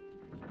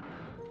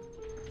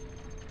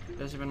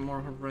 There's even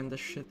more horrendous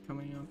shit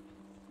coming up.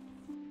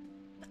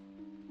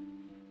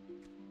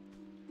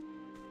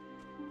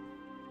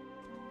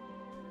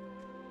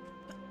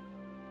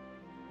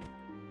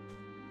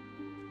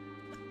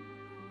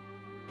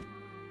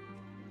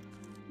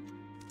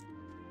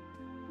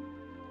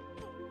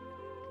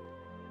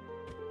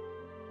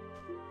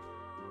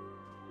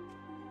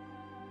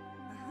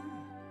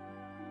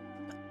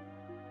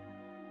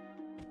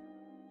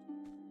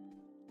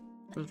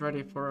 Who's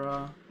ready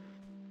for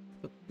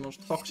the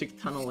most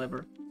toxic tunnel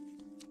ever?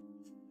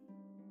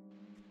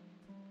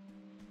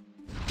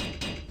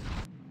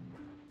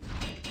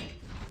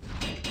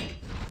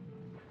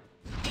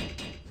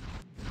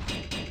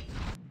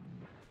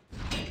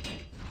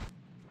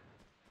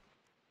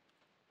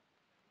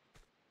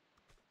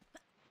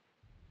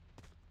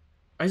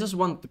 I just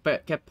want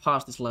to get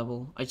past this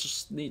level. I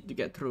just need to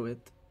get through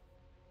it.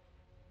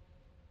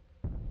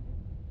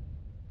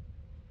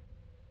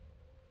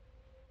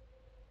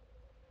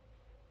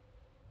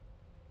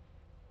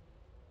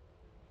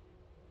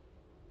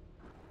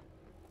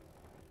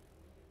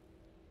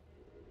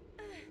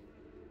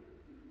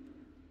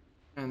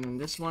 And then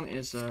this one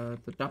is the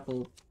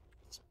double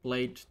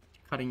blade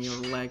cutting your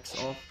legs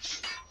off.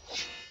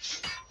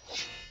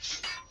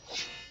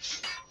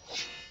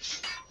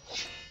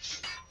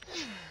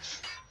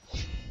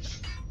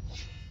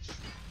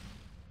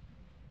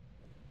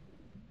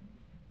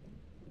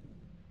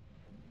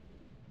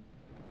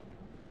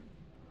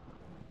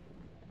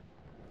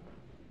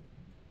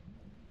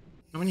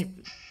 How many?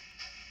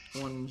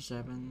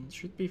 1-7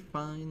 should be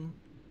fine.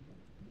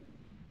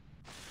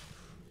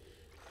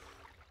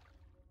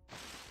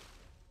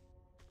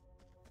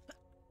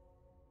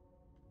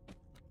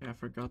 Okay, I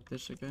forgot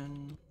this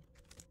again.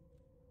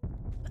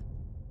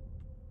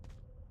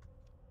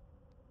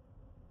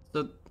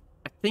 So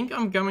I think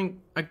I'm going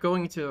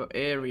to an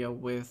area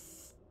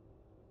with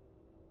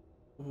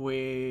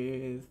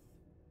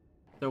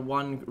the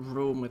one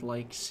room with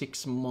like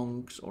 6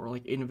 monks or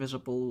like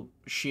invisible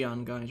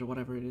Xian guys or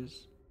whatever it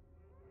is.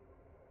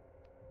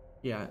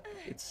 Yeah,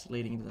 it's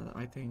leading to that,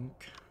 I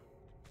think.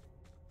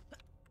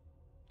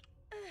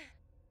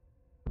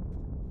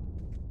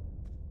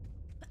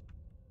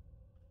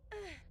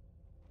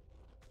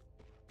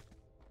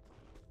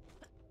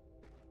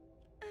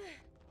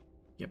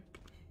 Yep.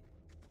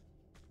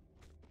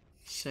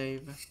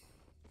 Save.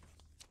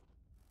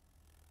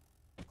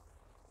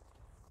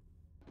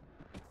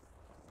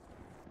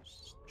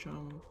 Just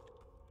jump.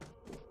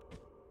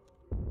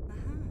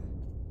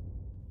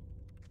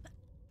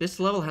 This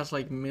level has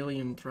like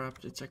million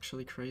traps, it's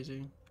actually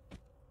crazy.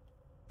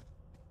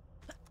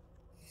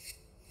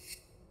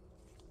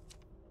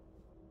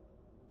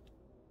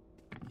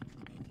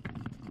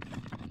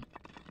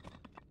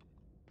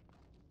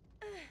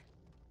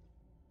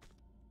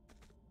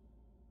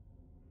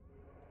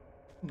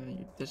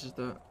 This is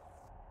the...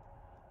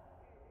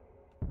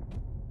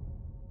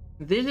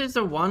 This is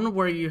the one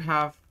where you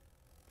have...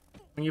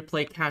 When you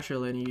play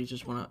casually and you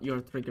just wanna...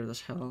 You're triggered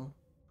as hell.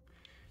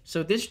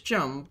 So this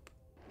jump...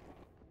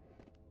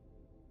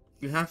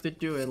 You have to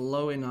do it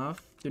low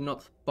enough to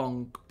not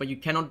bonk, but you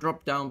cannot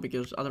drop down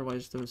because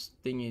otherwise those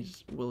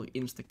thingies will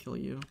insta-kill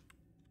you.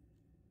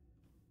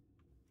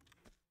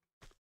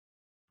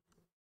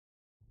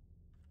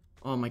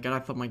 Oh my god, I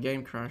thought my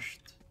game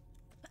crashed.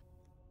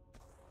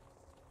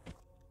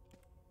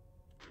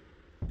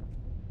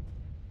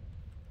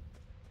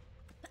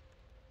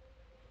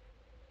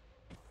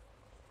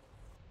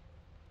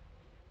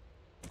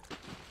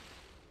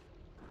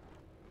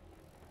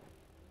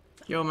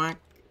 Yo, Mac.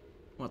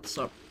 What's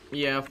up?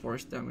 Yeah,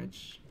 force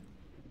damage.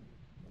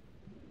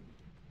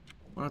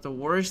 One of the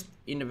worst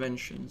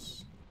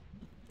inventions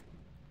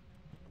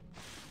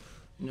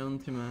known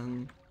to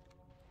man.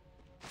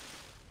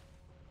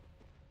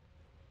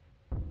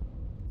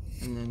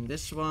 And then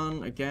this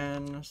one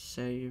again,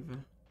 save.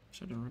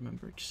 Because I don't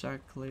remember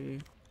exactly.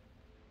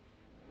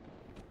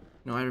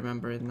 No, I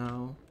remember it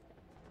now.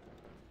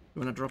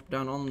 You wanna drop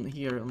down on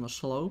here on the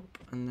slope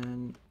and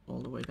then all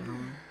the way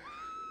down.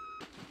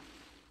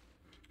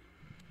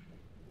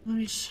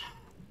 Nice.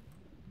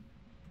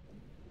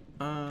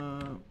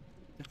 The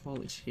hole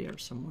is here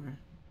somewhere.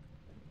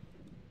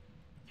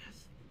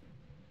 Yes.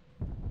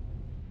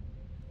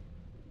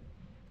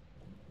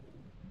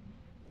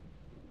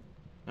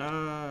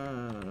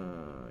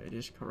 It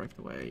is correct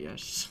way,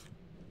 yes.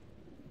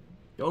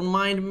 Don't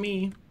mind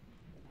me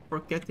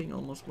forgetting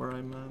almost where I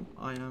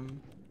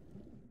am.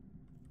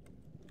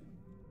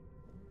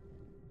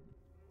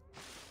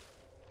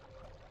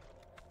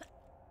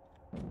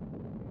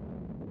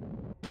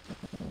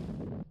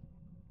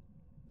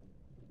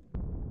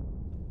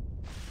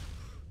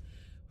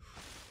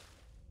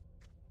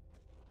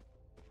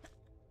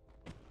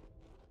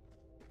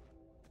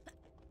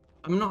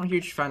 I'm not a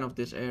huge fan of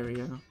this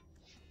area.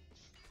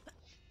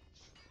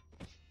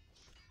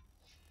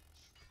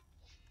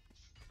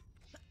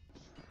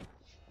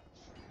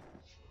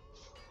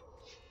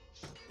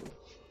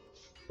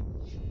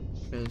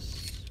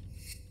 Because...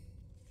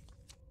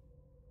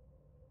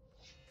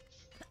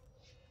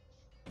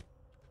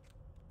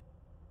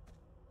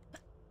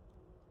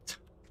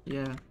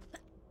 yeah.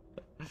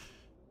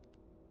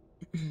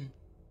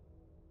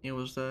 It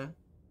was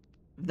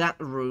that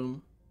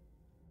room.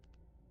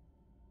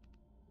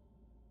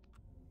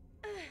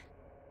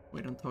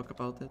 We don't talk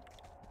about it.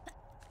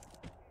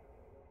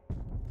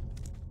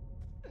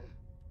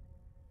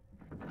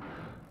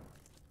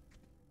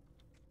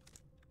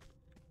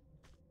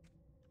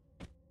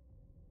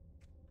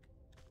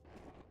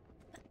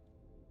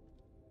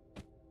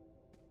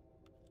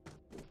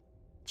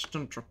 Just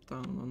don't drop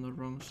down on the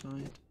wrong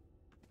side.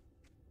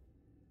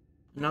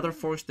 Another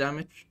force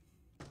damage.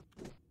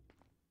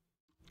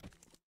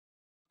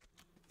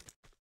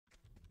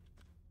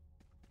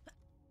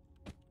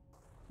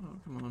 Oh,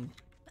 come on.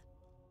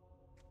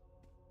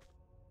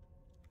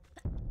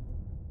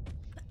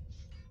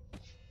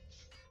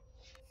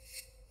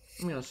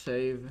 I'm gonna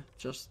save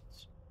just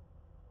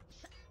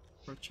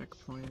for a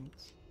checkpoint.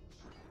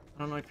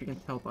 I don't know if you can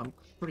tell, but I'm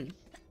pretty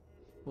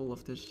full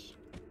of this.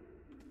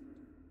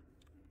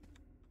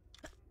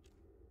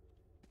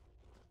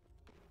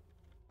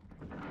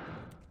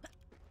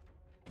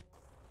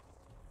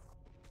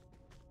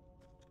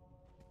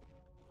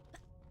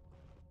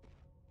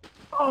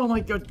 Oh my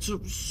god,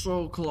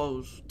 so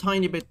close.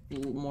 Tiny bit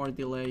more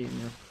delay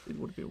and it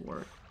would be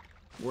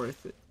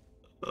worth it.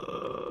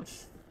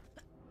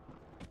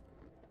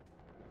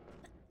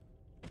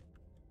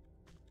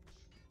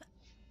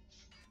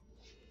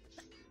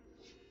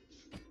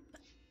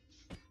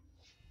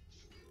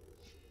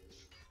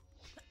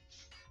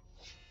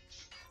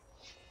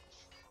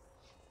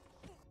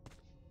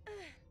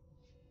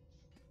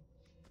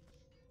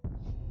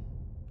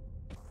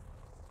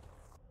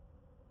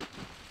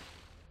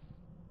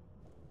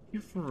 You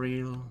for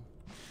real?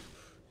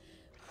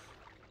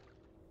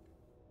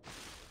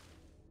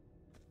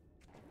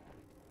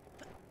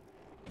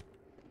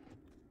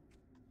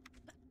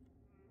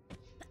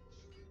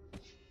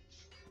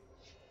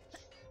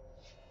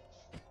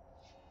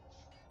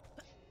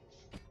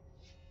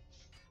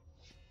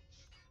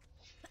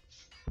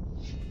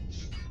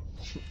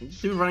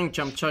 Do running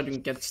jump, try to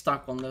get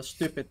stuck on the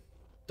stupid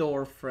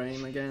door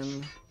frame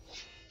again.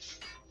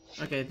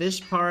 Okay, this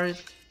part.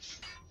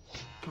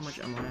 How much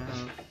ammo I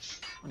have?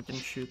 I can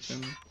shoot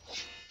them.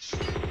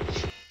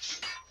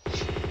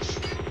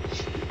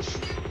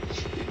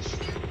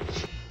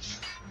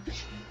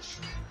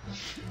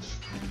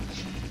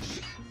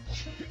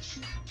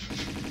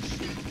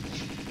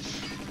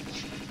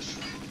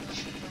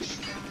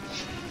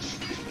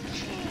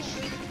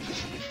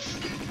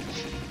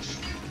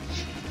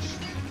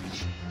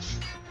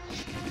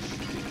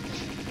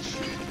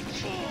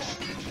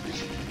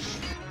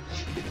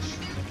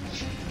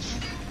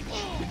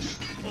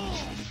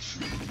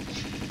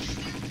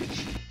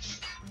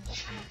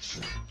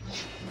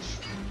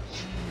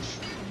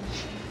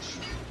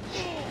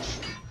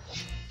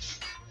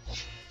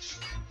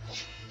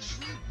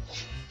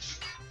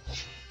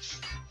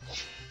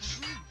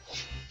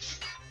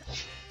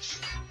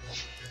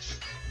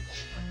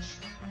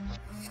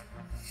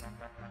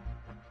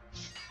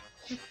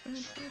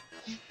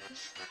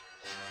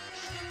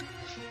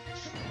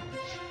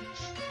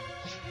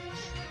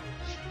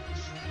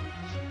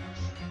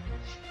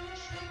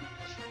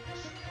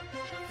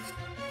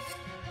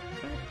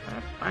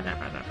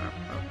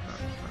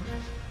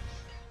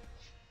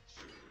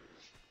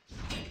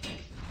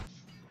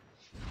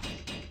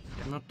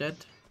 I'm not dead.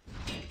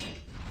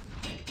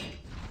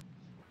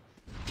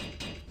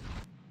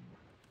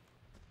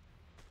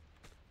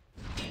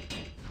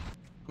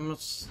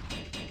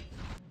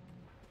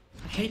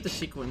 I hate the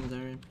sequence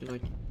there,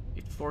 like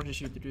it forces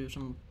you to do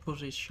some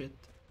pussy shit.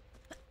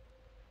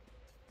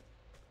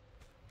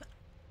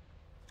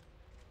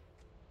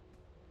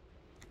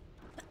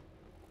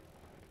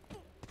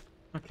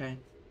 Okay.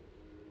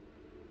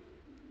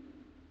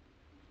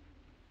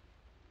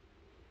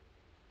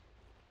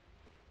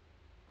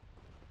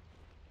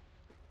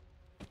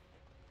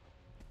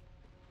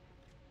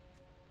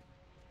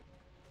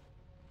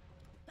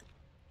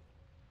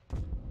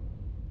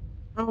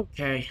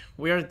 Okay,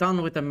 we are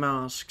done with the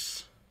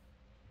masks.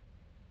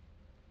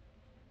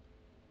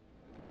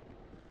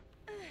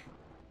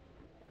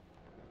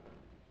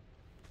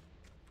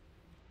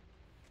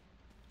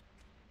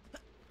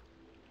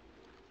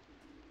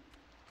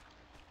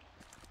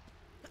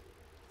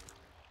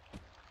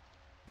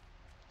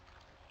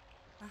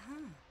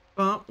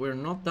 But we're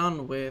not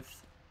done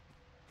with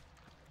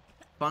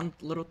fun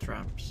little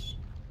traps.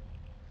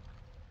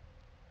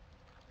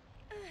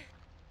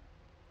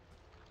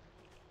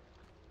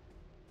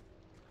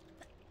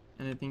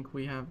 And I think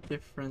we have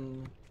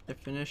different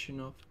definition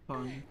of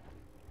fun.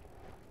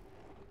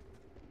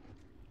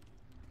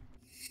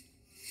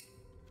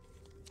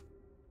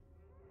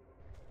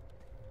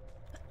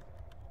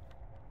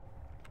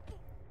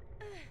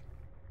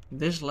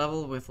 This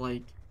level with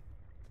like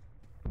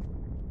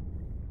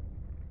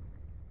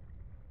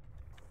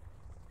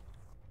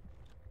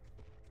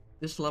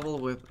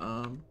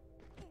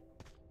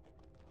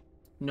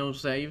no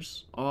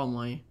saves. Oh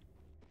my.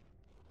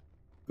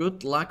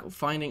 Good luck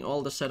finding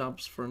all the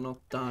setups for not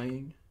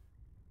dying.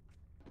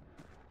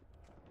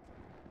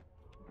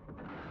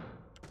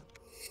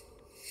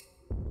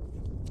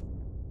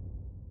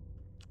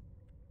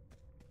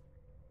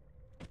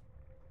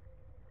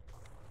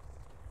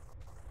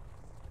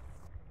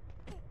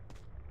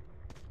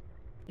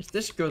 Is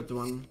this good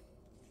one?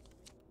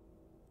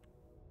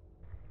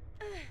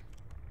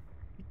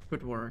 It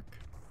could work.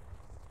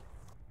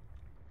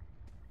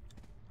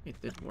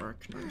 It did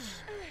work,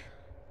 nice.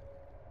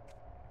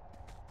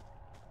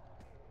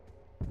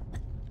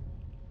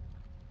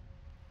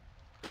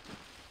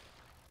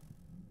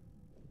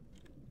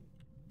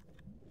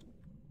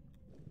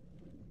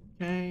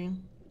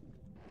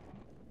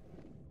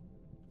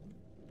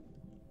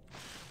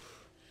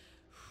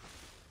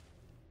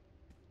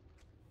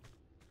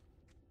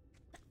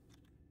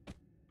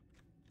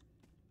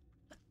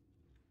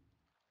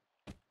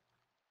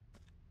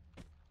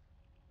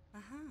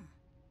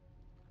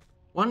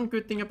 One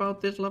good thing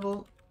about this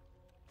level,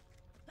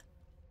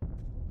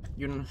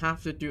 you don't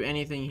have to do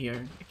anything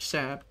here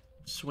except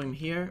swim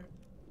here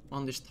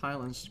on this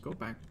tile and go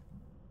back.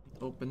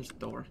 It opens the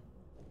door.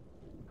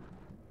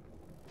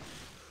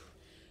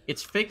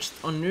 It's fixed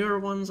on newer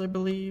ones, I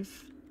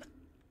believe.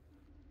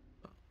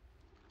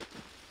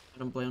 I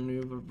don't play on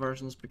newer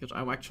versions because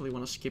I actually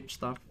want to skip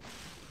stuff.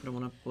 I don't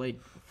want to play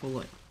full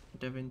like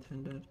dev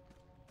intended.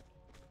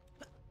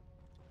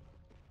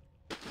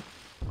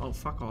 Oh,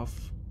 fuck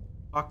off.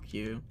 Fuck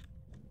you.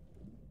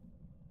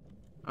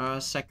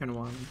 Second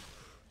one.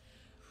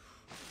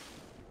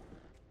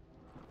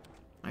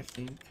 I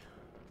think.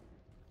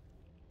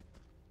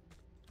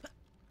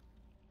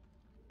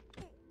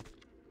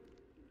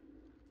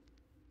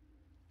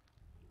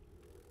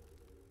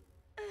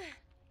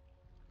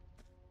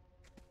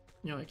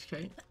 No,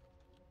 XK.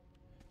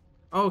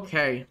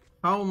 Okay.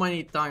 How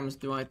many times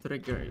do I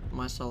trigger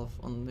myself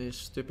on these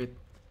stupid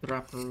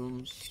trap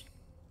rooms?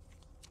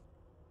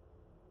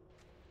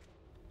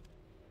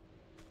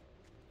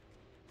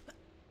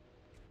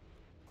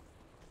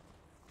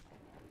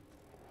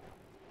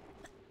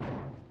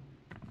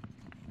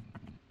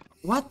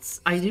 What?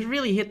 I did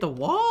really hit the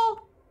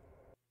wall?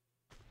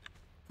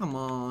 Come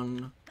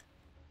on.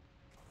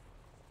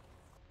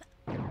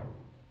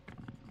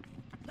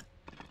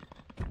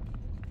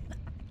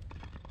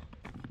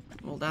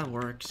 Well, that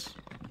works.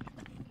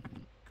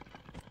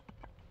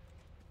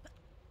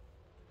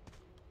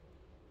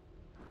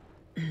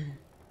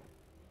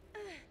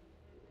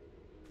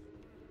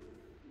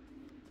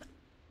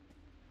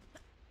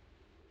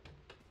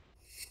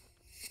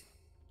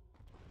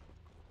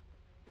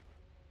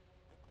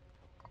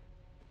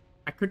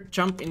 I could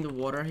jump in the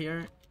water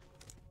here.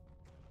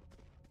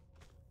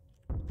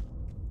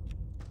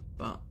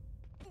 But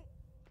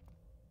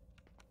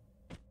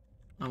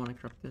I want to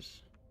grab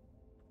this.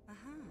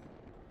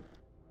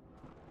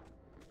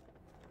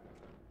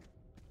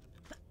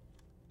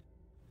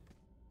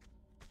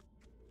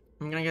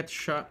 I'm gonna get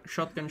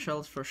shotgun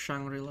shells for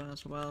Shangri-La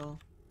as well.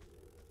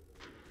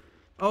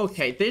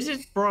 Okay, this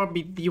is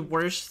probably the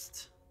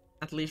worst,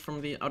 at least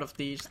from the out of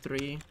these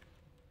three.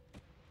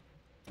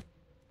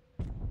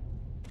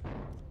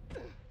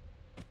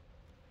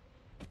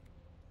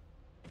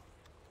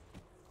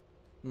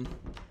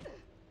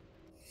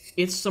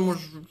 It's somewhat...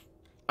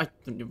 I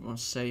don't even want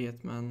to say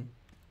it, man.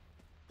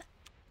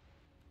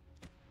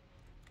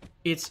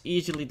 It's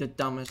easily the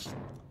dumbest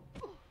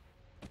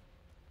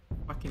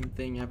fucking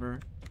thing ever.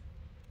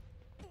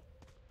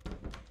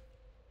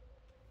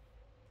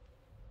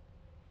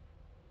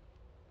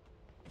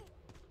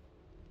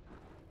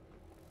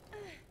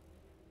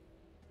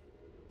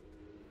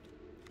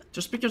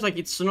 Just because like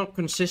it's not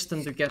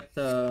consistent to get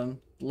the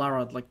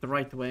Lara like the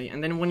right way,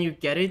 and then when you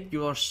get it,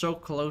 you are so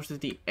close to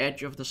the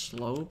edge of the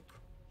slope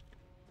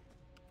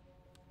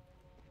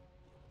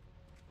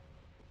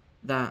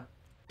that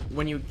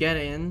when you get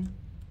in,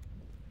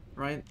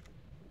 right,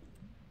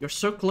 you're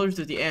so close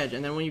to the edge,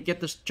 and then when you get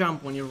this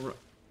jump when you're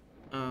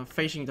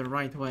facing the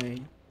right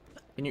way,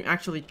 and you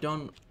actually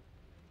don't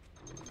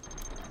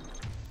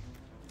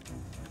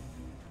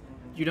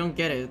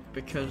get it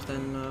because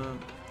then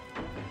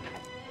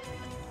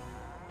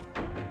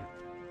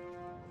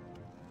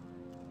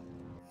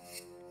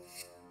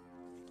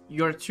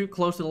you're too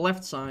close to the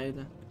left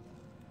side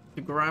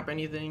to grab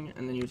anything,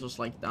 and then you just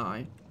like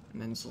die,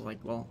 and then it's just like,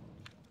 well,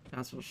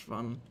 that was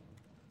fun.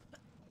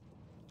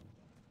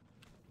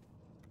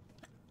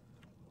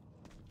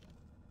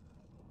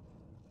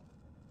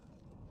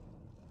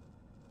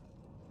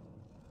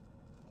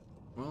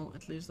 Well,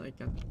 at least I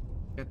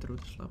get through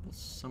this level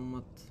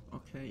somewhat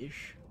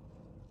okay-ish.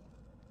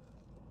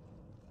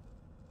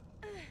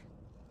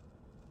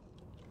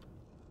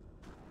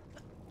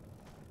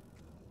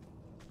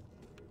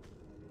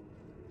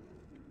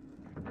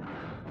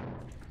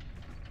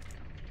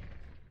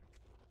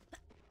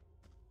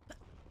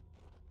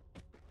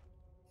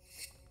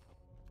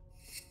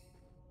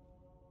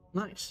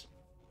 Nice.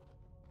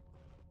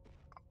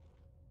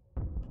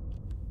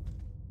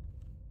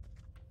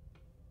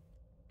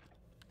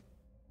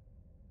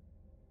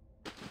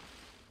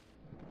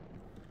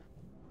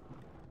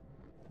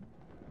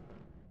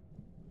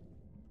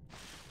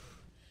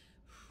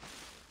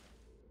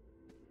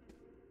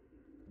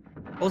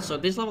 Also,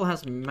 this level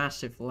has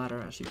massive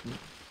ladder, as you can...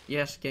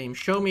 Yes, game.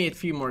 Show me it a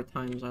few more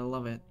times. I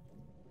love it.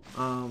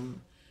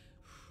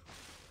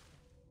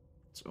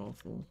 It's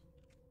awful.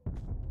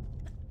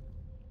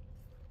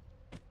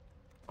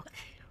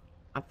 Okay.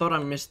 I thought I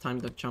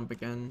mistimed the jump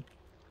again.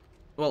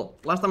 Well,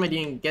 last time I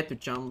didn't get to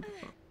jump.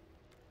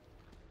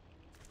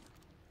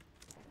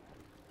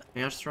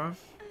 Airstruff?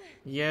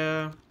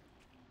 Yeah.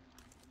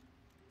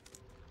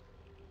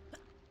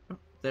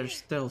 There's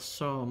still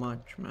so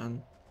much,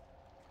 man.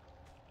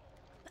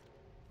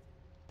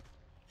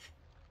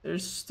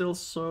 There's still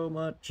so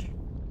much.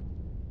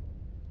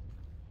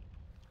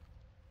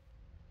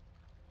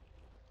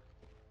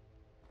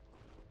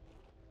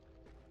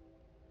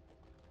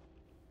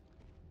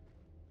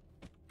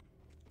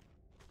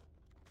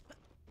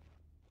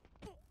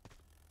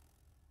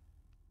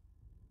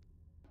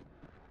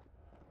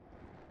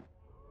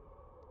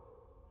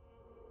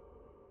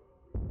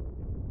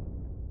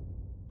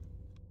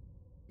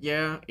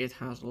 Yeah, it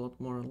has a lot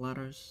more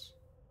letters.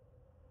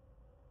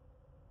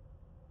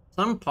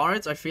 Some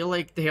parts I feel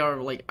like they are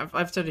like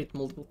I've said it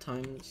multiple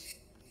times.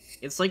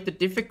 It's like the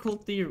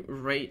difficulty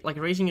rate, like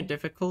raising a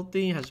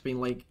difficulty has been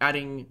like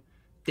adding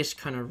this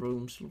kind of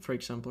rooms, for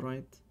example,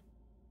 right?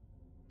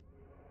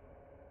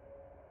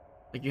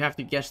 Like you have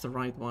to guess the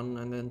right one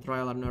and then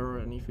trial and error,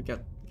 and if you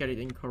get it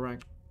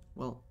incorrect,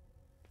 well,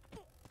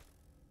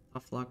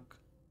 tough luck.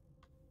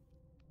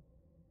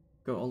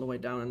 Go all the way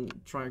down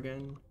and try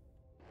again.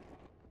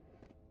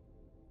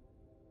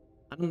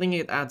 I don't think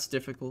it adds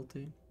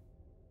difficulty.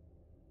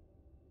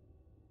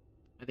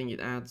 I think it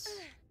adds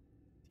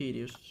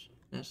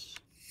tediousness.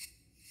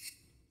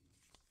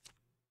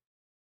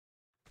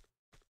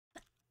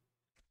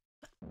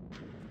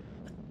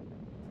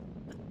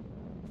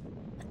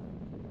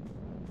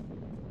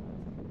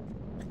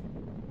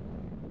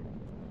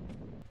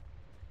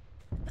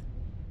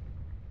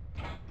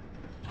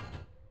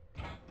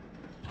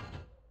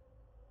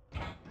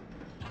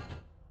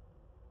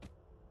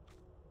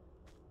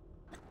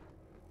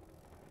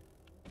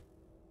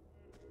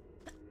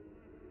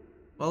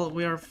 Well,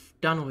 we are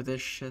done with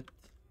this shit.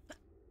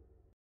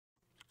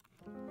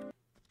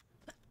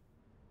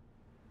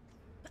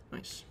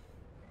 Nice.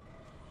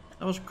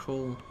 That was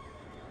cool.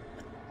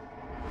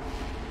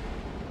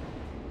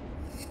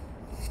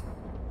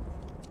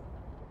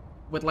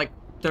 With like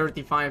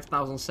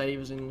 35,000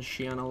 saves in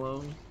Xi'an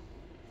alone.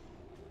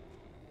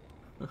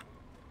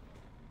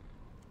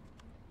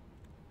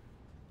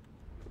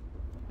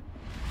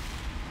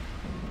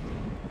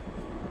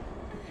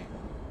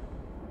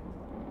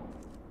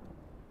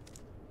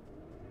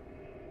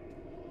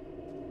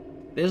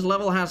 This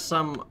level has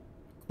some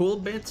cool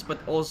bits, but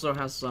also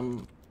has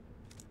some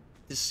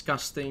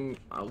disgusting,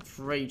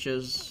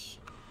 outrageous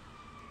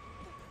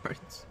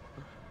parts.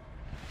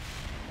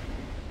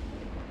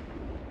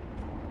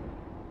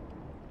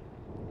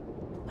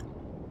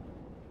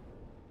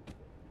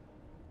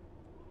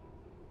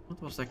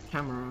 What was that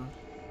camera?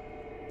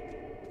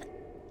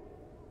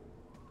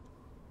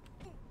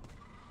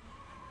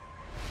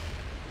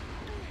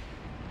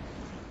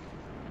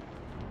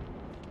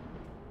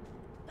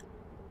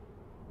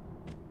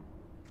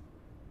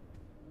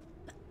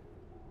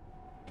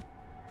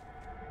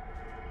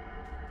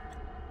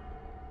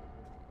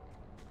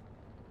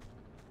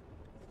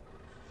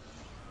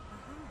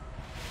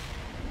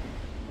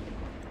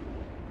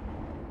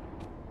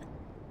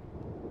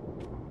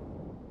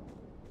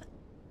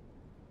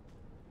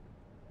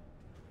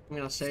 I'm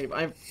gonna save.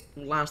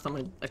 Last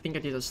time I think I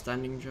did a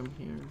standing jump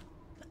here,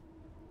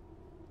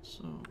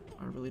 so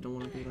I really don't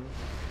want to do that.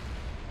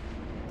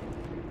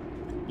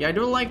 Yeah, I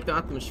do like the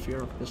atmosphere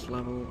of this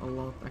level a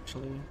lot,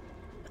 actually.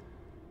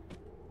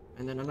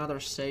 And then another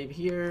save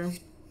here.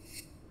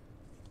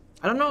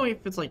 I don't know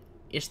if it's like,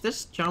 is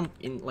this jump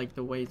in like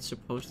the way it's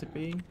supposed to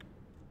be,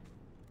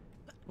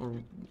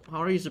 or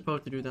how are you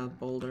supposed to do that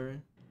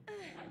boulder?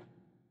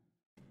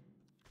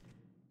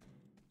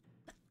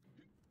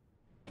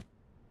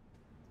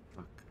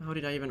 How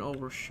did I even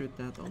overshoot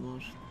that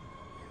almost?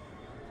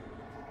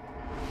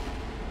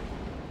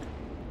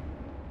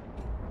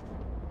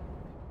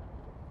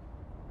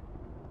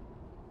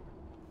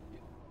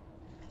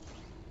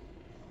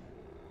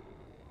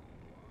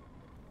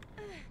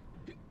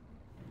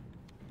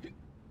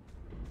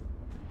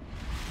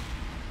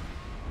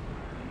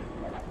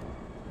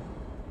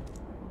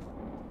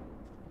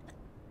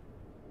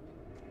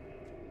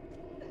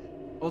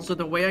 Also,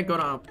 the way I got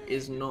up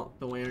is not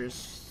the way you're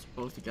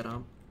supposed to get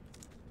up.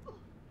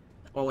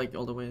 Or like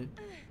all the way.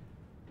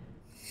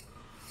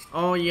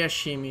 Oh yeah,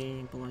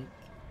 shimmy, but like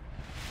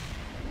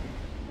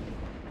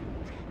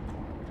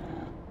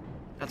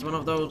that's one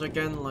of those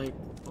again. Like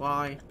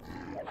why?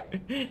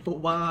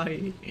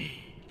 Why?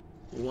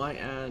 Why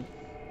add?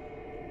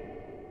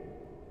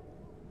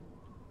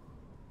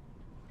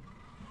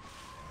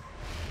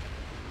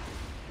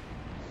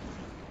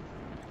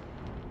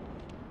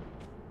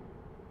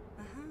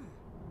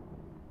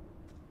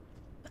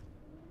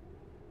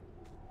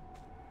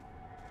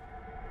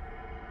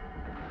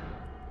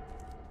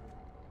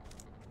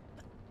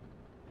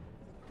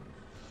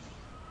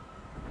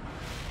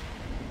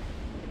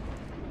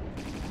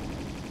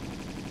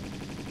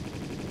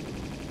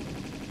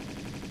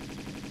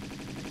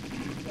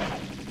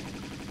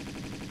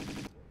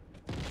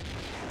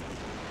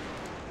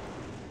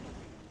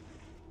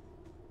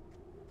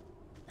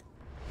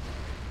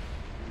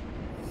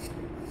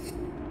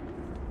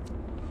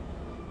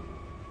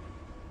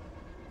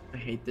 I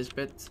hate this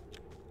bit.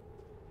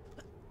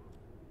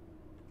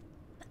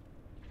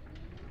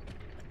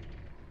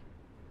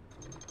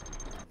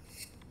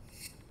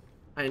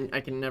 I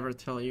can never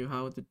tell you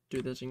how to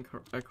do this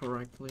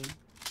correctly.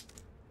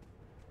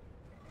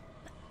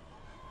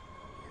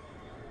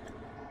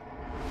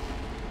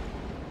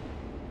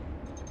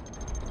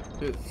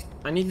 Dude,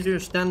 I need to do a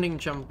standing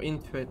jump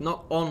into it,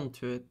 not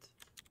onto it.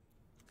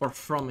 Or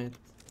from it.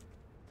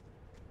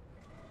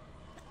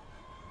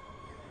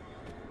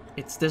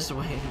 It's this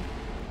way.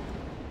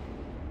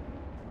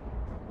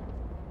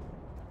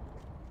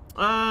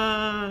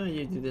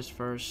 You do this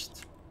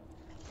first.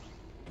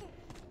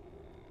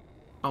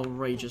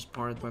 outrageous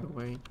part, by the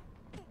way.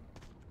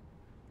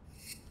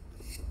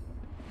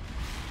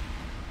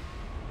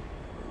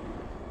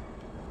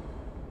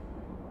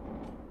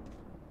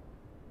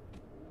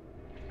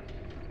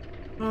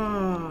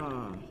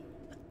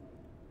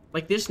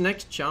 Like this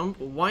next jump,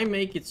 why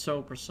make it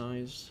so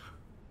precise?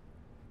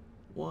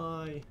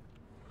 Why?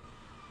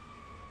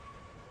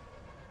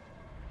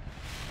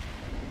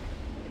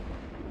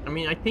 I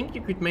mean, I think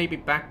you could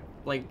maybe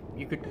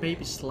you could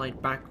maybe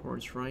slide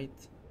backwards, right?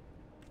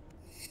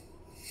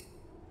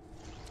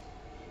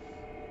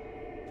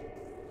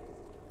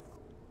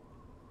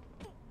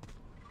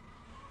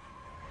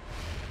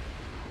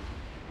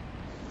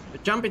 The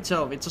jump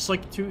itself, it's just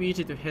like too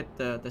easy to hit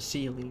the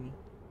ceiling.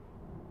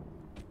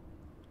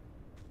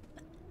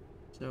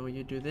 So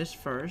you do this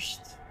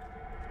first.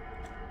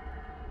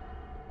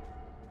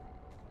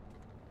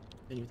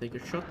 Then you take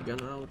your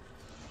shotgun out.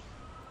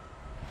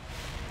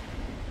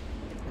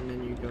 And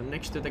then you go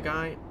next to the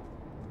guy.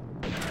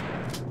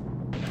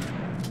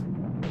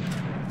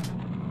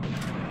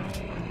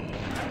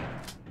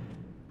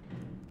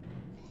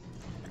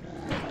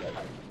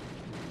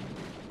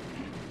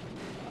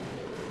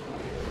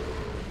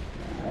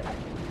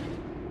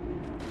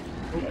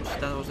 Oops,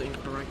 that was the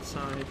incorrect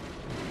side.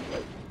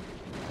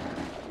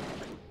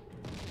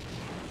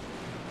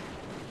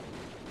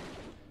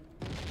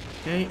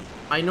 Okay,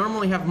 I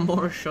normally have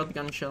more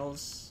shotgun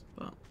shells,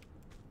 but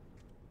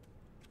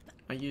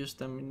I use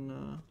them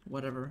in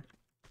wherever.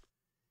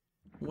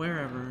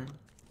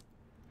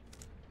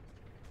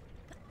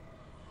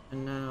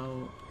 And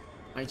now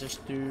I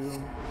just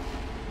do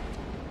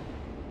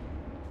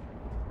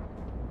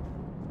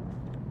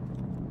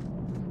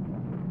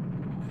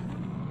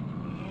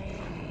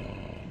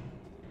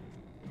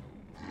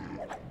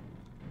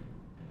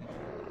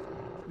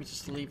we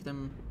just leave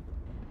them.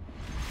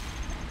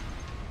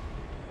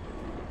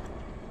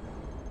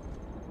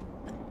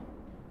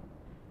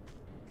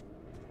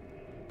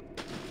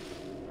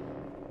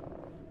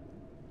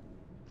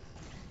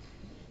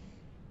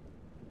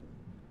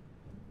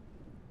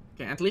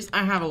 At least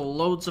I have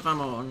loads of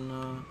ammo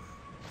on.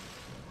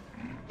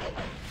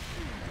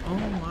 Oh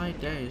my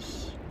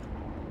days!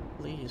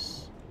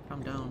 Please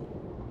calm down.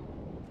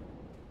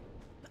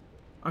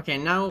 Okay,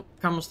 now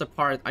comes the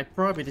part I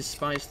probably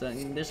despise that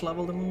in this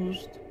level the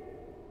most.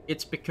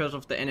 It's because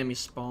of the enemy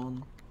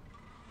spawn.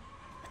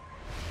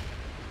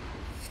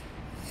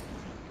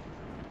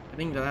 I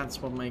think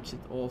that's what makes it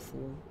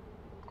awful.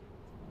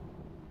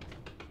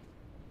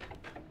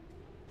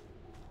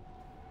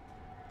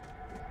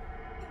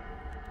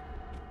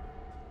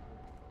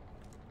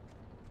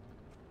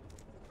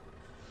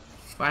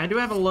 But I do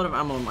have a lot of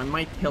ammo. I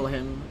might kill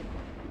him.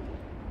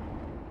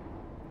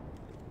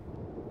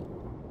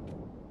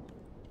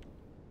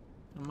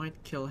 I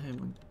might kill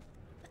him.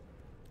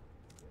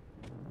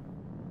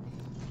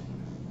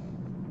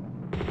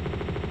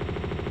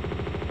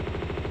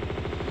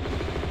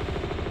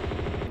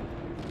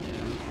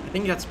 Yeah, I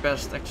think that's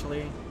best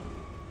actually.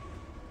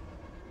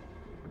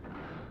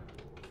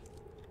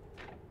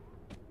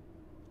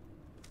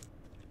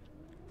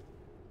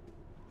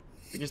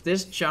 Because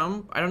this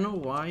jump, I don't know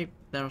why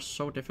they're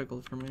so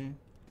difficult for me.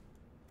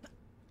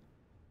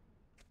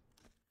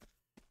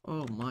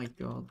 Oh my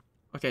god.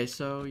 Okay,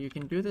 so you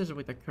can do this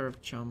with a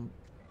curved jump.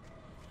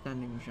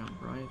 Standing jump,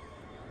 right?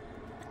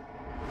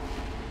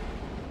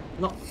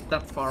 Not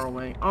that far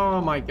away.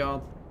 Oh my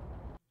god.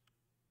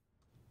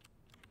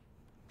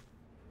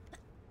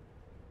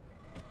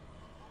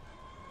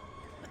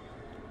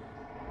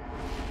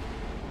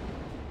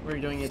 We're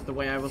doing it the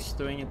way I was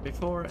doing it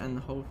before and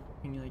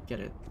hoping I get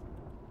it.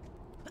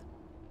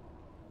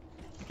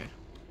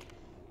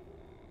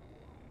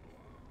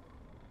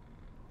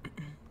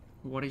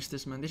 What is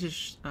this, man? This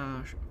is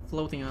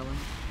floating island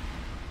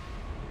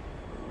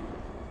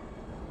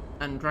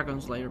and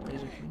Dragon Slayer,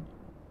 basically.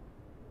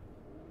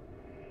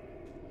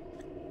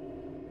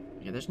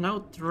 Yeah, there's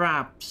no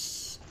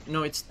traps.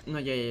 No, it's no.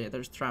 Yeah.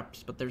 There's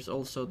traps, but there's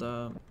also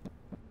the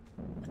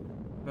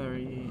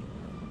very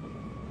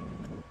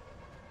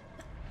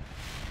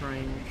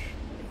strange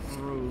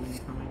room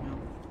coming up.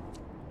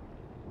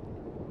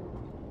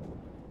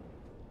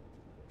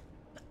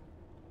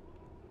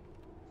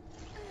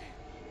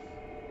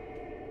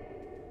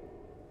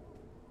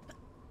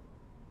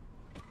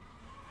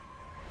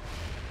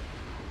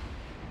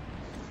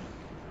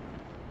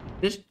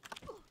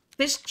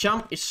 This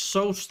jump is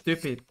so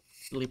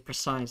stupidly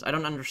precise. I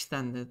don't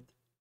understand it.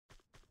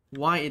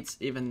 Why it's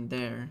even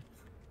there.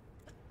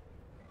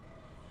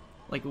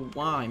 Like,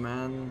 why,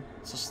 man?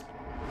 It's just...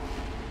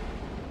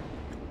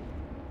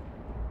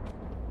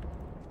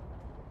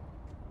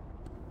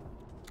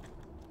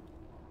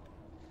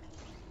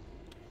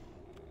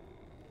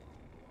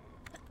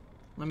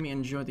 Let me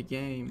enjoy the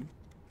game.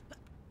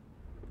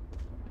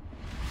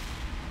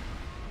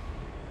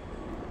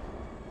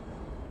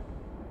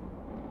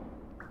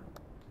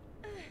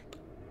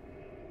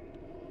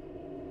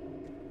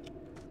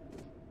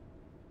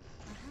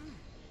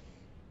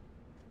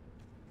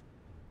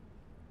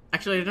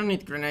 Actually, I don't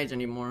need grenades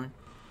anymore.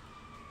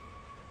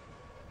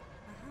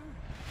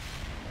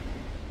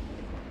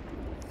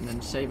 And then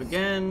save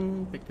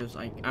again, because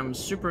I'm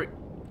super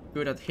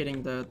good at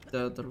hitting the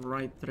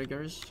right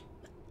triggers.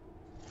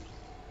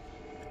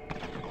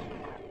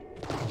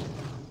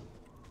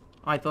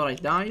 I thought I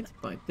died,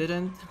 but I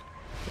didn't.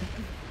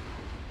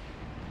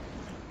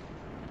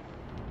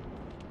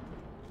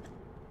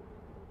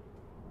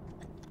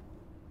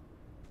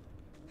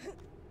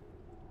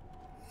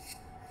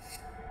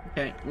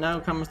 Okay, now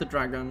comes the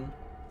dragon.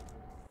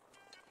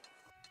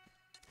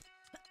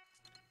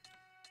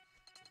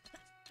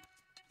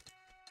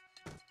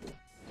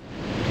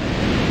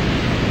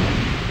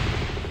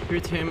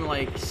 Shoot him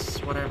like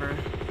whatever.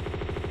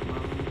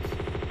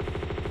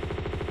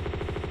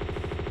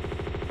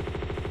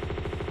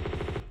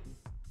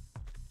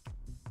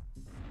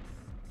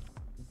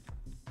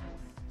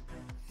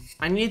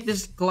 I need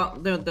this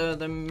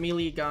the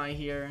melee guy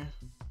here.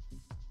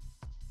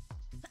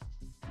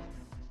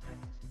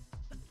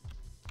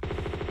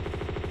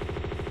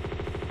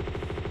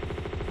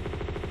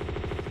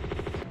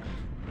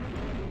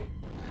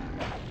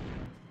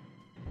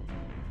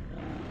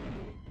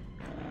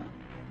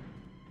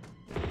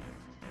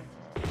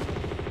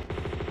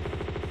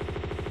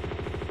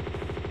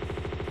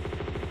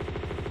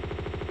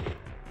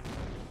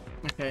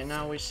 Okay,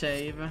 now we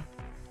save.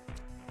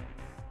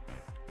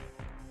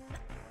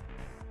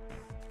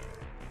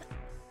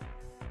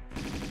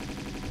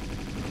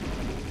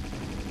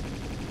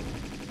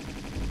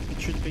 It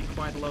should be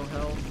quite low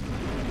health.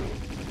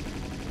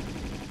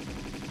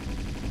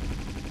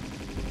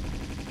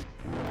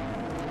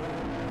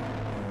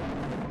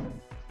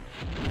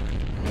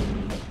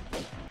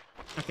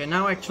 Okay,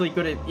 now I actually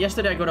got it.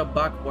 Yesterday I got a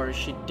bug where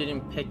she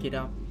didn't pick it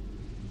up.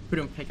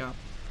 Couldn't pick up.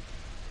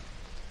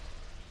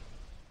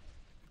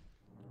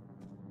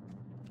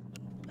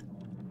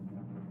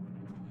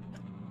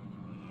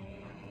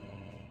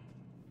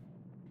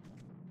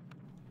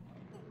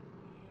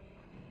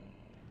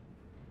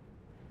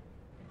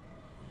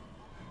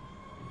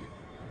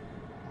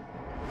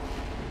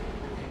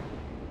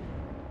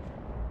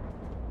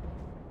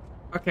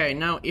 Okay,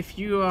 now if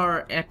you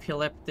are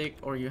epileptic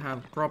or you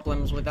have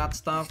problems with that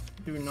stuff,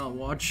 do not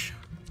watch.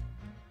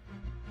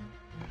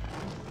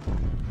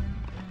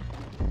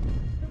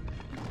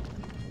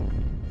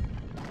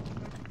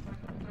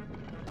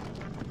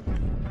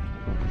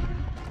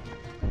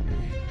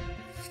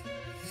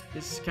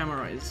 This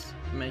camera is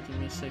making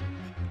me sick.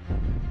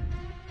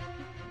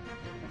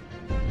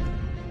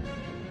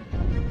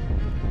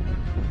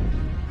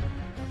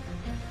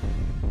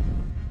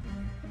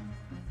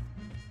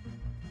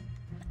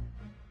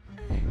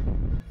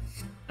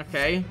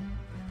 Okay,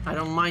 I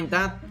don't mind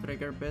that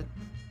trigger bit.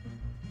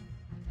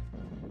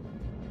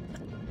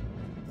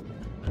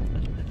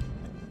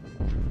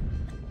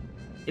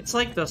 It's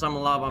like there's some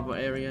lava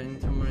area in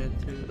Tomb Raider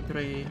 2,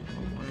 3.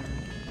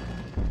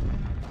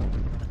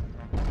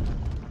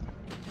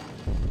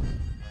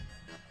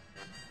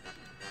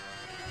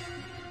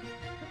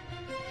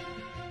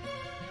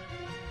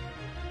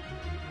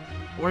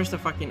 Where's the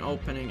fucking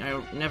opening? I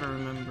never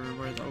remember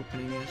where the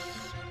opening is.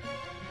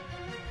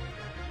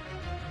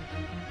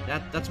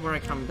 That's where I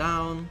come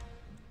down.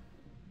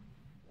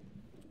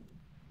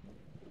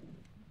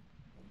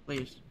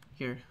 Please,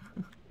 here.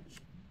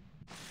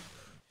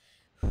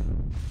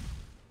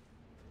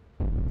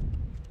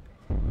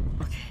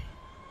 Okay,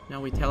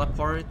 now we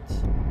teleport.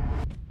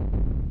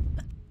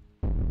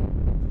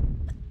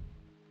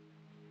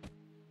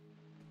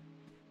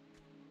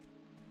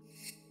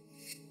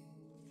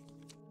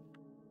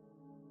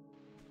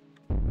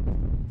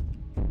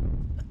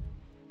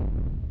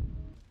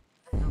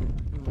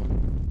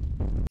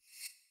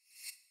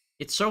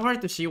 It's so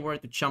hard to see where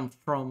to jump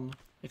from,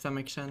 if that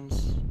makes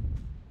sense.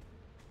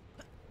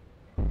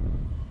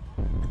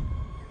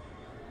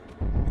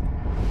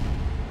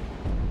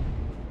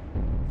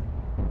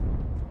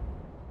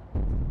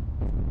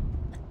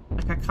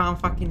 Like, I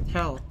can't fucking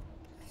tell.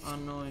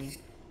 Annoying.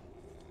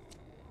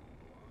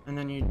 And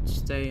then you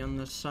stay on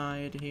the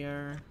side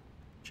here.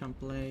 Jump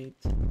late.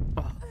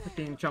 Oh, I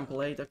didn't jump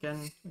late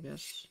again, I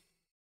guess.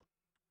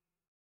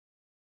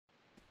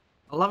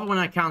 I love it when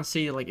I can't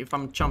see, like, if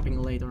I'm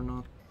jumping late or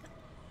not.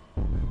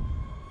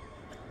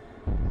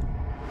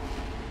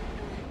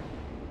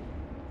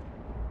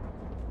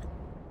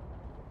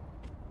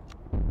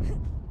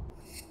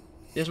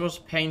 This was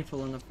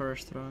painful in the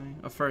first try,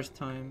 first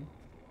time.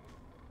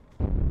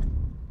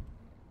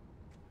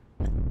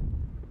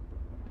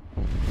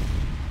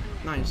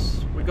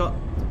 Nice. We got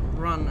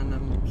run and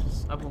then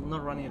I will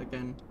not run it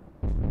again.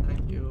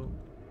 Thank you.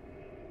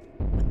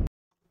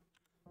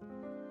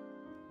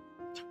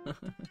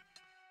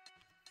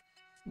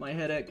 My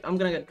headache. I'm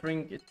gonna get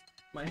drink it.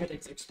 My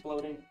headache's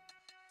exploding.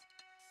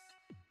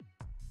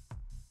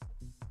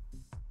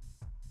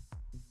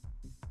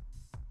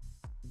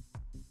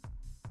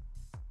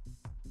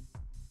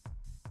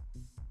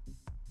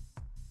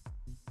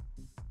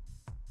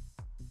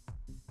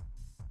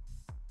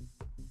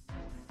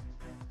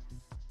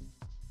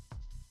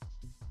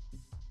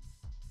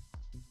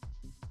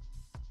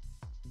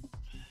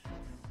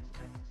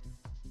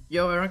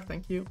 Yo, Eric,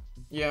 thank you.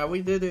 Yeah,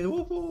 we did it.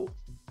 Woohoo!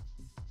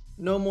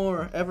 No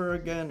more, ever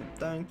again.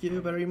 Thank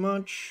you very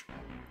much.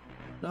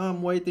 Now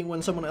I'm waiting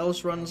when someone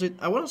else runs it.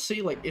 I want to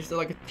see, like, is there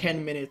like a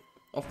 10-minute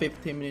or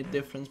 15-minute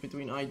difference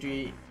between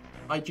IGT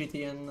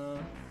and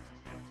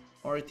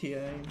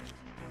RTA?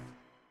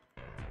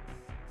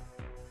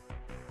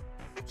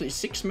 Actually,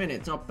 6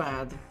 minutes, not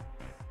bad.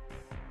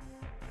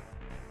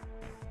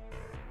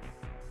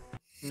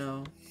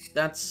 No,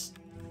 that's...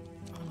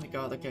 Oh my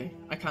god, okay.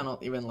 I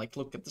cannot even, like,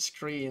 look at the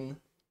screen.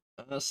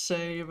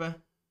 Save.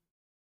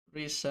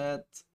 Reset.